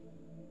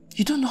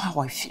 You don't know how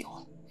I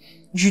feel.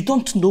 You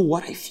don't know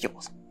what I feel.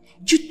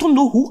 You don't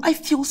know who I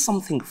feel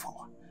something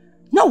for.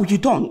 No, you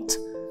don't.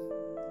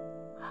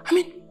 I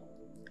mean,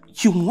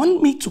 you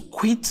want me to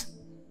quit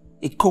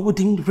a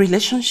golden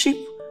relationship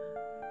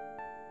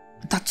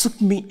that took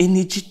me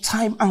energy,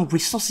 time, and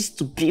resources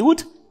to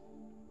build?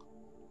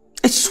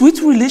 A sweet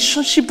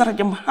relationship that I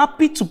am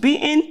happy to be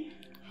in?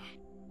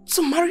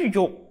 To marry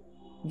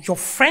your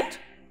friend,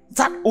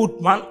 that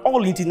old man,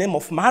 all in the name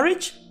of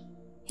marriage?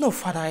 No,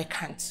 Father, I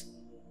can't.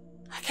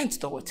 I can't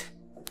do it.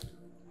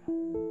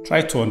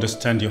 Try to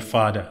understand your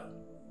father.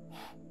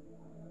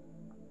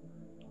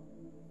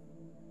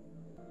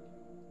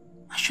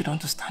 I should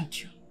understand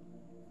you.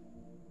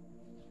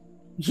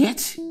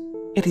 Yet,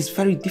 it is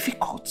very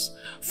difficult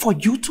for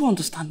you to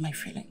understand my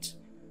feelings.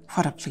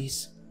 Father,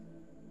 please.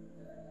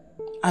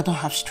 I don't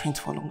have strength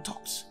for long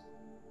talks.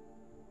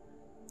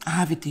 I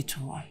have a day to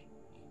run.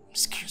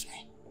 Excuse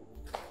me.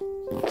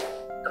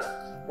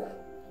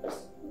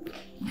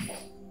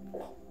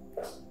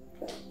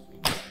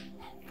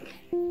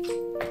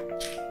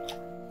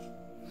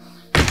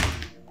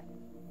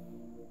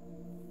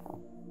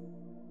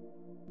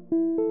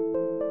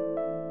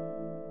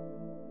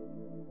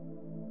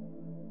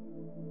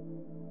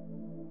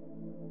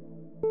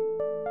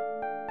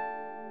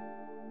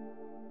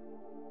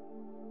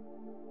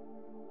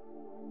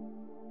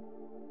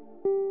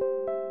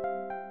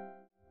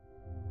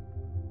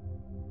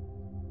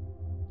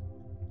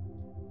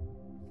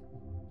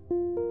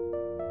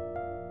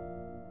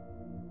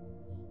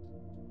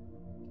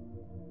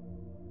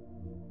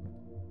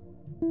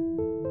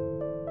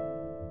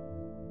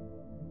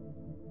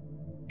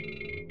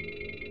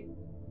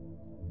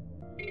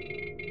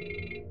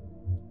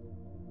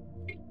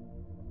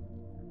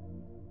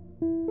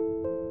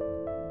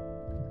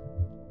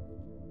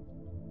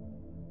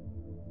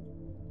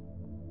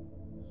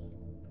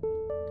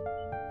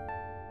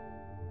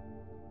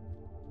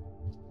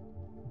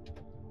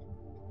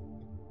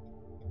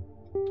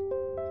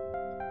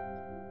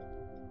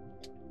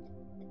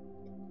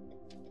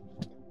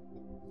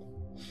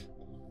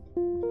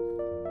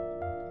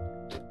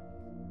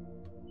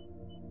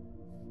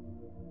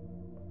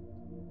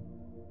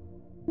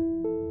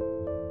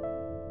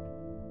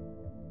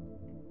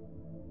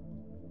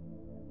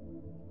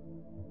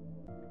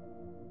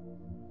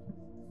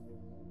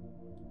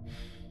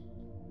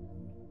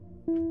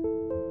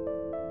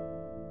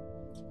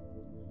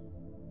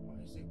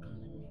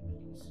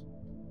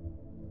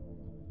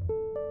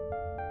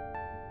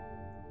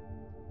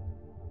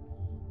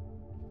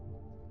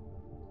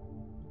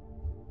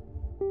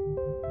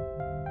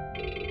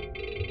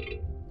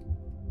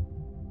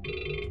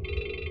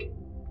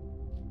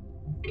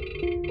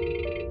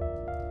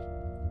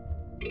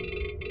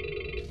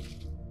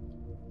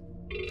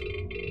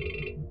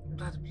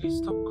 Dad, please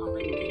stop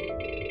calling me.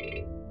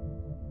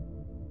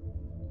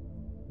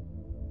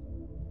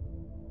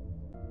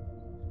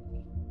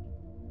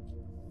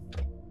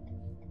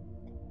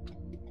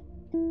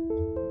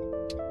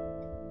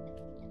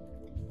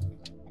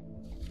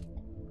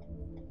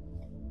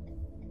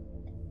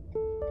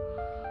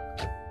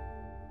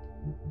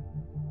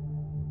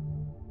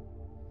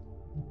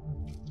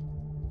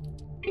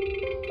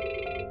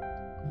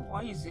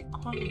 Why is it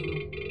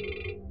calling?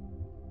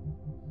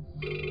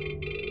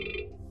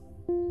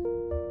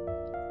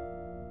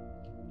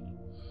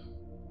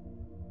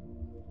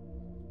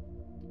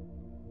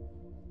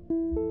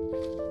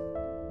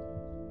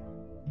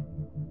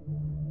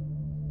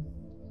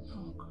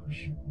 Oh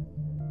gosh.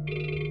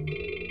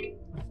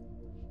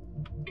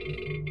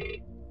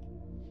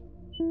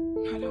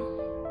 Hello?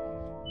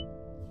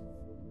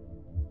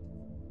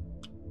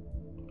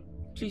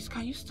 Please,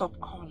 can you stop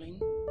calling?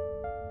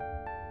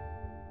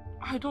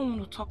 I don't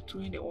want to talk to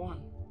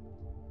anyone.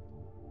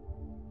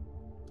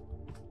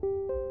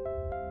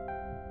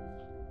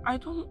 I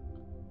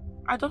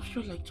don't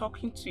feel like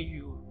talking to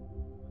you.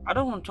 I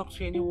don't want to talk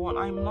to anyone.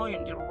 I'm not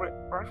in the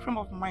right frame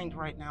of mind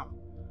right now.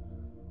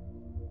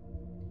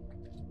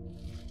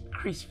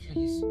 Chris,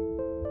 please.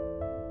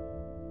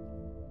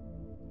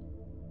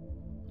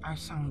 I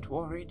sound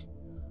worried.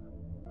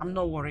 I'm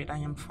not worried. I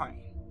am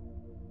fine.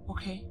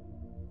 Okay?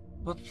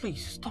 But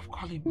please, stop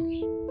calling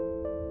me.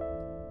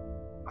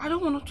 I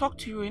don't want to talk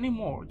to you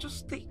anymore. Just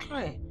stay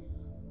clear.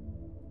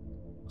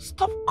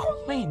 Stop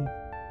calling.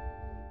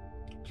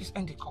 Please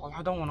end the call.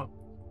 I don't want to.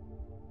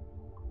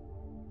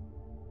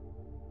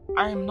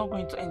 I am not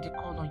going to end the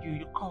call on you.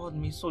 You called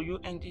me, so you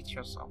end it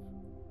yourself.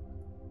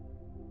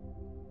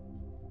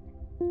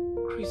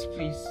 Chris,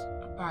 please.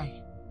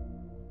 Bye.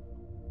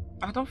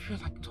 I don't feel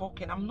like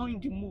talking. I'm not in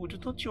the mood.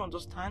 Don't you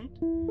understand?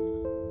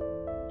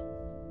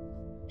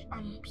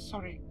 I'm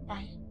sorry.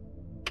 Bye.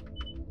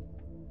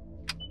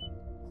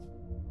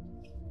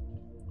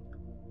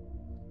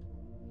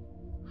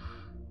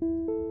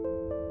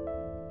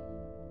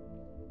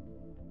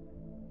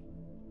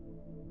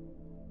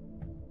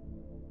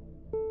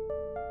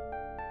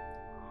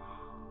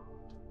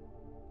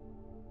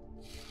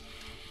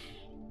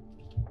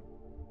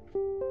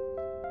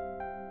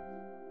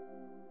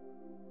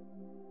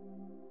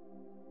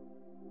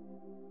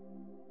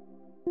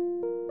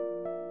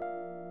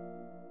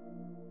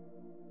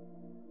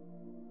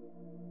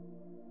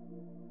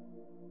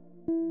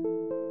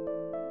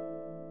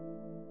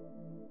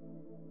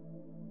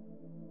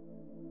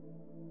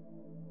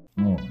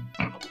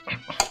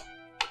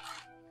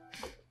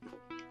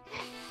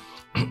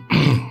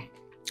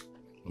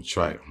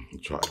 Try.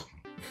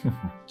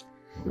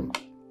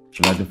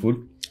 You like the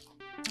food?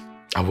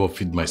 I will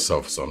feed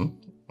myself, son.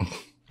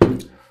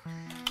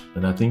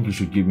 Then I think you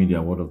should give me the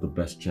award of the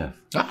best chef.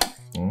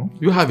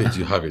 You have it.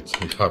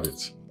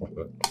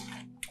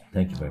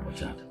 Thank you very much,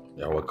 Dad.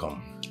 You're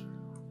welcome.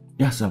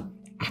 Yes, sir.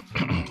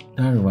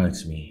 That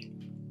reminds me.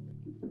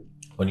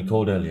 When you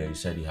called earlier, you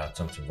said you had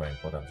something very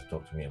important to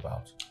talk to me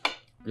about.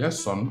 Yes,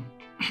 son.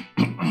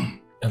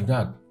 And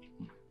Dad,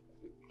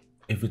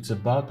 if it's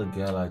about the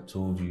girl I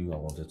told you I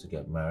wanted to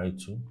get married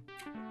to,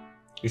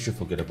 you should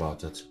forget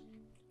about it.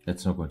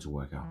 It's not going to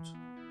work out.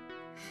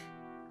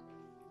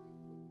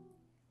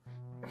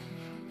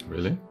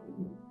 Really?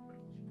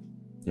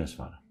 Yes,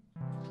 Father.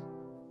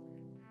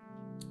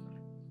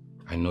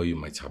 I know you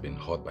might have been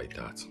hurt by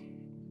that.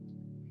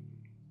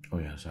 Oh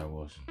yes, I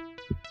was.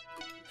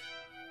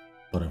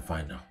 But I'm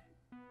fine now.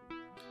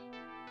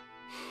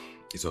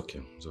 It's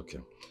okay.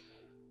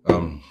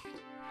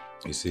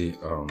 You see,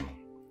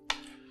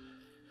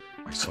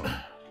 my son.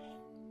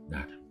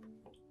 Dad.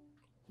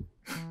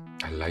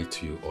 I lied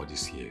to you all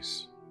these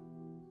years.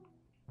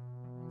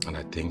 And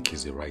I think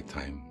it's the right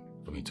time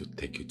for me to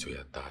take you to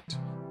your dad.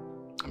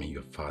 I mean,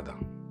 your father.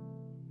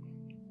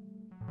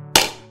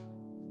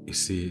 You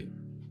see,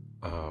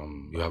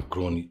 you have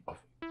grown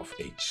of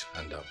age,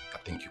 and I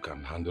think you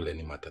can handle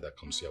any matter that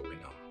comes your way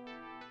now.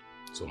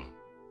 So,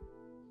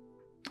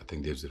 I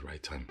think this is the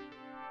right time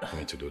for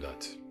me to do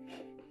that.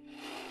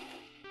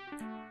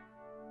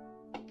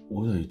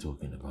 What are you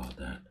talking about,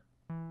 Dad?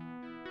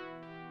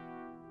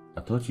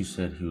 I thought you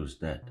said he was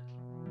dead.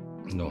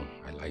 No,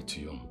 I lied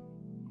to you.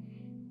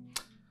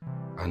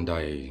 And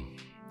I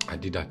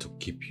did that to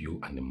keep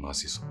you and the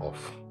masses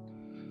off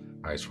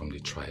eyes from the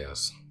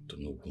trials to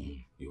know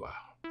whom you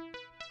are.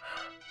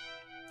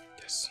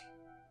 Yes.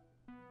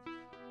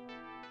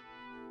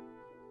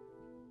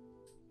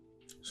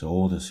 So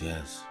all these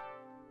years,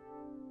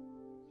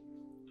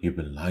 you've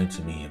been lying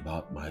to me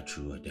about my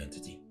true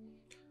identity.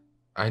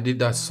 I did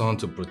that, son,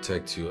 to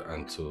protect you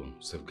and to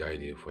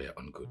safeguard you for your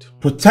own good.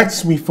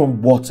 Protects me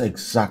from what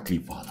exactly,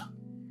 Father?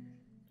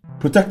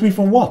 Protect me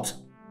from what?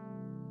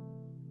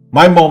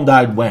 My mom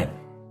died when?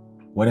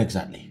 When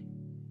exactly?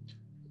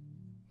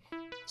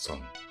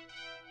 Son,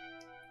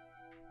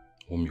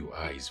 whom you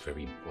are is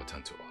very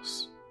important to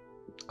us.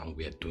 And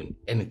we are doing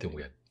anything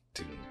we are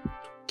doing to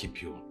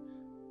keep you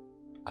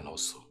and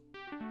also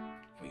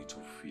for you to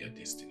fulfill your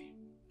destiny.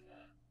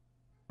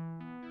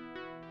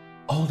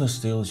 All the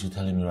tales you're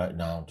telling me right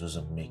now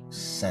doesn't make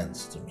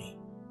sense to me.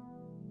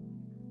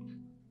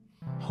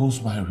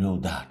 Who's my real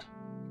dad?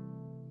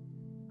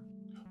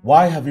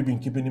 Why have you been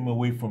keeping him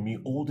away from me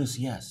all these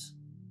years?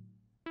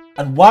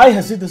 And why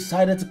has he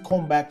decided to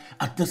come back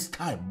at this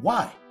time?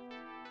 Why?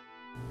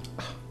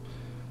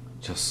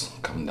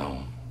 Just calm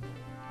down,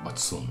 but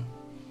soon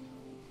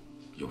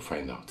you'll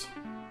find out.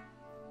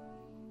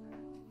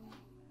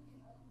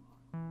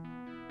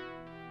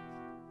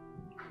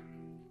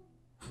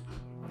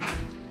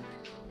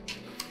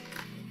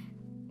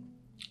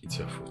 It's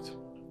your food.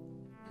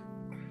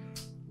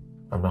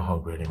 I'm not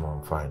hungry anymore,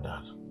 I'm fine,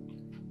 Dad.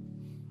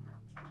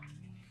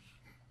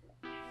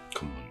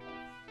 Come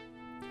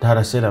on. Dad,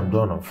 I said I'm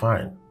done, I'm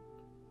fine.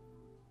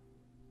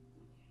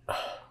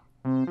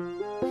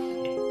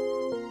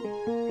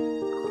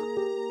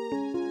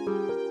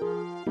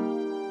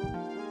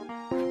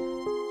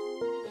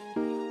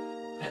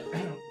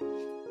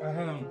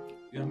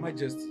 Your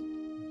Majesty,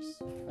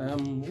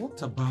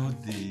 what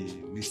about the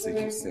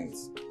message you sent?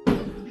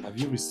 Have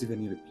you received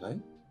any reply?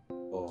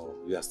 Or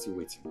you are still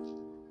waiting?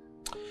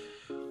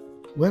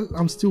 Well,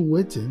 I'm still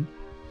waiting.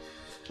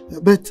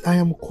 But I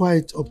am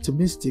quite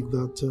optimistic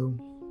that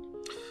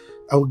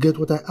I will get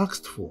what I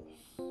asked for.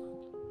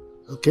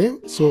 Okay?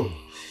 So,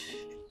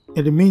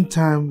 in the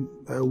meantime,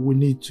 we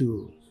need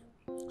to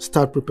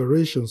start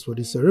preparations for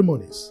the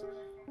ceremonies.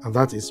 And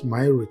that is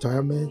my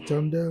retirement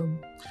and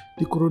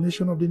the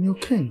coronation of the new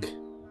king.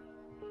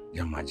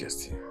 Your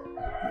Majesty,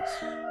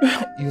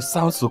 you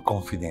sound so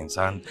confident.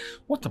 And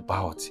what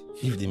about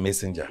if the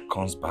messenger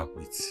comes back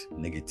with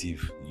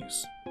negative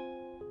news?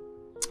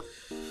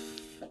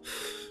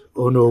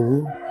 Oh no.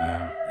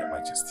 Your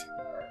Majesty.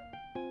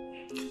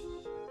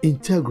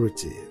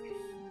 Integrity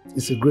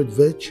is a great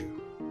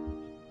virtue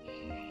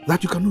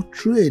that you cannot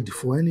trade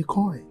for any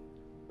coin.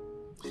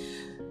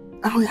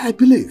 I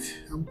believe,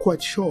 I'm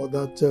quite sure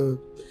that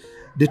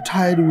the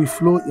tide will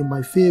flow in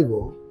my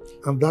favor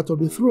and that of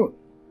the throne.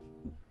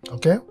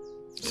 Okay?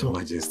 So, Your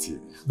Majesty.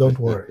 Don't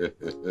worry.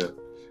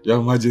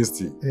 Your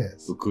Majesty.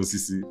 Yes.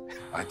 Okosisi,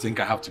 I think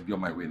I have to be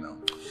on my way now.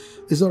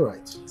 It's all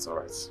right. It's all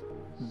right.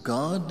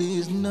 God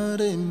is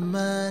not a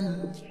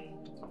man,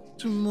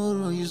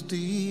 tomorrow is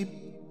deep.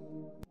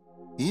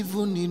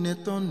 Even in a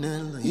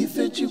tunnel, if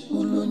a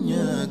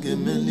chipulunya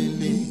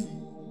gemelili,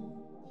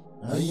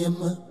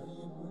 ayama,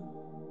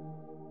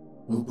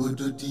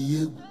 ubodo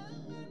diye,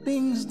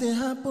 things they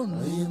happen,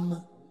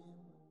 ayama.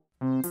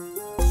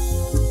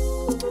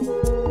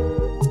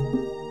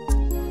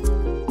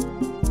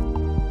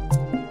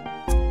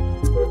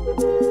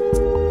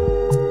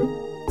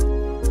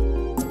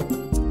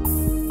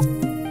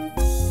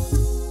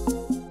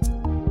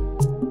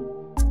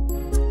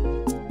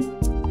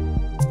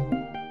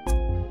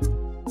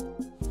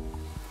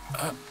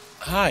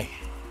 Hi.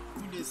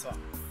 Good day, sir.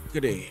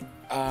 Good day.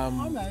 How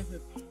may I help you?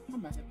 How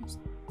may I help you, sir?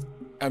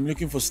 I'm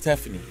looking for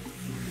Stephanie.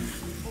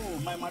 Oh,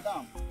 my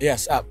madam.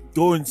 Yes,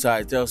 go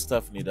inside. Tell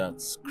Stephanie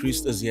that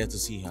Chris is here to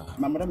see her.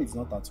 My madam is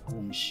not at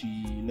home.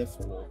 She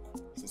left for work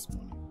this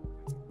morning.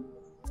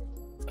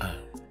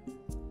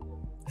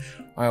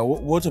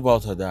 Alright, what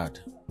about her dad?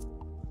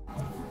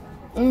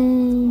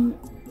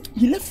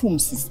 He left home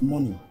since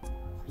morning.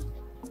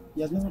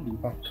 He has never been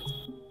back.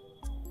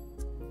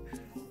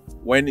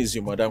 When is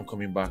your madam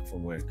coming back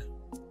from work?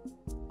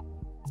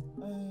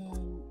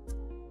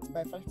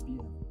 By 5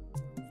 p.m.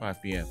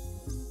 5 p.m.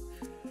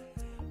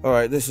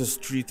 Alright, this is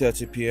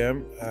 3:30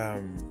 p.m.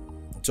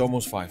 It's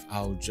almost 5.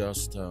 I'll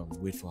just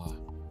wait for her.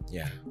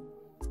 Yeah.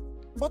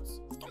 But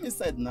come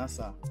inside now,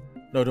 sir.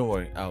 No, don't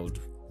worry. I'll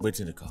wait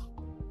in the car.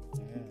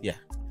 Yeah.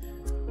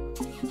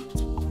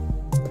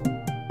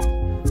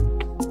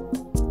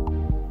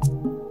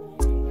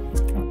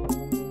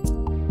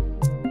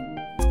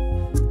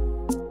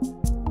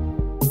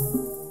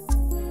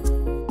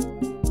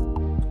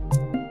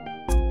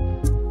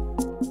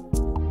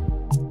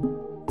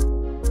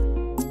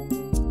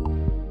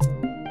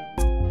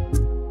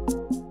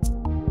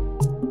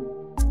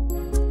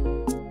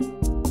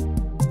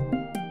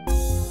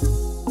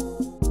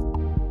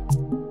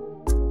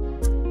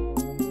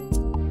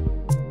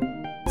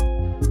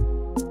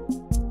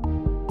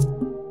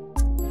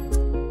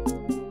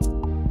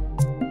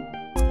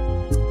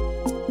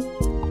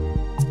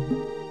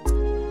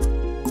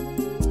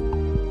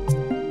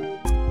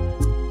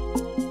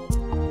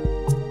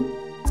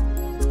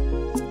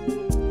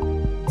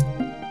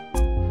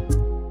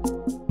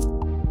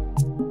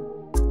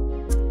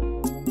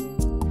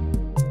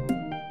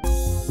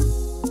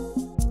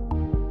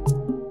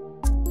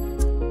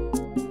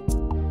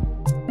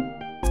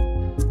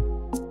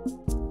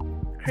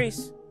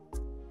 Chris,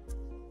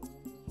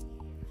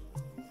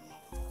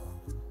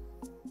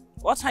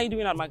 what are you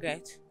doing at my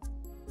gate?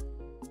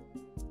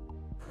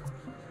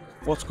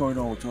 What's going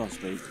on with us,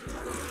 babe?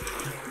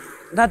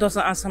 That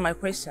doesn't answer my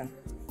question.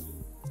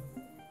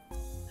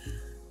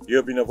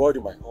 You've been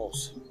avoiding my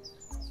calls.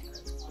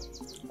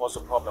 What's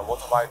the problem?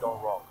 What have I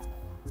done wrong?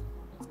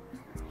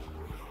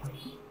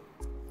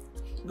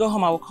 Go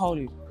home, I will call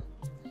you.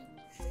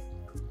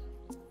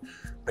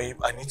 Babe,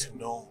 I need to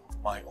know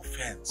my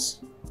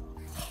offense.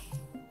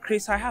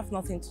 Chris, I have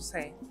nothing to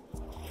say.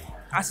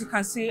 As you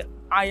can see,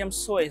 I am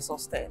so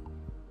exhausted.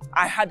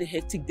 I had a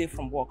hectic day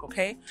from work,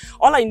 okay?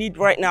 All I need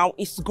right now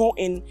is to go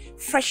in,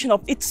 freshen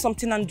up, eat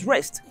something and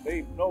rest.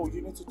 Babe, no,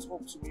 you need to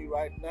talk to me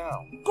right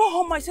now. Go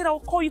home, I said I'll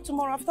call you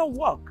tomorrow after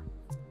work.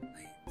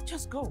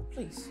 Just go,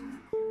 please.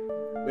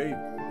 Babe.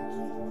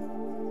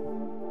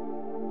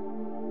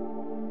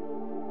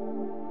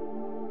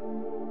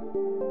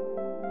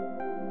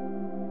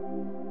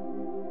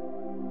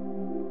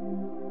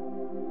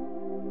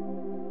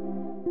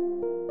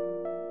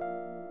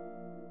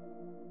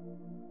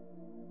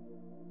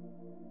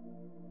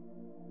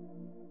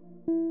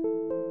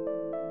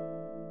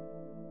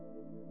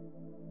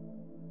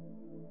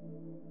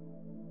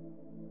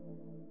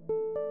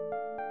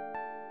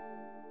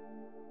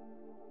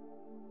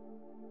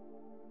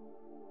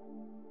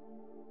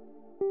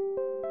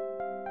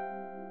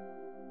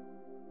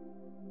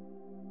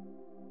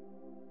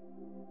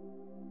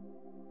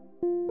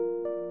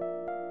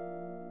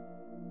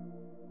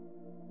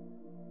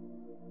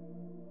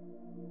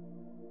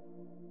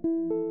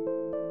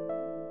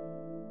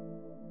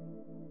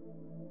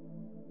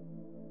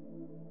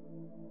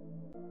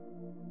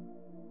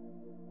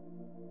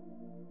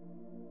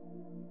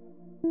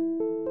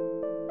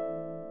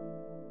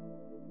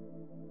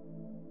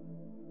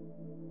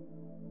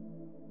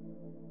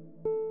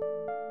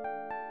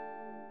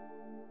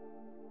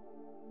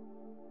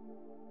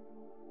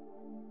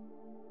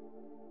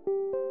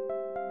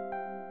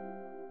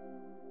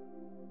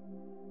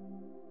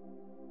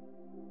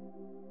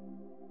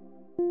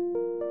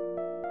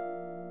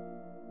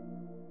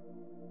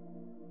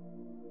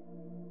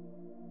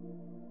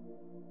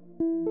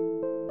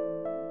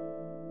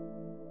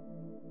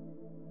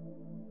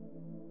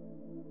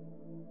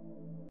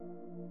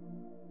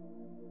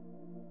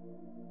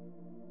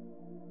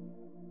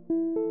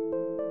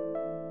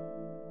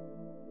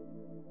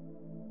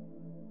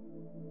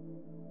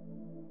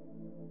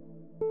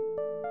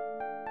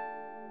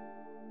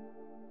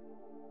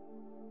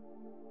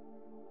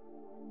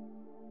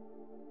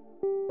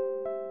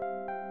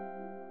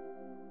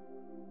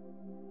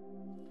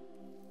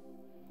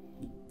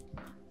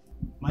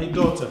 My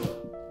daughter,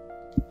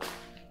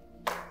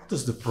 what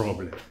is the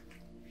problem?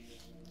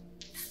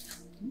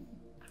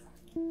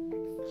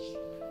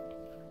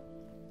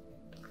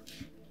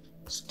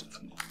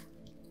 Stephanie,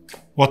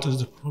 what is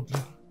the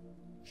problem?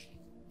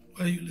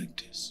 Why are you like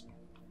this?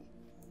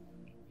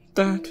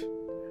 Dad.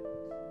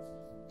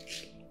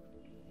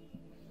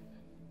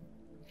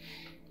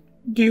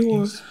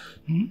 You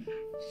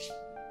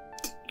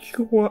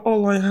were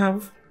all I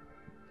have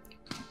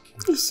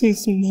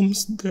since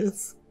Mom's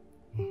death.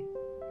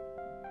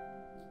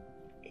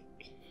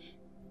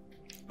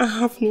 I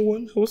have no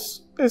one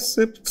else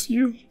except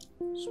you.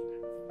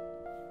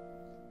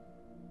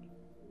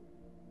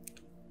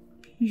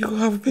 You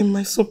have been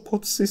my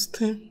support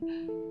system.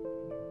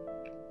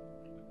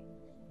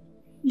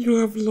 You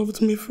have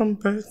loved me from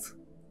birth.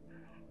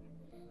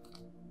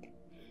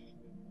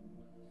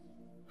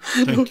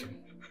 I don't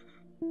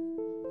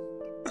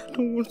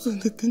want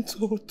anything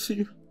to hurt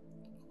you.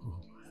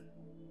 Oh,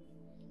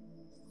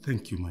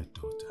 thank you, my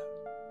daughter.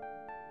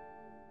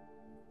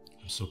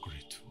 I'm so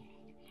grateful.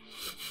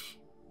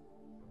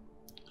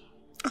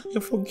 I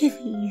have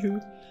forgiven you.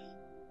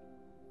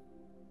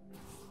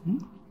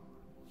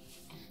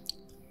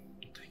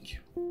 Thank you.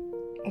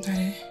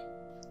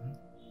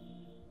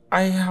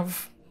 I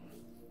have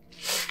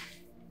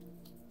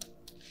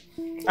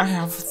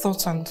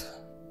thought and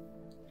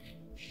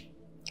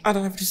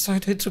I've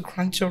decided to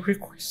grant your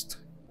request.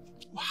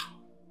 Wow.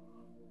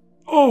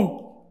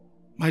 Oh,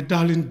 my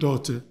darling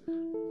daughter.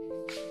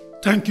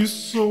 Thank you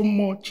so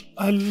much.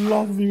 I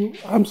love you.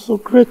 I'm so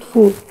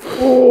grateful.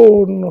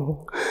 Oh,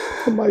 no.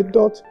 My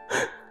daughter.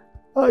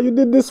 You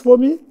did this for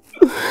me?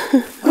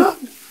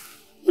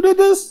 You did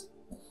this?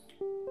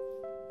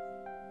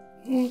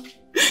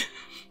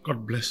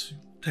 God bless you.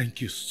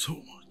 Thank you so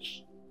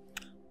much.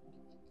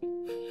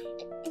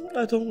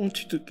 I don't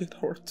want you to get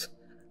hurt.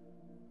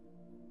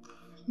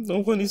 No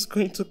one is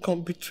going to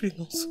come between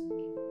us.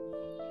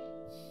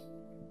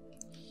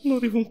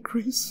 Not even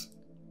Chris.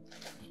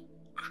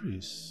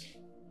 Chris?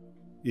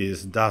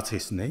 Is that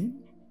his name?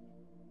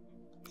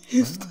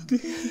 Yes, Daddy.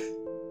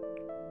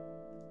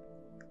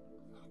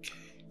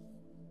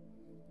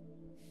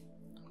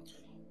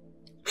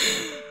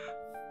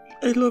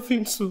 I love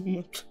him so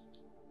much.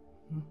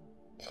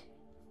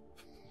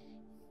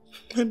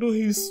 I know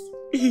he's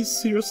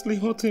seriously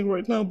hurting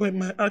right now by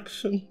my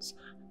actions.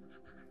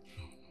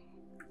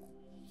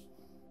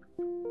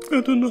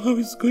 I don't know how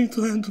he's going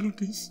to handle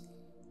this.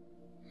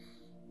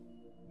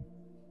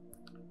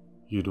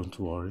 You don't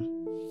worry.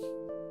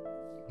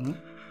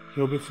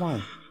 He'll be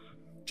fine.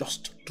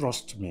 Just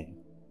trust me.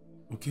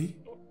 Okay?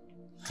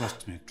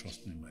 Trust me,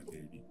 my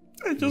baby.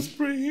 I just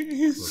pray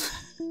he is.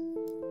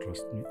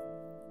 Trust me.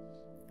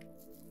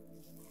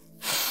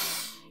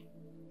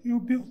 You'll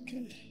be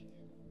okay.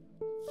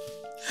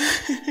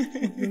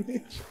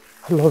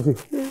 I love you.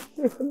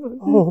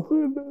 Oh,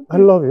 I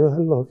love you. I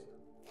love you.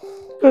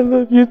 I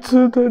love you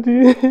too,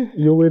 Daddy.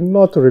 You will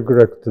not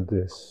regret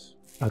this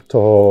at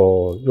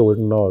all. You will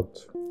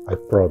not. I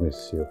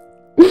promise you.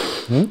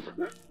 I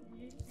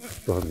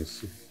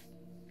promise you.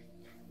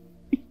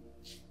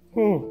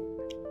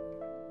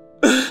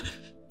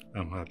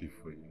 I'm happy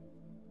for you.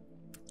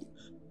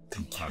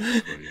 Thank you.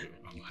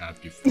 I'm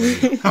happy for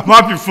you. I'm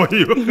happy for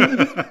you. I'm happy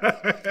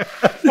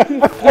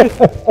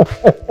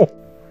for you.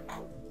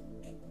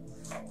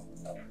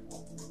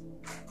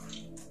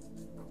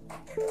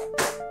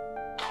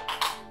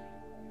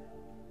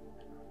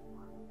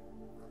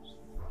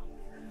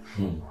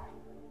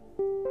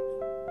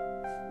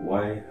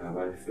 Why have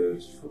I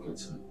failed to forget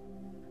her?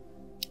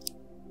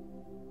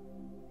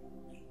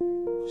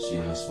 She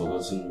has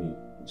forgotten me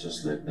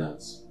just like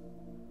that.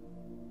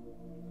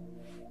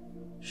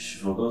 She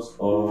forgot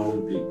all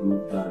the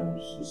good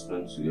times we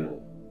spent together.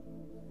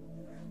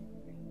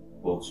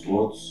 But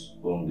what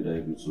wrong did I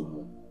do to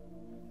her?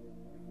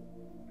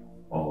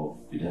 Or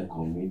did I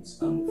commit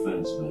an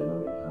offense by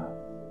loving her?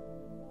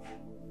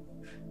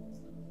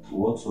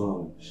 What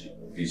wrong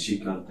did she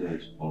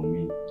counted on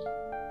me?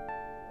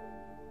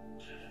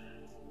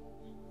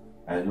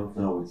 I loved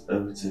her with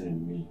everything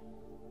in me.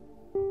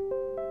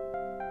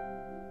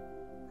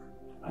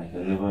 I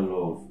can never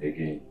love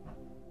again.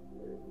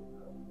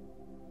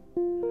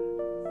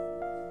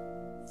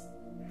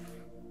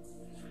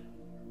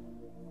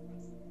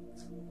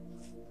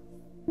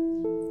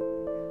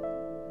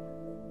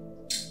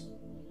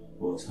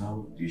 But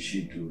how did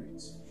she do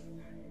it?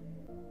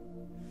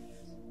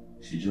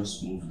 She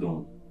just moved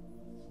on,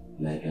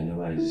 like I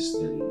never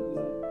existed in her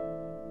life.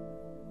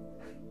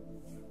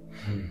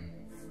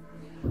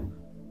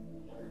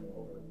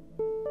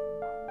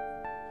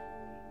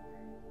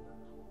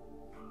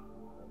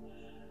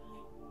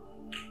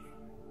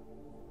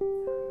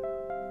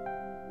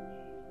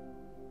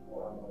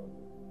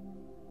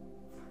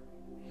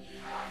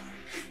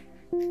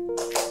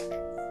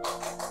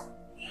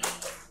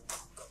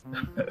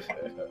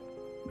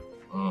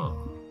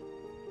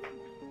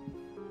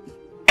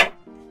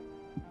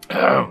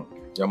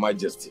 Your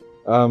Majesty.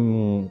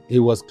 He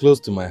was close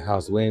to my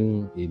house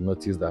when he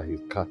noticed that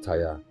his car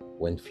tire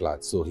went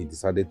flat, so he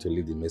decided to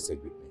leave the message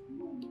with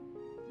me.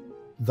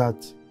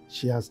 That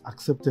she has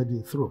accepted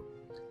the throne.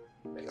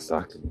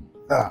 Exactly.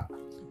 Ah.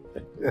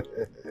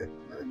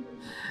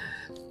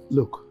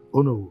 Look,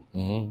 Ono,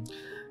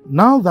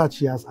 now that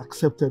she has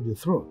accepted the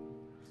throne,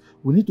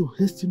 we need to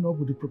hasten up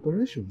with the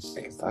preparations.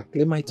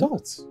 Exactly my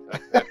thoughts.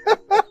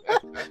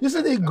 You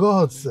see, the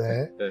gods,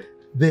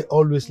 they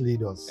always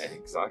lead us.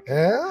 Exactly.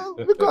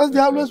 Because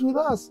they're always with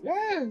us.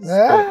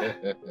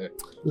 Yes.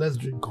 Let's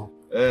drink up.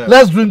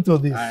 Let's drink to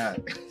this.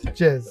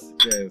 Cheers.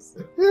 Cheers.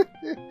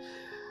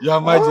 Your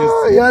Majesty.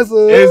 Oh, yes,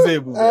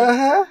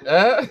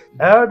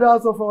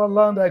 Elders of our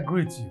land, I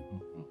greet you.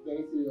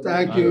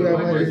 Thank you, Your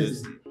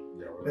Majesty.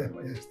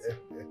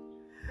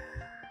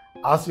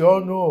 As you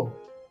all know,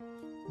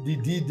 the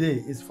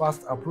D-Day is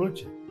fast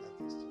approaching.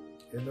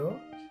 You know?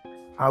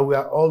 And we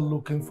are all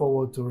looking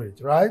forward to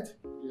it, right?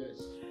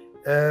 Yes.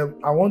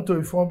 I want to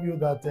inform you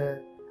that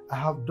I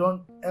have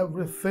done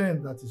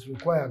everything that is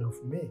required of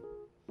me.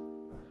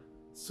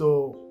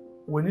 So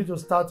we need to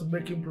start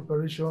making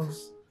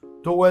preparations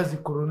towards the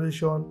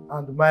coronation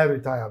and my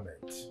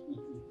retirement.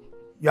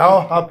 You're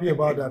all happy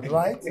about that,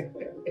 right?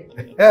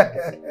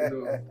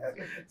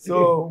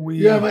 So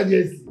we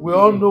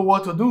all know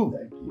what to do.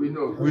 We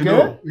know.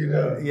 Okay? We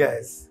know.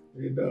 Yes.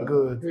 We know.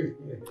 Good.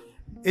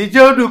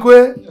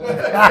 Ijeodukwe.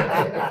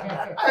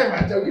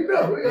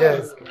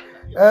 Yes.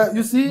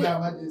 You see,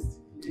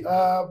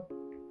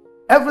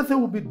 everything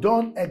will be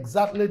done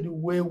exactly the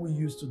way we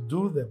used to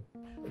do them.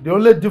 The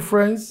only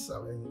difference,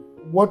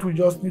 what we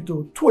just need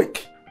to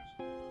tweak,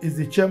 is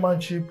the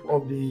chairmanship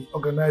of the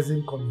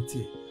organizing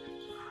committee.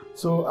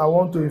 So I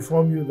want to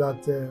inform you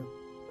that the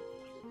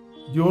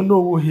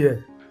Onowu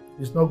here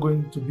is not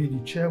going to be the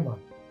chairman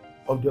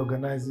of the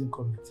organizing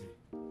committee.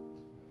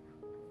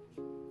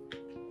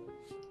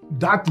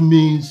 That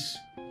means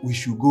we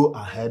should go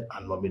ahead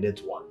and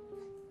nominate one.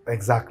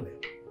 Exactly.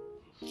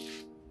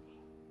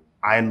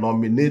 I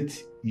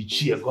nominate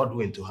Ichie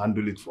Godwin to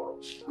handle it for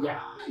us.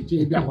 Yeah.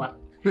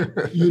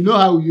 You know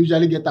how we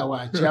usually get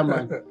our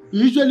chairman?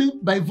 Usually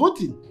by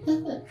voting.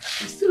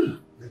 Still.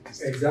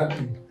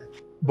 Exactly.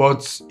 But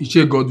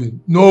Ichie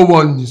Godwin, no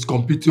one is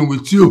competing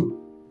with you.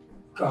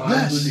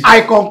 Yes,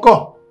 I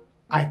concur.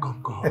 I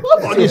concur.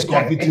 Nobody is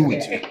competing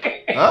with you.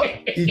 Huh?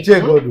 Ichie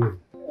Godwin.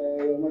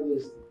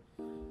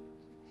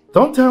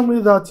 Don't tell me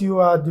that you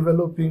are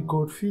developing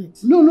cold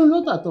feet. No,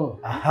 not at all.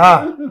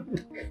 Aha.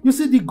 You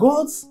see, the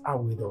gods are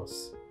with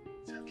us.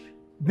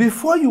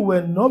 Before you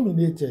were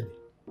nominated,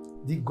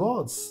 the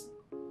gods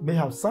may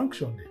have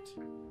sanctioned it.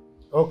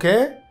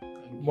 Okay?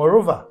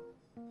 Moreover,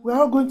 we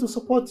are all going to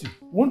support you,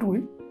 won't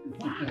we?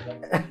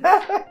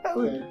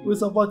 We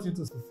support you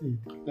to succeed.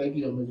 Thank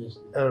you, Your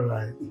Majesty. All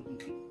right.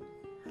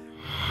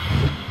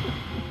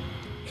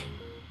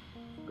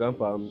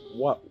 Grandpa,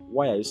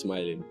 why are you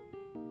smiling?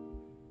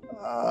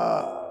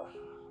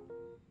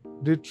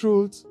 The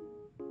truth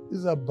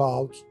is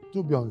about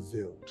to be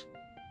unveiled.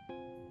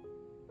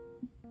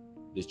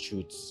 The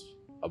truth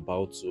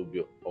about to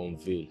be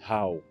unveiled.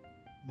 How?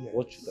 Yes.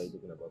 What truth are you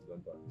talking about,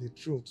 Grandpa? The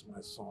truth,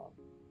 my son.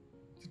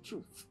 The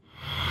truth.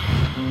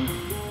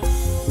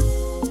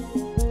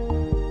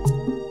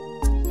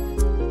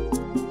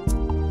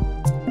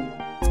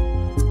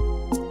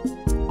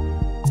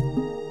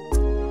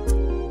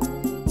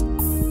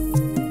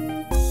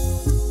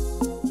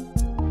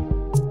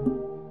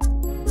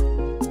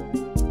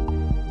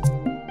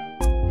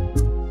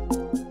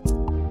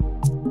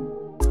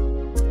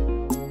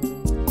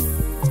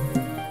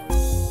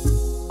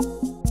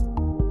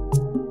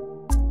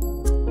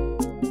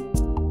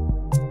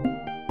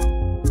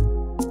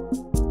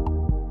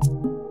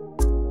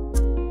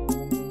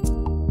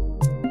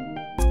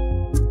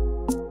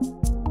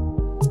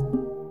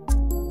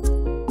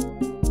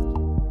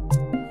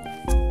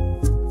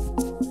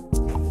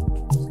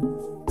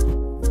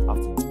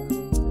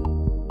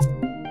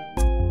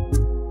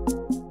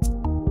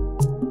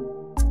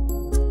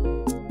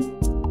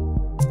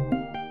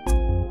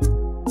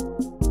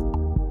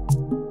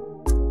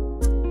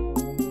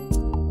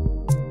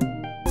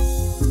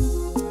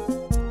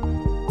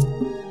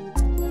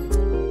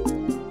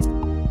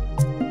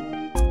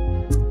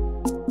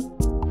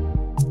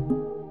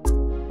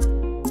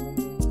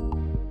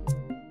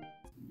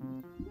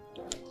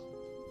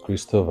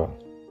 Christopher.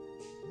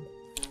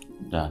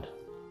 Dad.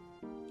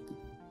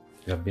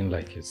 You have been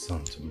like a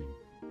son to me.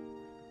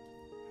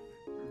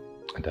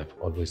 And I've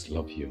always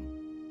loved you.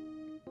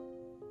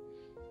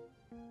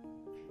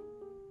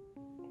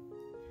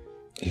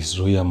 His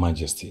Royal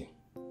Majesty,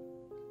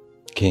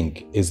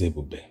 King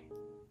Ezebube,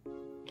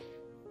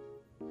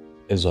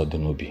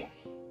 Uzor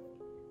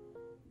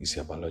is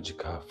your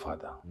biological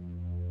father.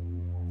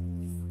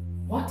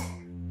 What?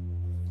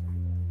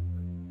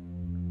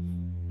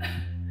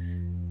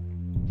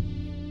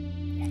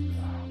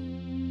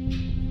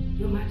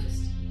 Your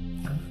Majesty.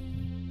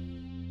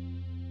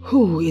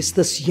 Who is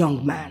this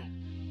young man?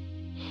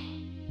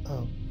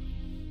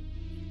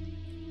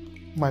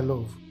 My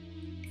love,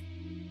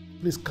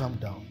 please calm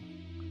down.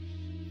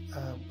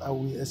 I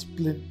will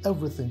explain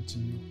everything to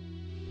you.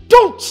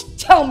 Don't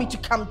tell me to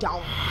calm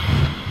down.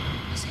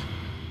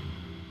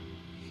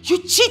 You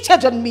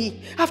cheated on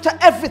me after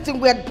everything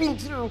we had been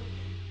through.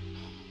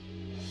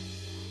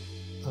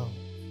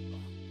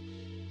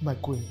 My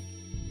queen,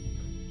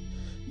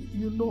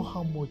 you know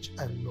how much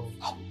I love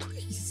you. Oh,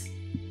 please.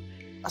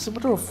 As a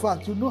matter of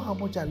fact, you know how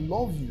much I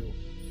love you.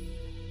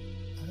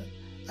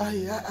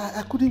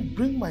 I couldn't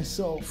bring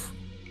myself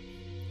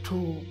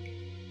to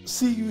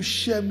see you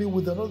share me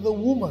with another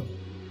woman.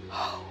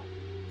 Oh,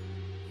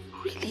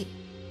 really?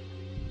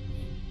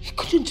 You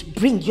couldn't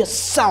bring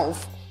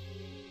yourself?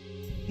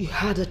 You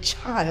had a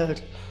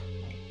child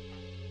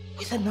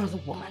with another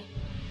woman.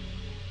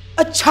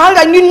 A child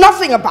I knew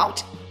nothing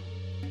about.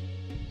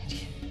 And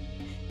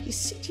you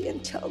sit here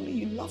and tell me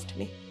you loved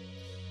me.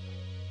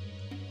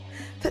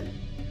 That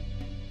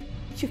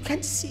you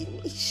can see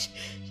me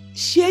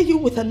share you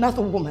with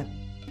another woman.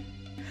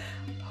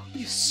 Oh,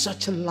 you're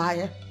such a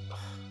liar.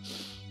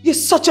 You're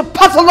such a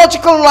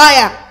pathological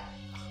liar.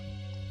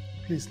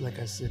 Please, like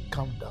I said,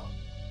 calm down.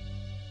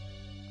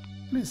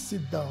 Please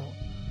sit down.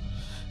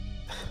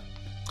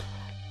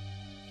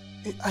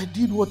 I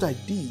did what I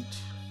did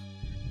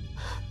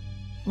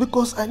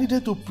because I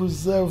needed to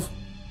preserve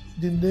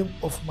the name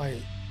of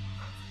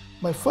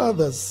my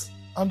fathers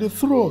and the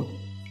throne.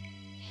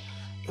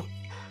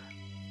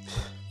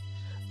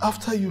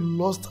 After you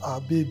lost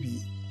our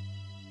baby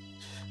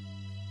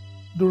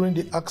during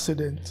the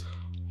accident,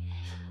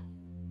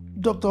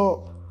 Dr.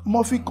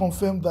 Murphy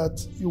confirmed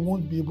that you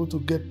won't be able to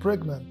get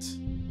pregnant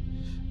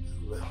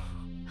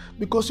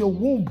because your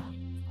womb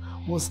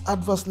was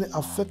adversely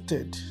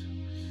affected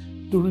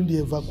during the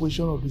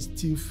evacuation of the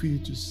still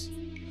fetus.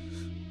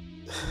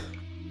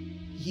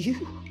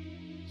 You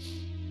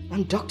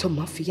and Dr.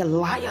 Murphy are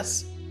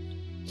liars.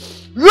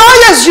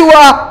 Liars you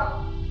are!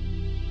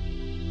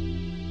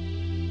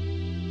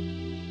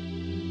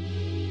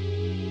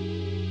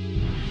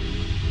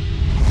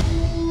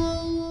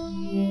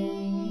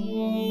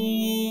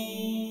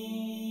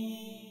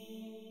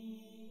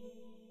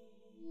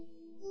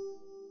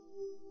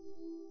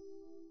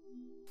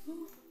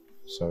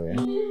 Sorry.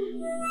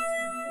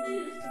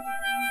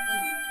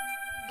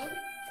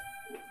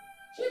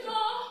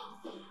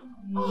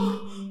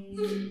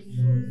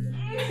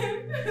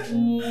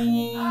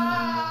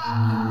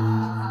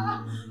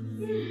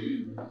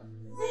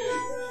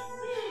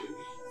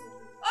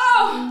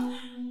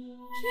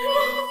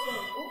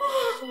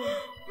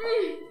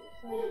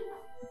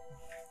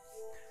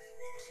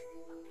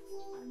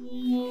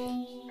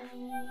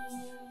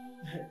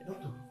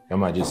 Your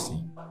Majesty.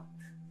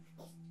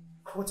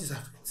 What is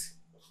happening?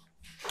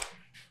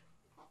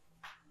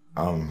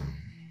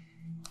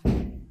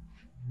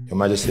 Your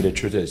Majesty, the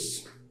truth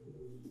is,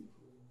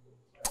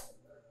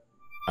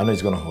 I know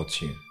it's gonna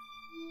hurt you.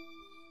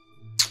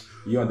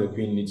 You and the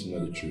Queen need to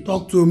know the truth.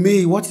 Talk to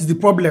me. What is the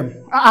problem?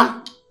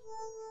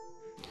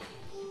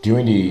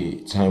 During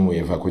the time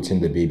we're evacuating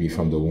the baby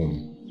from the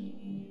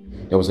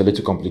womb, there was a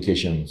little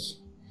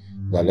complications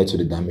that led to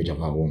the damage of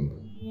her womb.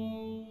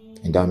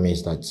 And that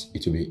means that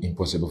it will be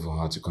impossible for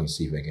her to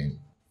conceive again.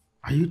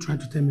 Are you trying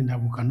to tell me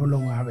that we can no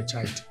longer have a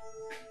child?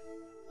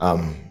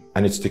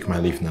 I need to take my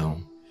leave now.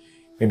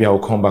 Maybe I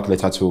will come back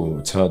later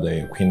to tell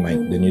the queen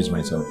the news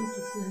myself.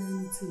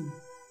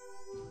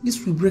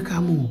 This will break her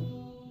more.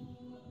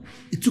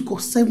 It took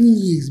us 7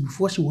 years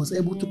before she was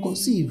able to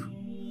conceive.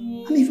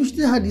 And if you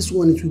still had this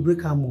one, it will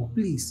break her more.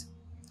 Please.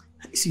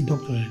 See,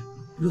 doctor,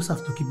 you just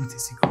have to keep it a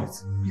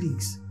secret.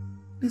 Please.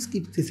 Let's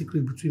keep it a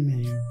secret between me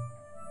and you.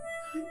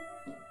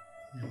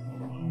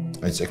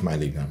 I take my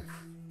leave now.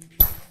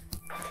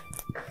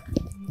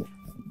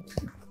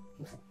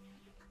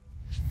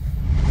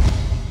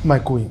 My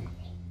queen,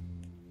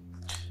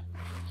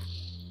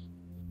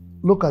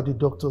 look at the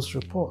doctor's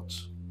report.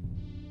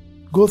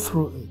 Go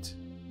through it.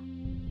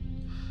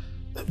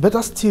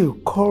 Better still,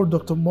 call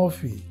Dr.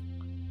 Murphy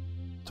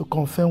to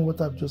confirm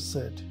what I've just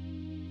said.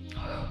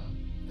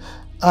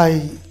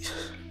 I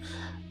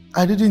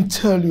didn't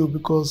tell you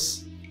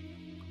because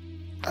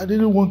I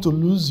didn't want to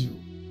lose you.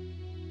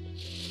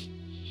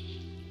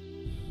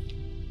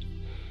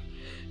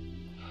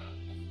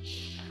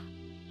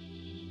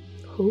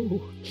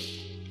 Who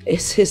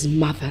is his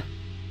mother?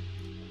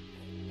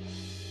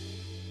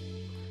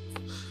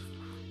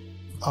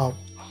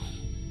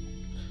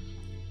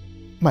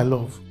 My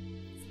love,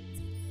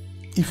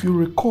 if you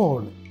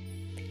recall,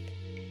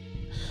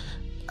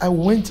 I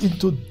went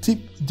into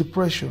deep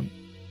depression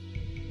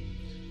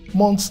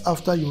months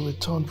after you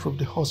returned from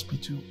the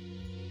hospital.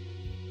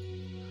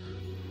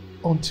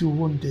 Until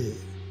one day.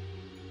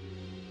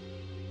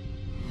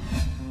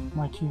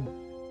 My king,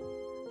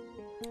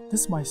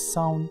 this might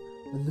sound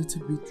a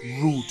little bit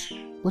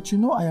rude, but you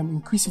know I am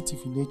inquisitive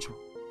in nature.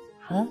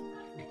 Eh?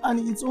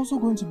 And it's also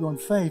going to be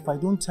unfair if I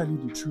don't tell you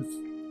the truth.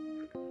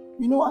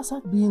 You know,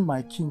 aside being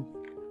my king,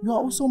 you are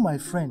also my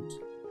friend.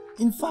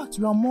 In fact,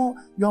 you are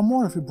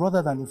more of a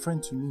brother than a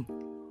friend to me.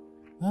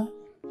 Eh?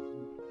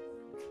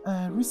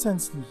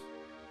 Recently,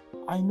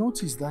 I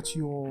noticed that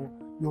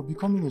you're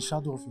becoming a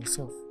shadow of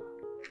yourself.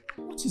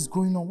 What is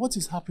going on? What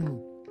is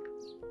happening?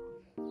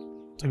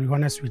 To be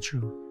honest with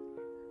you,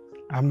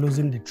 I'm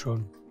losing the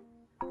throne.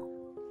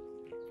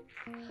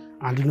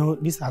 And you know,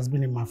 this has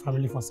been in my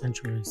family for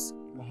centuries.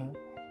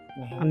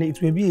 And it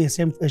will be a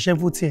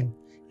shameful thing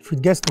if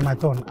it gets to my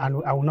turn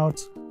and I will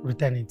not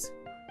return it.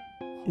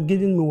 It's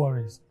giving me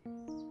worries.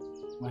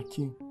 My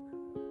king,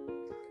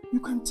 you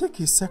can take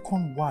a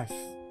second wife.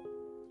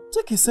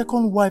 Take a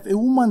second wife, a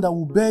woman that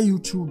will bear you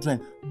children,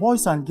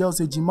 boys and girls,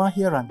 a jima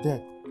here and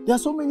there. There are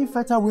so many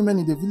fertile women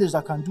in the village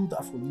that can do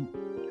that for you.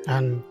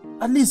 And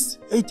at least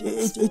a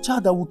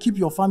child that will keep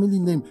your family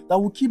name, that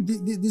will keep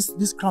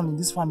this crown in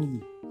this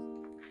family.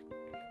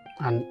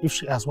 And if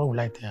she asks, what will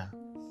I tell her?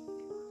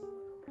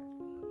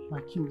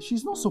 My king,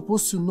 she's not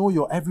supposed to know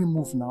your every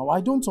move now. I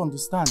don't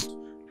understand.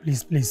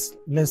 Please,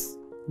 let's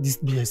this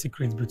be a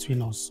secret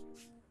between us.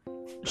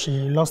 She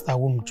lost her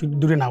womb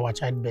during our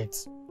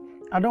childbirth.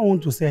 I don't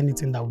want to say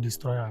anything that will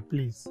destroy her.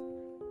 Please,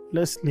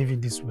 let's leave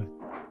it this way.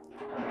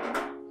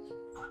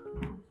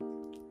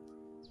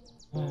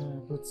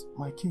 But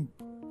my king,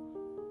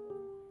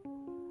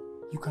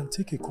 you can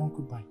take a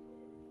concubine.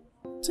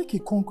 Take a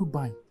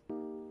concubine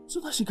so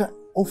that she can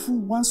offer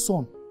one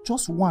son,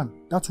 just one,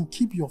 that will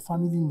keep your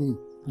family name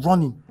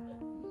running.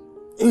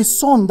 A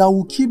son that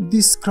will keep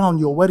this crown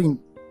you're wearing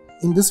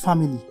in this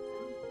family.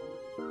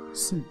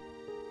 See,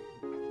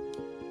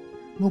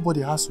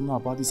 nobody has to know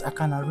about this. I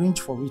can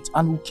arrange for it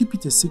and we'll keep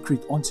it a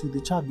secret until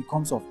the child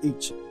becomes of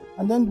age.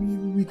 And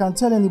then we can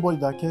tell anybody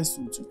that cares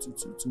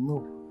to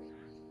know.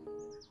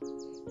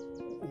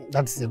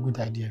 That is a good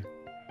idea.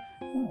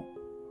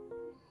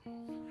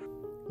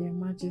 Your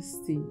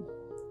Majesty,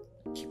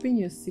 keeping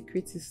your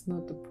secret is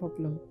not the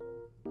problem.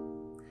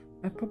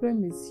 My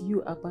problem is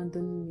you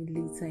abandoning me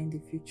later in the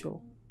future,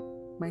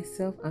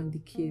 myself and the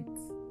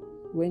kids,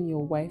 when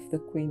your wife, the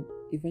queen,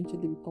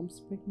 eventually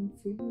becomes pregnant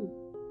for you.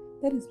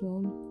 That is my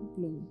only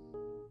problem.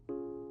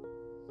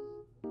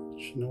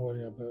 You should not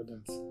worry about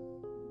that.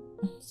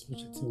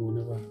 Such a thing will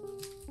never happen.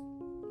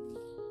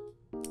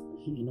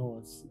 You know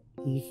what?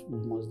 If we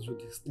must do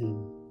this thing,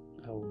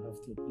 I will have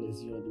to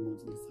place you on the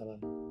monthly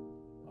salary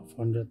of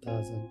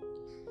 100,000.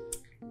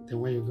 Then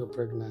when you get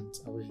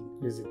pregnant, I will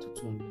increase it to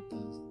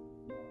 200,000.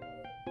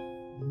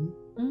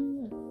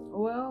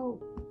 Well,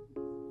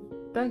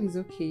 that is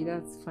okay,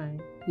 that's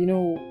fine. You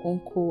know,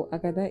 Uncle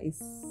Agada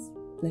is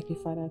like a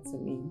father to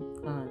me,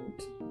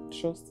 and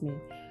trust me,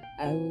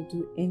 I will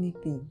do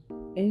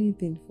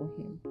anything for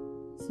him.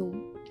 So,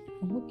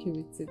 I'm okay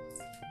with it.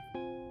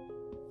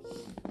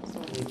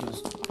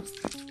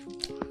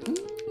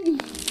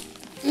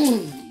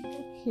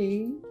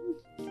 Okay.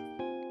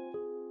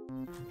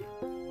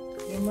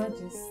 Your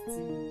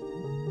Majesty,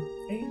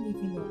 are you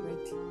leaving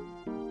already?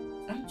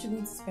 Aren't you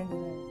going to spend the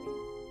night?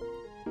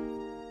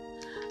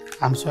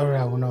 I'm sorry,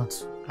 I will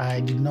not.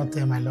 I did not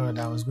tell my lord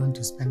I was going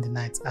to spend the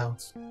night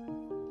out.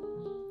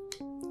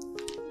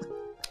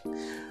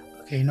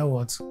 Okay, you know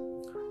what?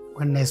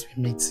 When next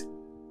we meet,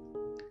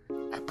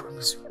 I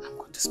promise you I'm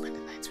going to spend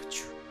the night with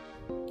you.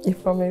 You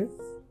promise?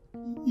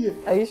 Yeah.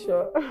 Are you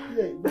sure?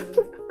 Yeah.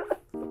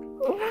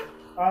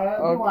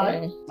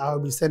 Okay. I'll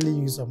be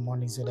sending you some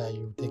money so that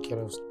you take care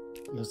of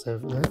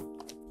yourself. Yeah?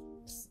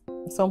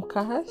 Some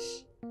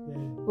cash? Yeah.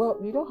 Well,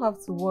 you don't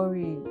have to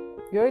worry.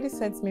 You already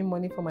sent me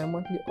money for my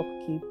monthly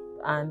upkeep,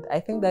 and I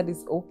think that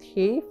is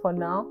okay for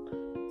now.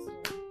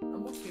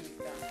 I'm okay with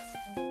that.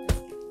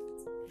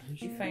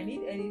 If I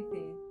need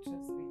anything,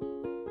 trust me.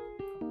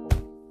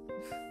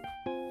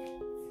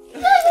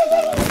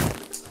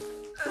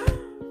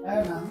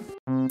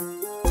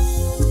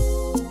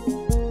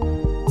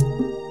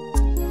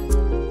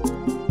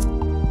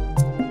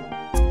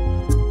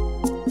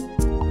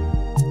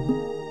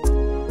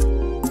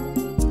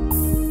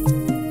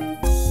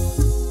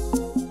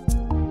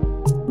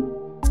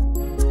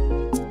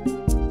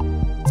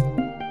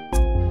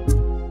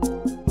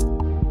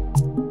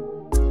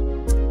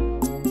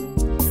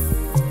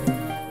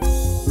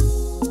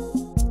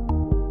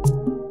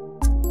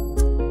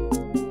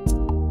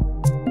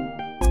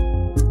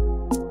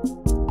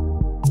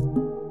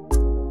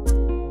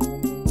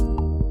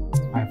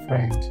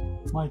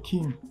 My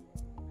king,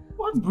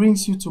 what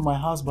brings you to my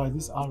house by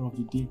this hour of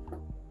the day?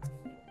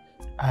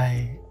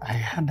 I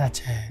heard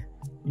that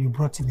you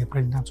brought in a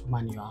pregnant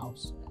woman in your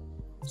house.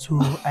 So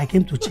I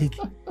came to check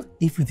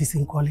if it is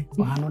Nkoli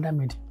or another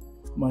maid.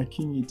 My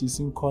king, it is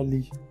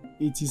Nkoli.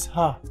 It is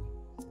her.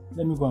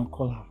 Let me go and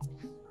call her.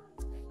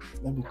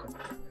 Let me call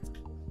her.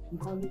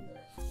 Nkoli.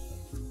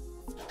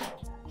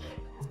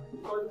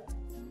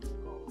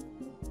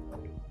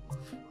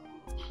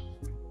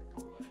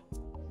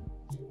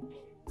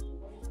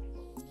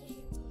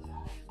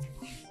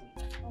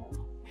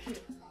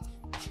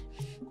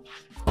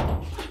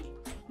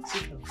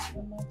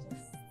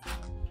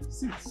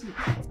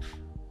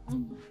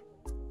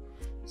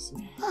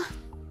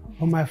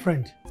 Oh, my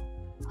friend,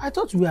 I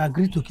thought we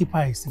agreed to keep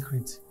her a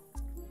secret.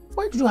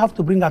 Why did you have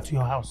to bring her to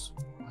your house?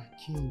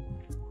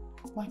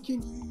 My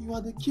king, you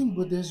are the king,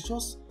 but there's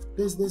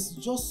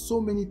just so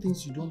many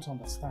things you don't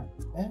understand.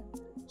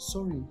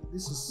 Sorry,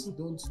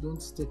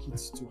 don't take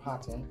it to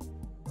heart.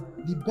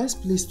 The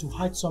best place to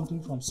hide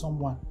something from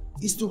someone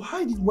is to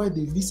hide it where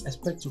they least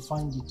expect to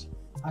find it.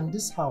 And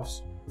this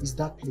house is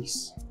that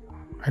place.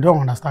 I don't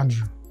understand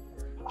you.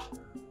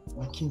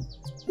 My king,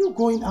 you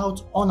going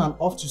out on and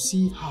off to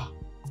see her.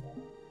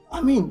 I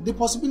mean, the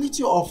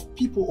possibility of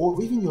people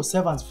or even your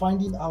servants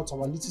finding out our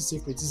little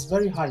secret is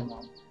very high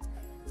now.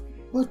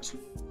 But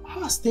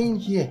her staying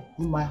here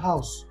in my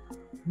house,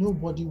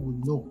 nobody will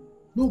know.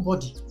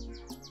 Nobody.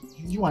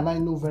 You and I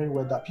know very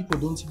well that people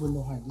don't even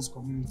know her in this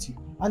community.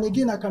 And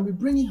again, I can be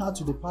bringing her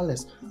to the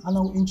palace and I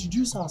will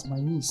introduce her as my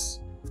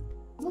niece.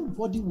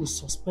 Nobody will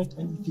suspect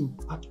anything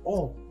at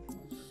all.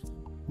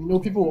 You know,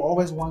 people will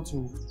always want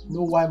to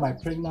know why my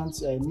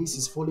pregnant niece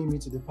is following me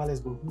to the palace,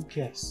 but who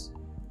cares?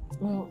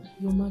 Well,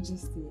 Your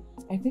Majesty,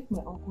 I think my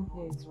uncle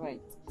here is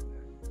right.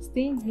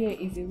 Staying here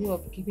is a way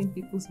of keeping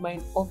people's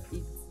mind off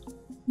it.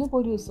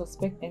 Nobody will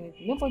suspect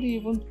anything. Nobody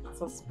even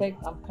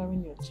suspect I'm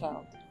carrying your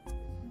child.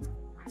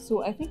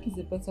 So I think it's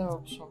a better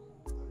option.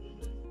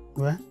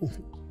 Well,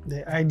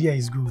 the idea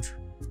is good.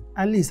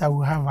 At least I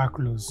will have her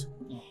close.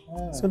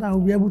 So that I will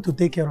be able to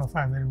take care of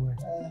her very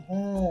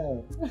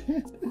well.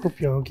 Hope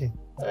you're okay.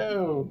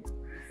 Oh,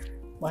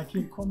 my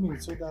king, come in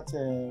so that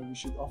we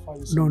should offer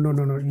you some.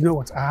 No. You know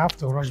what? I have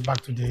to rush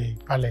back to the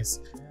palace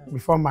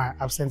before my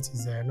absence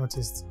is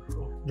noticed.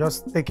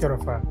 Just take care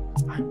of her.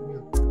 I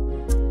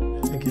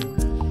will. Thank you.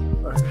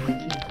 All right, my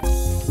king.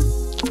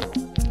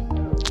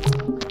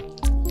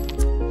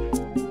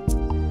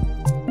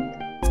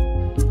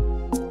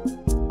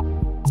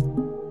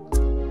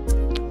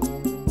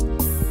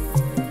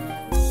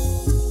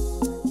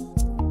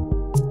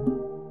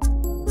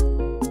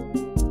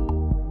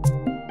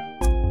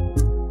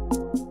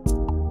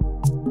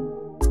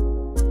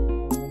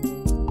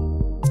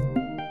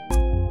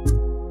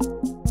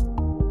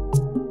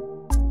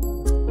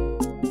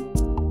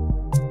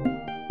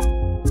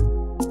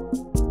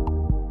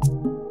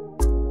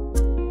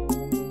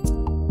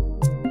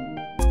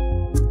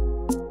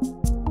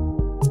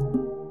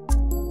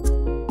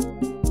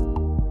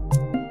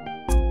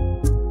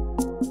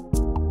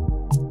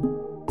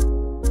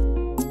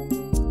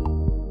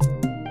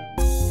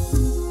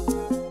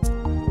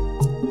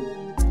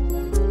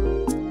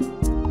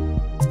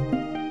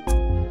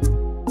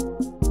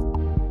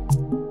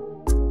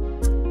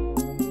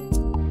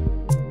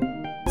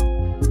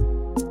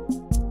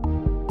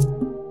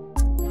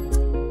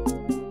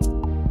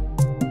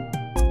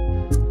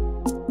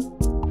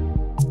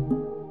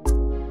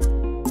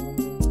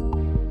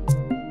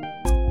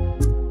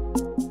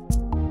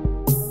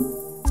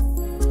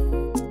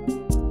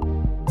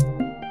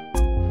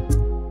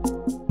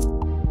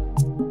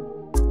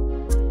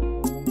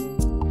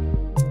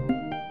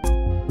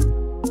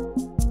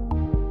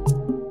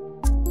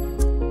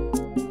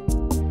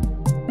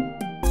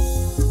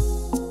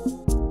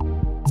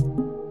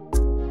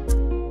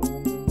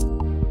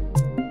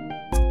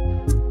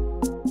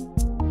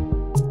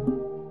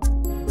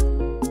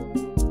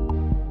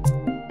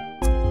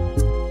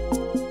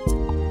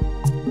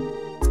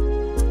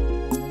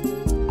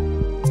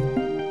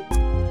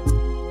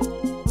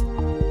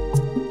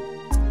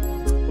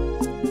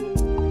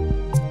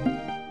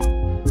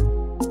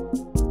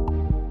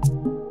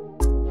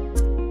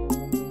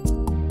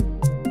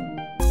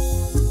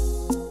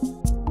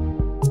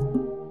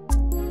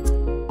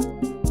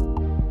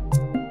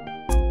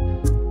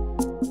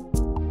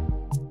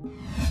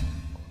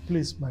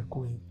 Please, my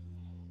queen.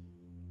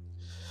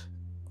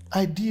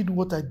 I did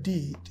what I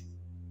did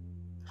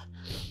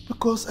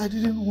because I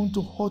didn't want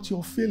to hurt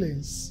your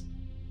feelings.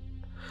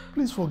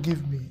 Please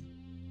forgive me.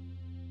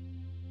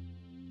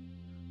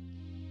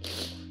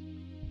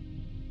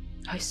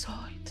 I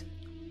saw it.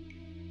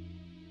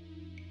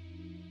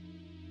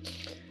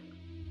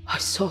 I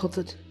saw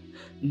the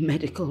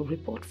medical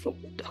report from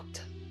the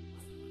doctor.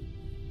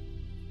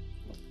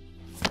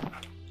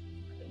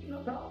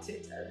 About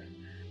it.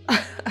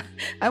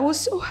 I was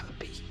so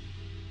happy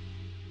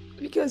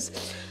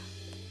because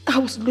I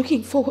was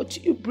looking forward to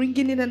you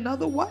bringing in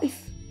another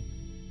wife.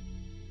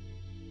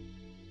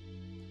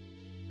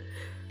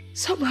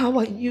 Somehow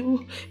I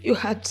knew you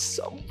had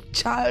some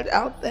child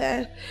out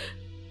there.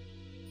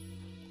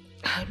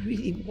 I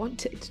really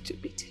wanted to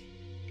meet him.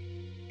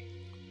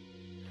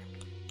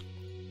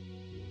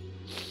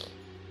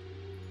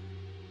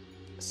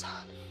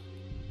 Son,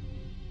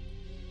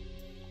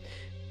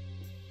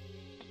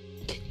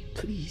 can you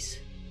please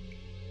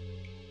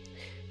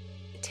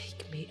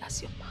take me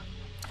as your mom?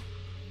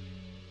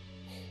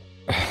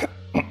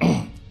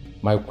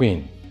 My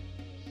queen,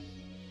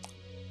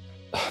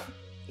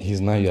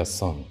 he's now your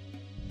son.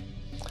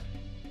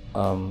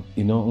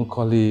 You know,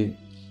 Nkoli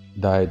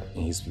died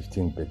in his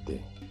 15th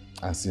birthday,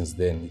 and since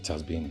then it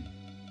has been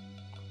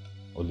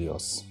only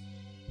us.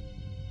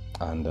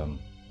 And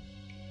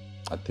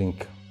I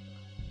think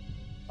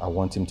I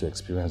want him to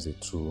experience the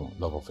true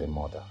love of a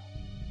mother.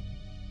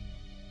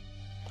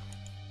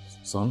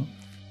 Son?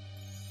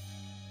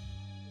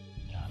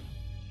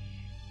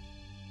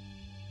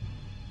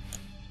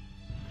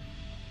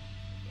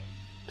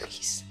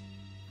 Please.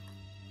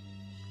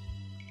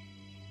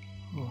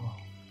 Oh.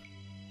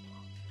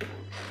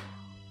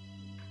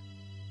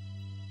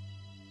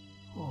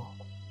 Oh.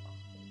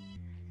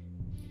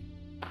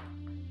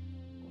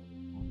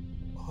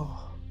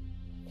 Oh.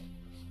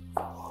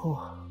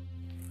 Oh.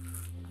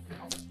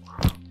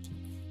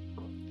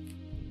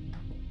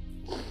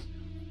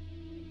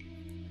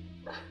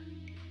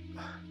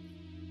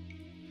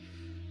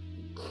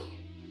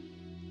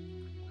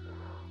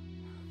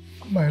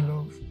 My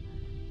love.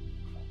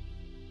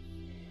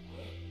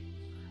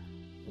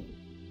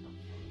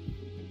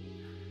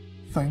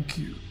 Thank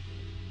you.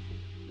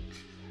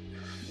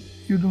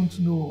 You don't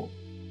know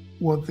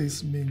what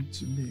this meant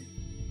to me.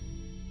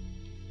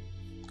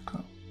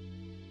 Come.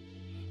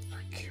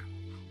 Thank you.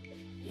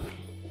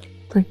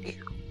 Thank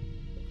you.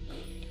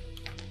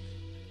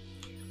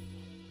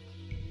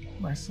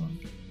 My son.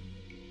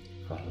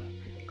 Father.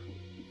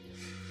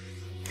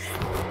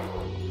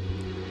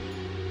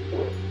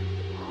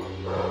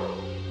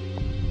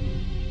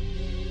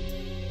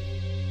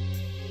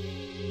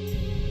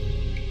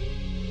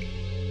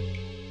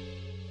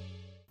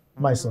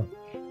 My son,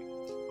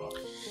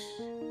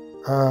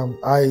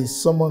 I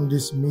summoned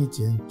this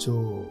meeting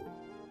to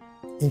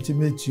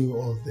intimate you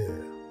of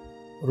the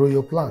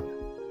royal plan.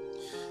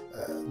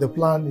 The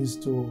plan is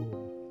to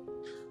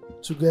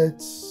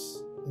get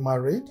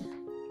married.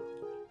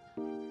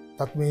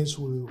 That means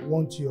we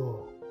want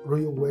your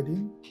royal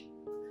wedding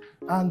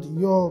and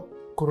your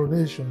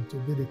coronation to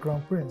be the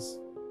crown prince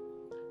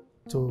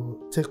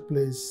to take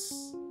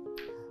place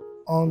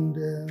on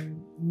the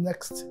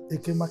next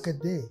Eke Market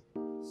Day.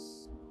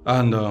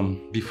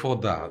 And before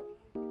that,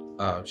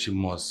 she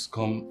must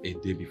come a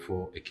day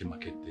before Eke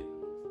Market Day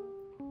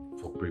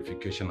for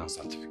purification and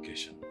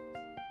sanctification.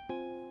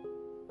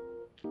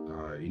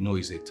 You know,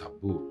 it's a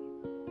taboo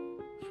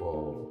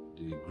for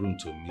the groom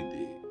to meet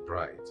the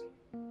bride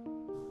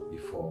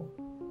before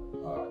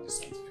the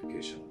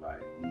sanctification by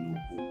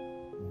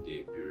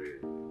the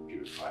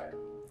purifier.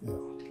 Yeah.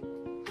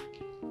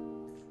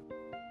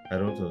 I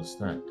don't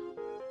understand.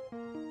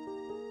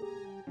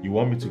 You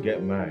want me to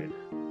get married,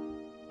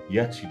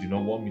 yet you do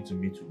not want me to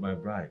meet with my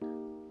bride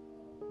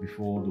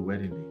before the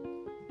wedding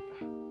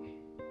day.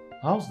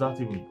 How's that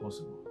even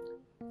possible?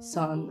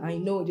 Son, I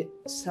know it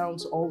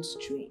sounds all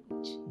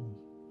strange,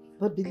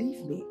 but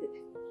believe me,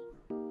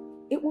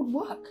 it would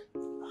work.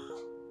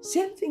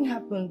 Same thing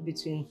happened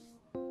between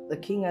the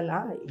king and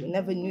I. We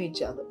never knew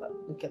each other, but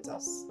look at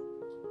us.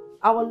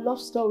 Our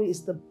love story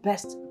is the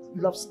best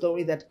love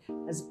story that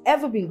has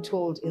ever been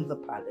told in the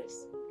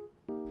palace.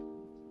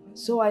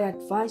 So I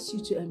advise you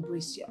to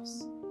embrace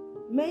yours.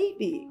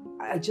 Maybe,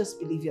 I just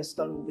believe your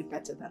story will be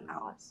better than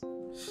ours.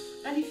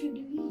 And if you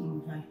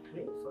believe and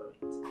pray for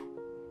it,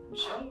 I'm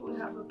sure you will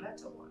have a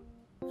better one,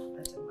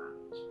 better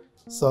marriage.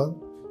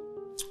 Son,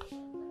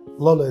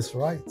 Lola is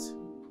right.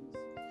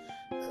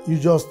 You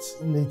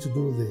just need to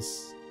do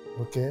this,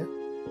 okay?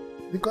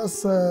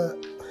 Because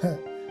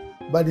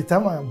by the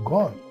time I am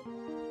gone,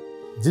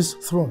 this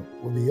throne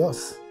will be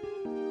yours,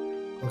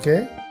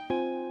 okay?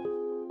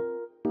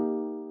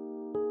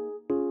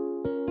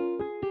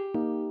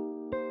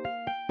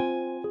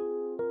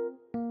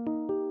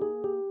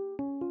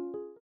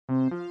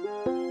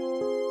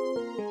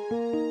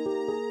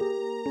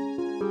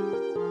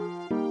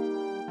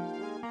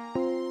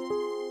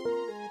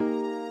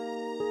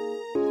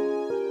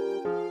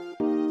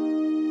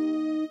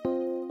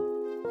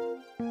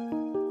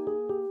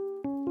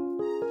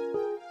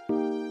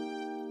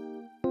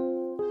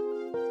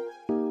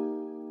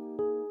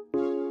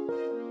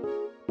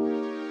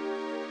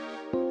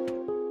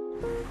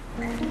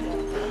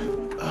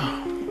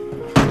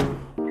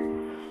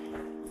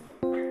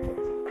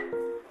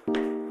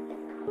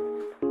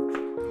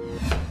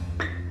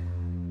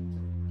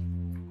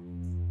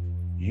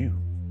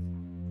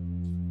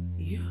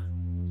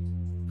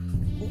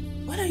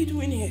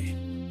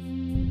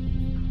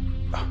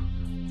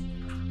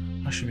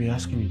 should be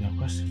asking you that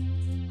question.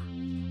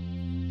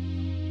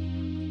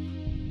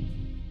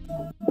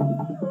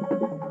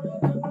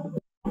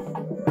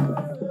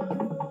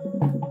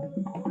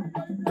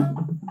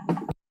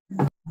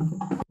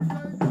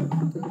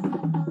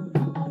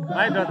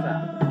 My daughter,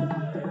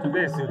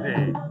 today is your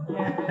day.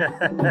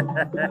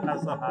 I'm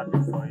so happy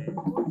for you.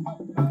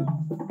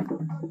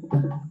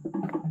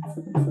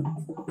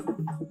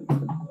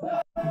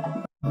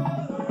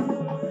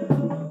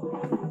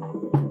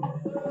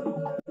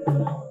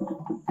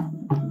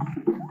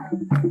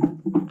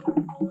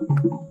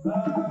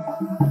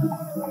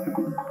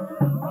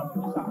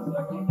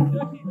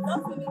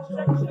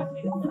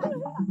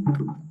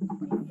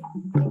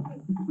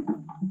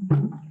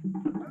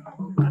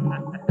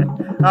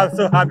 I'm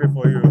so happy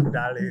for you,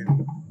 darling.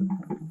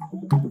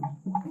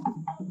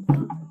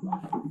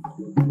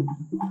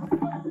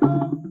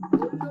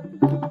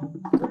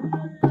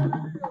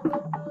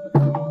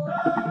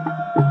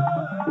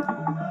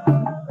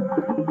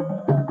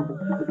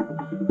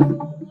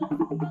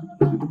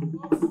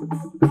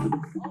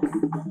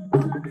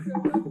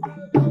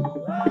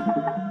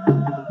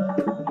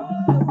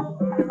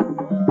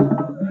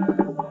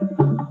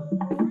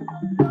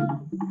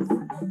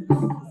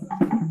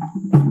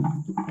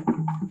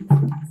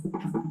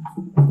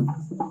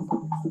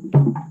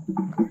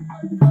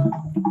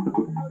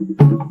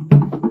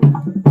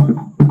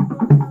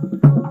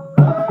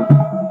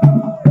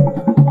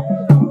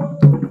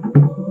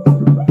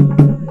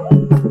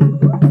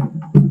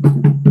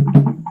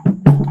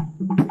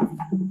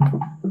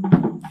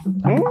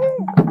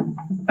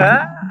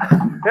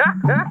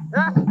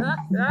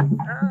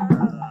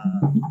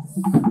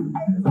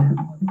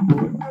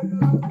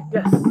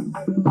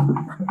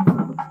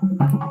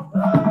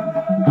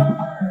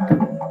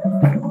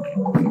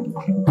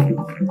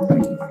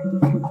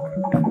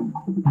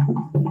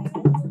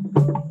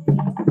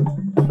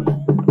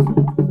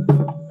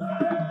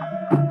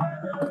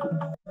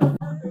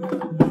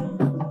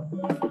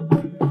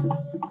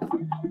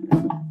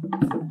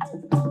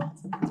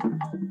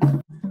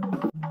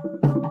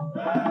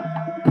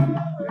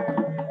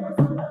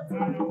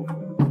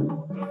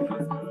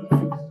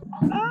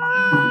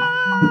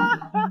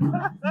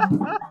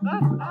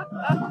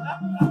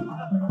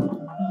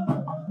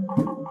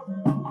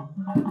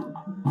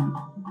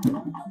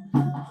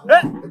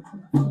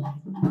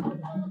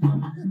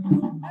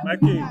 My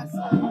king.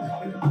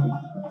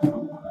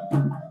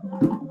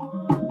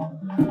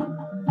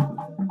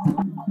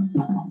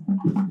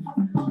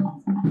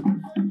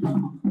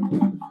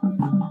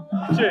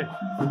 Che.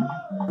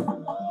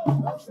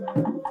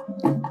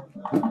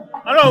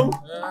 Hello.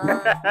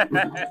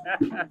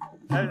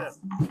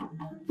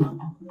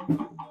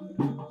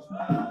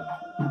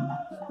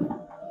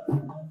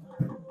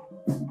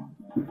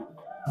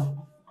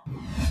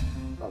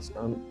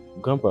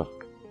 Grandpa,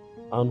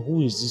 and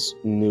who is this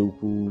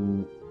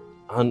Neuku?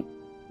 And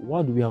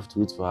why do we have to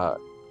wait for her?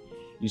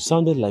 You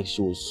sounded like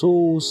she was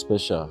so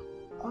special.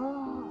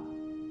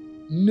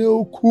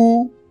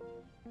 Neuku.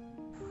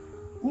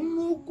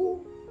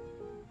 Unuku.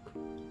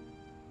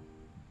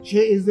 She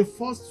is the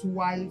first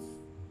wife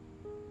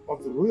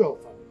of the royal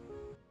family.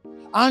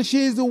 And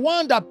she is the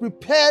one that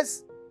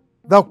prepares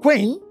the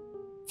queen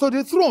for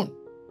the throne.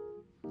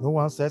 No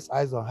one sets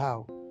eyes on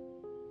her.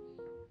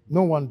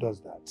 No one does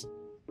that.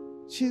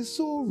 She is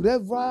so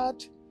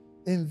revered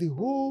in the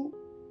whole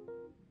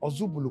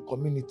Ozubulu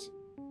community.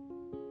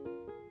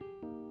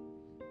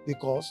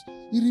 Because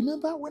you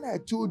remember when I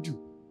told you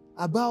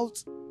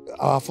about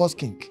our first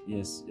king?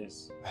 Yes,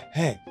 yes.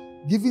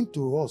 Given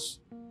to us,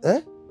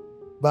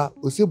 by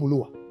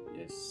Osebuluwa.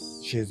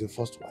 Yes. She is the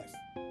first wife.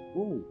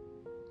 Oh.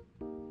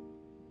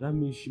 That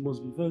means she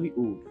must be very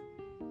old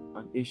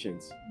and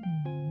ancient.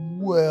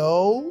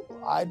 Well,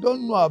 I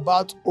don't know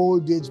about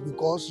old age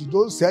because you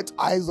don't set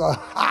eyes on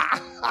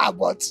her,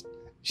 but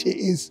she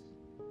is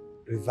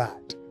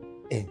revered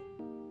in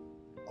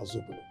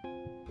Ozubulu.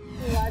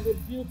 You are the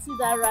beauty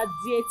that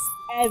radiates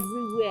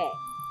everywhere.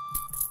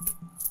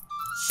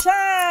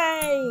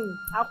 Shine,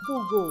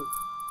 Akugo.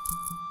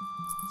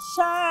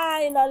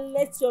 Shine and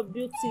let your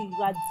beauty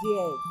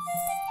radiate.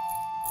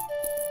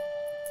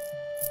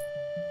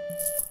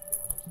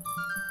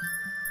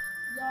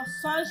 Your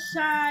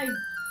sunshine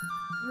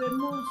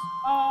removes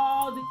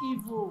all the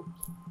evil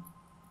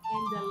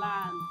in the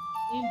land,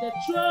 in the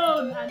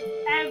throne and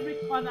every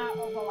corner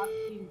of our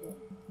kingdom.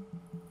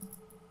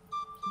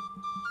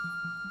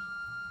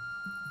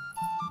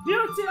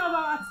 Beauty of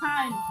our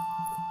time,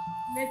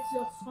 let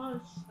your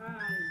sun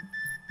shine.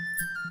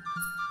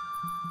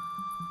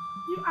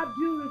 You are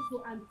beautiful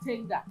and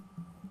tender.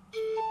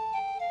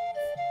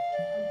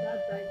 And that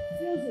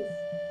diffuses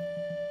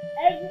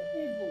every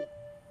evil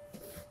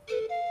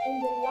in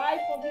the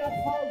life of your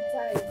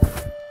husband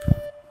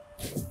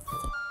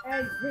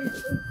and his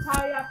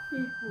entire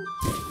people.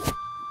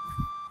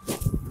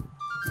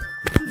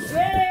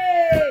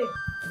 Today,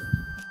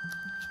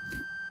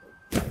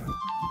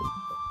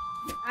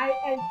 I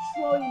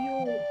enthrone you.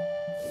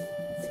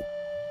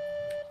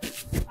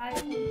 I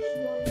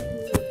enthrone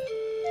you.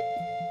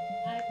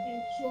 I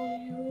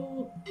enthrone you.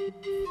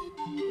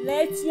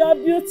 Let your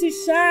beauty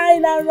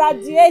shine and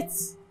radiate.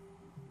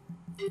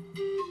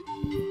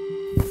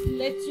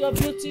 Let your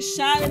beauty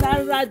shine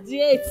and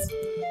radiate.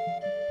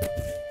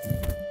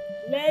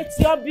 Let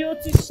your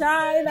beauty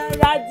shine and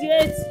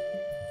radiate.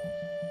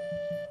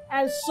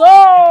 And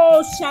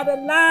so shall the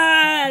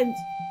land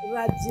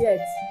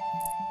radiate.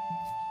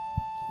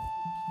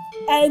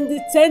 And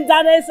the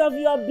tenderness of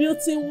your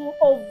beauty will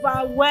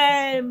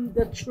overwhelm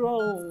the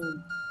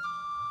throne.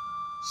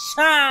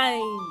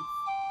 Shine,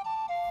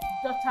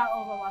 daughter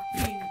of our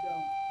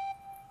kingdom.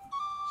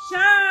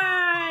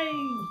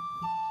 Shine,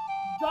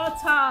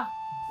 daughter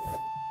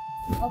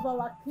of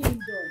our kingdom.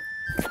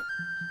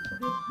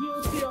 The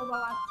beauty of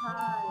our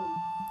time.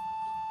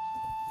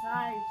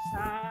 Shine,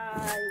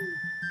 shine.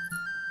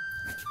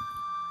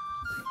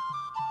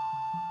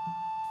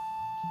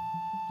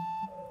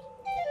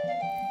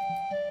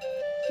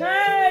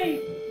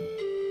 Shine!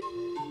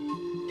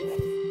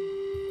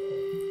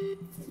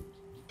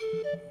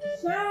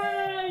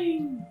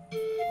 Shine!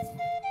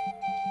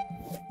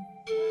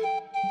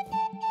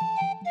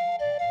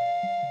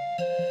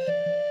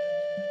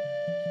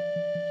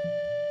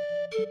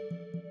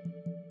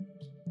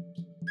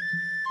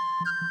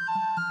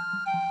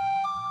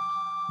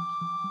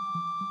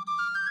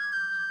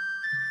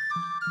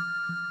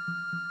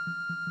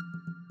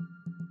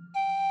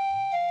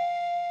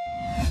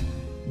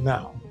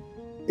 Now,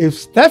 if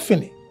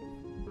Stephanie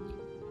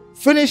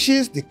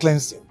finishes the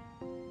cleansing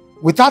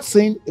without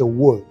saying a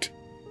word,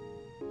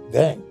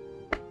 then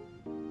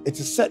it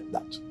is said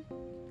that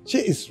she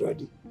is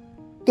ready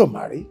to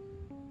marry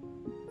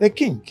the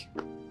king.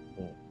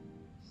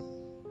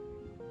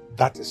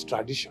 That is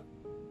tradition.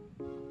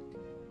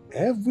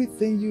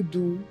 Everything you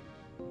do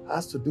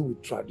has to do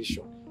with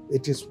tradition.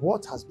 It is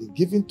what has been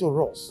given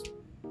to us,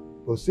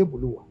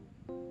 Osebuluwa,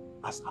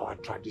 as our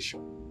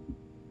tradition.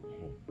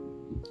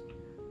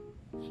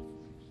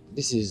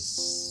 This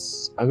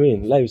is, I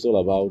mean, life is all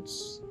about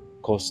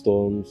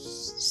customs,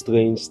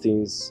 strange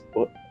things.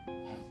 But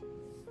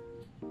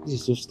this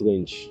is so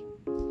strange.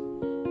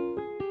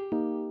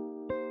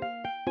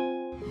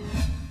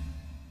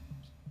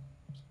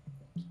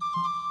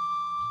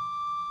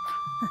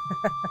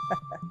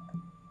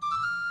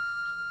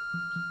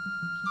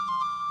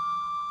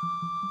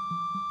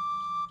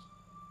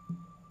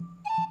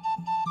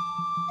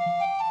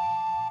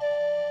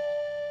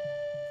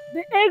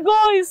 The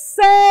eagle is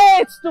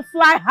set to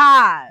fly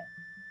high.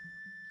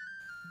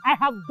 I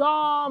have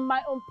done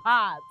my own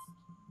part.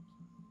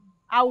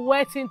 I'm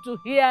waiting to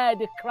hear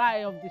the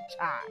cry of the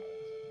child.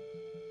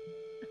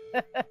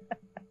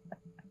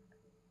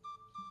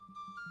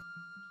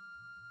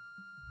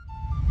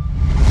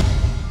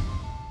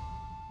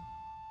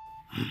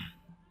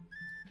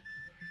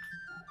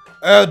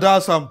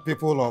 Elders and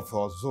people of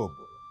Uzor,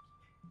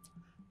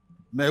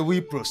 may we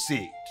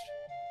proceed.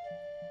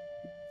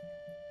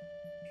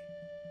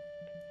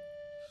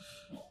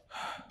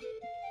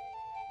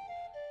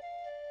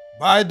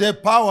 By the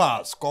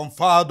powers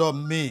conferred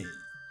on me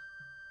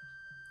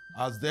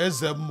as the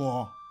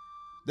Ezemo,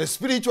 the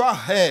spiritual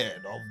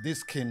head of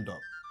this kingdom,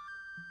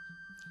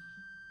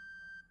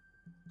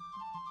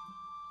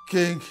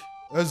 King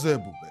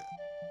Ezebube,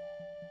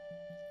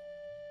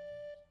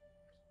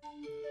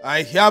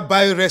 I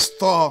hereby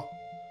restore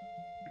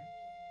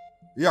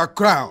your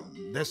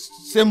crown, the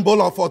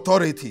symbol of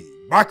authority,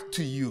 back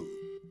to you.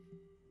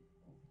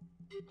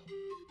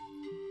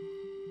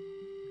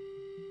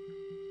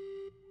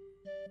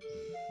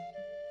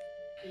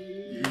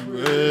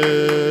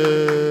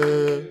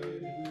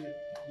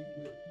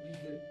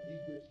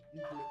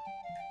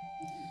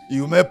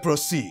 You may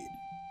proceed.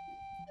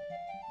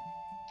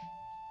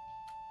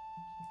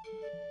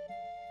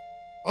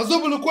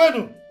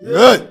 Azobulukwenu!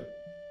 Hey!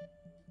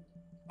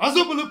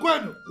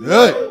 Azobulukwenu!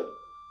 Hey!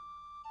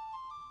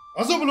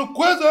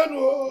 Azobulukwenu!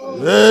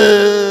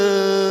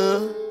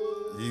 Hey!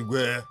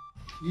 Igwe.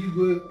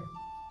 Igwe,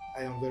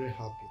 I am very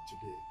happy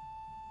today.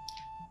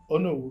 Oh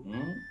no.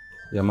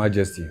 Your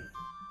Majesty.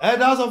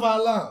 Elders of our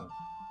land,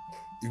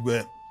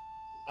 Igwe,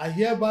 I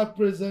hereby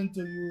present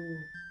to you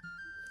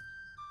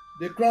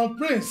the crown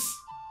prince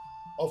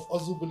of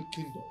Ozubulu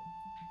Kingdom.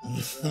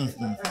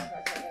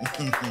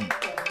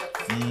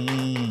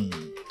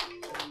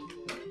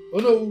 Oh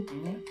no.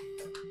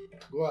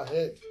 Go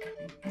ahead.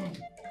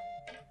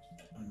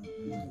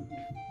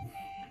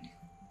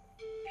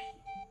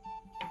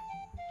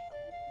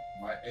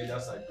 My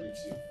elders, I greet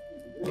you.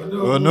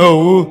 Oh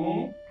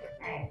no.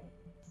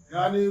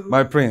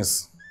 My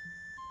prince,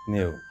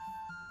 kneel.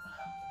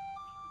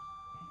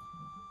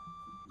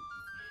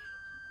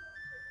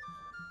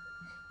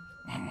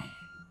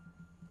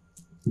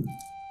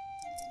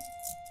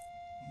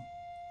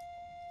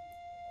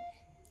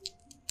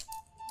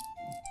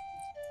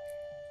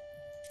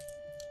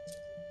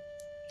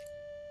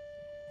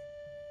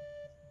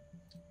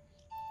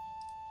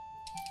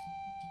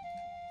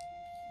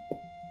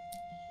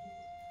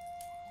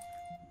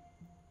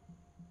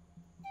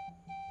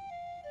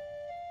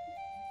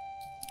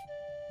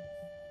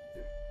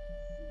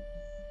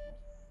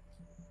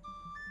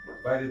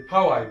 By the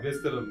power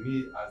invested on me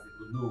as the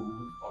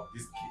Onowu of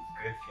this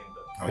great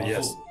kingdom. Oh,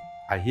 yes.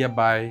 I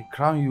hereby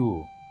crown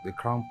you the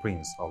crown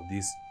prince of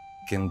this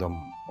kingdom,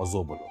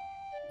 Ozobolo.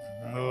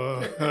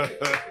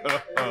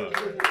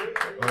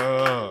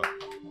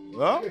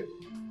 Well,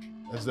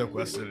 that's the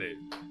question.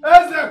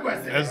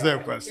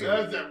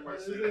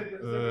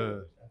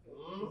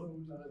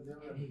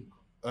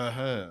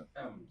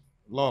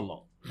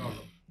 Lolo.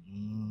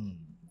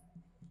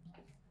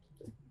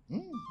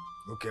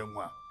 Okay,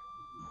 one.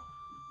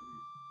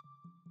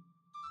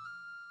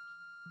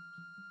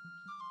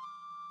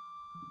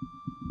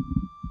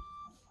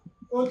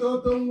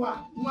 Oto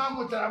nwa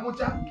mụchara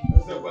amụcha.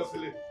 Eze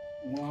kwesịrị.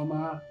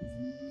 Nwa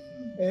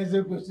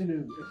eze kwesịrị.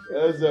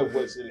 Eze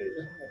kwesịrị.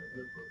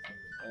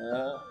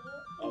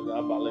 Ọ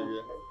ga-abalị gị.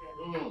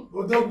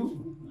 Odogwu.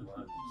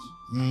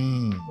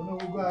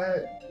 Odogwu, go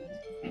ahead.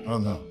 Oh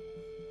no.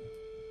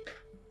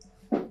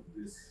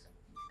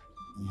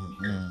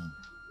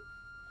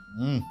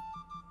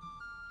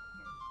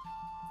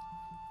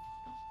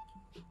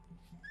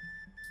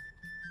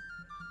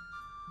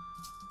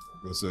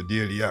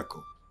 Kusodili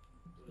yako.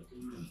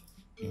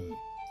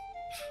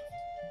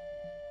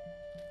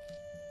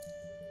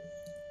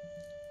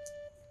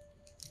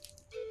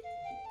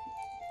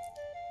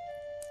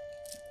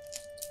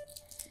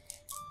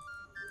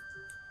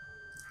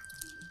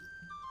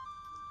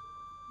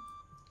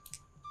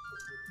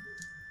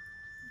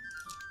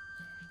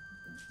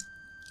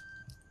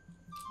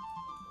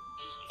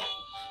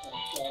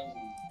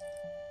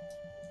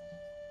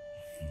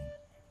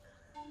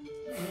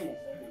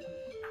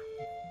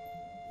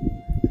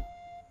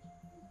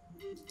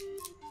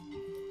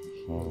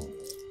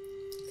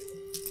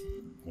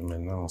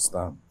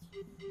 Stop.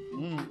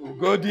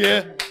 Go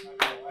there.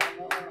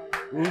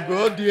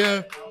 Go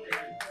there.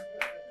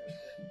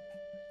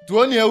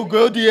 Tony,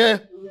 go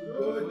there.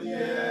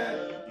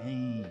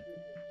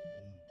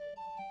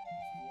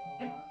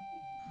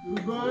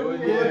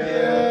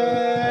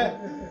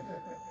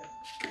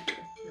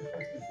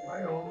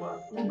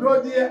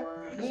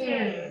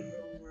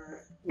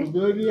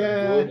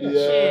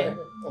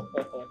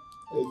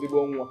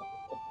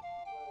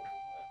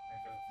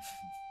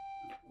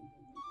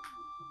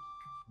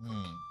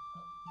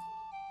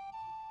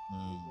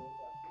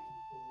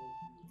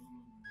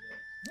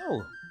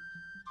 No.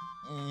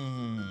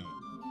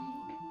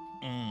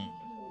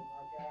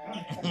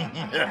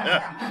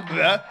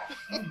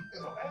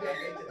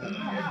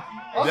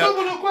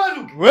 Ozobolo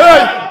kwenu.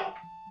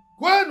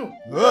 Kwenu.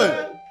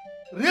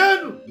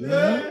 Rienu.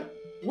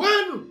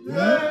 Wenu.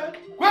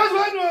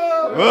 Kwenu.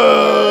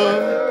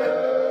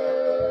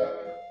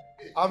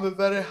 I'm a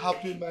very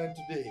happy man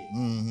today.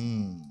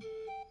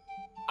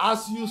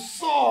 As you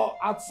saw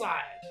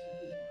outside,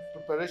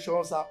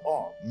 preparations are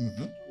on.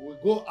 We will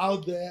go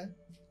out there,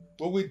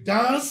 we will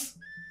dance,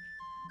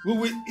 we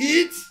will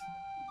eat,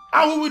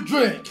 and we will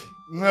drink.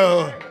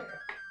 No.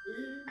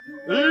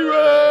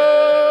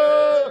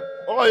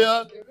 Oh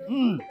yeah.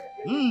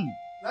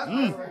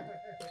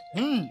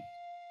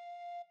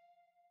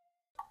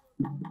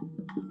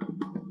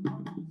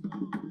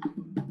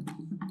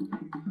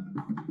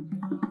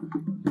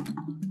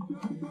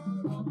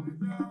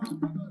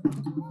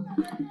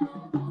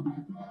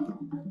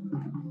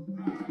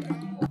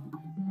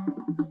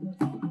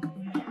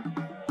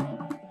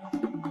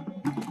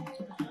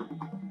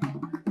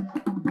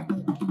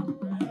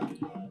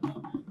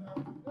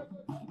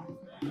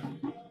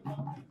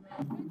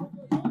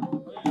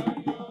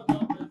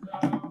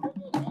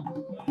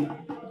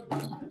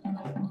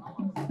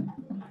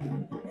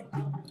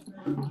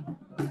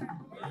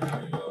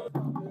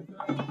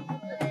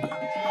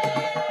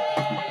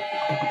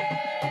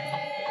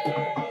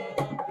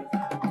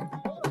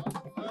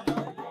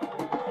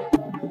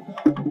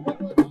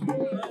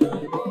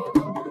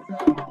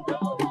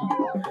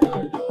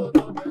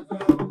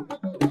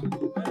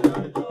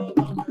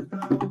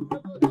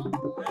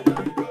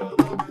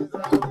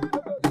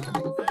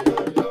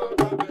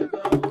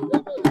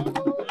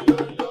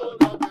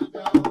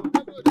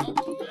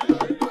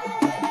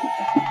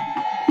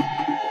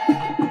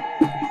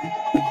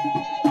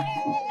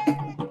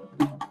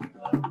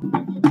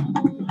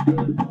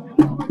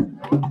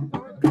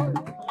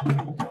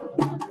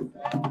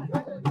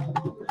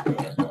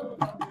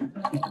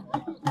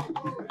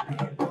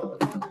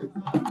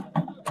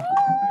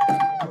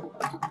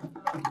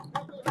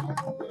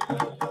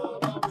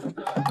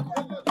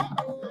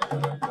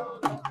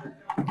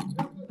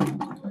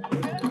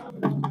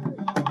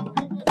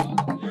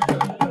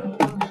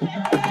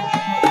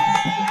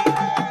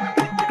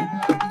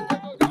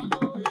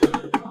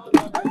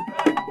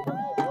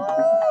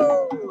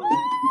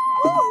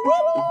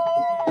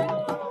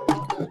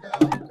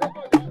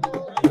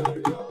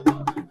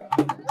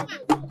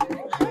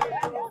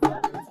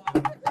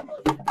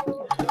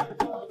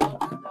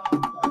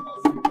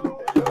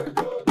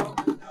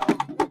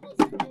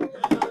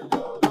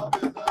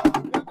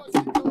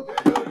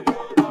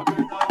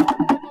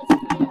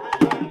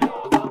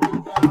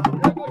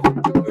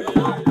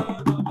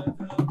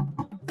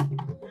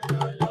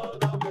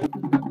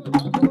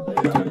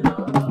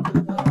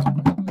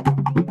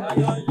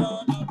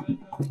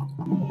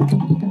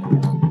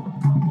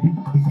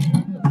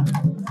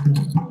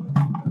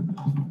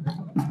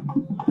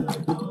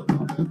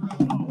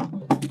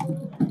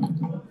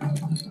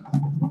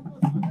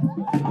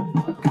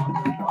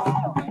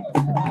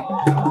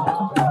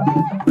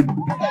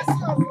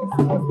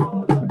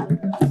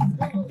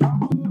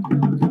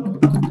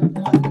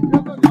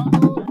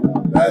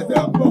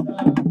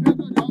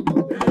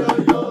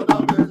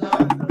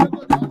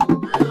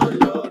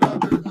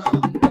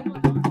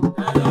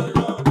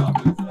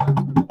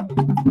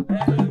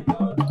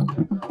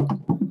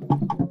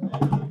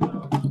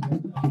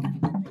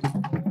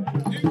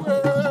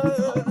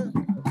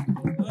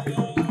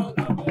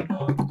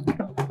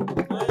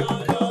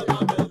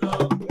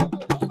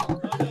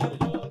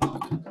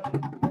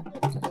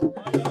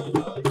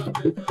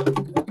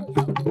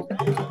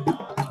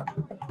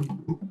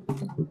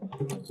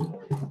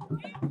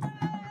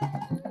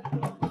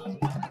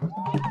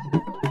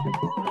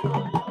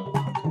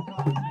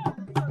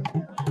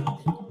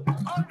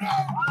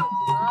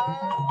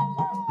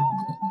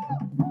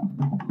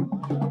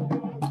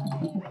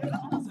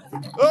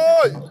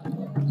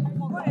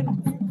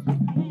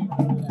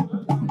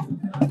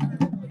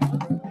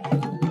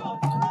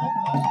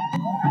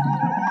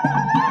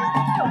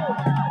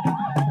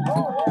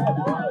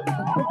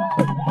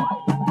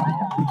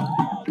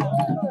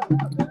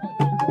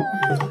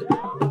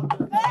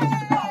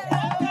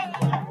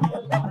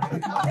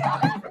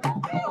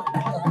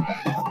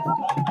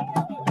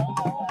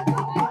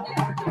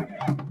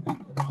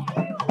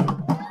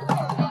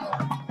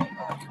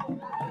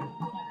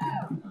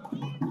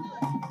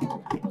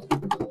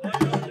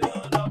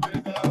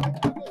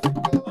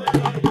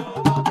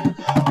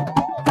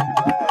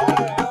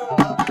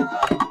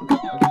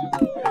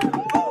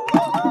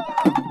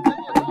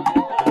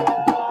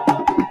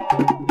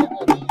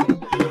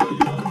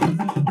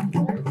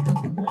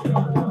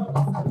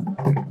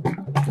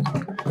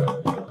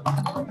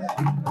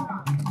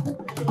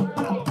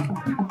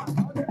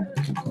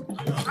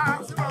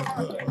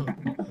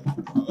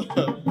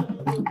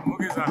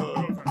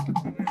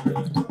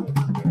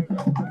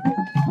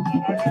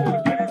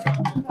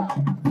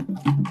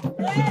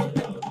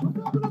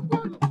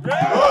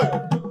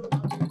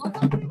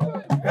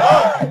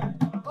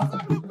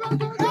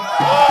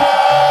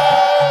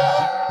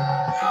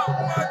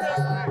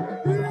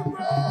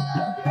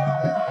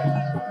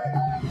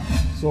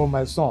 So,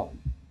 my son,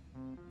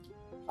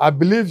 I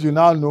believe you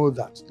now know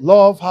that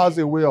love has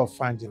a way of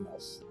finding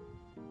us.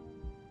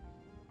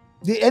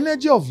 The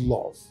energy of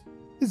love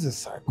is a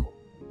cycle.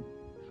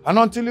 And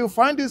until you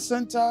find its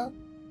center,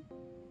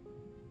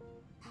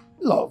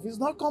 love is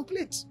not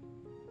complete.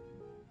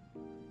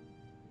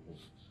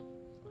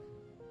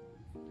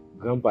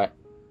 Grandpa,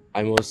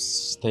 I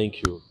must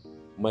thank you.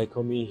 My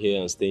coming here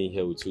and staying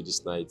here with you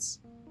this night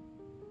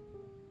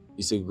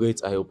is a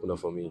great eye-opener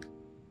for me.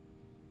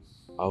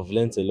 I've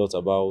learned a lot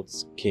about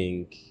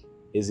King,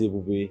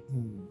 Ezebube,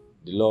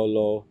 the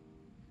Lolo,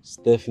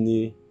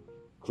 Stephanie,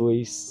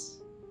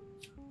 Chris.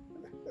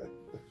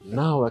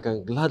 Now I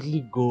can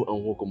gladly go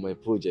and work on my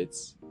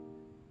projects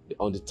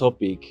on the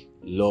topic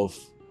love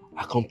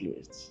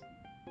accomplishment.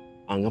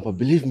 And Grandpa,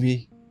 believe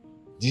me,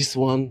 this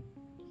one,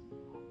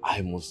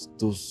 I must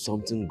do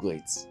something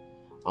great.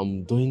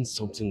 I'm doing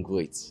something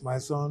great. My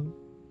son,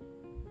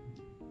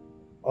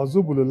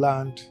 Ozubulu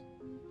land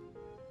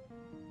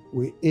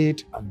will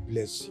aid and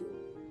bless you.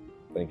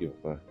 Thank you,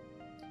 Papa.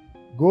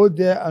 Go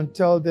there and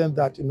tell them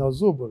that in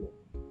Ozubulu,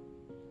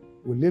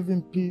 we live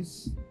in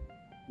peace,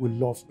 we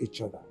love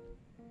each other.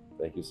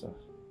 Thank you, sir.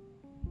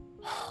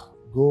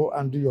 Go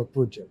and do your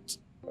project.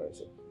 All right,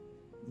 sir.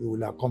 You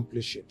will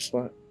accomplish it.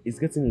 But it's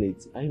getting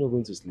late. Are you not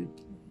going to sleep?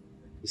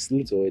 It's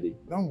late already.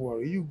 Don't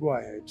worry, you go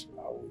ahead.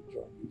 I will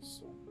join you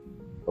soon.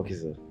 Okay,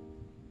 sir.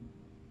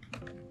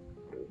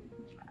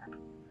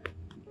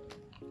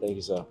 Thank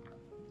you, sir.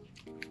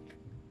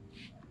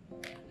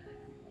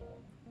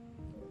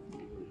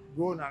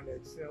 Go and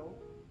excel.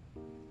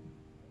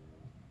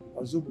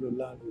 Ozubulu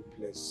land will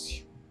bless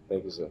you.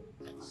 Thank you, sir.